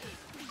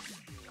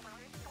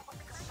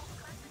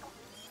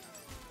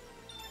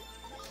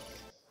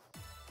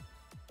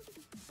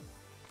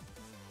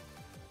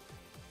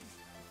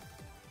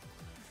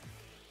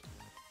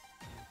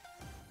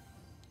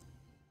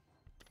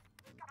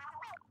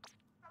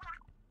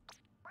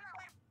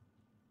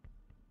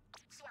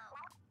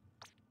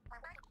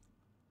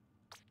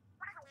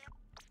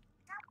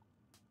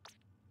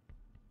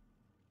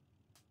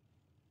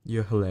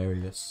 You're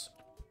hilarious.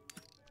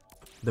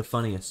 The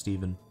funniest,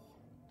 Steven.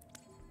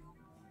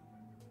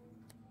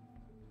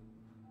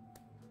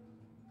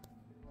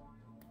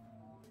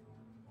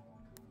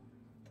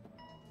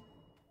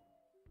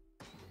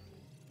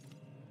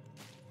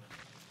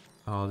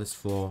 Oh, this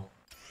floor.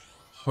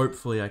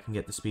 Hopefully I can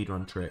get the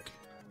speedrun trick.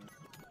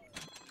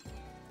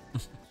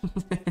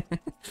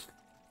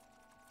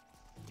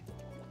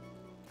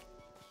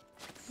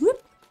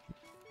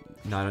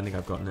 No, I don't think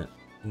I've gotten it.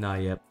 Nah,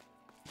 yep.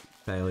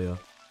 Failure.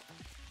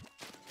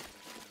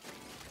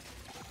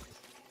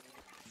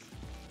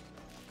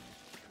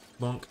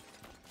 Bonk.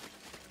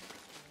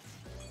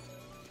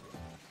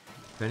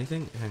 If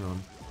anything, hang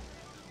on.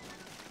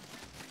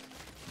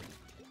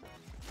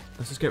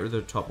 Let's just get rid of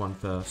the top one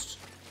first.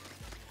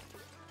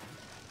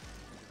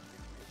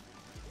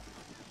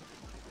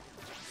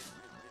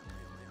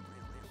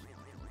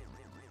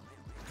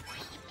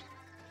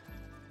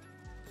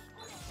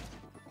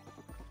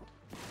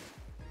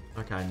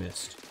 Okay, I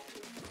missed.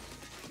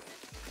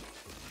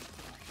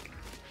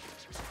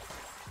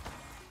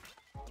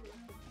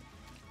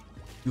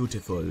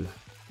 Beautiful.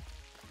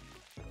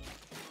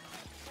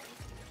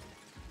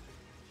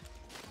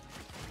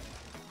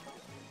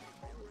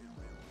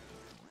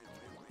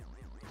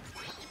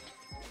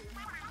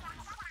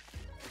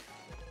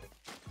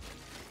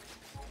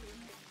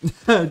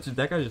 Did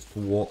that guy just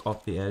walk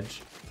off the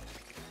edge?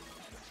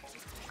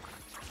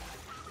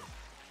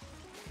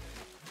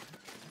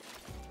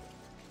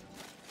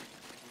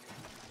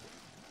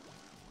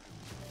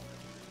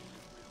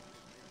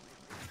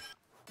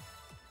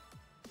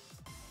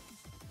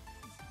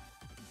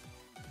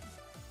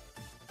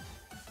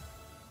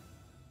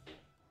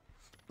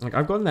 Like,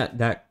 I've gotten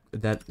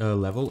that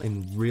level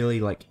in really,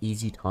 like,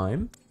 easy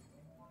time.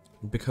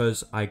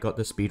 Because I got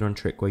the speedrun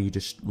trick where you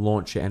just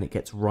launch it and it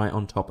gets right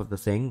on top of the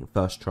thing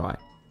first try.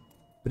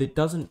 But it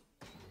doesn't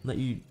let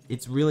you...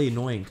 It's really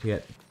annoying to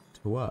get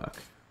to work.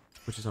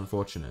 Which is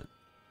unfortunate.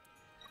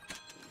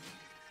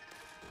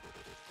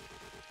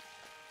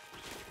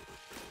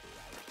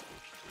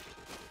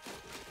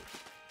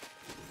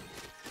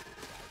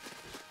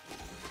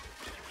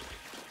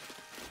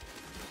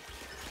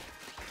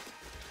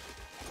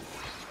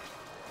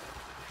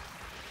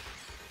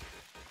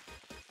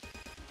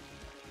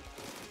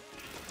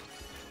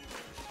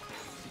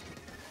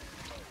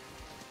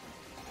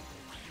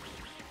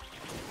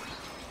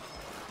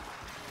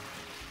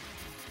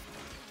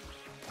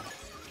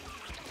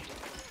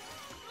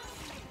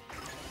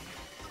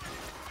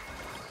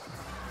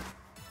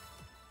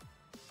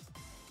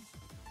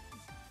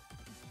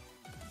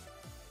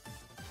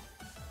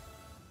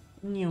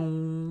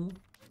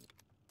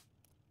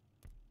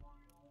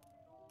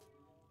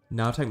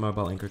 Now I'll take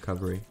mobile ink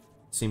recovery.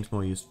 Seems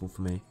more useful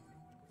for me.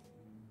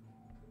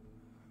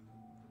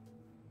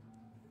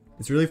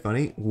 It's really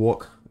funny.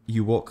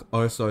 You walk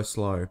oh so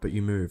slow, but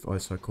you move oh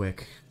so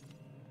quick.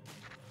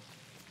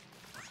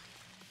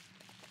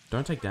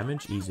 Don't take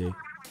damage? Easy.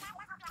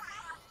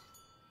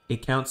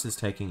 It counts as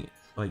taking...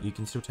 Like, you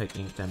can still take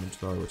ink damage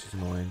though, which is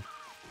annoying.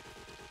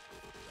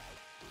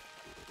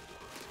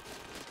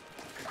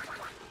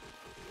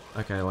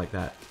 Okay, like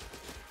that.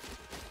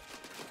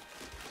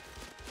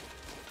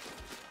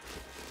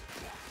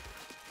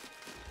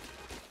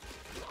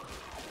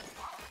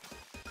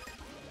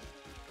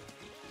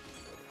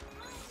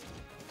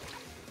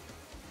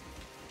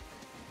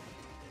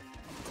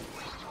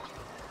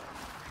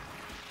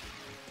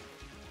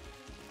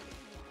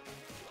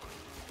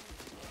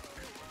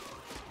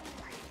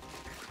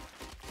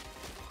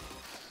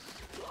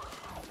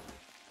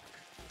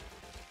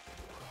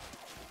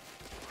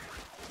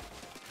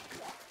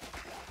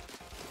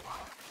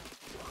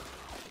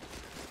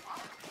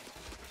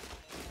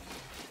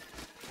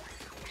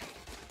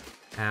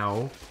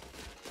 Ow.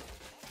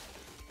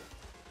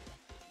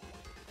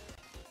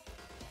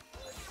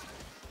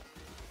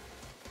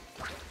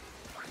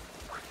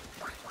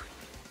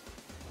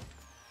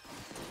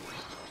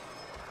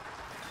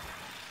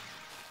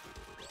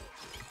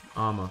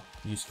 Armor.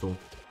 Useful.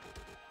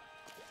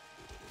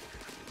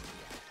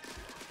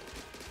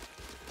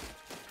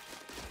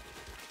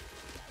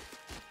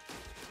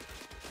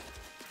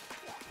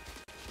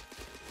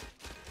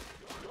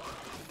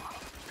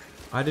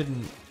 I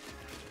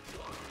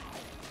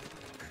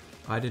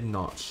did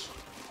not.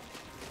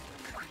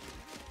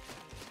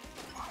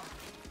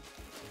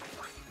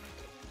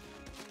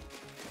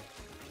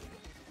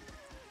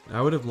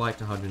 I would have liked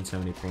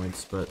 170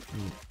 points, but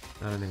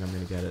I don't think I'm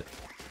gonna get it.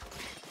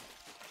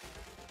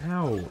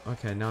 Ow!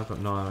 Okay, now I've got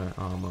no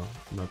armor,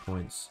 no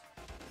points.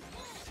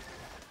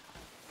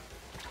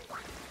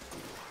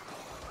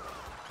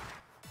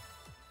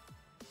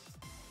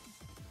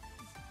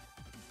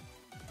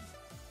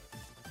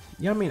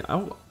 Yeah, I mean,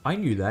 I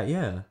knew that,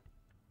 yeah.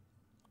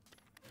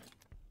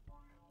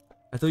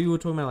 I thought you were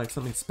talking about, like,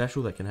 something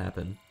special that can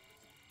happen.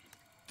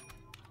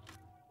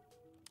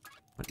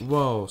 Like,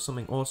 whoa,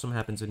 something awesome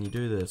happens when you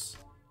do this.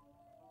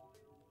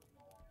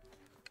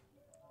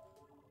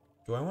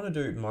 Do I want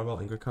to do mobile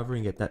ink recovery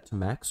and get that to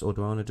max, or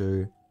do I want to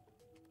do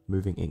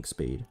moving ink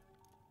speed?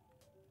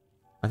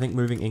 I think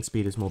moving ink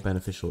speed is more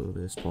beneficial at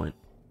this point.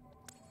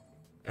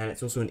 And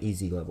it's also an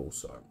easy level,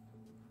 so...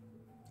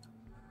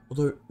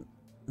 Although,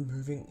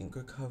 moving ink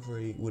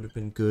recovery would have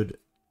been good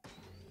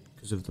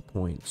because of the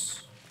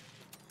points.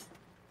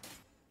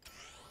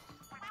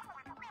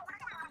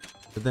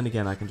 But then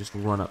again, I can just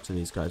run up to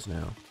these guys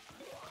now.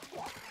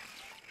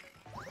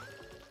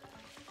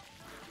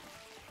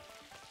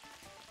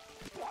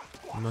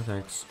 No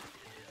thanks.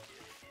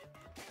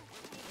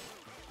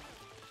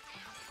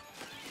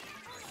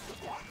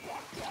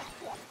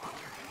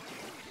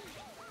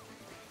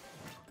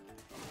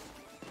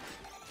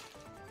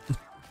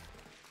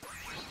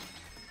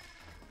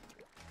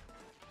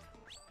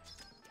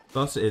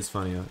 Thus it is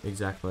funnier,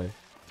 exactly.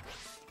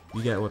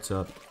 You get what's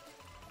up.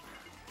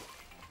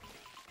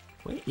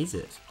 Where is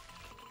it?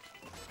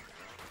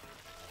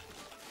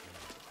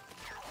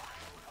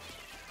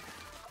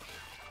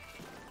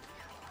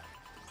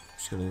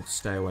 Just gonna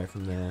stay away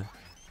from there.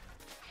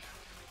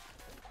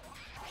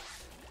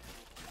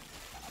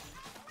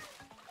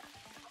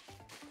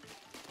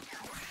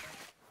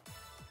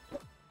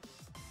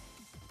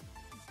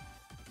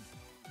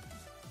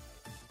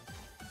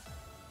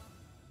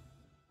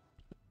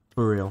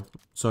 For real.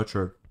 So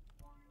true.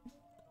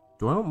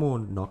 Do I want more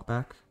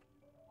knockback?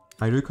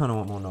 I do kind of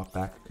want more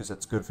knockback, because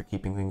that's good for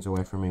keeping things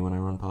away from me when I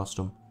run past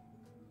them.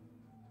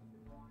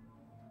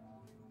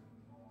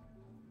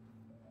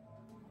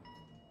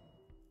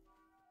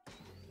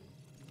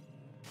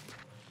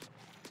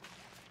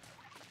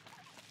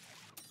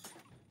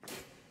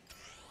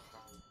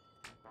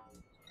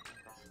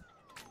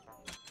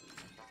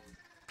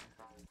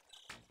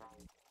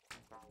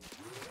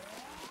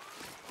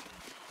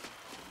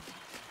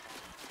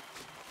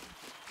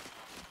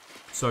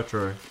 So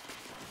true.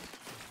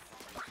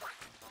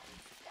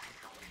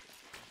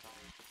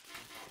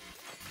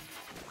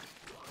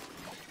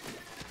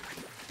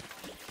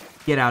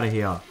 Get out of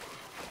here.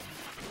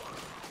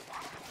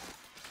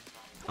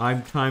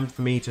 Time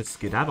for me to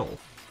skedaddle.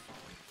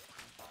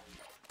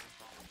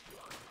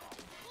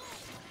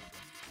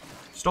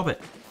 Stop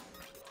it.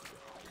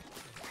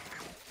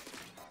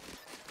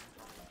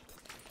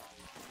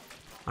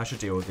 I should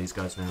deal with these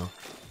guys now.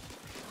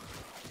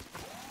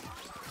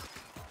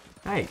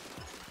 Hey.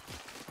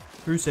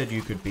 Who said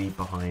you could be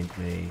behind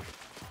me?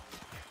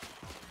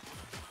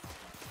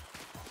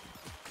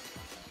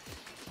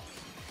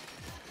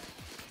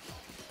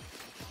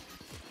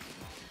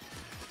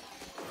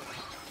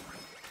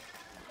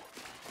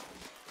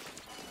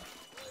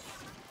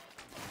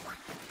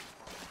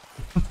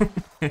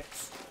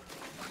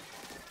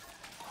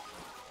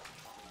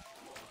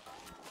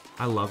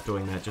 I love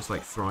doing that, just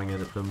like throwing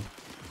it at them.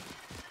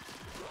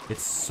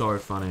 It's so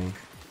funny.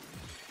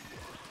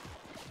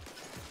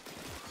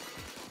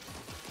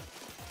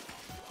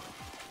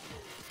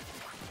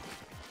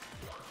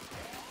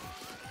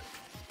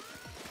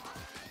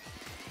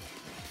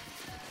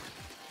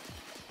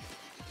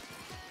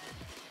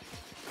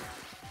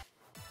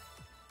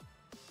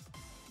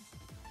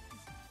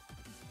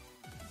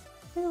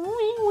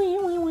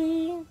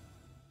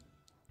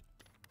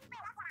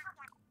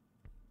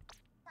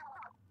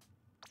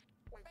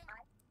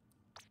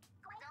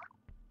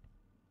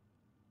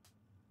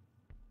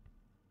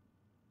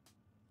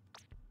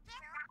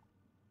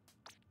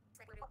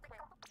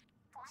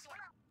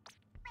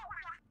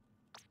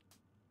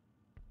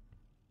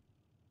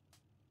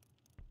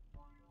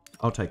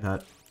 I'll take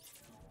that.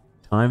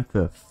 Time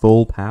for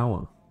full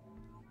power.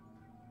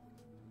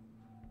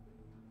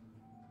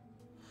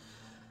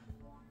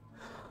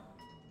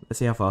 Let's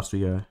see how fast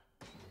we go.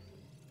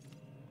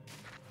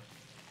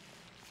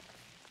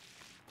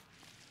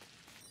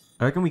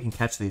 I reckon we can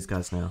catch these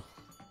guys now.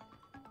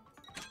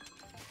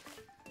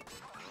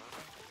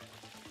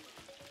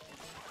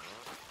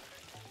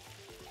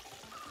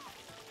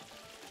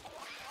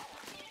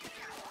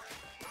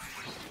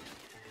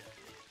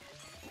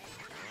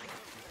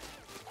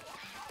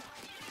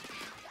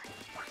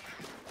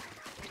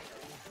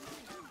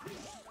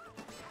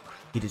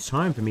 It is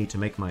time for me to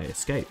make my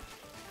escape.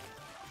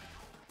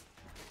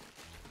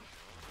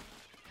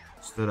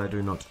 So that I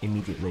do not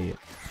immediately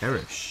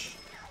perish.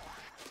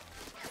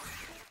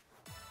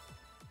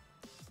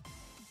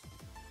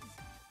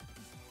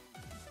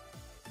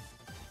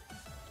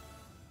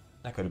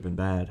 That could have been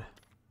bad.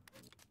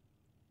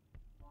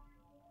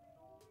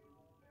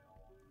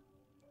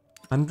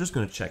 I'm just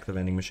going to check the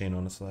vending machine,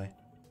 honestly.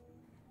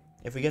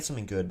 If we get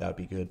something good, that would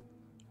be good.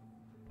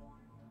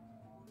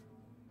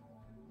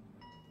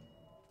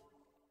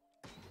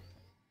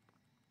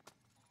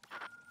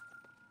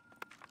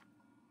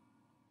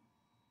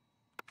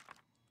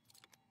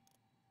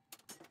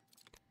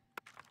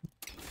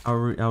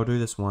 I'll do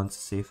this once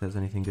to see if there's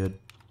anything good.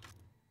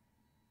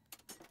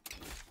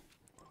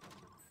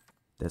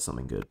 There's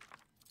something good.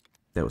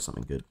 There was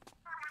something good.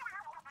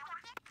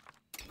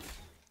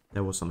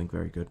 There was something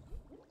very good.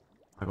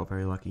 I got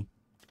very lucky.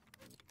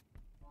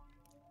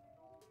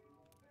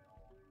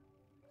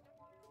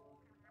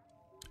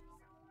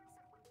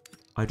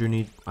 I do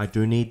need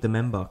the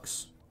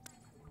membucks.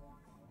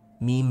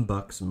 Meme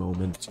bucks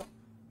moment.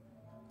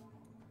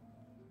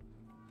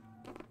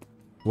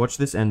 Watch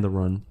this end the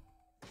run.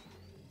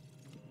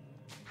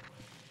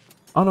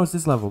 Oh no, it's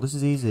this level. This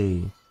is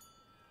easy.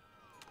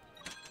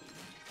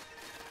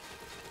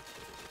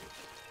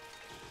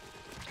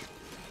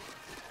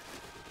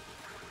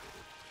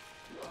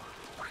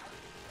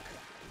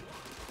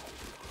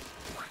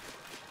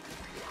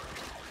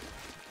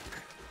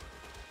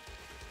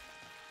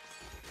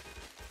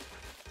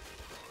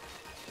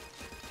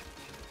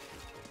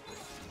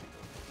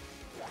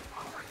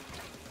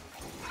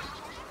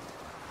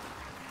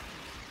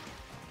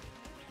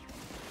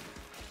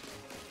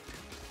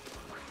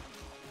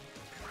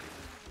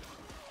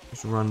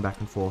 Just run back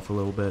and forth a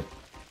little bit.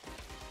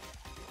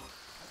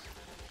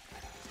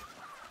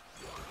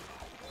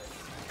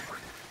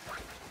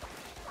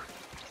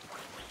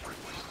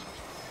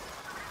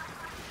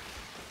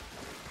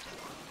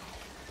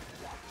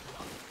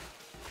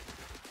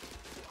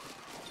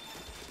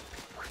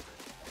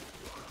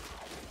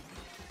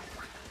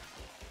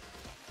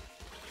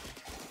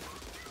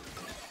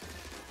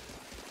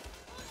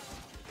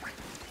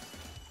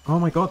 Oh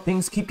my god,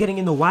 things keep getting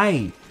in the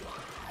way!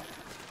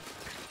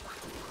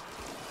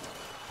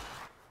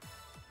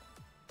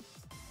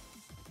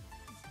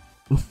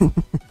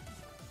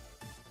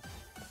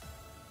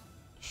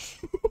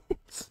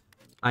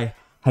 I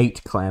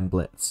hate Clam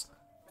Blitz.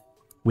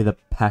 With a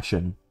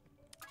passion.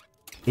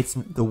 It's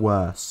the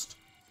worst.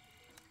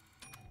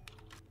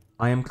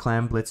 I am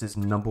Clam Blitz's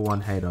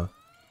 #1 hater.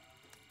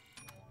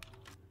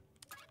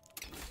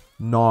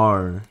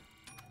 No.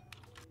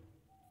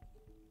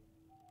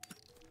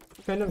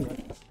 Okay, never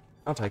mind.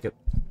 I'll take it.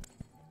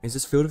 Is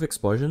this Field of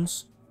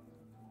Explosions?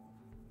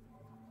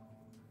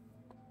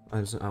 I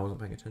wasn't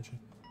paying attention.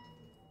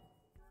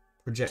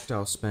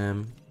 Projectile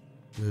spam.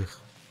 Ugh.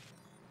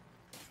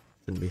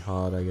 Shouldn't be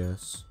hard, I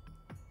guess.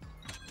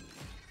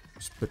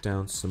 Just put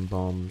down some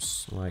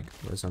bombs, like,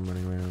 as I'm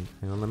running around.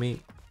 Hang on, let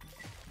me...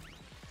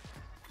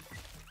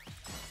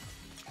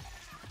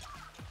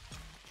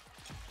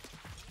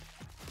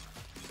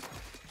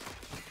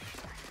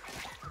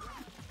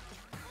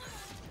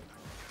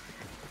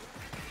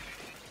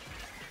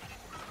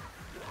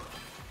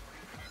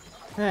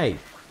 Hey!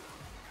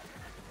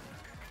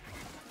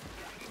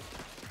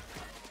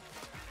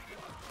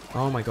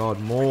 Oh my god,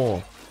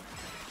 more!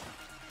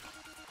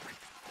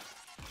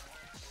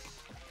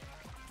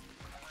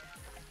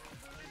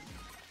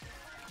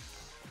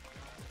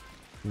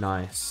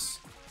 Nice.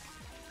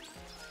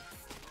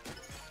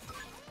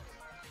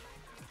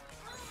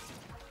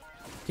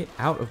 Get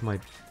out of my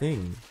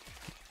thing.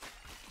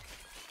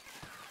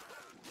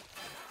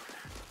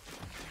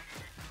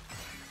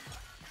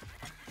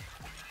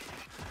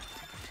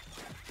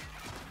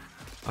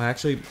 I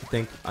actually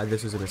think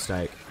this is a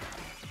mistake.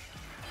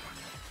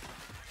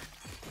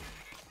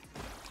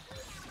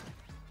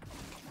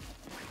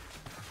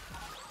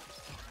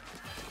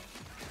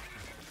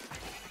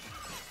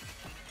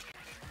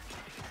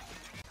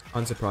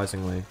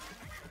 Unsurprisingly.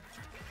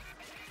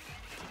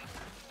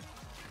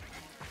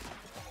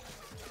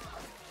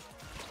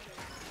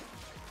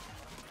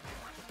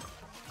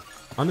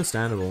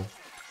 Understandable.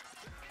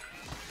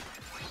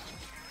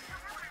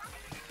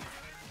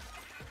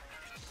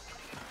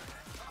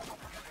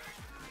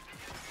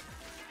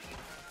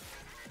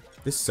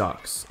 This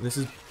sucks. This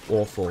is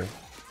awful.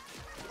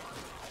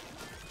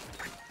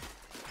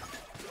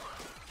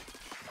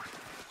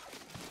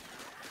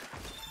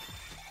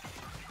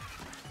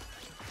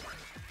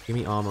 Give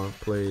me armor,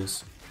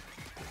 please.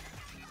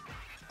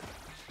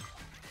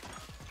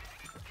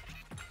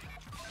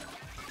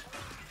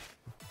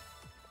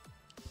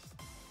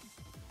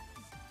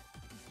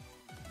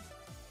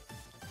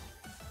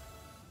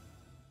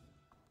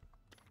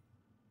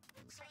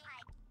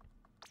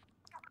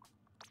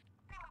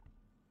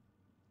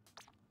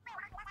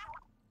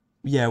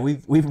 Yeah,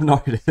 we've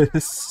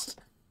noticed.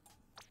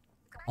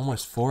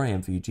 Almost 4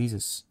 AM for you,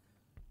 Jesus.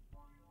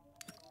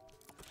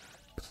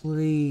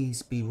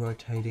 Please be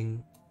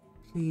rotating.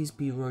 Please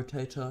be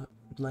rotator.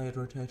 Layered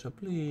rotator.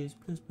 Please,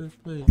 please, please,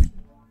 please.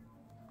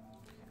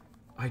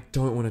 I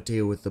don't want to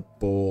deal with the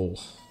ball.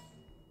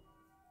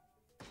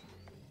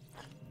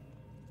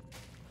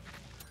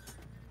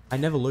 I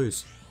never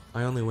lose.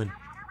 I only win.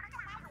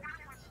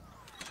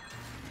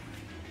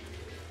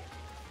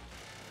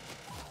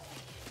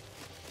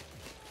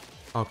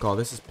 Oh god,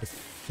 this is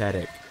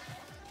pathetic.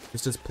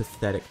 This does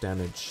pathetic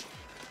damage.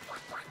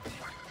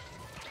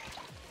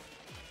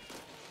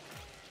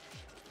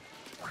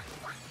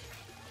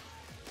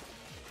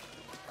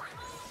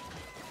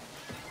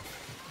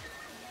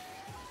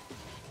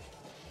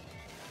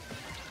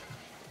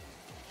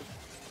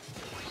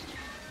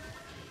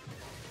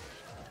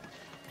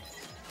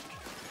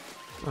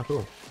 Oh,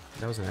 cool.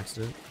 That was an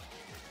accident.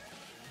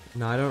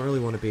 No, I don't really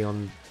want to be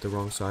on the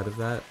wrong side of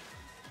that.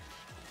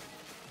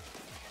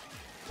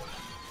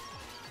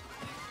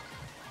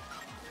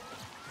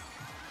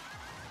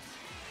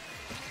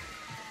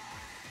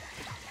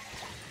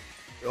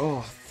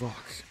 Oh,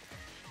 fuck.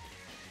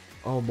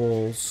 Oh,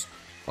 balls.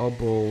 Oh,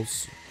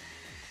 balls.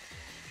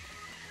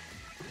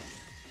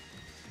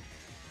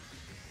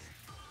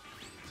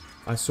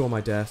 I saw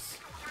my death.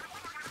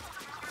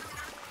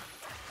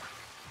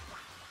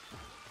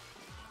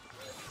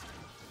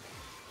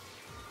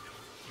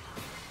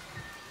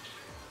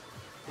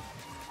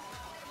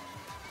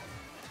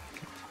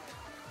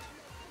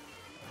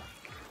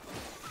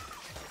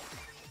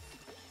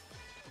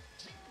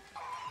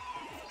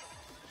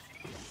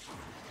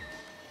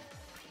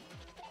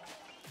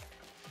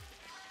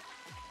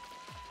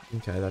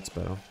 Okay, that's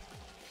better.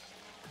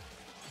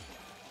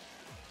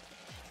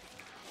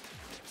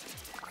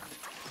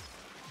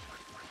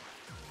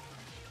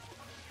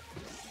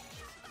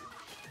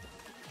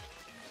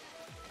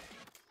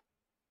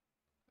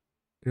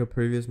 Your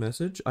previous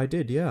message? I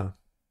did, yeah.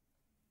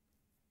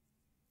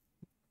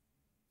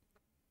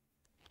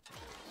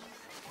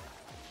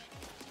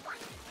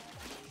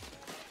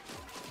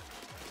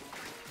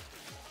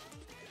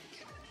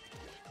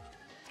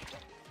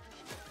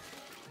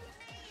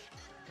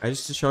 I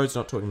just chose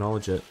not to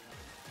acknowledge it.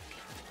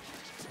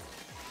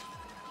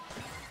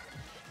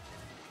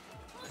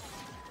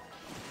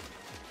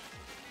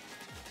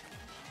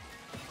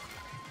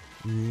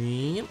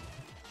 Yep.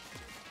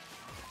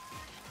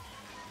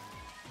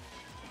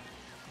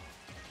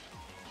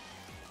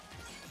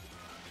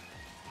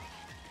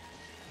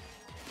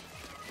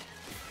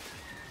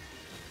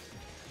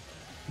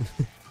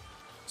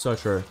 So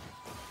true.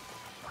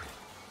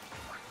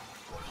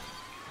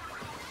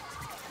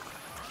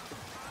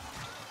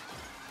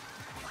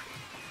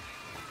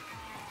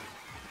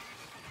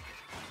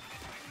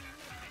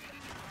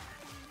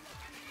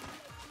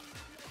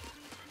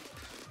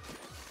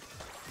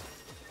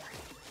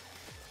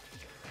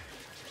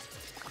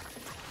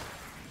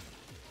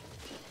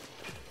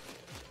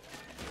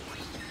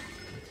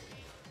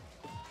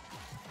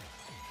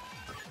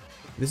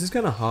 This is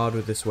kind of hard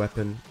with this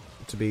weapon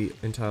to be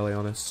entirely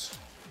honest.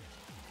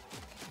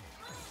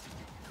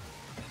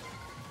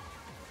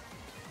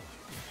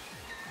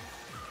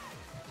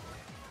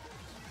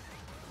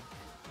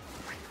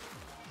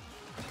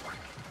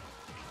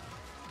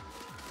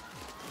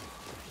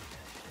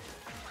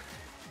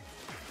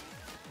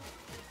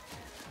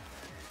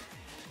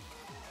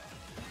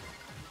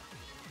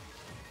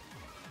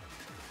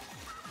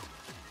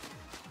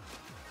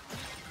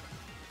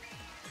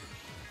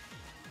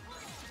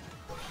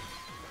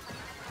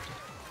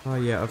 Oh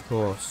yeah, of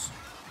course.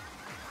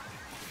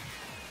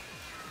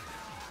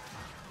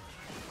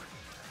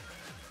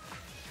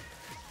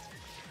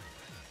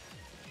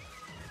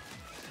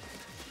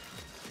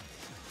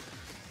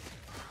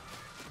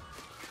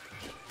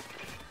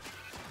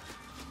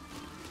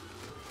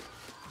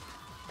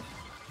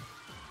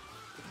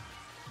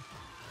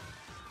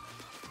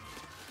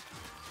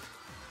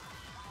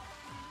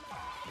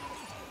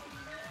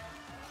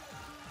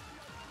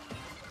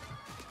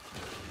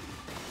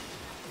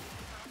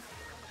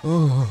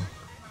 Oh.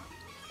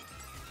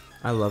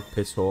 I love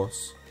Piss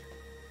Horse.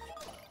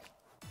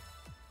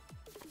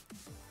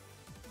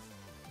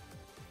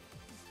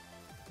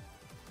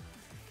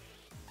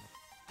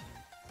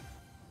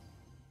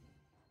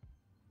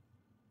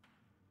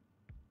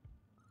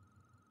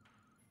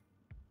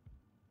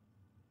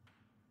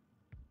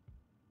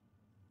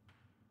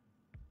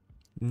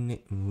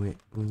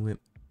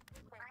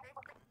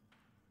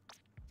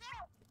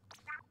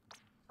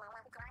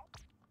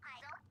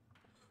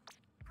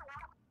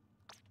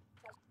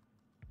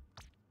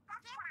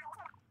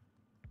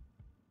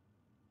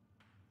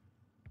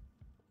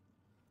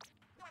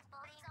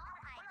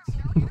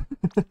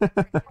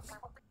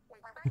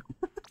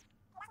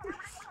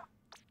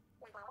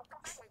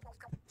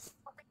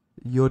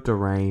 You're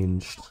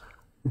deranged.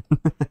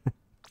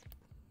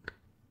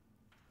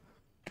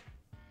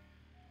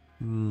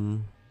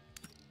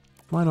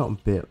 Why not a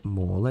bit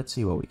more? Let's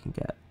see what we can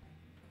get.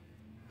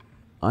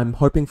 I'm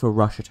hoping for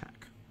Rush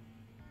Attack.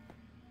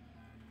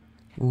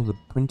 Oh, the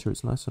printer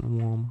is nice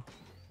and warm.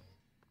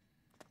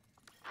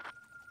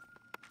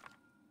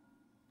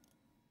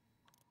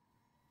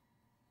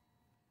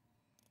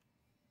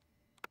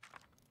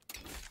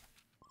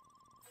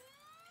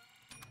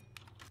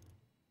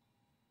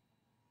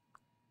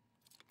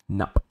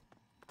 Nope.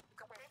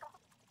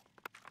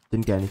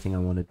 Didn't get anything I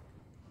wanted.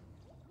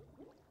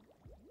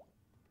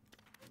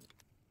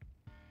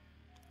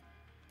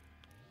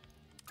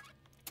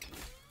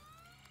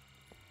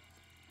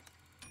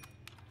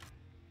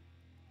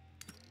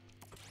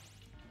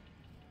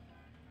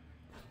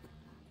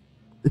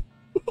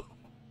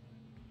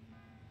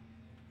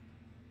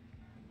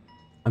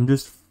 I'm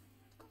just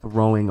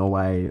throwing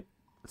away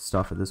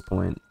stuff at this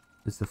point,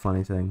 is the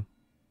funny thing.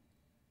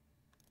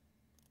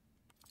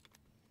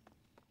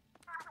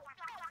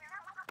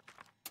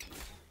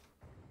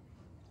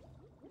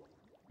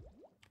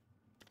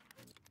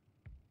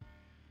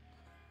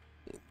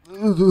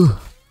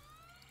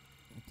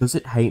 Does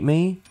it hate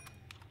me?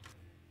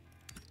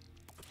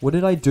 What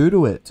did I do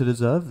to it to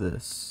deserve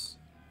this?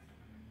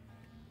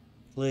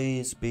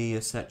 Please be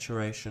a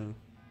saturation.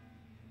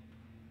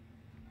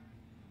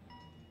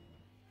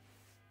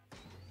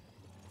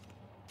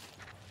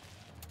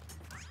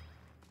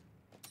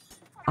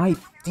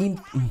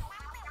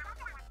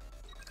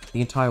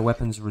 The entire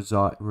weapons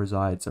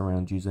resides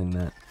around using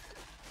that.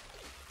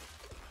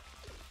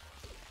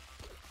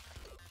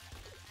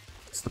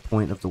 It's the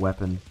point of the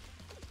weapon.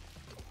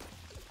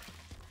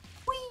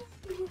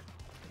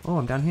 Oh,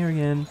 I'm down here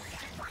again.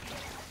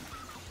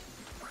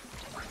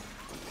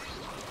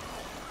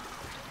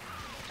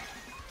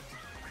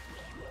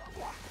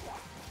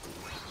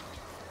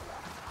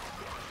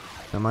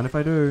 Don't mind if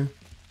I do.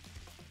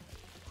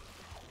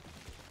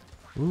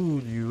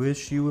 Ooh, you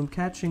wish you were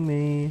catching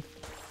me.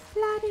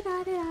 La di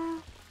da di da.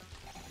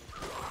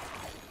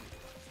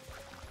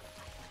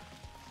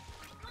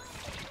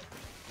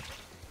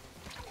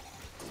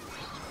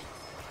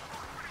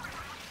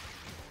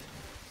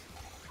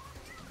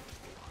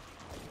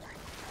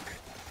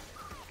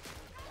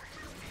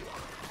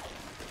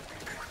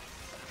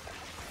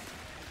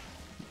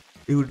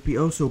 It would be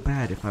oh so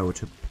bad if I were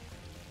to...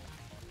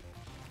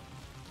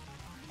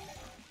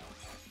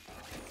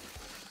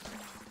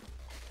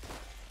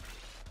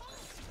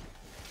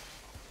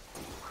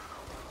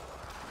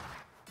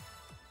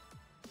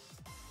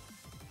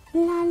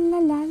 La la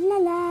la la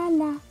la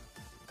la.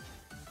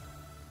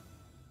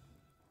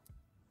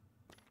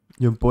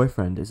 Your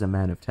boyfriend is a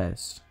man of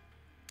taste.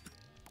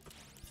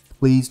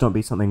 Please don't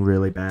be something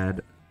really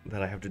bad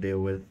that I have to deal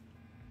with.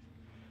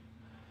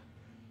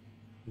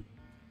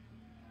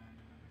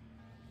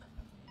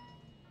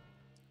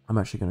 I'm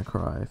actually gonna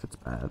cry if it's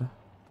bad.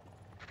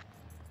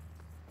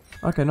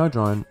 Okay, no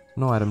drone.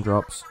 No item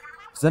drops.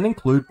 Does that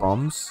include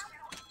bombs?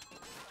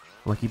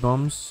 Lucky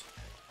bombs?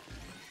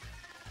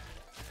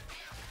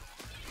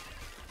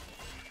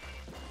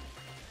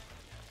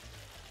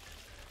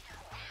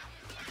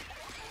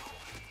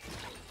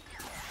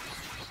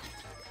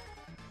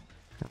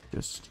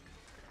 Just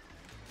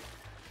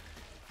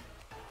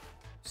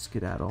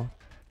skedaddle.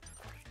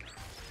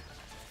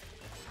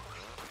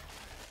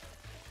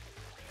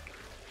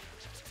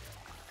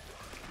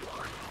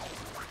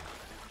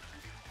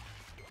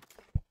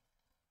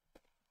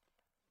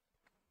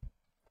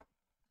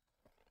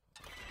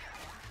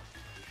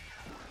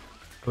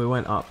 We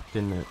went up,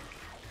 didn't it?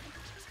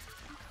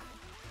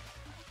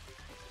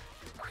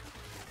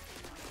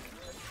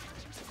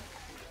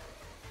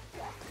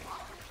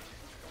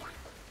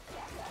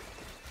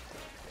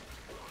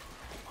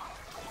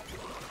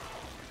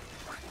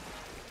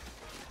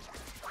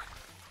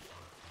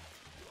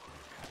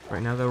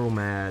 Right now they're all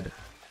mad.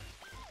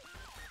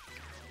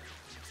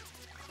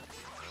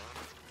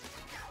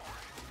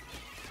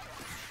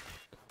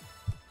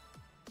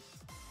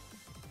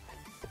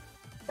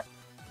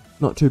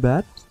 Not too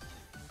bad.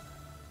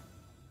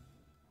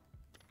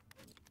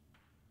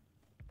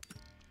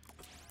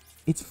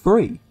 It's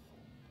free.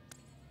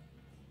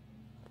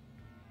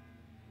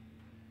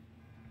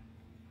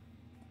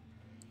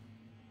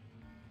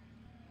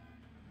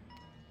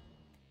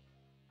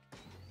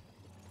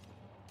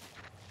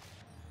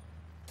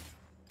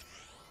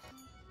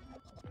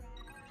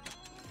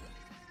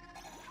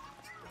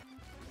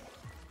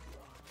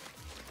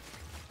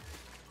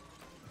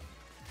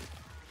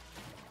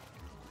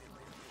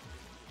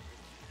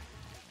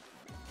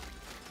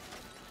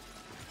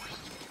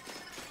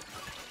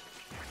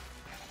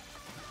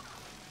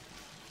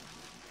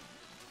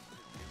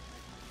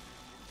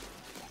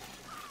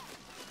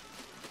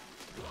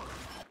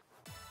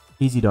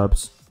 Easy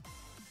dubs.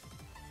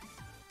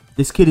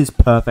 This kid is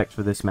perfect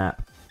for this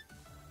map.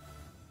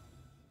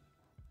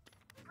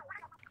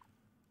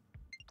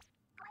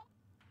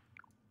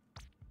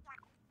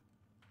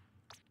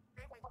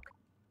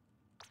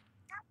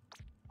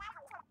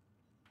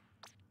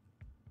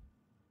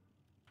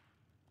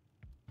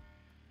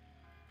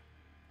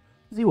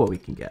 See what we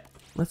can get.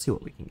 Let's see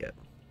what we can get.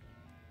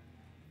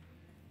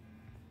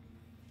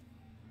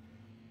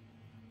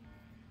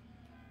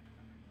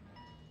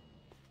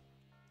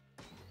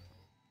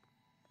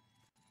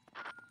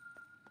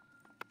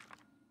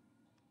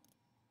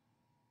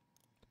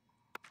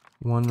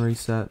 One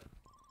reset.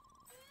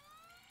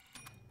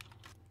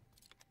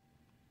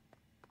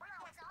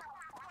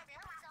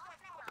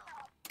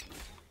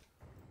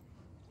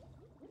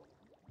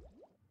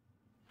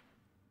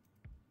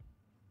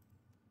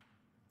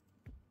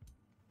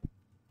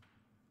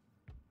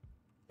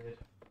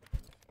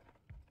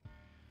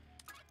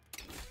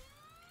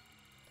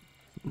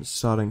 I'm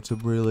starting to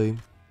really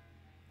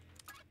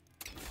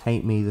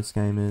hate me, this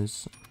game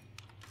is.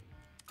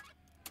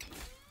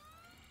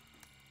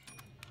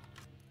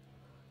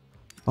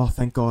 Oh,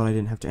 thank God I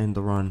didn't have to end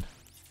the run.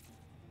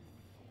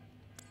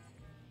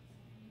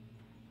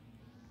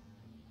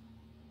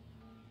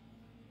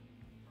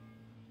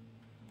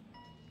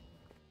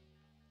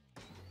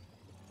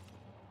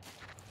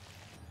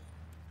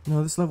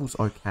 No, this level's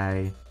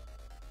okay.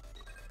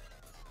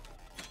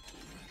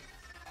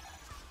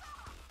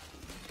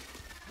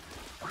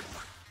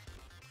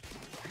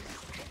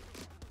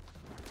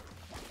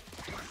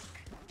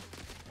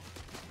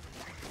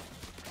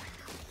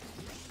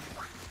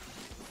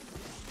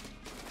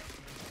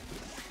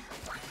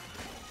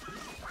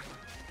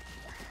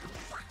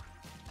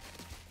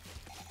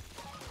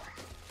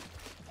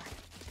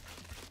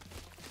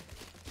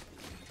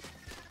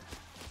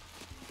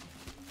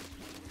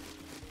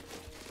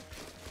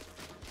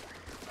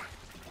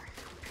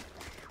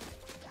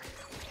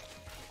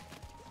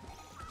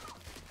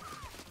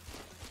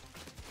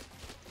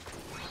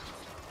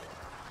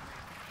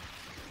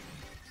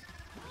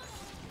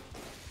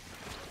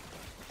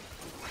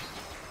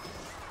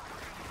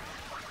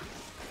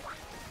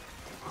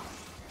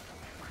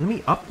 Let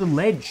me up the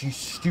ledge, you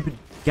stupid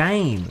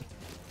game.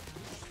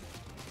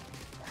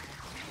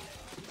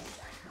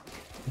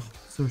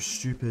 So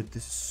stupid.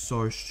 This is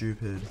so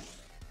stupid.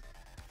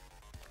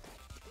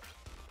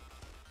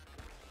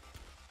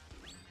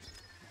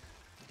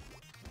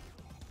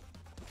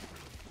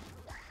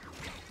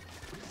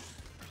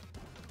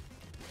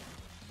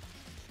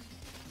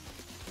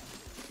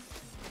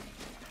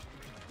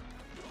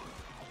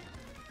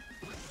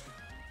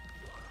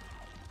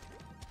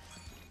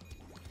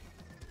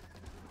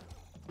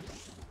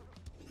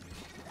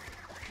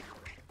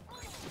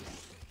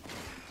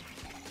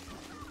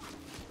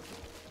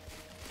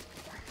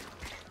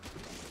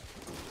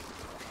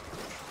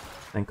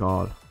 Thank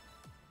God.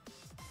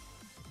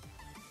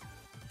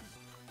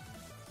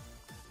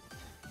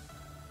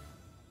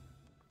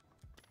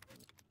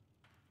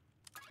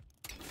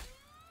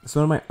 It's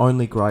one of my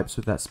only gripes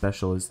with that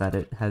special is that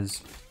it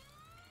has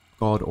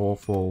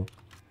god-awful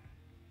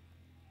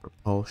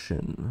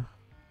propulsion.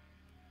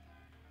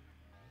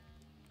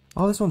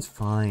 Oh, this one's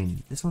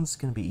fine. This one's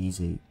gonna be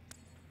easy.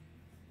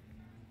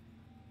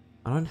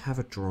 I don't have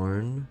a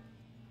drone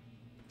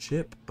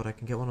chip, but I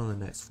can get one on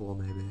the next floor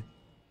maybe.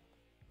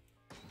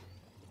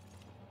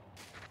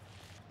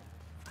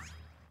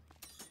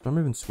 Don't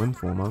even swim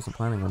form, I wasn't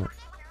planning on it.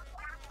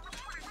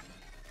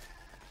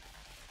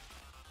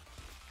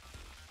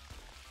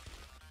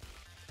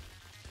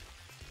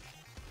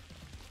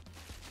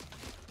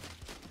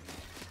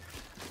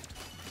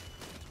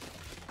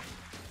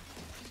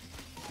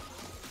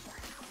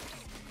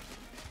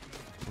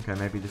 Okay,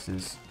 maybe this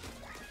is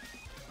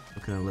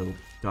looking a little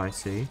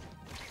dicey.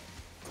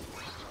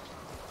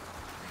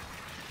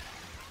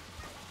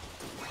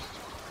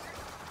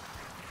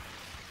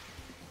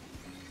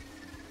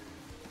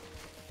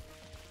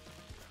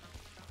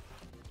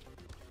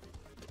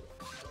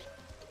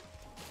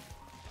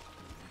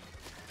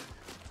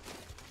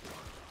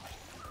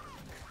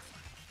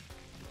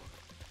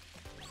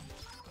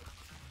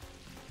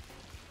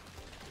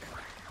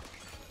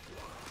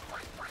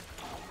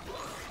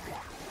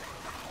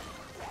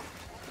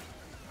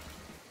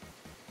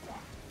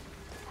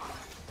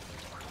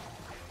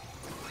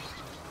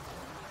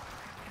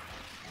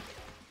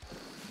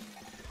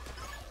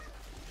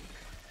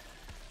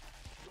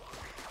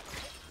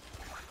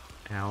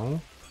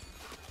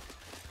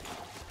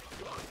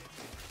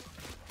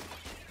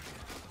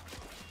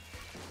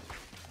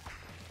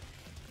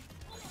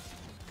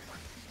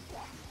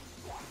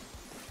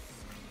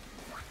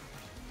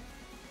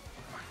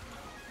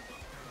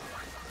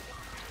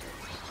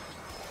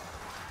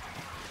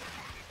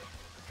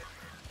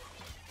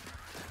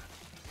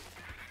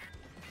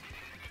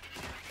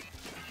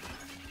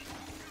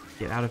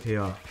 Get out of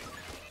here.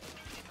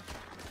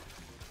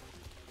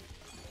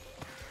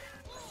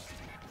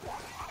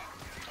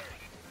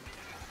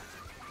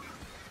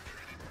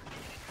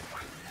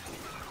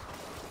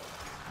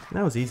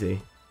 That was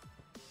easy.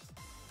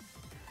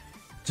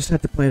 Just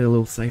had to play it a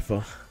little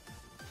safer.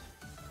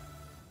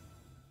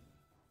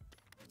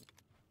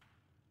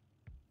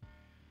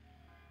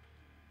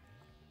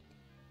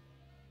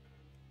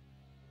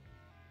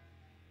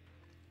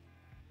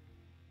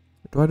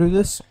 Do I do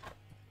this?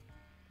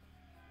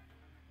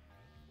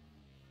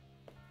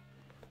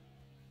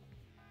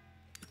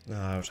 No,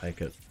 I'll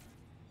take it.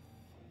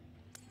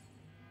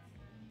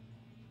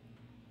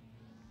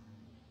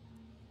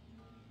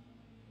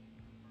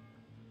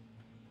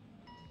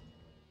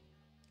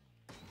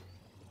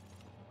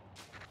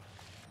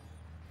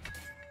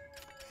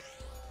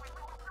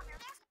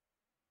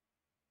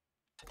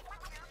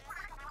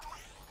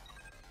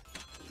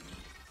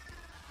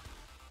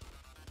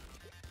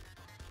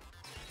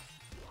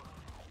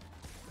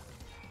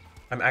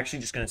 I'm actually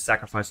just going to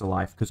sacrifice a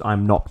life because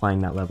I'm not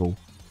playing that level.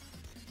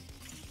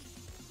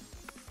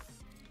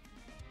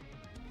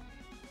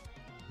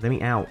 Let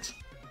me out.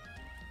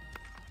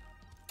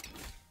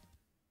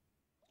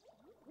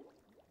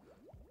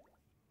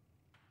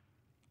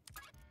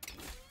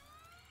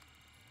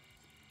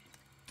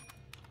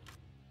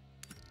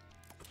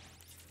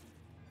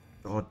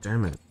 God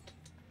damn it.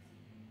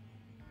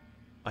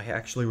 I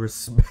actually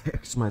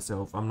respect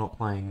myself. I'm not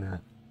playing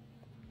that.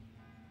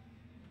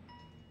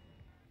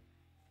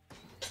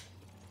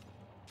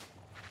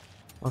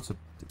 What's a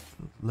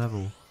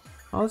level?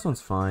 Oh, this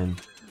one's fine.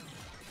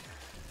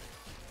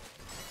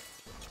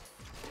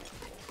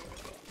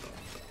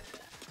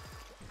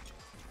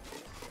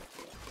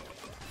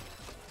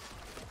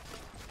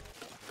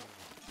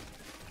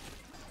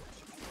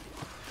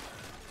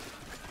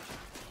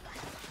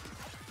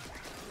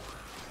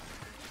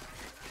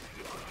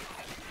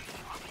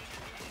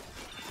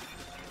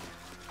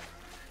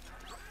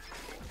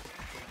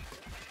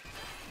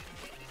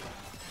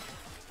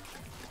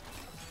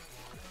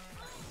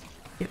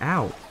 Get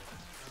out.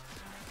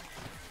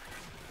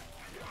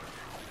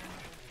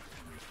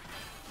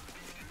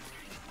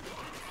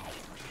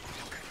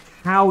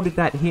 How did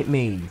that hit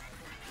me?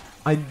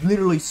 I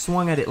literally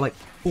swung at it like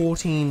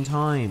 14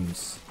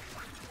 times.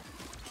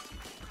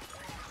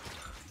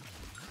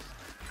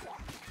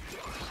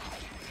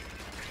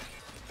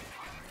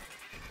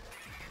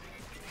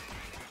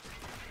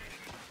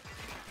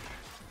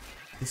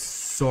 This is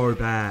so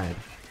bad.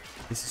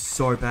 This is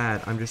so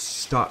bad. I'm just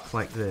stuck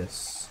like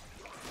this.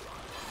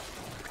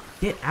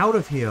 Get out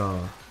of here.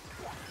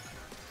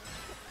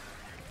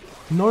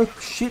 No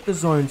shit, the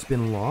zone's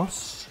been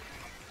lost.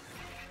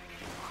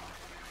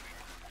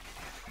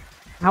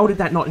 How did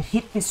that not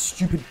hit this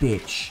stupid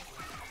bitch?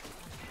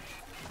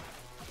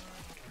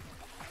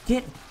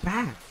 Get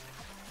back.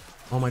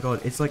 Oh my god,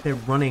 it's like they're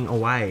running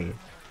away.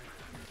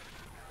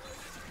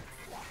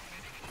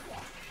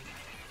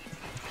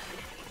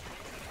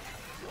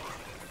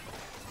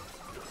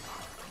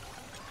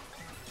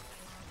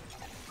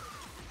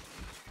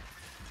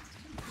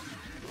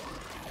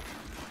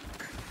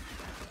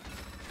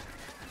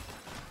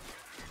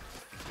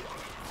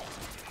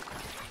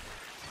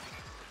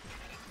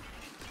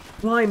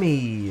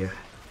 Blimey!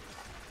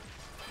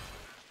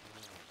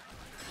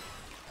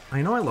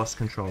 I know I lost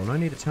control, no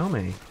need to tell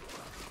me.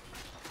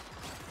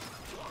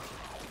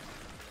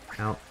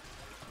 Out.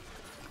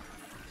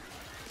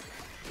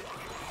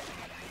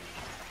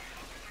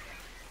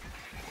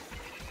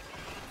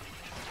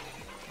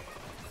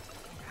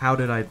 How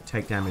did I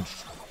take damage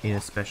in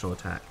a special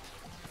attack?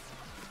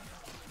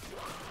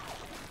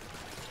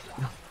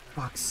 Oh,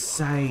 fuck's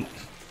sake.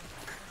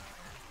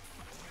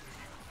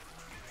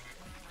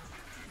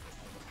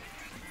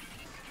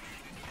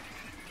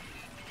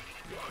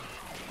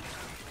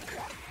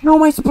 How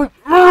am I supposed?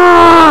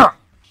 Ah!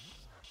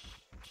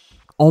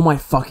 Oh my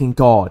fucking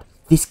god.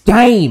 This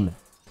game!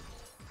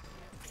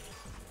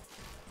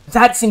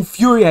 That's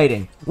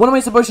infuriating. What am I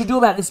supposed to do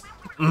about this?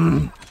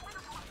 You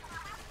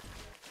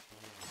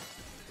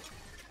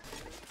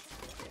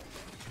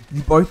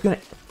both gonna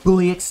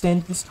fully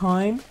extend this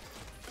time?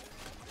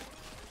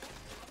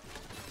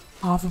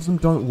 Half of them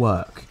don't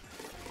work.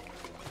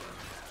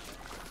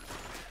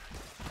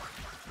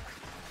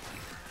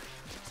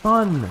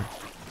 Fun.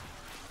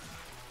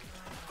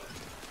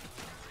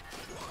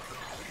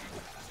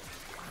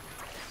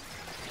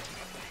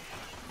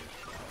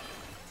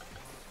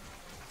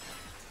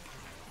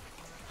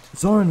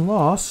 Zone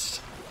lost?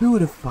 Who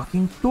would have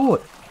fucking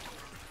thought?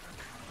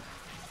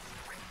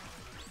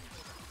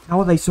 How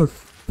are they so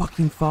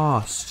fucking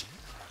fast?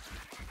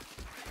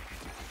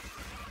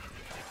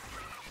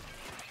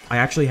 I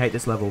actually hate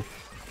this level.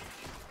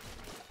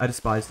 I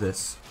despise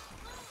this.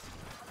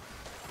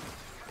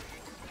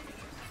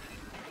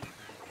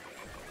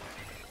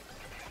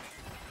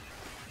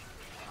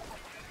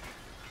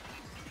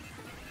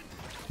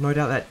 No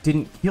doubt that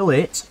didn't kill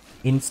it,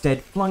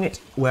 instead flung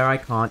it where I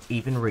can't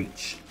even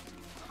reach.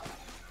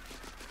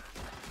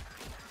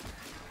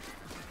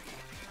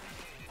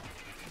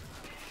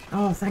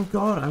 Oh, thank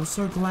God. I was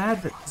so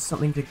glad that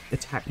something to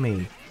attack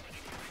me.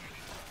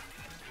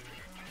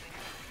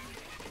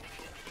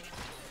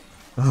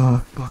 Oh,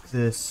 fuck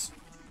this.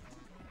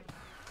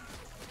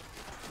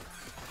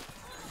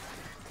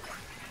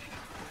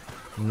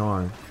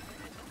 No.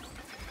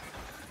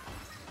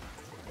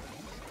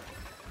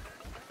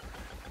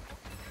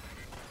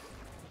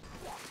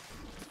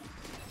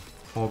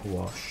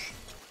 Hogwash.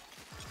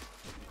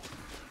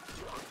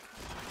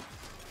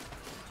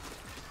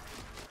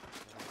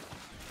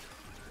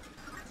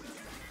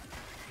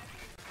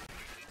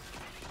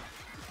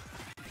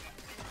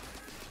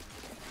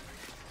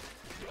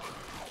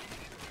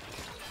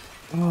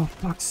 Oh,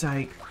 fuck's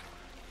sake.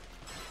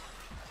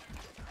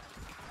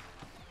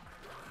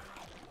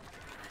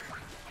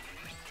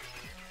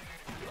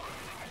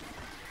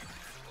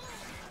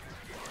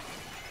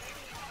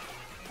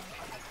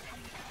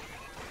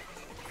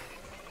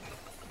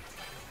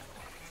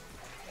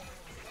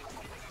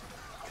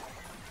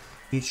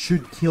 It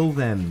should kill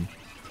them.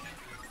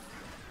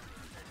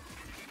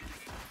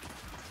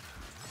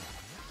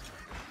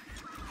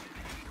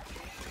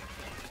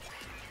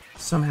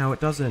 Somehow it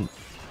doesn't.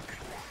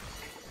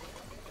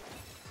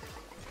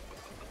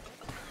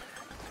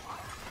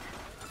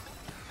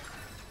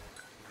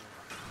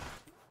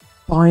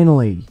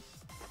 Finally!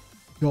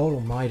 God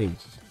almighty.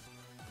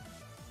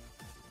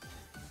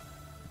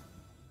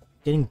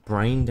 Getting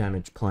brain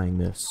damage playing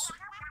this.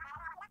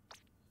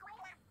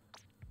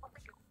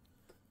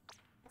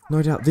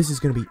 No doubt this is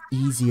going to be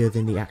easier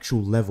than the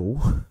actual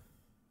level.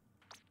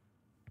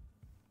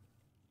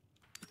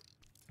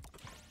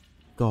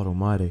 God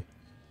almighty.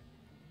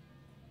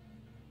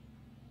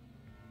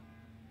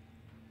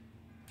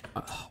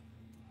 I'm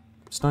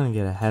starting to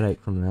get a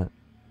headache from that.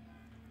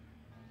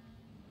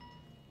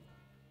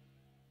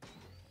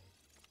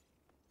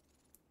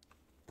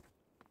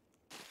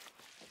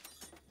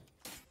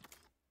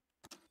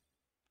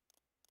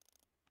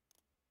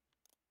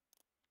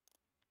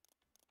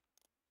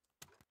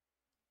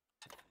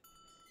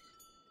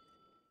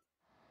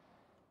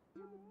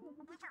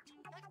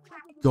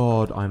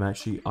 God,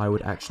 I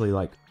would actually,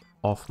 like,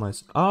 off my...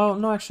 Oh,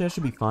 no, actually, I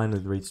should be fine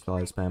with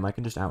resupply spam. I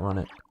can just outrun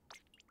it.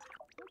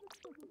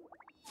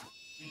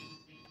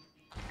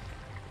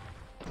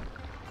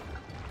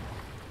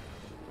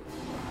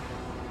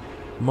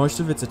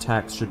 Most of its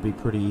attacks should be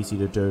pretty easy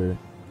to do.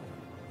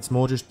 It's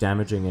more just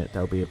damaging it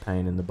that'll be a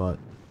pain in the butt.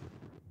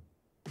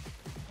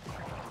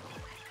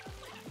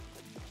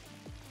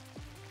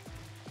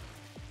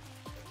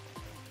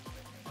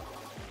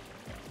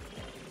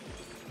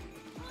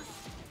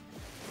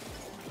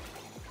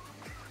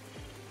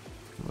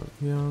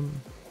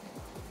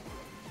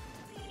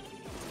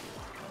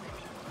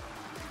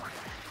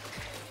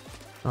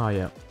 Oh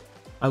yeah.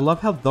 I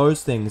love how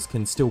those things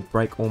can still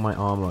break all my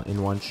armor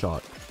in one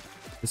shot,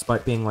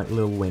 despite being like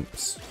little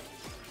wimps.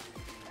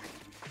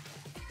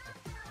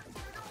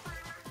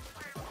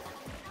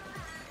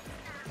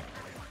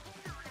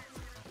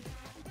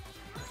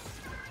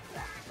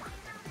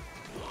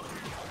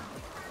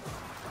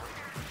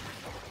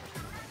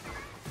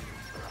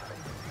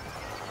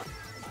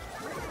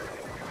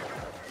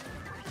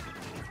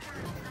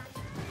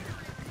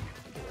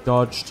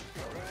 Dodged.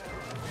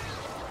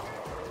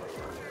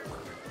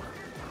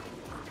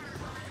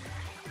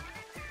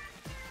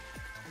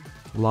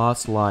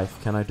 Last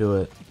life, can I do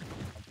it?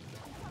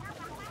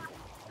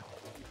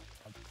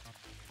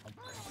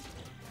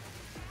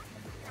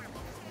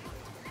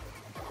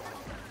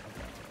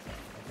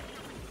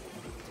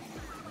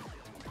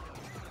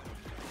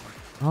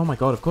 Oh my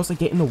god, of course they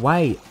get in the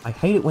way. I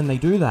hate it when they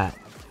do that.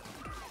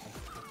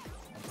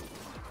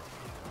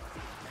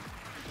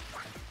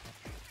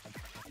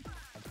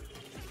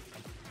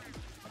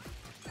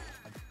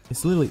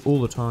 It's literally all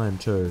the time,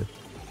 too.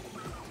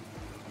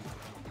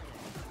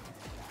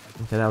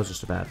 Okay, that was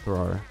just a bad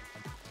throw.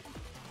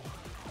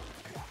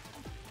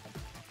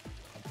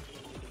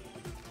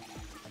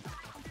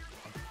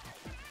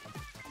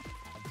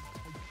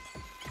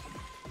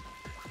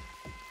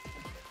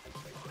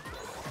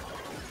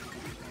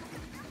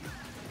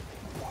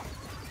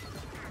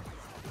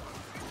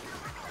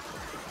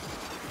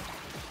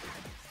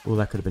 Oh,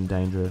 that could have been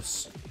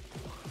dangerous.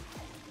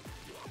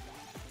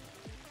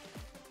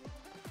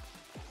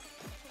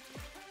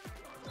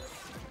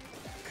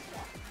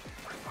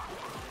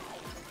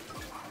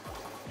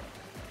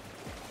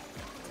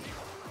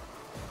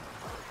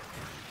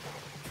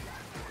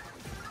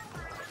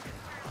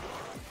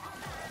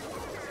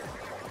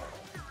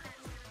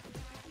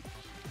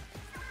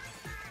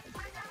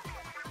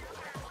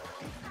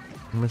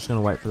 I'm just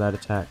gonna wait for that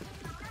attack.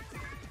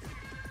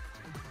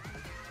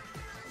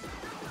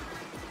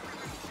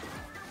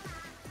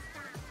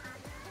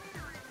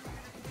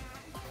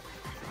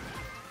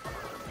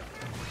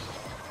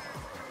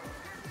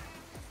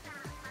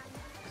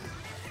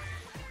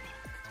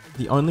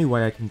 The only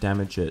way I can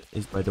damage it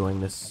is by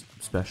doing this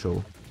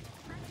special.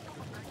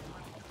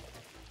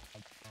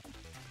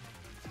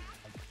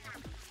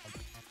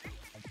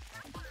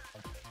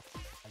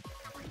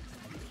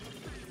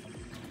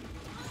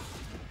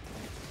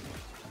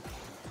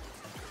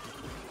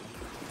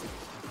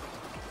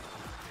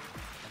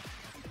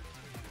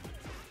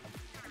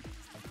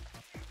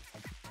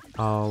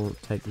 I'll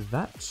take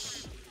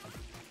that.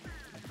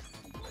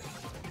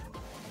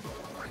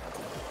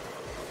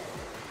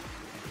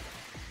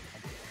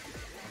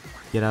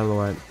 Get out of the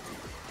way.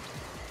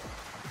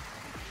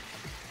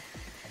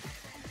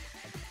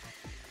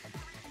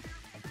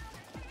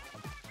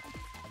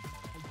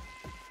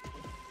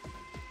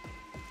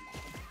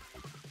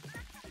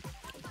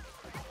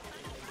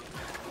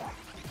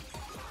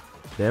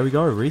 There we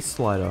go,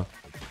 Re-Slider.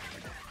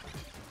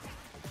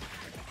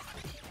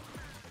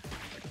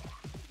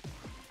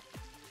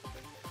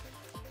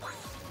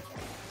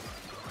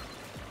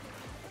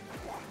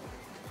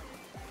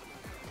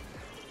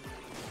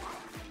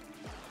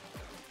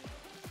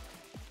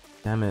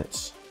 Damn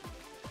it.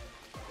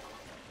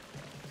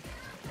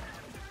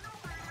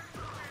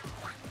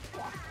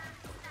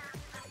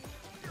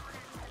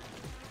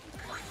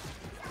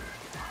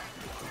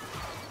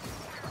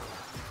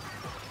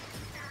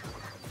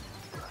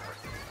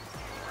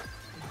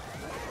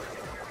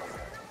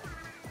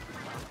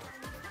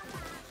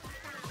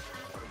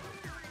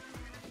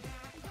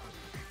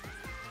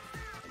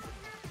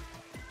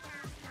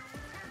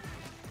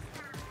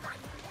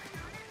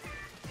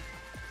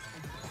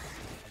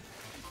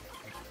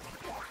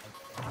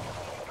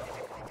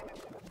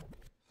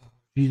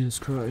 Jesus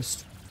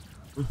Christ.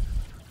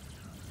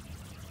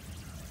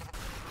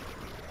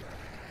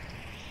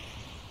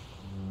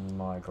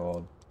 My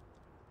god.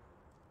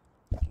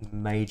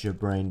 Major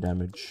brain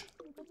damage.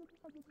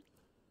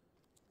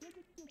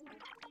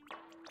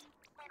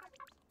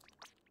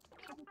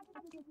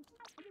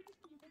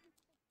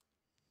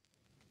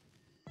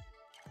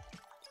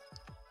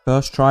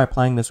 First try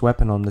playing this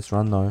weapon on this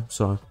run though,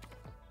 so.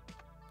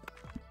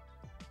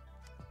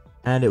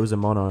 And it was a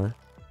mono.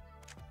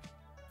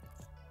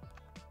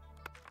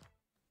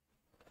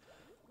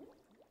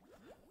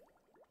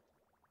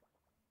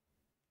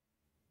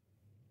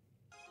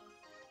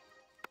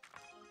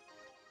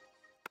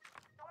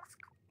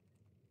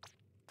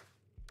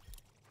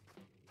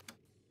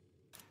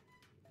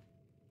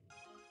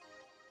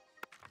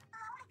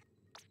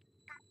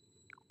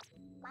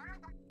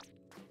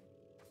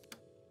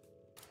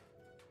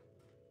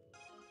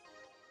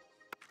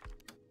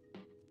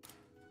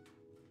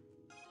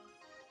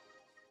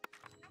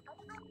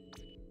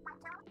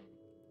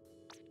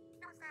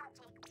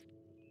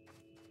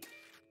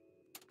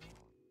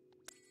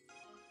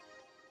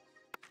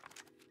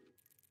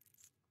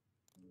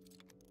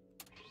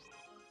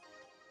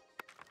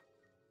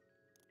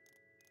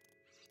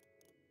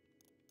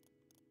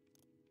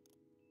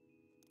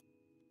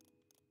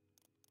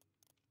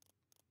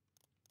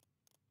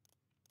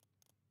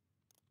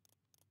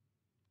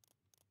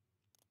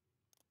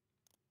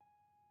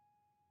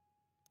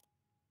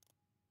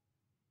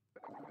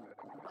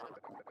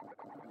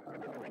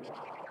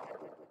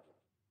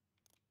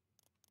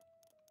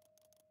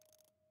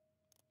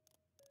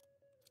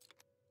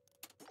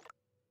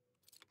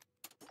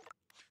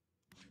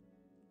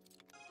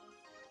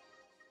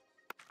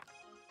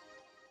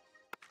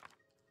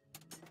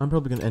 I'm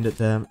probably gonna end it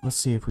there. Let's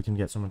see if we can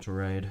get someone to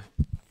raid.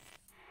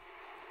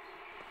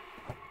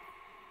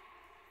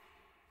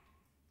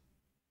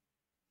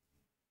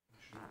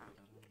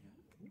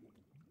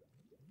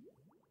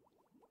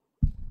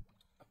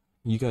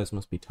 You guys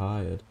must be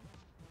tired.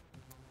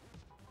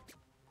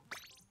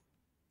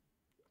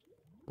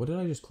 What did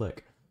I just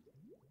click?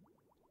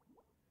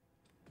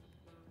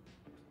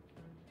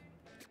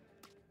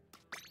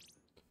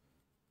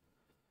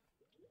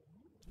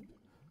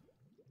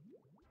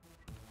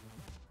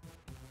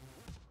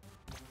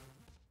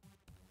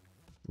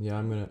 Yeah,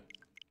 I'm gonna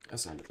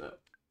ascend that.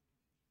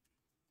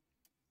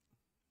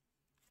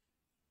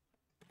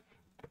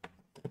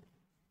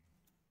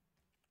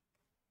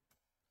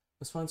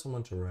 Let's find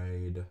someone to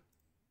raid.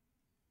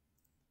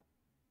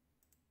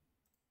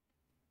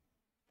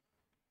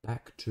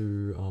 Back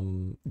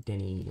to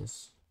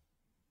Denny's.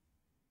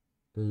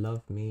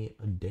 Love me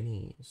a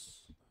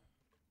Denny's.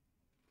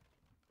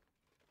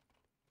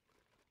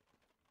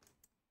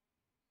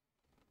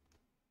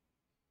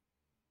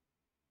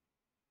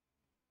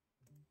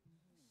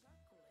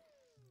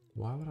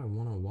 Why would I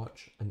want to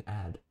watch an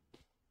ad?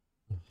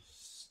 Oh,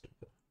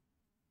 stupid.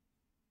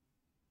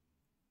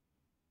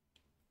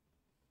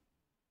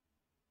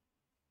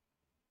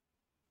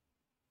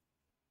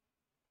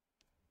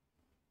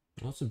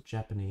 Lots of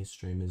Japanese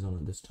streamers on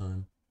at this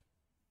time.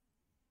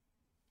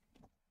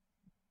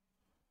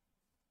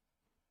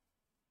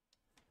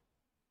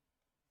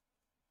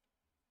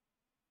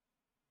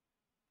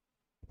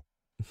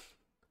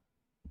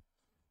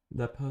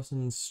 That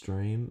person's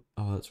stream,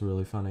 oh, that's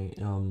really funny.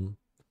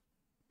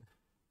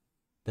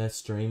 Their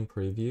stream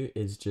preview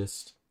is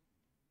just,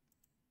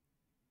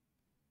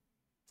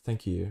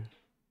 thank you.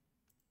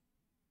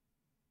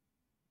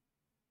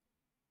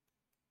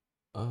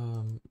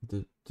 Their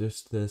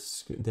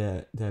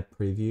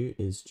preview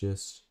is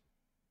just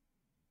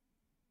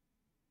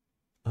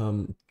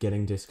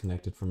getting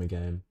disconnected from a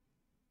game.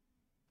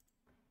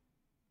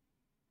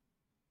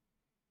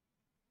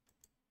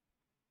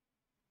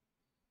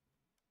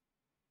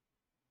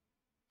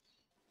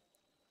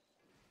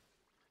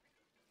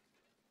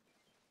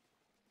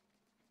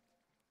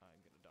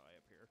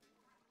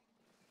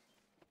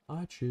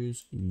 I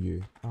choose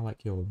you. I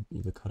like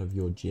the cut of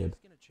your jib.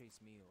 He's gonna chase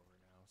me over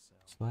now, so.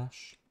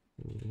 Slash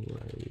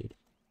raid.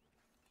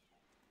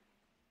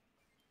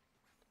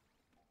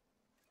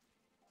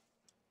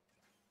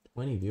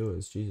 Twenty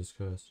viewers, Jesus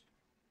Christ.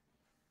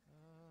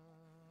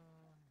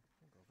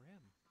 We'll go for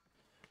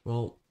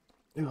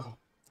him. Well,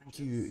 thank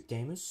you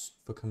gamers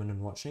for coming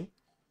and watching.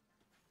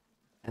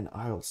 And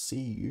I'll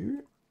see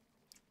you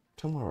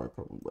tomorrow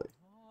probably.